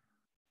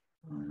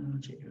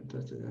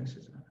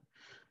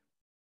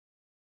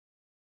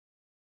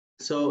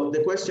 So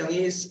the question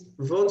is,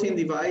 voting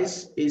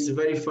device is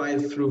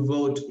verified through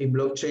vote in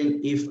blockchain.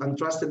 If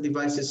untrusted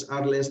devices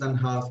are less than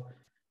half,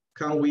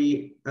 can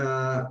we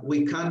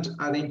can't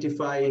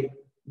identify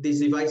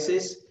these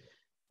devices?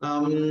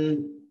 I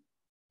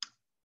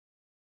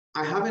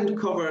haven't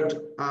covered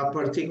a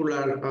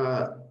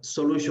particular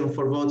solution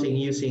for voting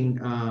using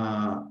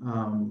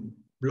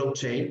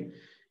blockchain.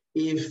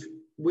 If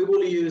we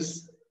will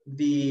use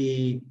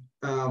the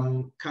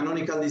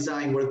canonical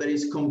design where there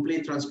is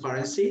complete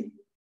transparency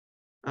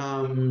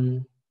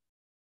in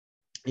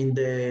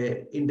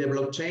the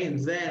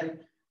blockchain, then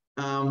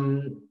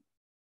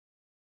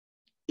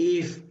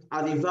if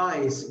a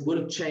device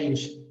will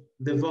change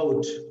the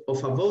vote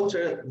of a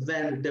voter,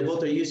 then the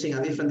voter using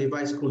a different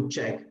device could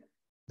check.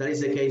 That is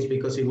the case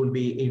because it will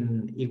be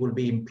in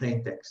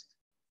plain text.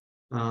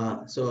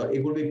 So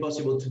it will be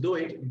possible to do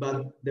it,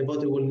 but the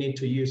voter will need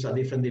to use a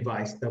different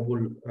device that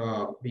will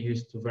be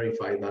used to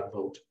verify that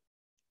vote.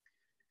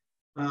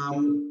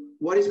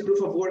 What is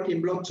proof of work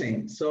in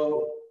blockchain?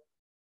 So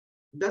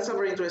that's a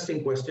very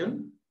interesting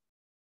question.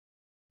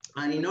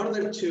 And in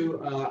order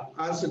to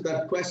answer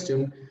that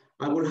question,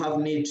 I would have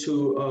needed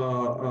to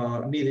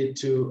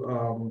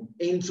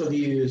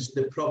introduce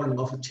the problem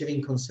of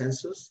achieving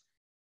consensus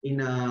in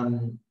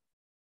a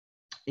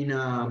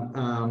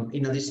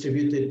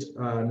distributed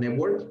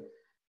network.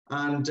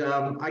 And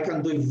I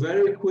can do it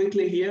very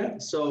quickly here.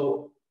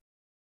 So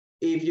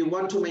if you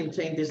want to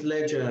maintain this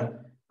ledger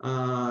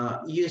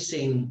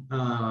using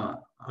a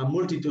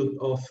multitude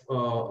of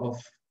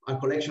a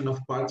collection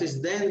of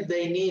parties, then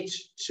they need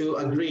to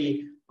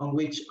agree on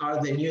which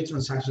are the new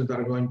transactions that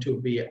are going to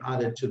be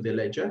added to the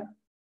ledger.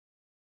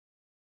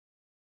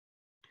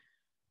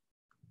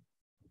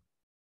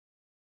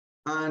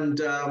 And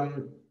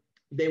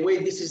the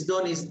way this is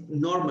done is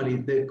normally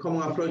the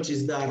common approach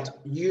is that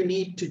you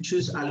need to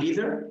choose a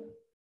leader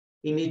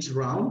in each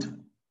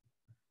round,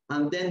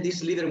 and then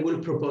this leader will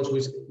propose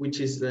which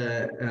is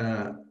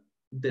the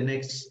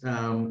next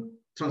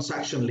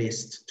transaction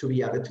list to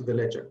be added to the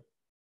ledger.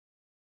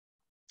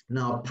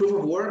 Now, proof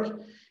of work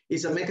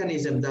is a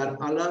mechanism that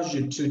allows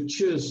you to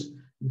choose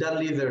that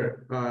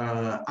leader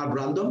at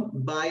random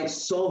by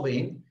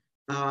solving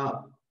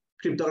a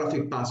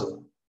cryptographic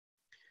puzzle.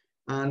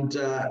 And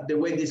the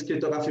way this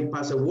cryptographic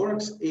puzzle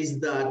works is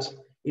that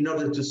in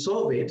order to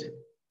solve it,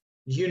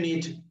 you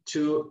need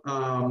to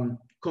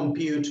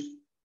compute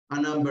a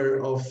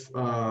number of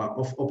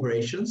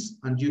operations,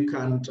 and you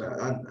can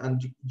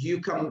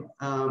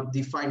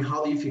define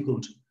how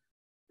difficult,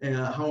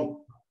 how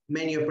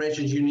many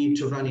operations you need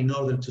to run in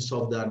order to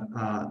solve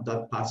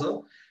that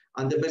puzzle.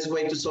 And the best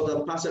way to solve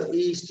that puzzle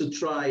is to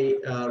try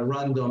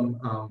random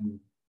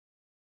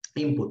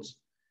inputs,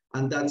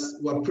 and that's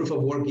what proof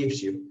of work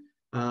gives you.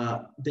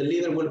 The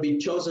leader will be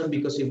chosen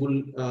because it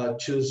will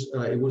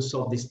it will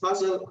solve this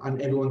puzzle,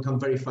 and everyone can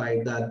verify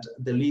that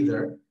the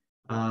leader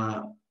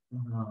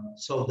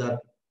solved that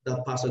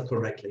puzzle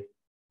correctly.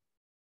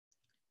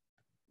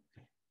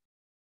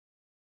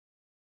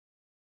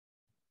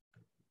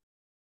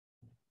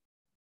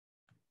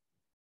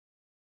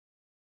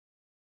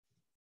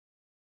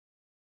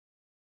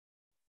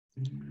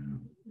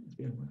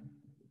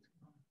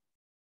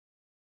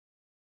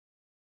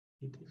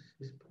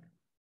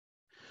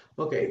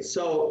 Okay,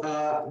 so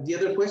the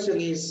other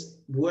question is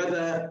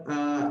whether,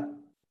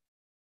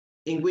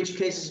 in which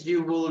cases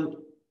you will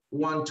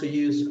want to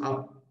use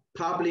a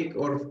public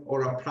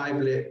or a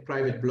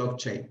private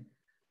blockchain.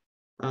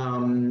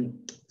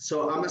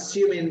 So I'm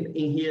assuming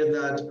in here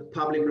that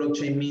public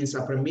blockchain means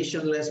a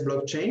permissionless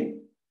blockchain,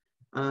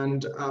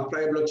 and a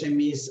private blockchain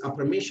means a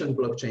permission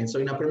blockchain. So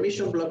in a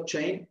permission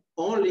blockchain,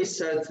 only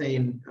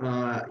certain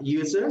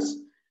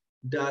users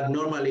that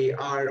normally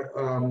are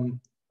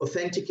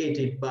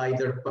authenticated by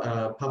their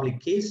public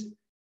keys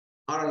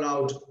are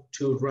allowed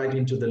to write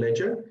into the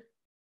ledger.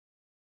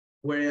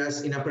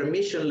 Whereas in a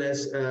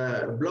permissionless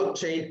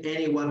blockchain,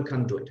 anyone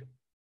can do it.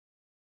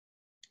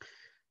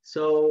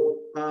 So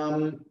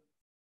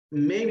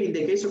maybe in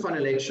the case of an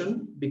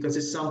election, because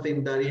it's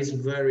something that is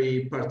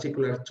very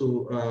particular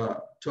to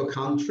a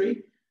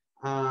country,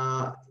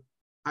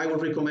 I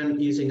would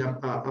recommend using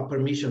a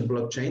permission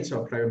blockchain,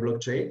 so a private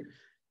blockchain.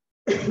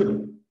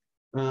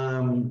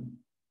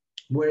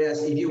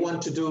 Whereas if you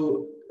want to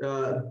do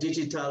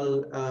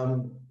digital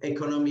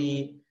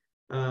economy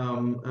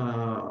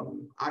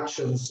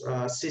actions,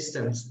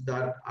 systems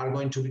that are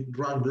going to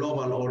run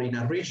global or in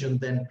a region,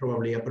 then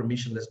probably a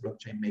permissionless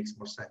blockchain makes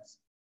more sense.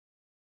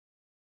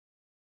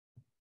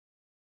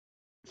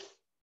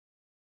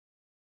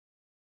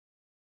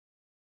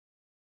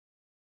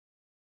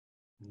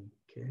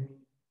 Okay,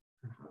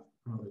 I have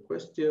another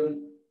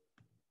question.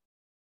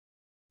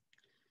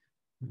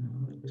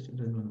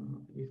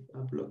 If a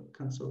block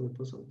cancels the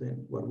puzzle,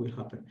 then what will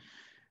happen?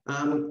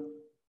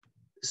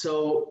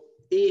 So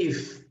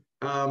if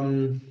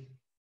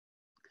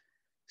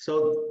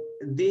so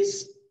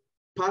this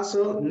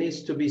puzzle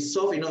needs to be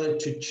solved in order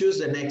to choose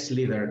the next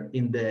leader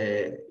in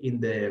the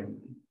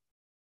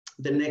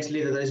next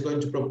leader that is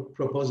going to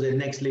propose the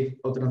next lead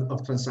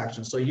of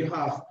transactions. So you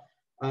have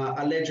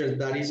a ledger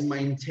that is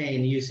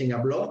maintained using a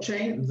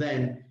blockchain.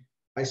 Then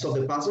I solve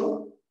the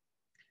puzzle.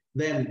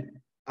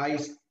 Then I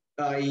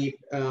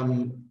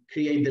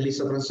create the list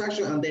of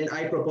transactions, and then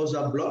I propose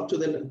a block to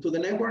the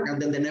network,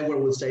 and then the network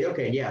will say,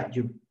 okay, yeah,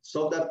 you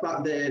solved that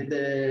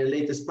the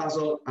latest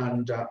puzzle,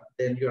 and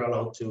then you're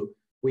allowed to.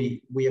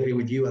 We agree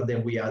with you, and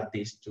then we add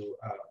this to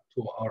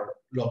our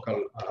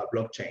local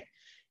blockchain.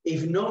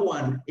 If no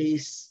one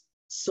is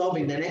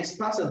solving the next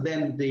puzzle,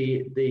 then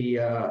the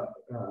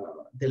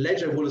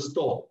ledger will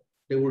stop.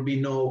 There will be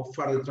no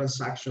further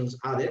transactions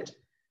added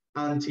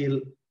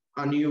until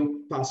a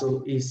new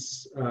puzzle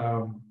is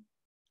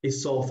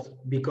solved,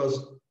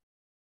 because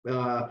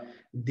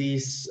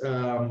this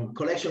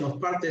collection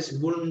of parties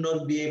will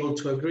not be able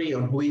to agree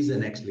on who is the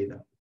next leader.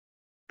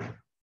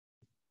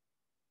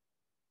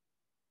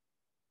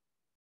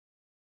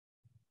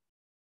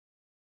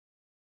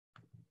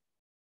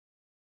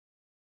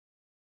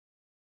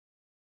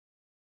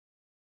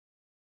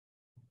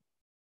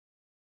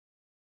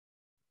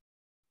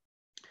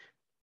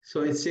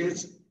 So it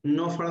seems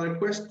no further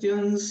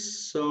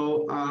questions,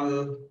 so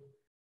I'll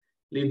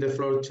leave the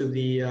floor to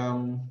the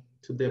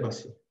to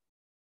Debasi.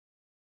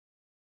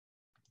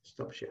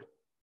 Stop share.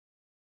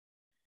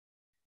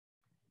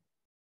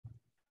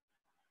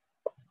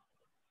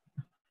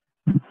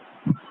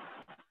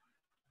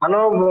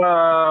 Hello,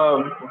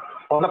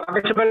 for the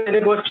participant,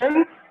 any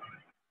question?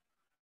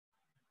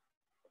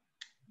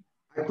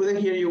 I couldn't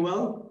hear you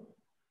well.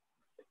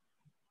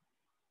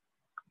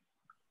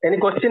 Any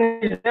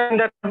question is there in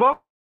that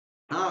box?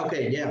 Ah,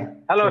 okay, yeah.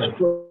 Hello,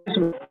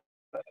 sure.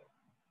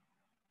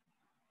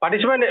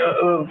 Participant,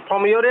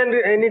 from your end,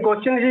 any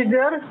questions is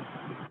there?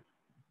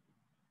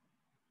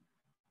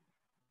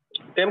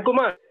 Prem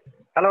Kumar.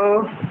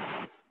 Hello.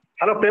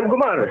 Hello, Prem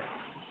Kumar.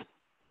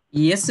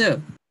 Yes, sir.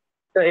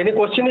 Any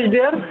question is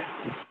there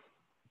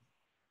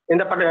in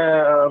the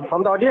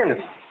from the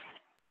audience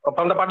or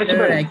from the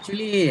participant? Sir,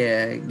 actually,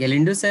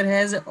 Galindo sir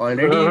has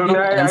already been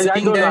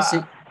answering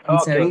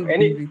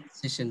the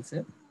session,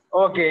 sir.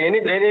 Okay.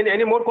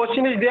 Any more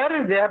question is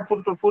there? They have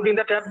put in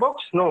the chat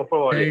box? No,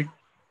 probably.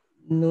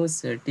 No,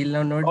 sir. Till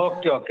now, not.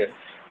 Okay.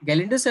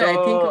 Galindo sir, I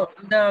think all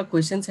the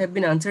questions have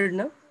been answered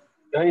now.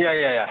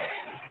 Yeah.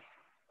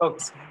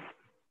 Okay.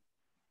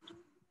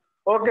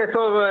 Okay,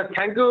 so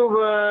thank you,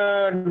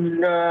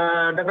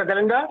 Dr.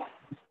 Galinda,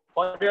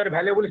 for your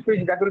valuable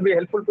speech. That will be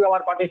helpful to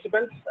our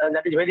participants, and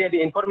that is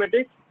very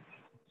informative.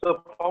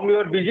 So from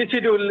your busy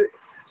schedule,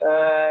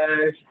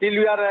 still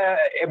you are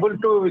able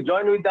to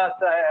join with us.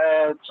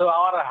 So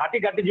our hearty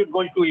gratitude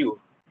goes to you,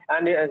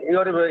 and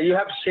you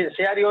have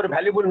shared your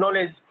valuable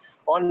knowledge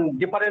on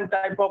different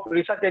type of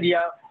research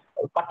area,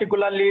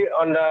 particularly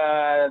on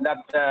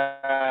that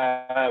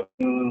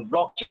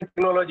blockchain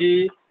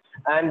technology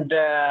and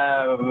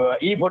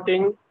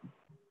e-voting.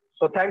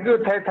 So thank you,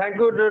 Dr.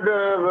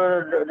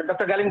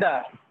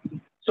 Galinda.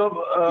 So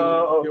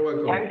You're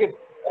welcome.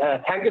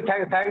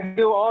 Thank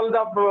you all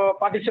the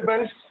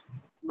participants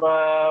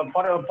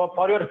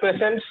for your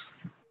patience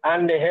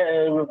and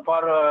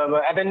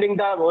for attending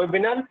the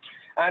webinar.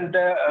 And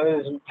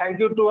thank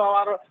you to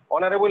our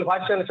Honorable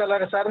Vice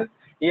Chancellor, sir.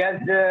 He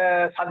has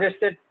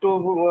suggested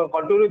to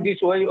continue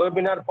this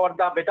webinar for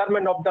the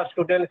betterment of the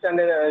students and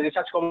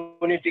research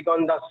community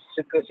on the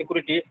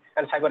security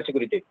and cyber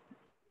security.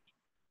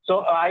 So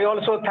I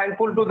also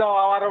thankful to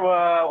our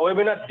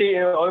webinar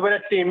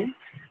team,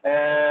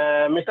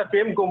 Mr.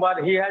 Prem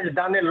Kumar. He has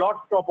done a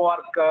lot of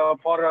work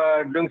for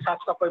doing such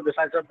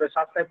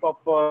type of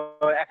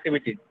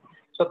activities.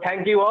 So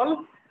thank you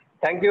all.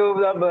 Thank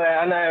you,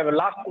 and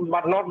last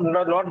but not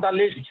the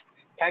least,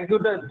 thank you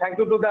to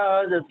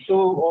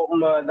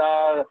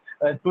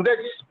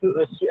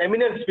today's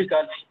eminent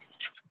speakers,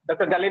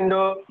 Dr.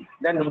 Galindo,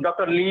 then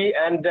Dr. Lee,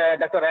 and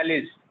Dr.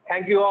 Alice.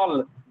 Thank you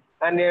all,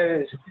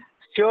 and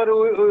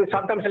sure,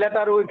 sometimes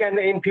later we can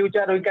in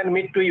future we can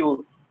meet to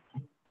you,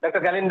 Dr.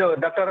 Galindo,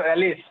 Dr.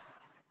 Alice,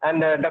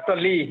 and Dr.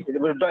 Lee.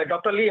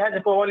 Dr. Lee has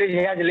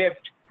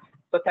left,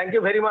 so thank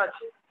you very much.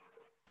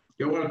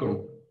 You're welcome.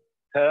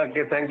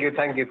 Okay, thank you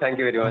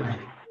very much.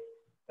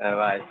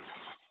 Bye.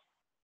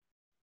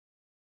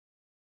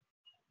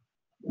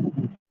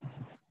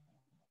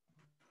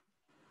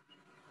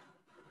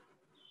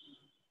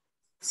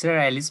 Sir,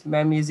 Alice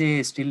ma'am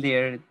is still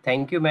there.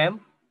 Thank you,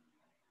 ma'am.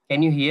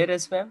 Can you hear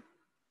us, ma'am?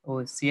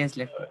 Oh, she has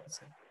left.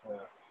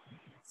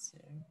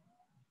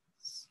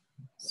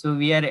 So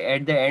we are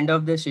at the end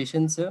of the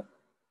session, sir,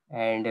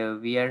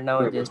 and we are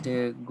now just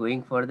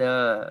going for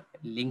the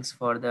links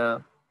for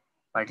the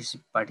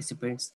participants.